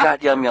 anybody that's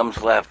got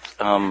yum-yums left,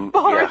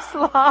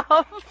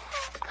 Borislav.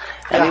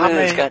 How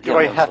many do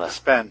I have to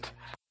spend?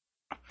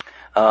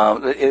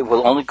 It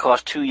will only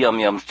cost 2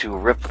 yum-yums to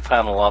rip the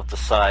panel off the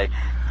side.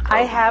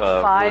 I have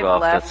 5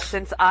 Rudolph. left.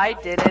 Since I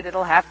did it,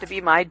 it'll have to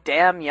be my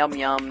damn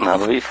yum-yums.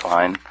 That'll be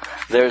fine.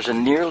 There's a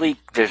nearly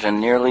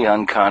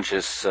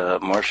unconscious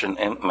Martian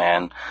Imp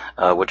Man,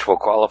 which will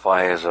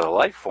qualify as a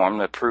life form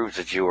that proves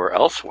that you were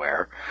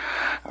elsewhere.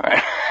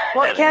 Right?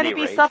 Well, can he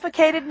be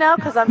suffocated now?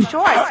 Because I'm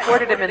sure I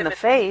squirted him in the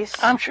face.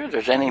 I'm sure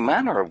there's any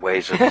manner of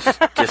ways of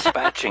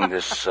dispatching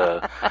this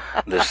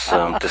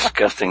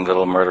disgusting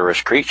little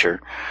murderous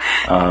creature.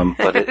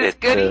 But it's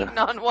good eating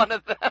on one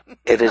of them.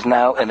 It is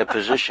now in a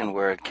position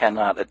where it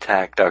cannot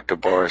attack Dr.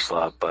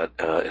 Borislav, but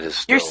it is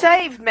still You're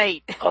saved,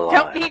 mate. alive.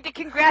 Don't need to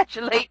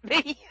congratulate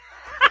me.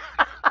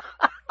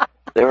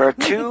 There are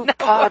 2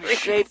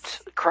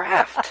 pod-shaped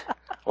craft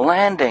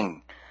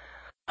landing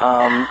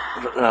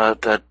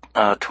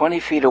 20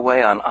 feet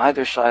away on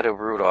either side of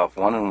Rudolph,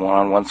 one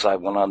on one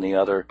side, one on the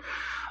other,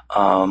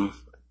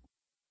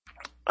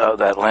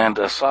 that land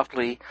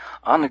softly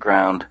on the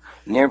ground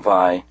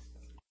nearby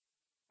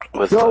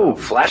with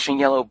flashing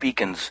yellow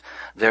beacons.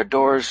 Their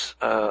doors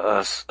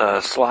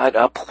slide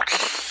up,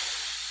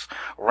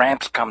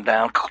 ramps come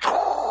down.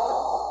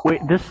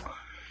 Wait,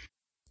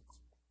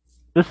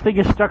 this thing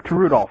is stuck to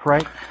Rudolph,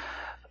 right?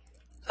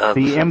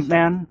 The Imp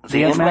Man?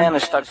 The Imp Man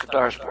is stuck to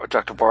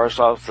Dr.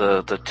 Borislav.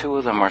 The 2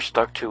 of them are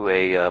stuck to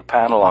a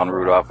panel on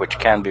Rudolph, which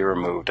can be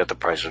removed at the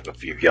price of a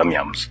few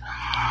yum-yums,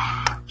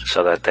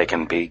 so that they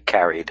can be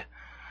carried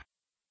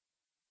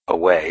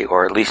away,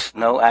 or at least,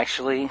 no,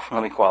 actually,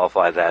 let me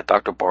qualify that.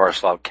 Dr.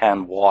 Borislav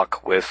can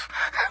walk with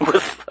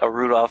a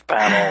Rudolph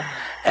panel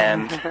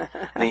and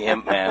the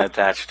Imp Man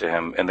attached to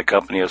him in the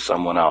company of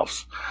someone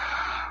else.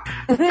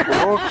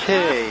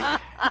 Okay.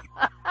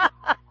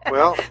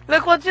 Well,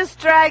 look, we'll just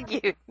drag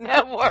you.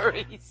 No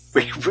worries.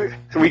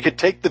 We could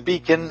take the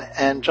beacon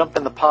and jump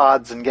in the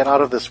pods and get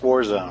out of this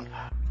war zone.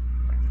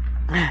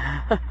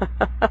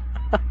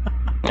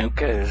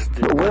 Okay.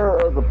 Where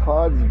are the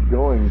pods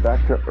going?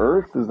 Back to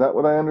Earth? Is that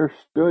what I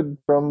understood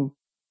from?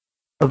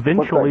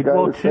 Eventually,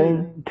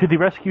 to the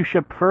rescue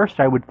ship first,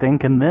 I would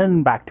think, and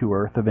then back to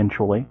Earth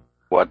eventually.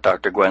 What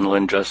Dr.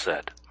 Gwendoline just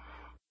said.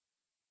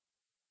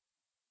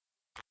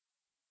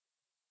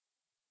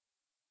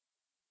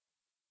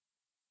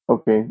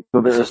 Okay,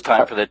 so this is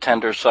time for the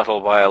tender, subtle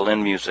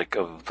violin music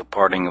of the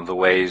parting of the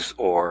ways,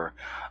 or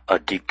a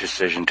deep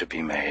decision to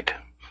be made.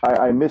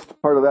 I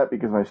missed part of that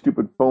because my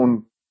stupid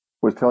phone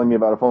was telling me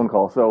about a phone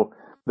call. So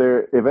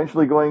they're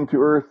eventually going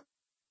to Earth.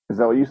 Is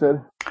that what you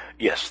said?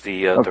 Yes,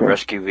 the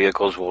rescue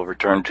vehicles will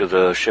return to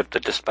the ship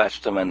that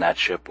dispatched them, and that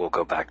ship will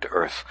go back to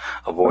Earth,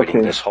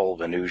 avoiding this whole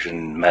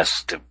Venusian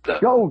mess.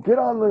 Go, get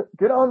on the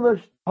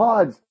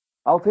pods.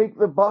 I'll take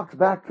the box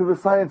back to the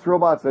science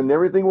robots, and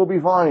everything will be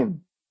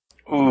fine.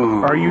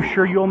 Ooh. Are you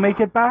sure you'll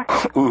make it back?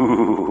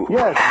 Ooh.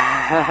 Yes.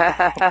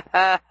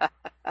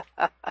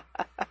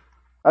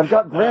 I've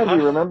got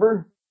Brandy,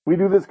 remember? We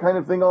do this kind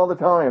of thing all the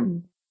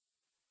time.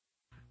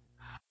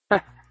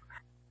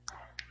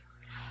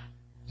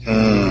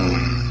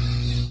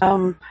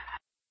 And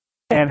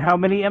how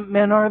many Imp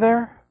Men are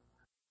there?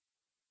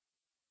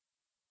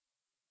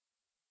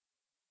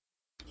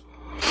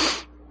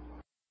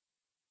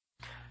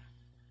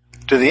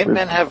 Do the Imp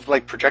Men have,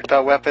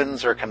 projectile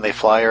weapons, or can they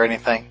fly or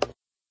anything?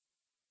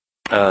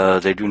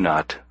 They do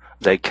not.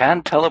 They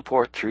can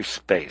teleport through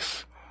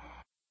space.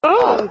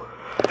 Oh!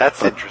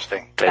 That's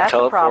interesting. That's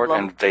a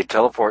problem. They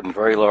teleport in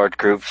very large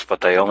groups, but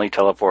they only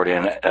teleport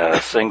in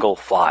a single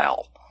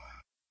file.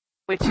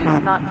 Which is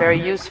not very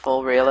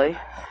useful, really.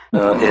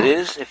 It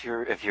is if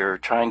you're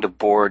trying to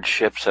board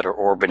ships that are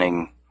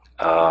orbiting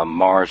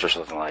Mars or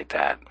something like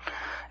that.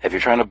 If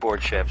you're trying to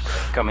board ships,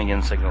 coming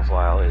in single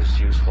file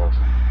is useful.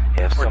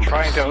 If we're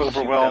trying to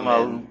overwhelm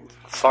a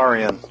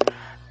Saurian.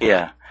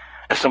 Yeah.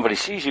 If somebody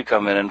sees you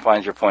come in and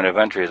finds your point of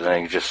entry,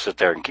 then you just sit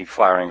there and keep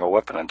firing a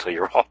weapon until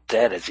you're all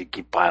dead as you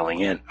keep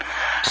piling in.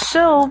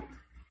 So,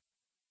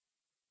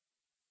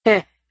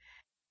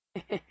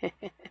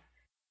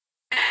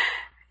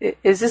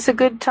 is this a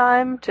good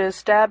time to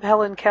stab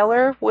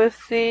Helen-Carol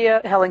with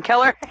the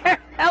Helen-Carol?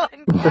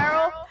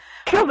 Helen-Carol?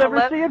 She'll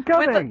never see it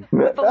coming.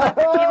 With the left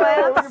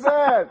lance.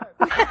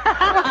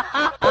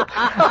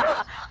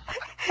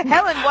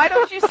 Helen, why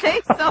don't you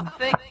say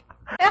something?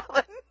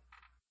 Helen?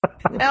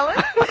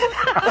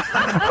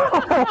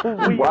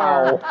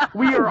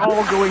 We are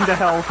all going to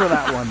hell for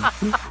that one.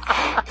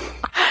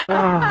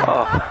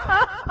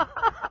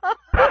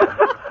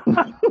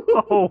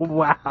 Oh,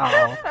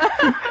 wow.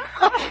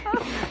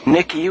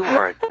 Nikki, you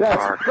are a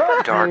dark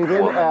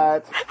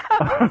woman.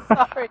 I'm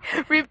sorry.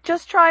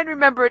 Just try and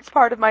remember it's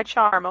part of my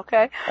charm,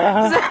 okay?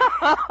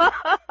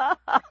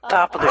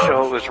 Top of the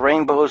show. was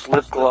rainbows,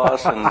 lip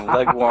gloss, and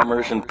leg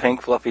warmers, and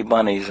pink fluffy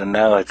bunnies, and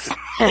now it's...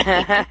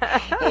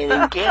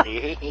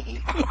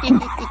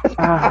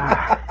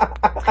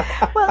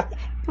 Well,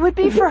 it would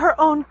be for her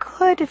own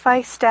good if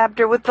I stabbed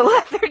her with the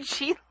leather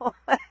shield.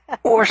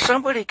 Or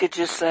somebody could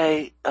just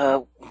say,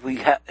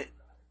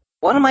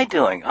 what am I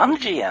doing? I'm the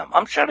GM.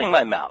 I'm shutting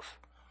my mouth.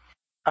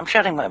 I'm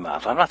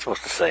not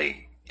supposed to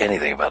say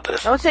anything about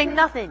this. Don't say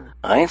nothing.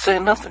 I ain't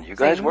saying nothing. You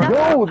guys work.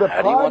 No, the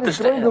How do you want pod is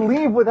this to going to end?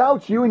 leave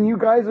without you, and you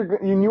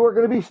are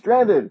going to be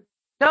stranded.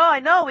 No, I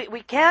know.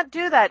 We can't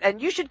do that,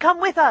 and you should come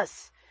with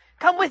us.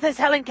 Come with us,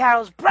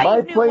 Helen-Carol's brave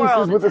My new place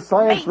world. is with the It's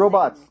science amazing.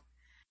 robots.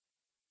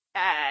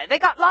 They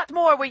got lots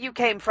more where you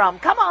came from.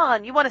 Come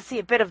on. You want to see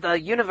a bit of the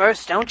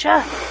universe, don't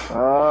you?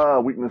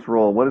 Weakness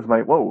roll. What is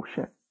my... Whoa,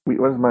 shit.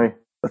 What is my...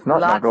 Let's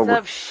not knock over... Lots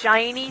of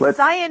shiny,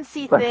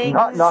 sciencey things. Let's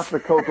not knock the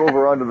Coke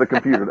over onto the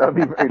computer. That would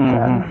be very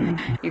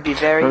sad. You'd be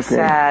very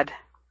sad.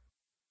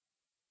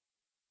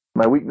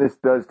 My weakness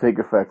does take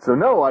effect. So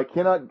no, I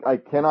cannot.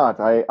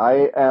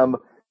 I am...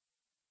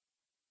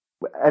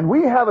 And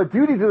we have a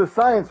duty to the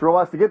science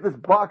robots to get this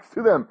box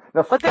to them.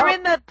 Now, But they're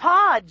in the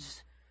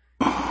pods.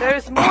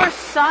 There's more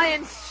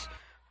science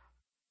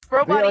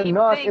robot-y They are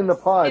not things in the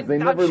pods. They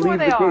never I'm sure leave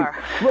they the cave.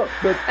 are. Look,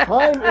 the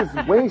time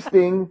is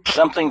wasting.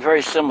 Something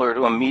very similar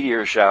to a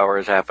meteor shower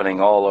is happening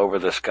all over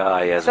the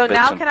sky as So bits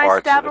now and can I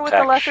parts stab of her with the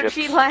attacked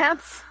lethargy ships,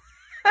 lance?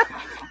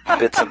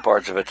 bits and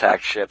parts of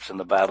attacked ships in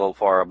the battle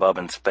far above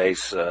in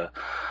space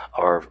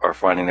are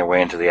finding their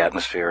way into the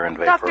atmosphere and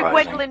vaporizing. Dr.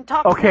 Gwendoline,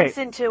 talk sense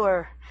into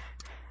her.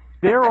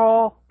 They're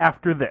all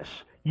after this.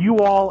 You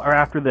all are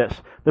after this.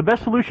 The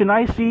best solution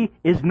I see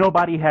is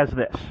nobody has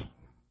this.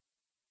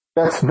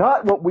 That's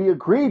not what we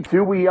agreed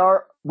to.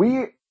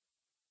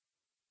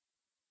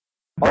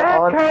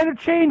 That kind of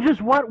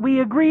changes what we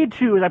agreed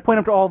to. As I point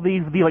up to all the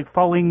like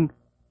falling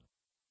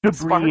debris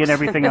Sparks. and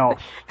everything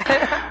else.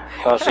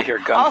 I also hear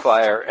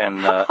gunfire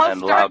and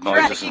loud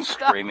noises and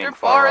screaming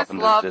far off in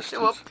the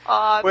distance.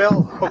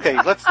 Well,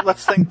 okay,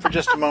 let's think for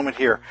just a moment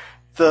here.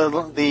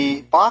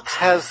 The box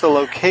has the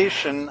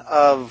location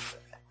of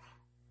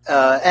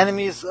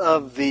enemies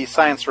of the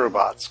science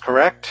robots,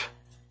 correct?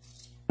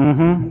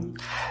 Mm-hmm.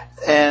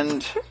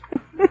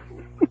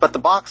 But the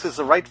box is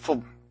the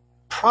rightful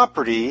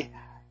property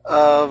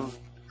of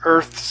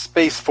Earth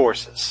Space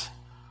Forces.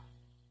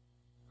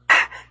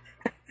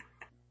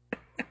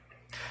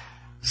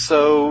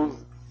 So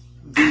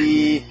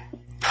the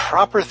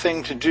proper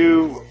thing to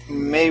do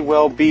may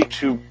well be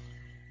to...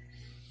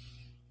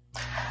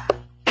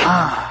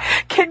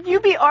 Can you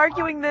be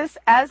arguing this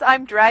as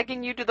I'm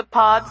dragging you to the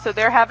pod, so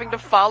they're having to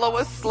follow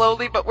us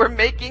slowly, but we're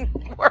making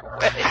more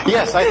way?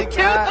 Yes, I think to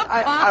the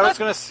I was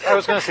going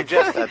to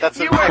suggest that. That's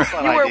an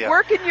excellent idea. You were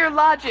working your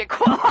logic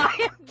while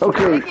I am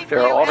dragging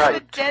They're you all into right.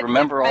 the dead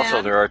Remember man.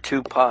 also there are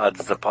 2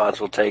 pods. The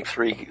pods will take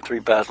three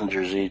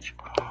passengers each.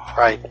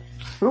 Right.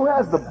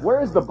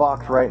 Where is the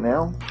box right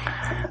now?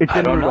 It's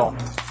I don't know.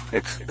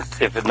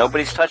 If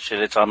nobody's touched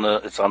it, it's on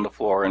the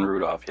floor in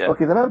Rudolph. Yeah.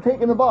 Okay, then I'm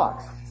taking the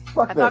box.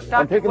 Fuck I this. thought I'm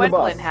Dr. taking the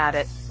box. Gwendolyn had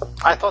it.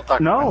 I thought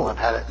Dr. Gwendolyn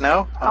had it.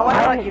 No? Oh,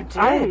 I thought you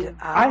did.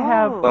 I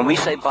have. When we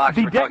say box,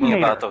 the we're talking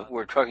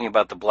detonator.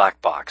 about the black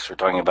box. We're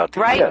talking about the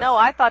Right, no,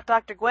 I thought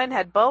Dr. Gwen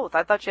had both.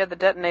 I thought she had the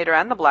detonator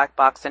and the black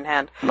box in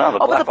hand. No, the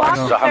but black the box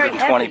is a very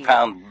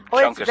 120-pound Oh,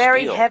 chunk it's of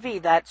very steel. heavy,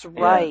 that's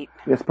right.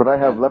 Yes, but I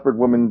have leopard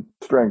woman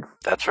strength,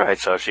 That's right.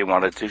 So if she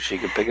wanted to, she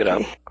could pick it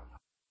up.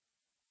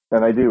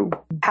 and I do.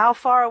 How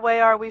far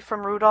away are we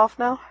from Rudolph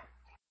now?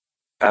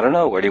 I don't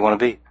know. Where do you want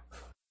to be?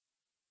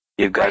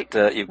 You've got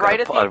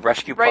a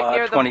rescue pod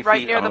near 20 right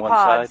feet near on the one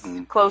pods. side.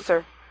 And,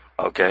 Closer.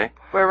 okay.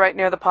 We're right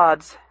near the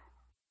pods.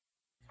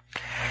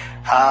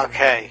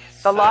 Okay.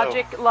 The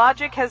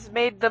logic has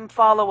made them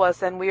follow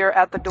us, and we are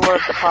at the door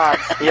of the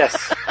pods.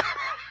 Yes.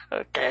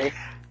 Okay.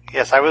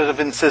 Yes, I would have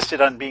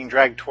insisted on being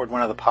dragged toward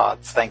one of the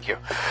pods. Thank you.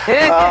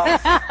 But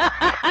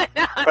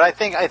I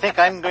think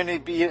I'm going to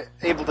be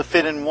able to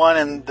fit in one,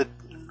 and the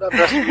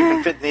rest of you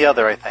can fit in the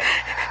other. I think.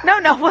 No,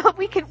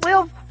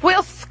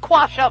 we'll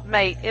squash up,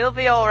 mate. It'll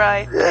be all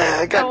right.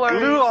 I got Don't worry.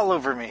 glue all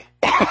over me.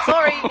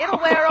 Sorry, it'll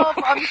wear off,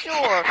 I'm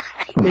sure.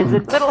 Is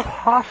it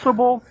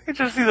possible? You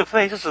just see the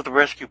faces of the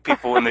rescue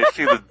people when they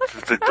see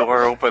the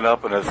door open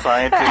up and a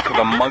scientist with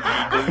a monkey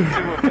glued to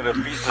him and a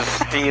piece of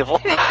steel. All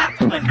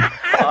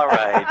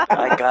right,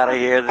 I gotta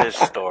hear this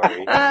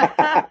story.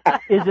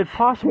 Is it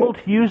possible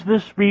to use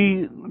this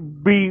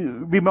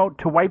remote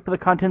to wipe the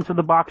contents of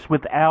the box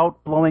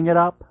without blowing it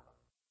up?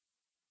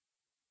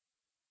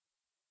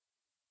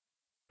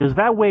 Because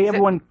that way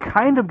everyone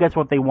kind of gets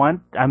what they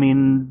want. I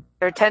mean...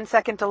 Their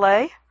 10-second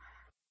delay?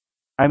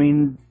 I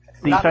mean,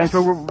 the science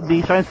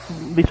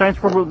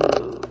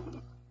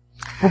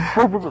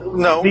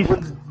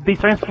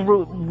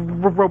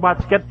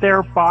robots get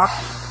their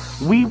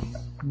box. We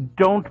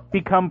don't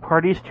become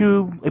parties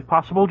to a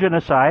possible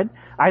genocide.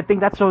 I think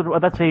that's a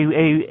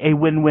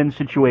win-win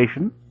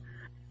situation.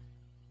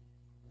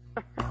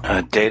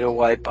 A data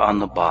wipe on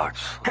the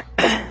box.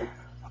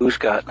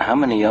 How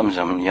many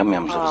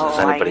yum-yums has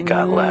anybody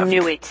got left?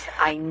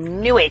 I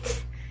knew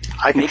it.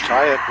 I can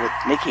try it with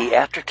Nikki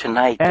after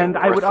tonight. And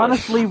I would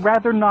honestly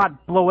rather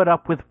not blow it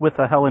up with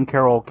a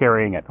Helen-Carol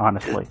carrying it,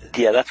 honestly.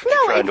 Yeah, that's what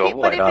you're trying to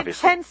avoid, but if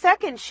obviously. it's 10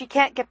 seconds, she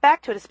can't get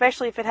back to it,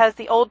 especially if it has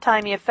the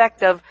old-timey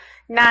effect of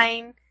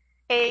 9,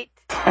 8,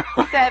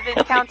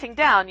 7, counting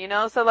down, you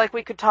know? So, like,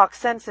 we could talk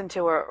sense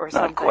into her or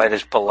something. Not quite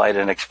as polite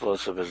and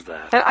explosive as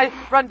that. And I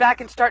run back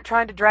and start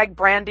trying to drag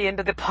Brandy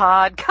into the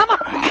pod. Come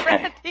on,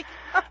 Brandy.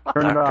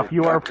 Turn it off.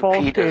 You are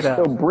false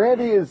data. So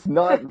Brandy is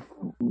not...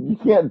 You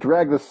can't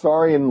drag the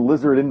saurian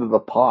lizard into the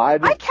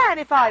pod. I can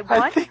if I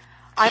want.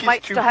 I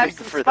might still have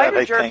some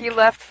spider jerky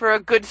left for a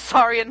good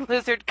saurian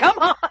lizard. Come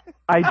on.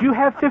 I do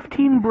have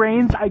 15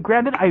 brains.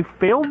 Granted, I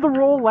failed the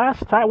roll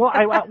last time. Well,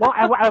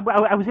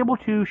 I was able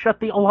to shut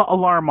the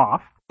alarm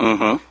off.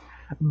 Mm-hmm.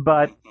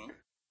 But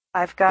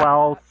I've got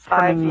while 5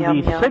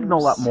 turning the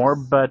signal up more,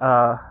 but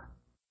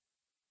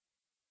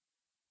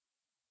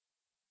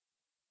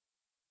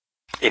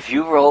if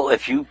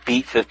you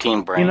beat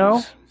 15 brains, you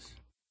know.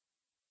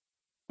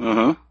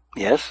 Mm-hmm.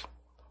 Yes.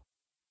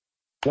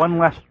 One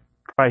last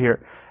try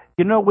here.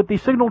 You know, with the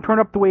signal turned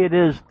up the way it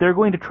is, they're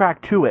going to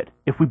track to it.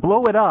 If we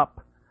blow it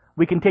up,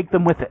 we can take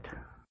them with it,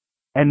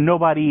 and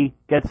nobody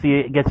gets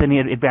any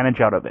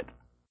advantage out of it.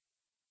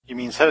 You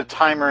mean set a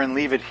timer and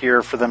leave it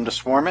here for them to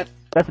swarm it?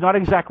 That's not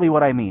exactly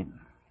what I mean.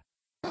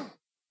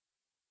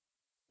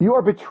 You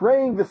are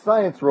betraying the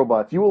science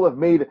robots. You will have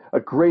made a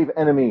grave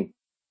enemy.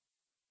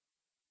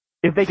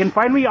 If they can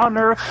find me on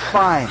Earth,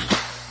 fine.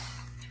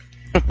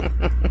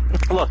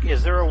 Look,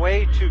 is there a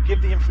way to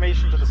give the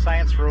information to the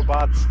science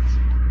robots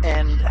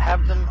and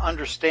have them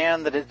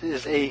understand that it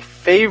is a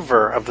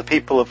favor of the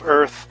people of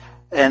Earth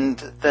and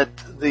that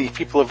the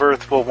people of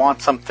Earth will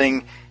want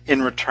something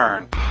in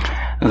return?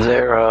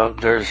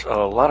 There's a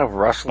lot of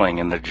rustling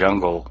in the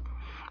jungle.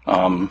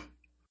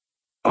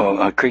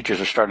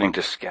 Creatures are starting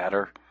to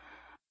scatter.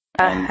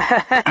 And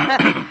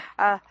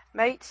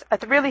mates, I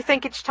really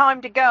think it's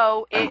time to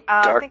go.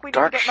 I think we need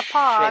to get in the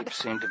pod. Shapes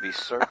seem to be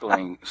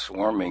circling,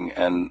 swarming,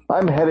 and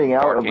I'm heading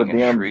out of the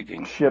damn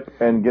shrieking. ship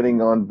and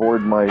getting on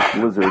board my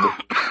lizard.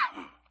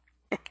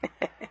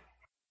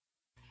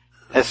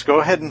 Yes, go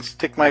ahead and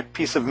stick my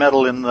piece of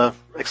metal in the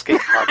escape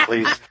pod,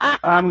 please.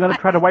 I'm going to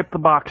try to wipe the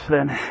box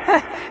then.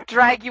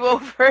 Drag you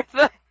over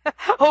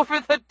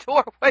the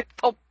doorway.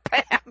 Oh,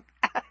 bam.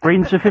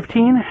 Brains of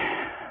 15?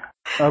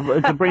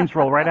 It's a brains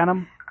roll, right,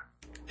 Adam?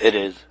 It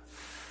is.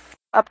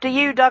 Up to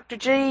you, Dr.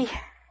 G.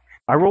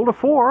 I rolled a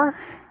 4.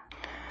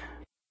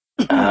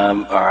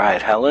 All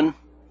right, Helen?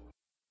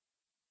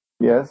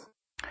 Yes?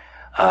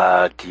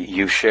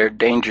 You've shared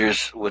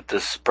dangers with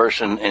this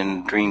person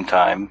in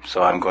Dreamtime,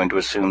 so I'm going to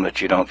assume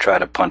that you don't try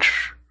to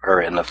punch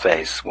her in the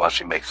face while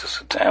she makes this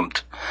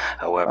attempt.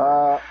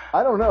 However...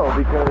 I don't know,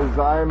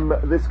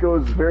 because this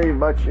goes very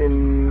much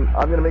I'm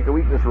going to make a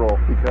weakness roll,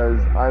 because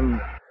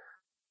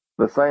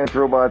the science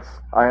robots,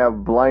 I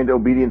have blind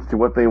obedience to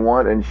what they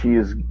want, and she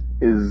is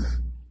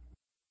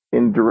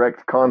in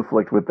direct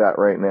conflict with that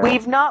right now.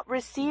 We've not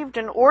received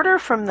an order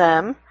from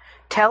them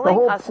telling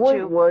us to... The whole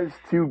point was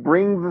to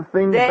bring the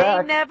thing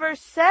back. They never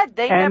said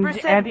And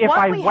if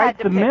I wipe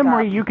the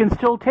memory, you can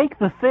still take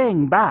the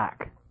thing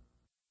back.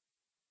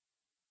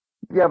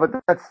 Yeah, but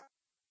that's...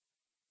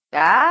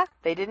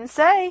 They didn't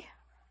say.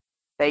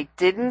 They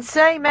didn't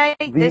say, mate.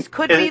 This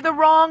could be the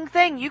wrong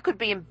thing. You could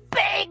be in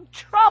big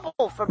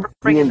trouble for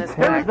bringing this back.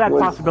 There's that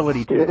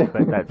possibility, too.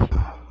 But that's...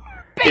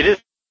 It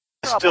is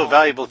still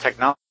valuable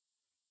technology.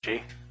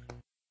 And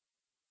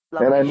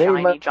I made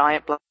my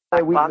giant black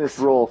weakness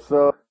roll,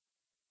 so...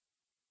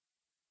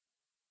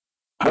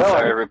 I'm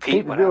sorry,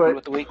 repeat. What happened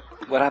with the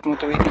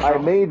weakness roll? I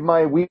made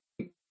my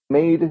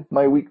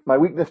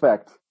weakness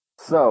effect.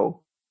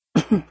 So...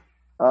 yeah,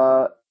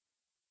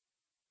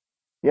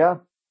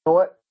 you know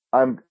what?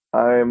 I'm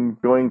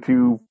going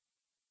to...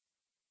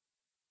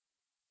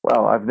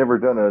 Wow, I've never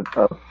done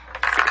a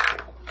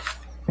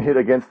hit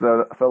against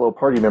a fellow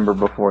party member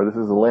before. This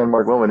is a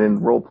landmark moment in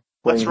role-playing.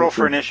 Let's roll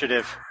for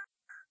initiative.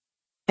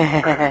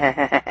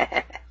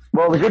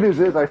 Well, the good news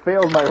is I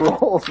failed my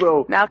roll,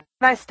 so... Now can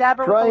I stab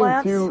her with the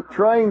lance?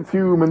 Trying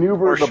to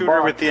maneuver or the shoot box.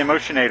 her with the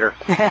emotionator.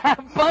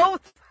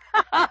 Both!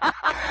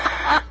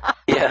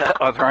 Yeah,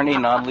 are there any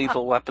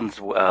non-lethal weapons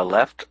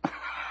left?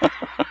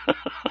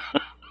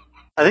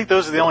 I think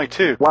those are the only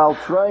two. While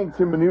trying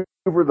to maneuver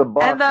the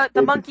box... And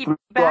the monkey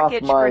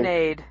baggage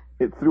grenade.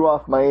 It threw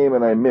off my aim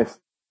and I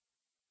missed.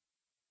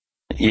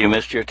 You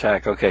missed your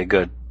attack. Okay,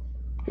 good.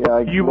 Yeah,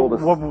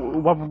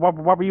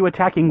 what were you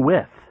attacking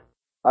with?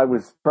 I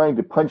was trying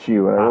to punch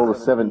you, and I rolled a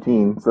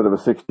 17 instead of a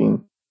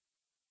 16.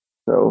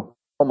 So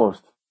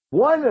almost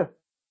one.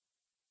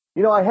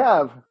 You know, I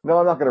have. No,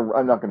 I'm not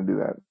gonna do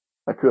that.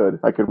 I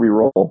could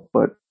re-roll,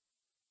 but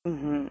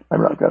I'm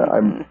not gonna.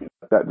 I'm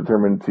that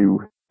determined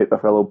to hit a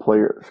fellow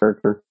player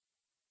character.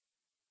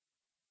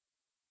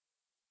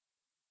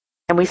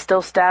 And we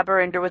still stab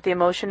her into with the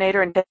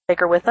emotionator and take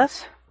her with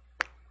us?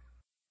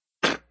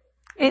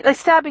 Like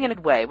stabbing in a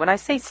good way. When I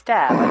say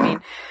stab, I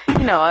mean,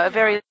 a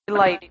very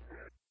light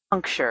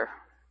puncture.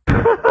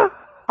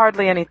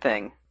 Hardly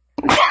anything.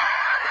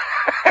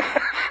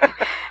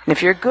 And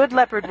if you're good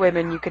leopard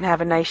women, you can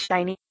have a nice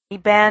shiny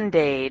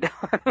Band-Aid.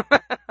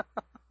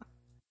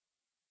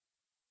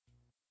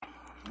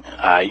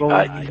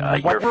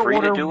 You're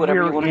free to do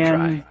whatever you want to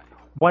try.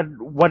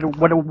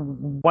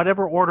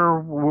 Whatever order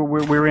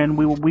we're in,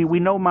 we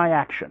know my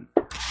action.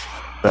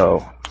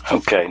 So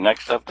okay,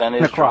 next up then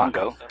is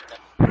Drongo.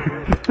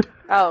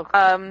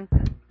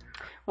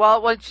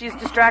 Well, when she's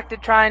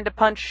distracted trying to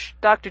punch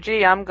Dr.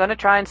 G, I'm gonna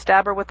try and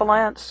stab her with the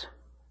lance,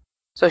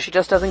 so she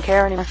just doesn't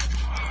care anymore.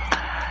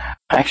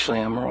 Actually,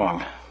 I'm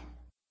wrong.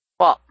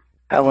 Well,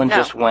 Helen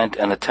just went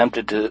and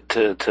attempted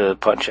to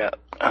punch out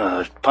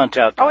it's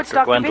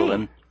Dr.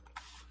 Gwendoline. B.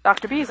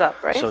 Dr. B's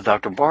up, right? So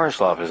Dr.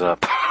 Borislav is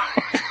up.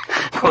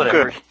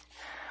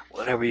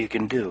 Whatever you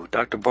can do,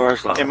 Dr.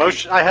 Borislav.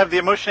 I have the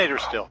emotionator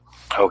still.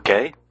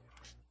 Okay.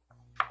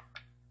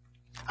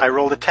 I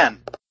rolled a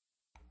 10.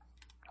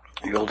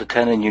 You rolled a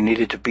 10 and you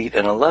needed to beat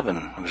an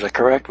 11. Was that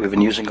correct? We've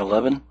been using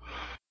 11?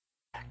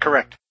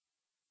 Correct.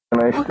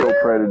 Can I still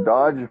try to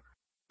dodge?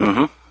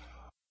 Mm-hmm.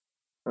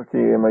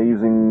 Okay, am I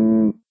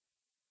using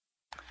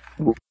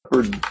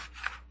leopard?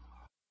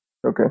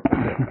 Okay.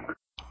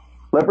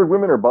 Leopard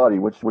women or body?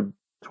 Which would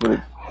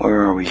it?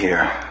 Where are we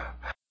here?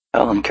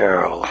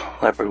 Helen-Carol,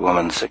 leopard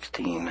woman,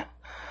 16.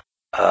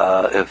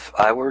 If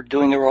I were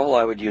doing the roll,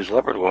 I would use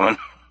leopard woman.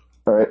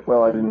 All right.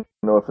 Well, I didn't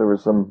know if there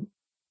was some.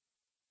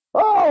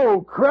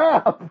 Oh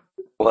crap!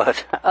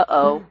 What?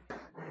 Uh-oh.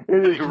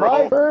 It is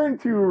my turn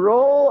to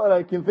roll, and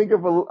I can't think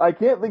of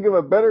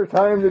a better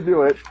time to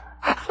do it.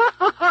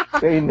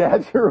 A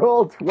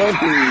natural 20.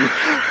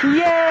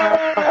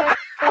 Yay!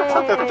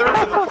 The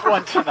third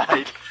one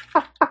tonight.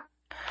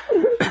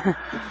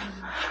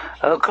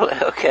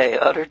 Okay,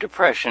 utter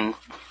depression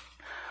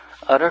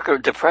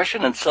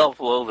and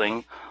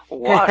self-loathing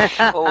wash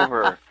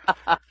over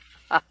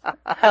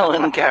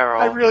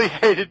Helen-Carol. I really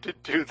hated to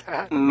do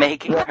that.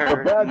 Making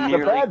her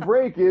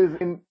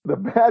the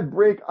bad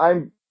break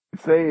I'm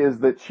say is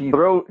that she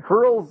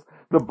hurls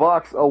the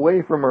box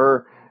away from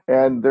her,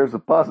 and there's a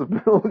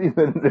possibility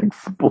that it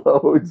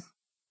explodes.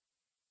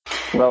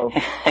 Well,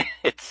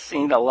 it's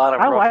seen a lot of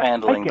rough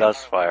handling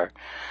thus far.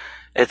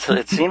 It's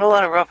seen a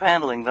lot of rough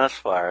handling thus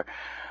far,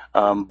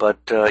 but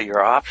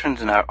your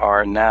options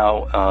are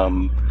now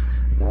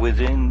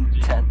within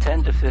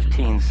 10 to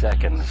 15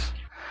 seconds.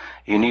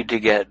 You need to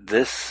get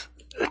this.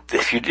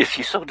 If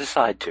you so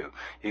decide to,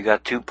 you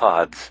got 2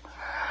 pods.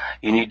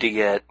 You need to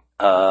get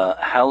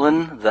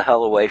Helen the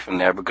hell away from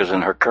there, because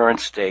in her current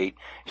state,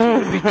 she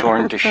would be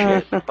torn to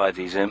shit by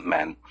these imp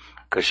men,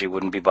 because she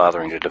wouldn't be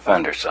bothering to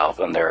defend herself,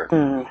 and they're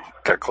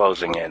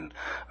closing in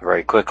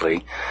very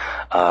quickly.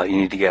 You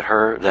need to get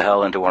her the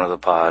hell into one of the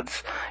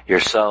pods,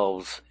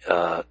 yourselves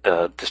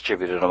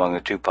distributed among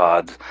the 2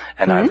 pods,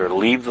 and either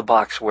leave the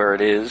box where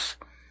it is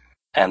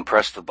and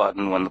press the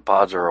button when the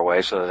pods are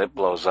away so that it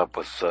blows up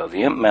with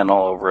the imp men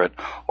all over it,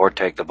 or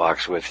take the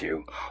box with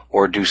you,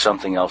 or do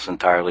something else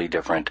entirely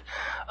different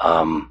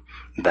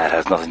that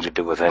has nothing to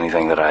do with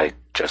anything that I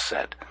just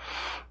said.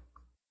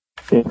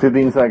 In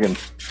 15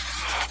 seconds.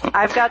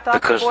 I've got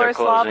Dr.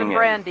 Borislav and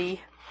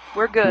Brandy.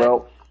 We're good.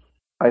 Well,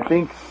 I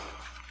think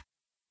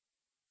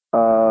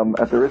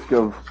at the risk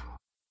of,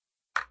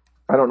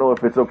 I don't know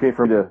if it's okay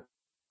for me to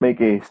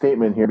make a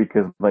statement here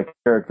because my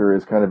character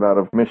is kind of out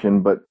of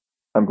mission, but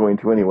I'm going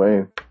to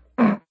anyway.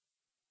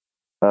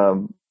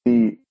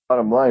 The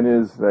bottom line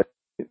is that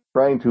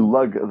trying to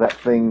lug that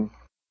thing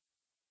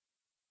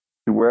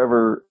to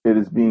wherever it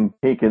is being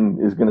taken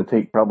is going to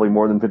take probably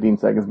more than 15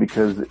 seconds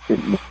because it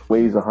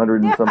weighs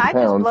 100 and some pounds.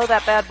 I just blow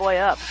that bad boy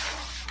up.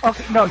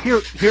 Okay, no.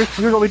 Here's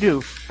what we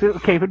do.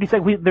 Okay, 50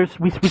 seconds.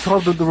 We saw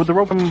the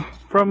rope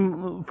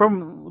from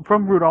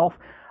Rudolph.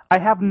 I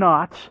have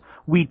knots.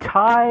 We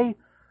tie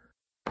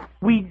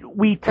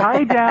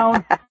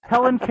down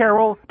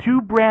Helen-Carol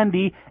to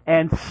Brandy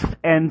and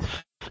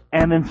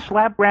then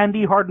slap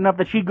Brandy hard enough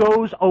that she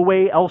goes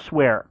away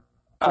elsewhere.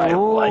 We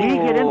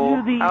get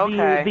into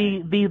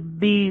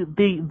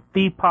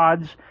the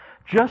pods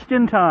just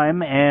in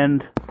time,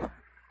 and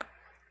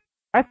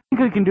I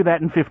think we can do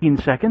that in 15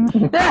 seconds.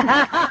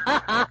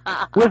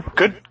 With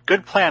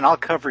good plan. I'll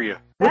cover you.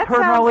 With her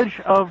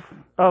knowledge of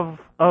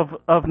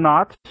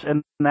knots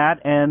and that,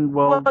 and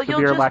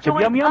severe lack of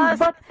yum yum,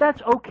 but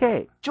that's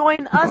okay.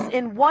 Join us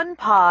in one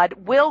pod.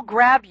 We'll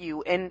grab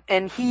you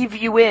and heave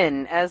you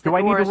in as the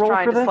door is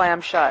trying to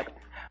slam shut.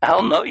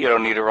 Hell no, you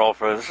don't need to roll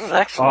for this. This is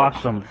excellent.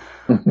 Awesome.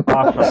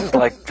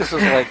 This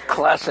is like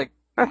classic,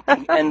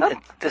 and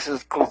this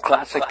is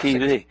classic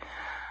TV.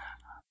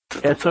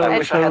 Yeah, so, I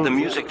wish I had the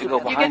music to go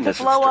behind this.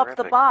 You get to blow up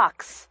the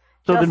box.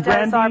 So then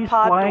Brandy's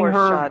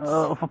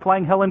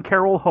flying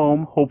Helen-Carol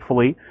home,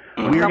 hopefully.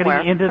 We're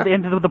getting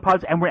into the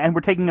pods, and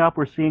we're taking up.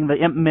 We're seeing the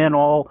imp men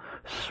all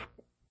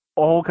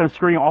kind of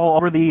scurrying all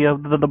over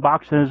the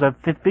boxes. I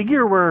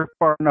figure we're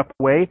far enough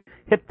away.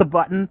 Hit the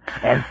button,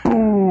 and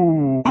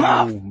boom!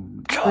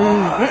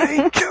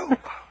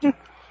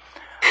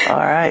 All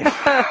right.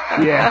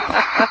 Yeah.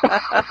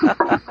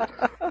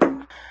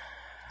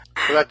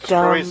 So that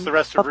destroys the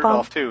rest of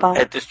Rudolph, too.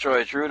 It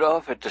destroys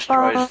Rudolph. It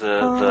destroys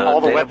the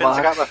all the weapons box,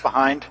 that got left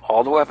behind.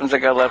 All the weapons that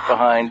got left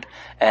behind,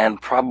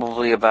 and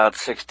probably about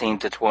 16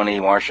 to 20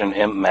 Martian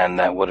Imp Men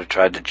that would have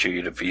tried to chew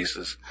you to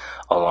pieces,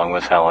 along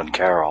with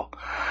Helen-Carol.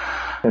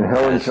 And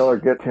Helen-Carol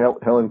gets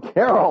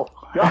Helen-Carol.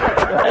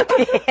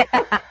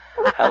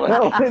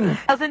 Helen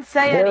doesn't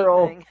say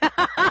anything.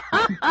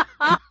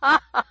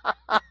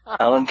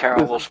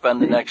 Helen-Carol will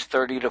spend the next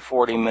 30 to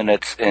 40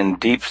 minutes in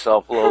deep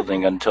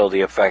self-loathing until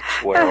the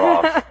effects wear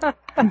off.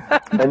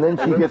 And then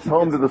she gets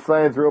home to the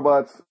science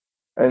robots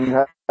and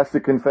has to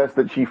confess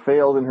that she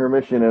failed in her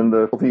mission, and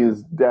the penalty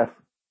is death.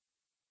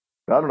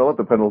 I don't know what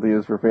the penalty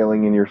is for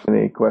failing in your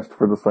quest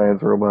for the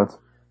science robots.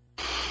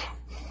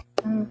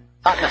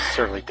 Not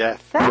necessarily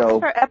death. That's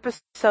for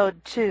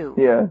episode 2.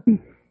 Yeah.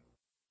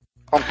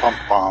 Bum, bum,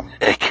 bum.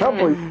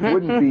 Probably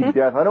wouldn't be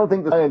death. I don't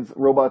think the science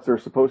robots are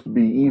supposed to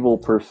be evil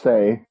per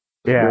se.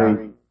 Yeah.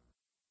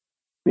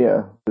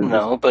 Yeah.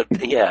 No, but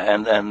yeah,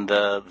 and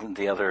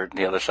the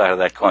other side of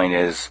that coin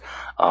is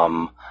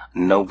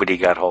nobody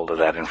got hold of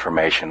that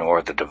information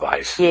or the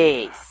device.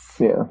 Yes.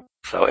 Yeah.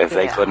 So if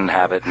they couldn't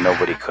have it,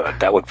 nobody could.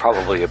 That would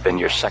probably have been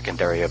your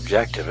secondary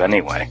objective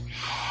anyway.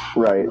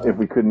 Right. If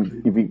we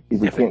couldn't, if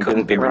it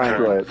couldn't be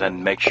returned,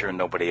 then make sure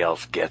nobody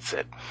else gets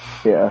it.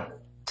 Yeah.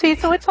 See,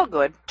 so it's all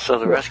good. So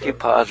the rescue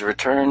pods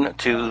return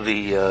to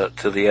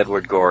the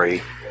Edward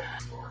Gorey,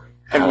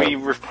 and we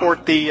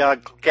report the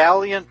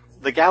gallant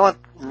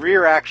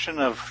rear action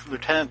of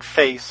Lieutenant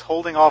Face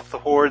holding off the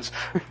hordes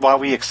while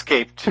we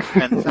escaped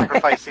and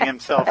sacrificing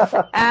himself.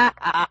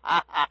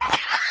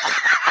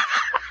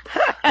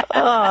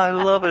 Oh, I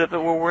love it. If it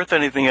were worth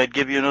anything, I'd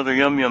give you another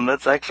yum-yum.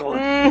 That's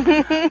excellent.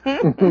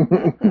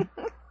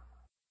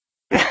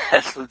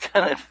 Yes,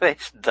 Lieutenant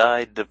Face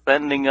died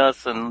defending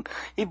us, and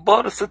he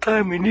bought us the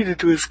time we needed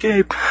to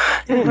escape.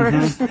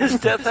 His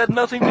death had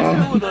nothing to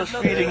do with us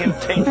feeding him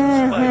tainted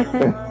spice.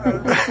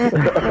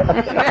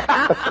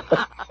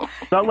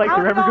 It's not like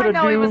they're ever going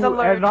to do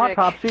an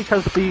autopsy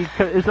because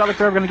it's not like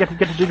they're ever going to get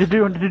to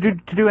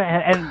do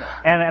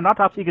an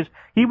autopsy because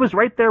he was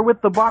right there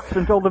with the box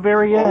until the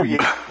very end. Oh,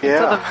 yeah.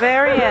 Until the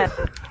very end.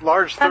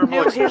 Large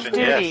thermal excision,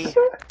 yes.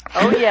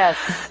 Oh, yes.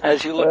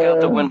 As you look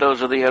out the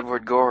windows of the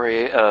Edward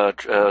Gorey,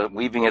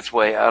 weaving its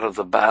way out of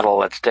the battle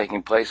that's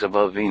taking place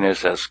above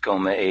Venus as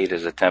Skoma 8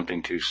 is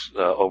attempting to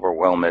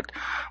overwhelm it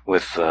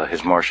with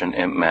his Martian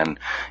Imp Men,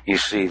 you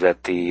see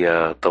that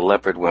the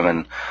Leopard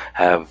women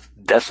have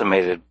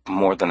decimated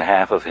more than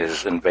half of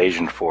his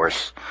invasion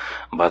force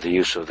by the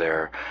use of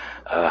their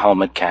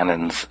helmet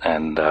cannons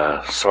and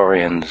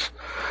saurians,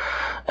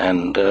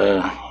 and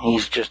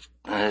he's just,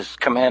 his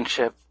command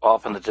ship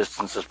off in the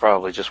distance is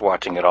probably just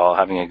watching it all,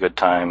 having a good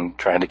time,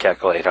 trying to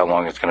calculate how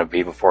long it's going to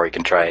be before he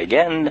can try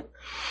again.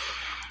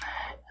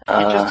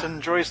 He just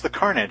enjoys the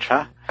carnage,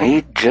 huh?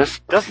 He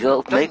just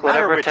he'll make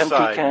whatever which attempt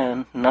side. he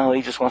can. No,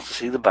 he just wants to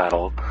see the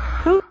battle.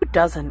 Who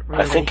doesn't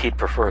really? I think he'd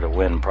prefer to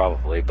win,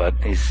 probably, but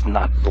he's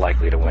not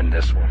likely to win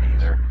this one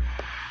either.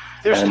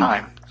 There's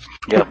time.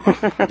 Yep.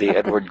 The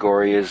Edward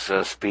Gorey is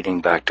speeding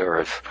back to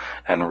Earth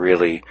and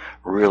really,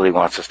 really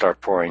wants to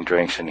start pouring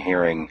drinks and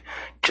hearing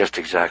just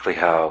exactly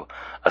how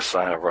a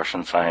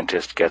Russian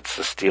scientist gets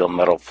a steel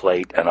metal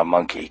plate and a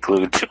monkey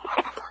glued to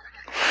him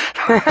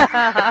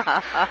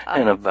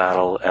in a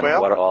battle, and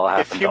what all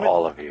happened to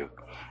all of you.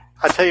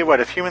 I tell you what,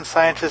 if human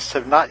scientists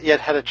have not yet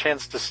had a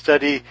chance to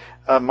study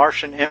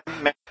Martian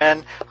Imp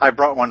Men, I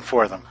brought one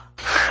for them.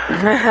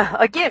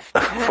 A gift.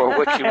 For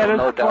which you will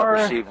no doubt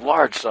receive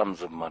large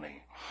sums of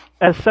money.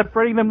 As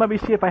separating them, let me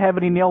see if I have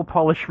any nail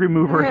polish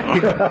remover.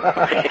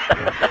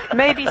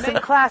 Maybe some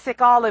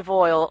classic olive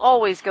oil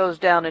always goes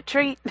down a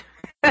treat.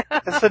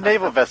 It's a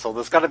naval vessel.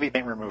 There's got to be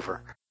paint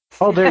remover.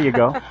 Oh, there you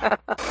go.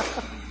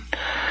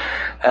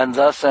 And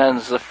thus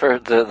ends thus ends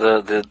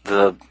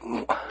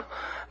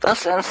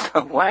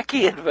the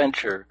wacky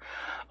adventure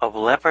of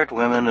Leopard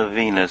Women of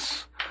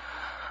Venus.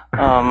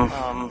 Dum,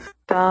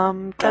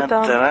 dum, dum,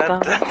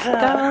 dum,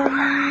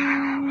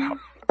 dum.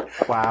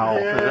 Wow.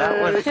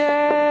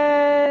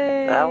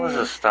 That was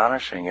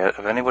astonishing. If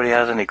anybody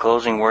has any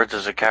closing words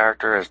as a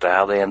character as to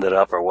how they ended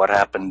up or what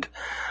happened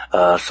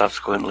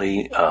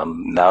subsequently,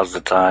 now's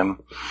the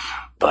time.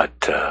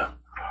 But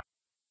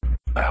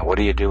what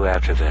do you do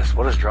after this?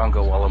 What does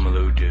Drongo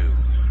Wollomaloo do?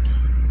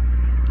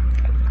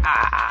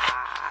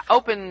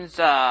 Opens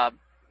a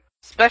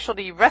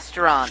specialty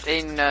restaurant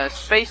in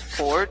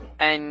Spaceport,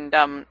 and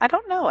I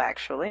don't know,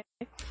 actually.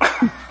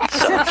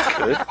 Sounds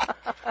good.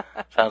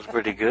 Sounds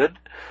pretty good.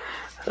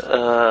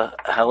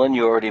 Helen,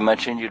 you already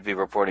mentioned you'd be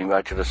reporting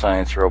back to the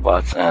science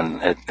robots,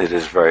 and it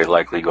is very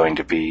likely going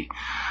to be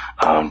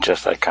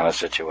just that kind of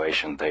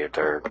situation. They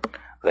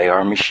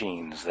are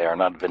machines. They are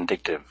not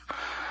vindictive.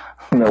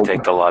 No.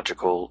 Take the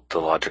logical. They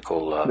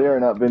are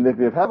not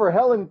vindictive. However,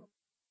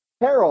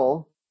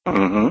 Helen-Carol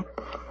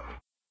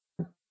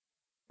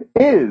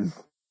is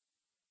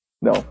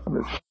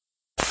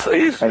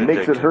and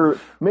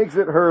makes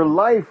it her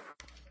life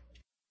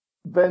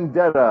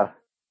vendetta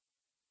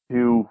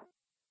to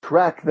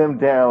track them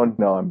down.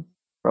 No, I'm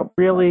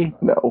really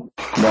no.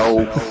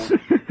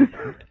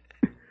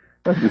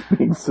 I'm just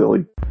being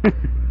silly. I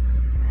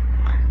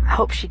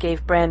hope she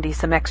gave Brandy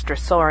some extra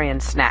saurian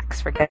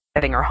snacks for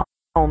getting her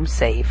home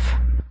safe.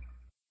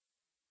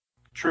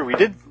 True, we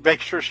did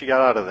make sure she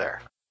got out of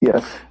there.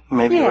 Yes.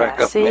 Maybe you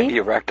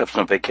racked up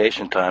some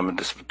vacation time and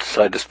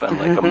decided to spend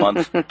like a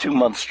month, 2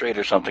 months straight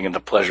or something in the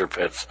pleasure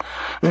pits.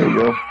 There you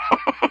go.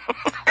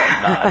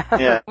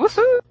 Yeah.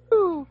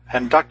 Woohoo!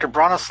 And Dr.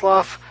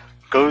 Bronislav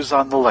goes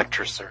on the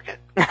lecture circuit.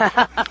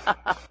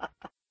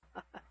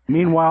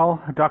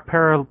 Meanwhile, Doc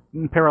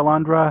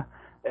Perelandra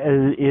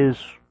is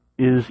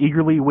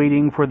eagerly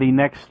waiting for the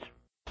next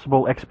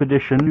possible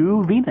expedition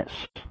to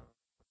Venus.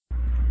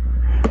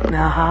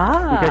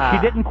 Because she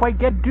didn't quite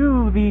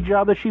do the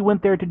job that she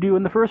went there to do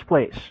in the first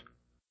place.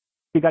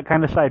 She got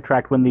kind of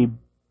sidetracked when the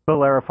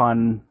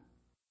Beleriphon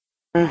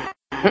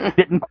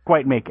didn't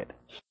quite make it.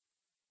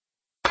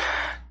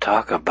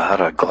 Talk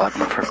about a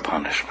glutton for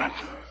punishment.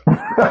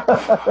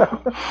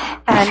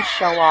 And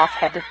show off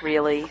head,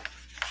 really.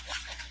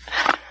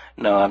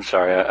 No, I'm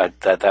sorry.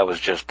 That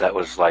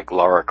was like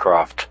Lara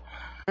Croft.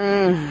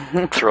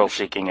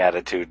 Thrill-seeking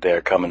attitude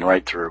there coming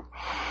right through.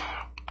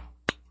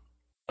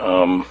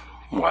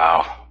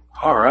 Wow.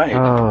 All right.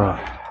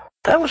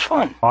 That was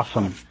fun.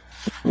 Awesome.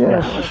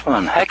 Yes. That was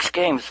fun. Hex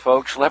Games,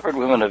 folks. Leopard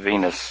Women of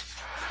Venus.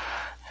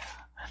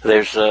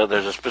 There's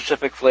a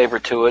specific flavor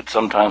to it.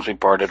 Sometimes we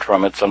parted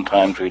from it.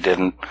 Sometimes we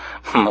didn't.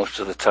 Most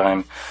of the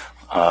time,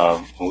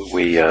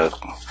 we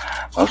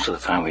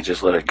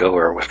just let it go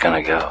where it was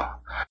going to go.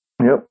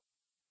 Yep.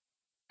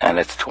 And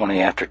it's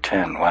 20 after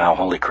 10. Wow,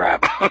 holy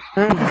crap.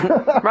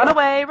 Run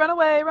away, run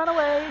away, run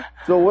away.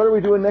 So what are we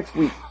doing next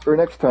week, or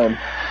next time?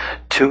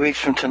 2 weeks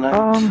from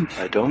tonight?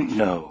 I don't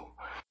know.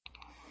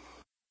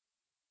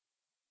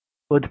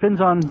 Well, it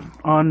depends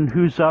on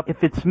who's up.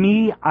 If it's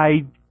me,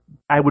 I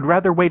would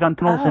rather wait on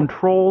Tunnels and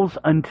Trolls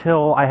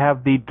until I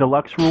have the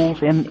deluxe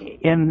rules in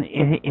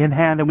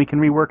hand and we can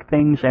rework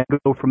things and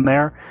go from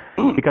there.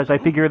 Because I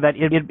figure that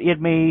it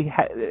may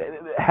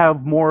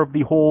have more of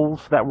the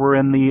holes that were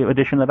in the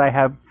edition that I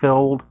have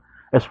filled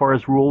as far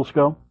as rules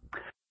go.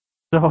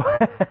 So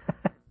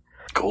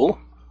cool.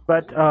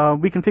 But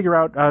we can figure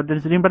out.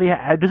 Does anybody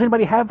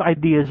have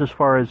ideas as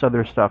far as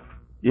other stuff?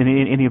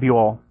 Any of you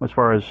all as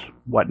far as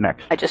what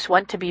next? I just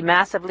want to be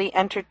massively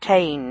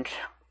entertained.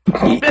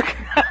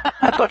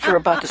 I thought you were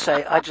about to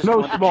say, I just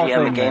want to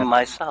GM a game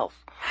myself.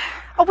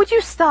 Oh, would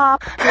you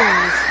stop,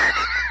 please?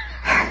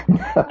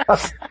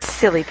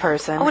 Silly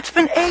person. Oh, it's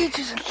been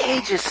ages and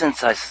ages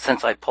since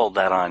I pulled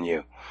that on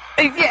you.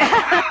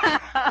 Yeah.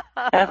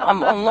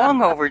 I'm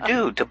long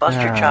overdue to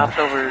bust your chops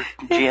over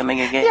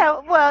GMing a game.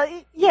 Yeah, well,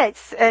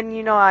 yes, and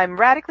you know I'm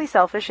radically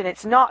selfish and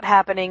it's not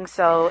happening,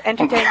 so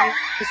entertain me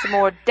some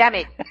more, damn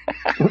it.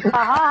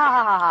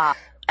 Ha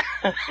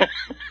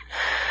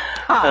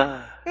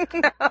ha.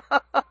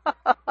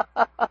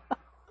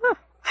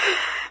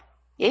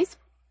 Yes.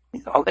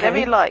 Okay. Whatever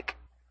you like.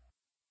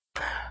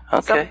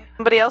 Okay.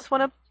 Somebody else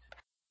want to?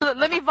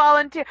 Let me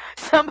volunteer.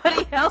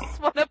 Somebody else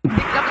want to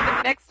pick up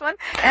the next one?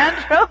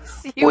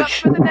 Andros, you up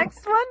for the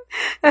next one?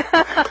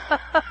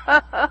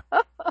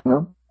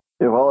 No.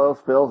 If all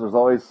else fails, there's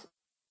always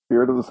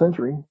Spirit of the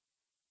Century.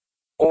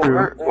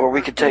 Or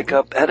we could take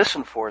up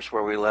Edison Force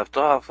where we left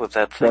off with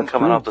that thing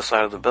coming off the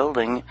side of the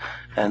building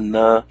and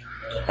add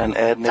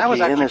Nikki in. That was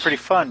actually pretty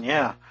fun,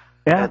 yeah.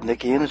 Add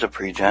Nikki in as a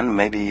pre-gen.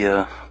 Maybe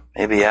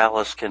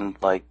Alice can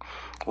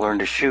learn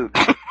to shoot.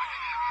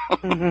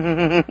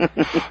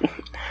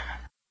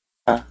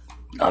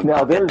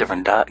 I'll get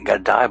different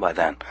die by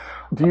then.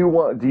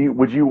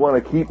 Would you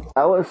want to keep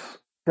Alice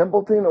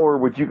Templeton, or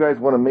would you guys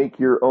want to make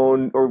your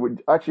own? Or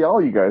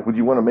all you guys, would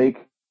you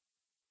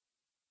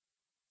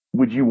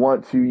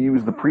want to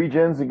use the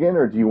pre-gens again,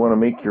 or do you want to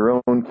make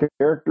your own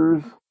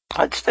characters?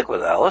 I'd stick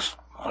with Alice.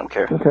 I don't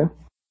care. Okay.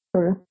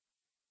 So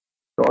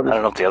I don't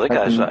know if the other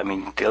guys.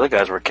 The other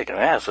guys were kicking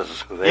ass. This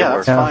is who they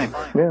were. That's fine.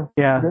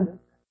 Yeah. Okay.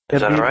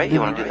 Is that all right?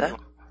 You want to do that?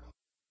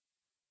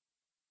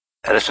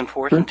 Edison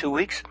Force in 2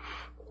 weeks?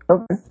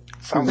 Okay.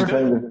 Sounds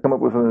good. Come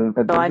up with an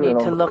So I need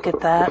to look at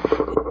that.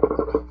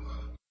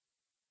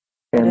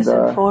 And,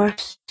 Edison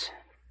Force.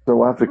 So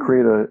we'll have to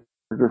create a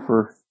character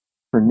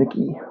for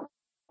Nikki.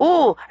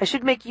 Oh, I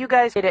should make you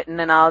guys get it, and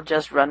then I'll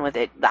just run with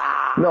it.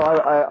 Ah. No,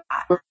 I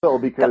will,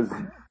 because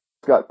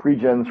it's got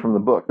pre-gens from the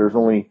book. There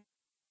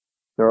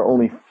are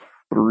only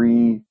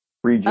 3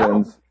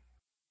 pre-gens,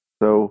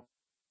 so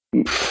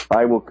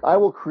I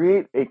will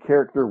create a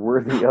character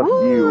worthy of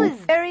you. A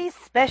very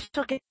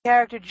special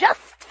character just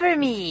for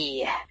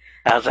me.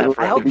 How's that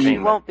for I hope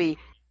entertainment?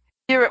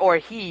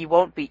 he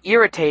won't be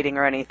irritating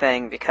or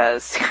anything,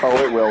 because... Oh,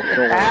 it will.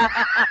 Don't worry.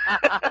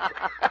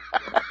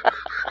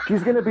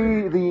 She's going to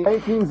be the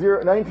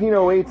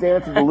 1908's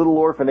answer to Little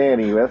Orphan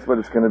Annie. That's what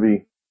it's going to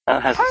be.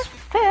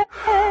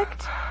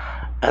 Perfect.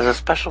 As a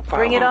special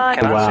problem, Bring it on.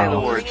 can I say the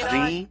words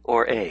the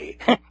or a?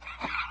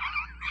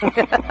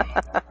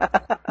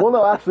 Well,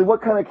 no, actually,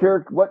 what kind of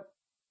character?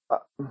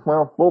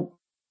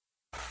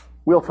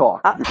 We'll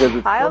talk because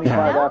it's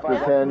 25 after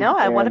 10. No,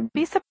 I want to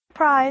be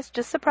surprised.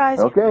 Just surprise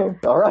you. Okay,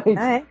 all right. All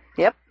right.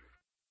 Yep.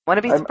 Want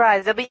to be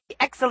surprised. It'll be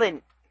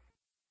excellent.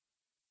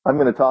 I'm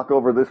going to talk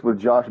over this with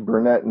Josh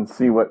Burnett and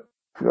see what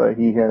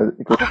he has.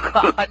 Oh,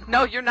 God.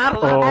 No, you're not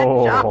allowed that,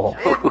 Josh.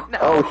 No.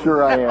 Oh,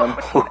 sure I am.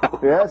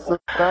 Yes,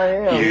 I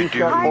am. You're He's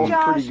got both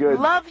Hi, pretty Josh. good.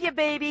 Love you,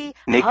 baby.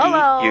 Nikki,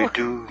 Hello. you're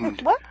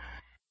doomed. What?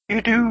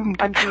 You're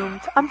doomed. I'm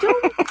doomed. I'm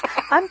doomed.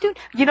 I'm doomed.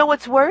 You know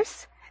what's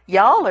worse?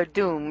 Y'all are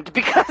doomed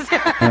because...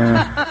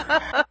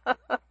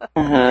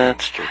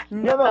 That's true.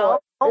 No,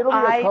 it'll be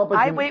a competent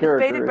I wait with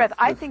character. bated breath.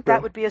 I think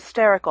that would be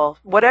hysterical.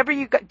 Whatever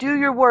you do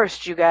your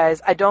worst, you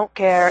guys. I don't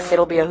care.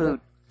 It'll be a hoot.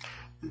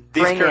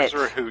 These Bring characters it.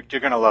 are a hoot. You're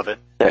going to love it.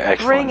 They're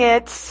excellent. Bring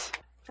it.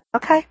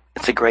 Okay.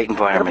 It's a great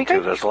environment, It'll be too.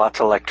 great. There's lots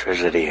of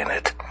electricity in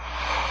it.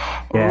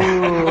 Yeah.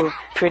 Ooh,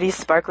 pretty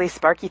sparkly,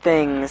 sparky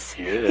things.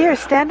 Yeah. Here,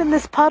 stand in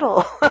this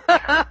puddle.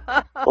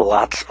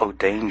 Lots of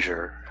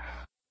danger.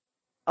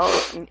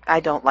 Oh, I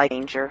don't like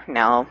danger.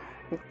 No.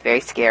 It's very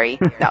scary.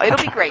 No, it'll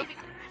be great.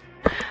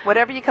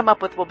 Whatever you come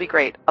up with will be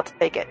great. I'll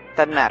take it.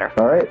 Doesn't matter.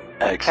 All right.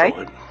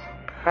 Excellent.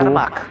 Run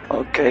amok.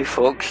 Okay,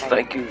 folks,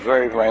 thank you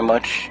very, very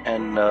much.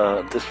 And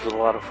this was a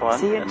lot of fun.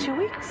 See you in 2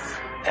 weeks.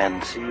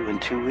 And see you in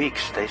 2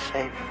 weeks. Stay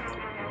safe.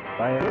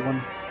 Bye,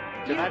 everyone.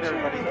 Good night,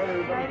 everybody.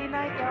 Nighty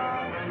night,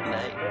 y'all.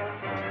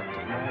 Night.